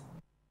kiss?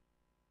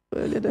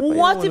 Well,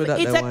 what if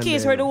it's a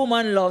case where the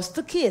woman loves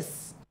to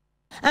kiss?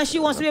 And she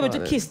wants to be able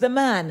to kiss the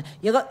man.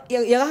 You got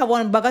have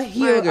one bag of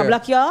hair and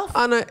block you off?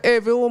 And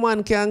every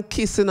woman can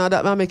kiss, you know,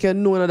 that man make you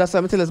know, that's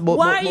what I'm telling us about.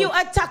 Why are you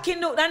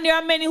attacking? And there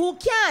are many who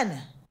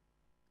can.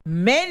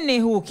 Many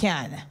who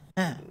can.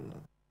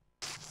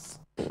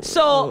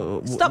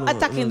 So stop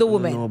attacking the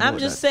woman. I'm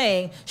just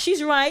saying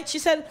she's right. She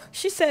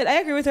said I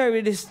agree with her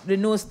with the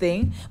nose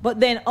thing, but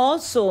then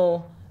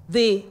also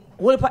the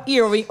whole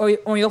ear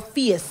on your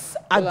face.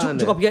 I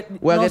juke up your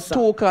Well, I get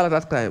 2 calls at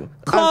that time.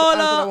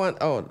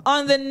 Caller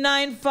on the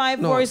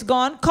 954 is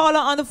gone. Caller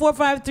on the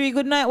 453.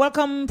 Good night.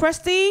 Welcome,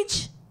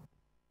 Prestige.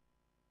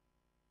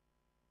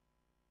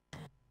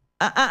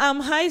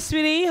 Hi,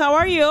 sweetie. How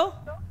are you?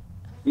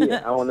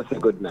 Yeah, I want to say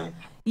good night.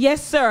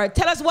 Yes, sir.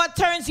 Tell us what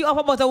turns you off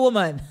about a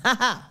woman.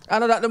 I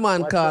know that the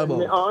man called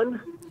about.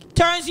 On?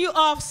 Turns you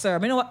off, sir.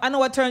 I know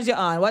what turns you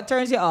on. What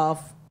turns you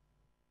off?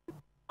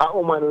 A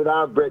woman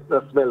without breath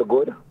no smell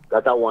good.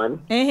 That's a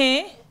one.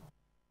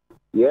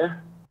 Yeah.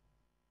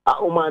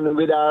 A woman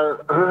with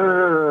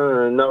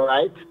her no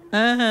right.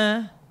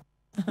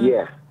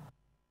 Yeah.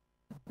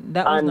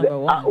 That was number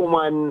one. A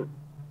woman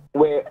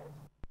where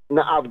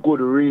not have good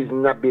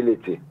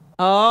reasonability.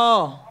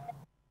 Oh.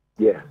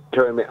 Yeah,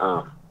 turn me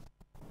off.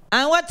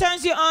 And what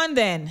turns you on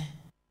then?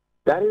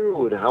 That is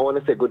rude. I want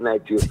to say good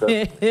night to you,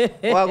 sir.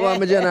 What about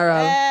my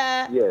general?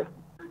 Yeah.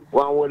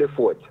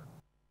 144th.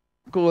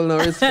 Cool, no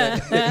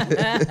respect.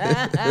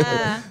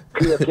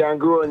 Cleo can't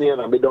grow in here,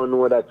 and we don't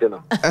know that, you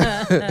know.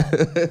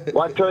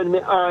 What turned me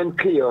on,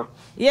 Cleo?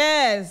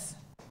 Yes.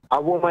 A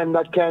woman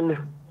that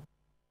can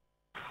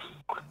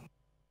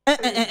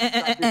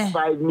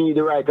satisfy me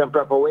the right and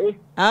proper way.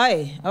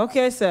 Aye.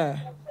 Okay, sir.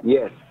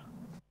 Yes.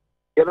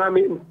 You know what I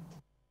mean?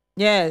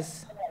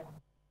 Yes.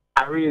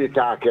 I really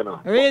talk, you know.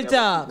 Real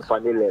talk.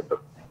 On the level.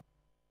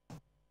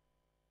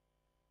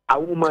 A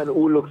woman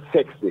who looks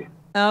sexy.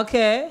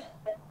 Okay.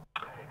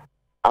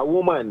 A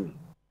woman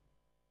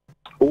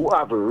who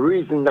have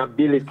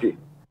reasonability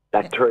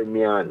that turn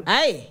me on.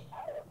 Aye.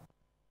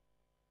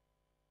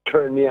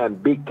 Turn me on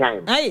big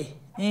time. Aye.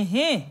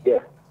 Yeah.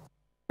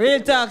 Real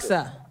talk,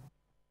 sir.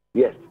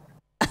 Yes.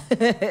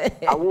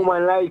 A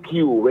woman like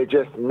you, we're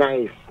just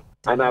nice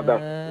and have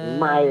a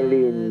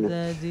smiling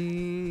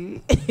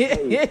face.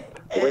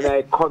 When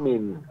I come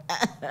in,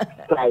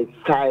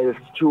 style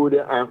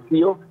studio and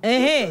feel,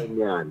 turn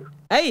me on.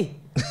 Hey,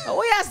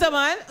 what you ask the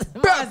man?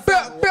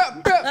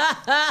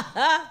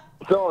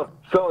 So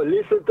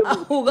listen to me.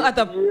 Who got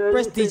a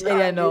prestige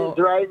area now?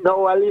 Right now,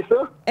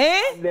 Alisa.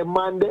 The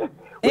man there.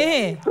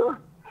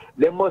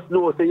 They must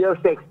know so you're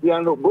sexy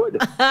and look good.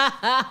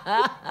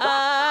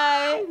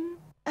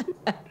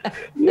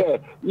 Yeah,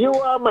 you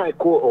are my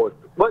co-host.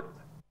 But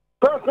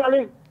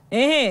personally,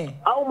 a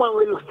woman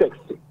will look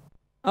sexy.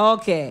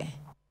 Okay.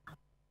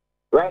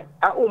 Right?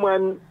 A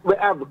woman will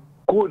have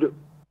good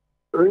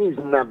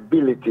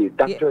reasonability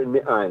that turn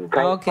me on.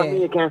 For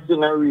me, you can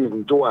sing a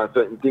reason towards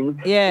certain things.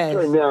 Yes. It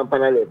turn me on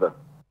on a level.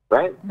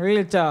 Right?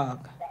 Real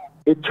talk.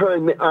 It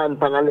turned me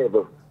on a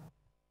level.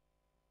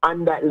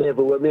 On that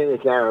level, where me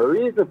can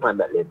reason on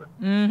that level.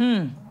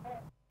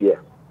 Yeah.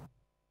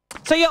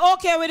 So you're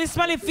okay with the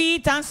smelly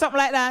feet and something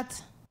like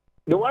that?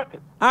 The what?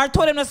 I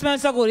told them to smell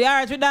so good. You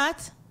alright with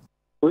that?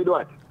 With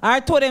what? I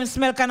told them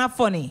smell kind of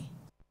funny.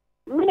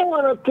 Me don't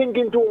want to think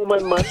into a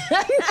woman, man.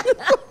 I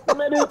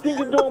don't think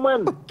into a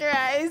woman.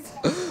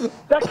 Christ.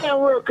 That can't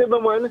work with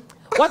a man.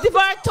 What if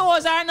our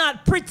toes are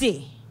not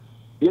pretty?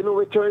 You know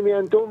what turn me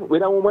on to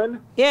with a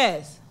woman?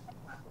 Yes.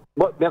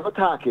 But never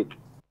talk it.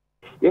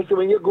 You see,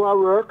 when you go to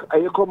work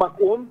and you come back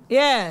home?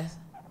 Yes.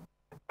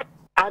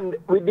 And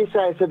we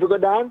decide to go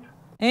dance?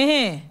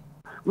 Me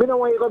don't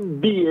want you to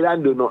be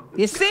and do nothing.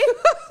 You see?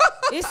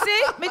 You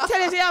see? Me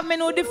tell you, you have me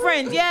no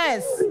different.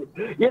 Yes.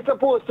 You're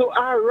supposed to,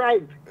 all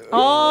right.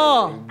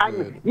 Oh.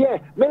 And yeah,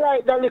 me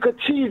like that little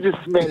cheesy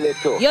smell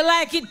too. You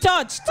like it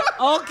touched?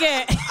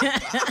 Okay.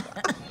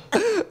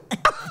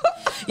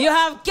 You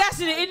have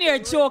Cassidy in your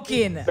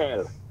choking.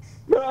 Smell.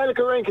 You like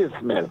a ranking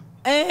smell.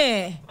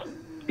 Yes.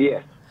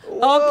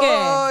 Okay.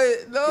 Oh,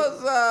 no,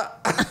 sir.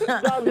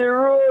 Down the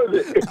road.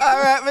 All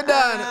right, me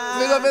done.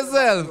 Big up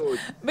yourself.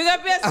 Big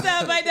up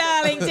yourself, my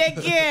darling.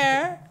 Take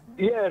care.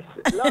 Yes,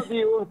 love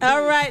you.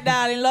 All right,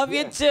 darling. Love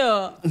you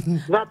too.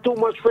 Not too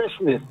much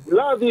freshness.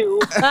 Love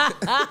you.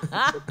 That's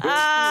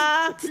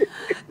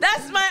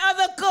my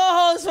other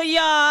co-host for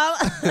y'all.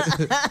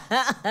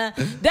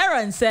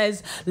 Darren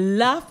says,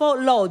 laugh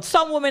out loud.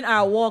 Some women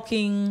are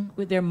walking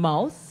with their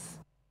mouth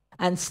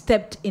and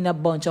stepped in a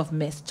bunch of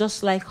mess,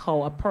 just like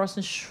how a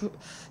person's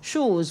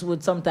shoes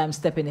would sometimes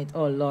step in it.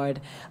 Oh,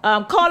 Lord.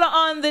 Caller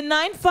on the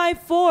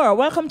 954.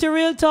 Welcome to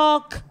Real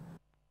Talk.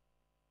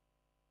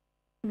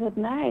 Good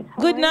night.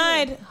 Good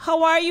night.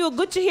 How are you?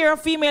 Good to hear a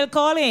female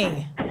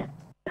calling.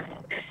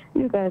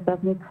 You guys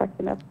have me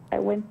cracking up. I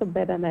went to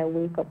bed and I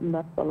wake up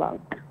not so long.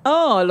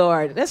 Oh,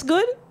 Lord. That's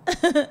good.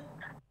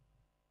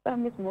 I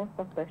miss most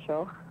of the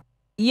show.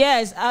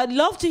 Yes, I'd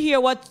love to hear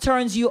what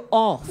turns you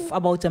off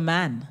about a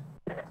man.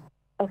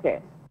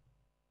 Okay.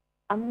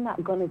 I'm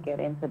not going to get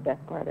into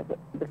that part of it.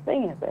 The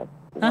thing is that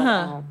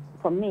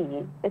for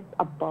me, it's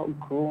about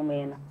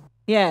grooming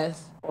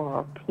Yes.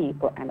 For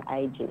people and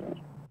hygiene.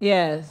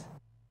 Yes.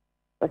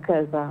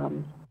 Because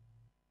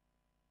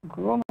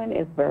grooming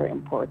is very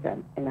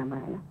important in a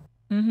man.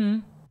 Mm-hmm.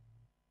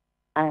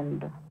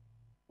 And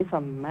if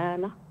a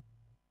man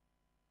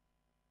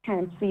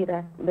can't see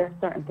that there are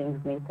certain things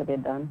need to be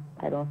done,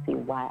 I don't see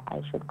why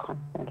I should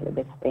constantly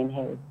be staying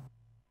here.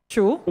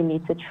 True. You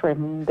need to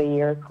trim the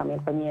ears coming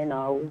from your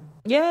nose.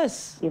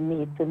 Yes. You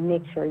need to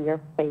make sure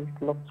your face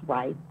looks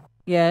right.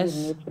 Yes.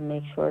 You need to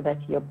make sure that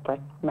your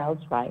breath smells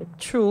right.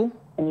 True.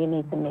 And you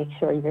need to make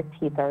sure your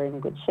teeth are in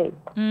good shape.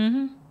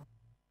 Mm-hmm.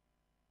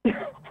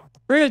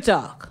 Real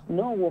talk.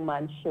 No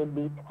woman should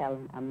be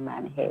telling a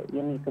man, hey,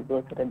 you need to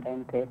go to the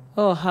dentist.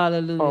 Oh,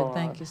 hallelujah. Or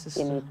thank you,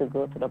 sister. You need to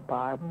go to the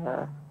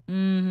barber.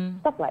 Mm-hmm.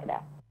 Stuff like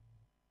that.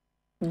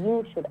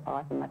 You should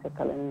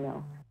automatically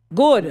know.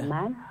 Good. A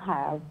man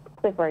have,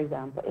 say for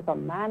example, if a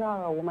man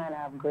or a woman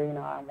have green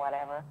or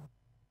whatever,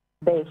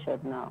 they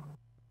should know.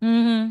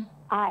 Mm-hmm.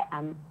 I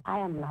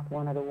am not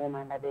one of the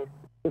women that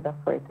is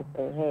afraid to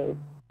say, hey,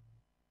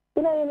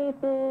 you know, you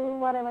need to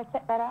whatever,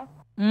 check that out.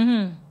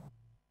 Mm-hmm.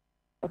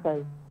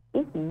 Because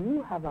if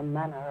you have a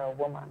man or a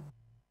woman,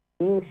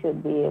 you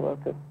should be able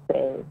to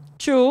say.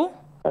 True.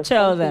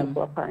 Tell them.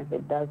 People apparently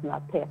does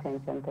not pay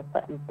attention to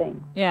certain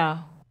things. Yeah.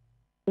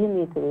 You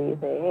need to really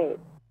say, hey,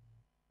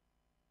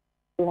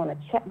 you want to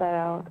check that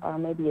out, or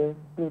maybe you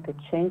need to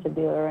change the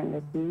deodorant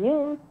that you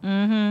use.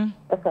 Mm-hmm.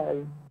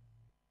 Because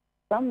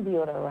some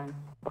deodorants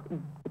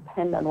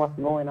depend on what's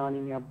going on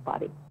in your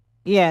body.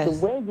 Yes.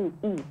 The way you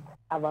eat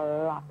have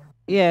a lot.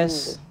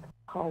 Yes. To do with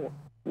how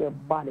your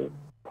body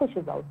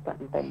pushes out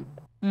certain things.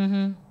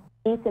 Mm-hmm.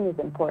 Eating is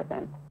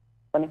important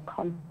when it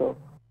comes to,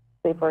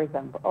 say, for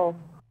example,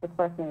 this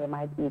person, you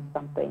might eat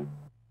something,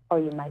 or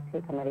you might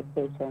take a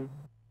medication,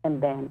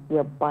 and then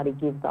your body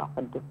gives off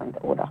a different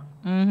odor.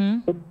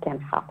 Mm-hmm. It can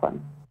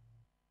happen.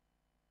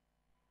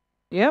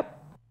 Yep.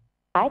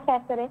 Hi,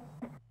 Cassidy.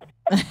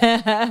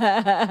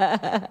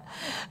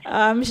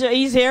 I'm sure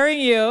he's hearing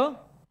you.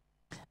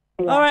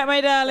 Yeah. All right,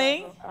 my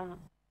darling.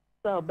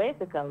 So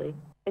basically,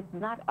 it's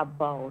not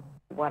about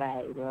what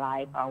I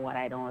like or what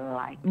I don't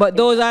like. But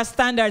those are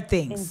standard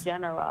things. In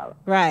general.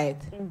 Right.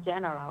 In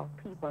general,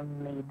 people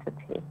need to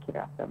take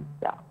care of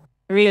themselves.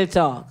 Real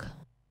talk.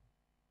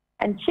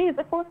 And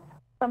cheesy food,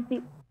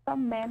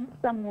 some men,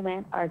 some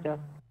women are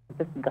just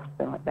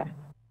disgusting with that.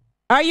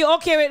 Are you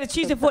okay with the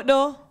cheesy foot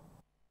though?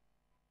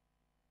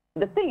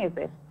 The thing is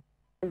this,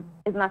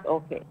 it's not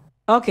okay.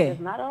 Okay.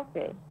 It's not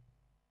okay.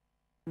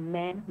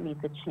 Men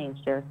need to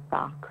change their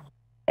socks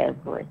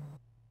every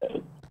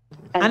day.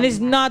 And it's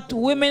not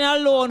women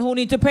alone who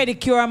need to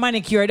pedicure or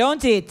manicure,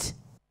 don't it?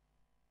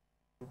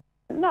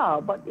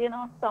 No, but you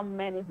know, some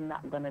men is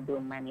not going to do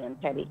mani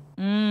and pedi.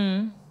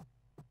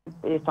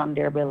 It's on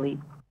their belief.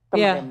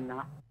 Some of them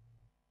not.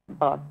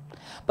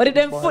 But if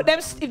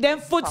them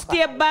foot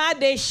stay bad,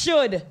 they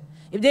should.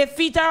 If their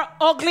feet are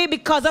ugly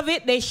because of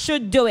it, they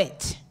should do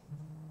it.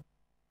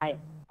 I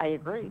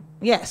agree.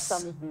 Yes.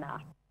 Some is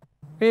not.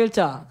 Real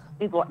talk.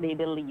 It's what they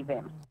believe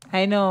in.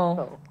 I know.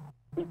 So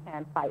we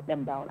can't fight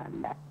them down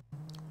on that.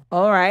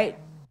 All right.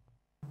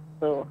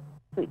 So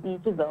to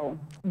each his own.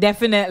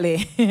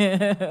 Definitely.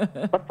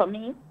 But for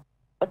me,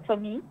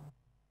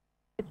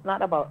 it's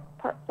not about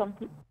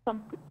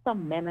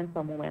some men and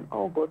some women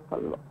all go for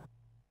looks,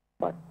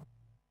 but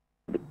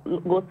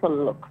go for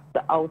looks,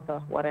 the outer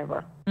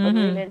whatever. But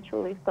really and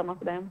truly, some of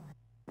them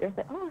they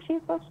say, "Oh,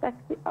 she's so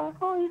sexy," or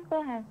 "Oh, he's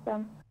so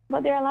handsome."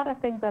 But there are a lot of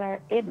things that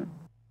are hidden.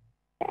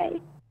 Okay,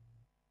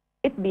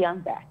 it's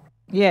beyond that.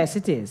 Yes,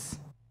 it is.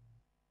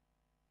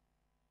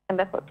 And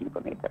that's what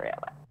people need to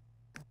realize.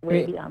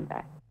 Way beyond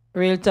that.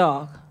 Real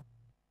talk.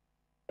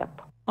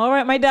 Yep. All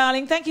right, my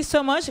darling. Thank you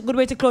so much. Good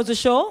way to close the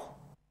show.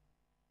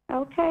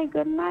 Okay,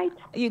 good night.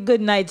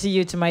 Good night to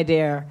you, my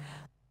dear.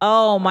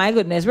 Oh, my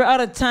goodness. We're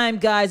out of time,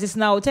 guys. It's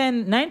now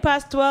 9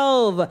 past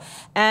 12.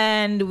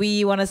 And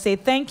we want to say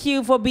thank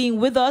you for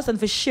being with us and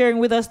for sharing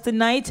with us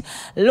tonight.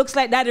 Looks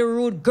like that the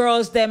rude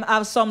girls, them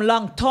have some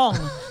long tongue.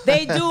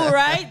 They do,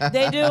 right?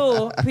 They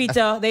do,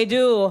 Peter. They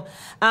do.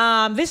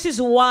 This is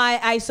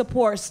why I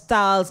support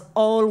Styles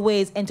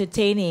Always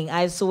Entertaining,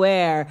 I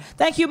swear.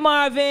 Thank you,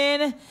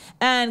 Marvin.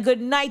 And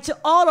good night to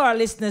all our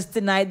listeners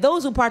tonight.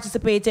 Those who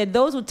participated,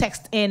 those who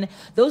text in,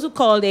 those who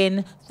called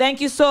in. Thank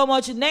you so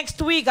much.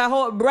 Next week, I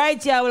hope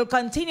Brightia will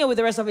continue with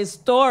the rest of his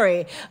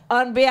story.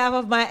 On behalf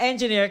of my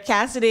engineer,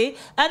 Cassidy,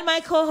 and my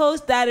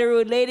co-host, Daddy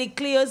Rude, Lady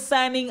Cleo,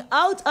 signing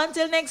out.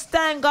 Until next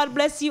time, God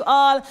bless you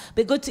all.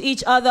 Be good to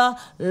each other.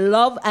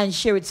 Love and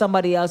share with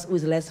somebody else who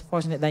is less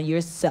fortunate than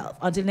yourself.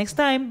 Until next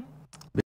time.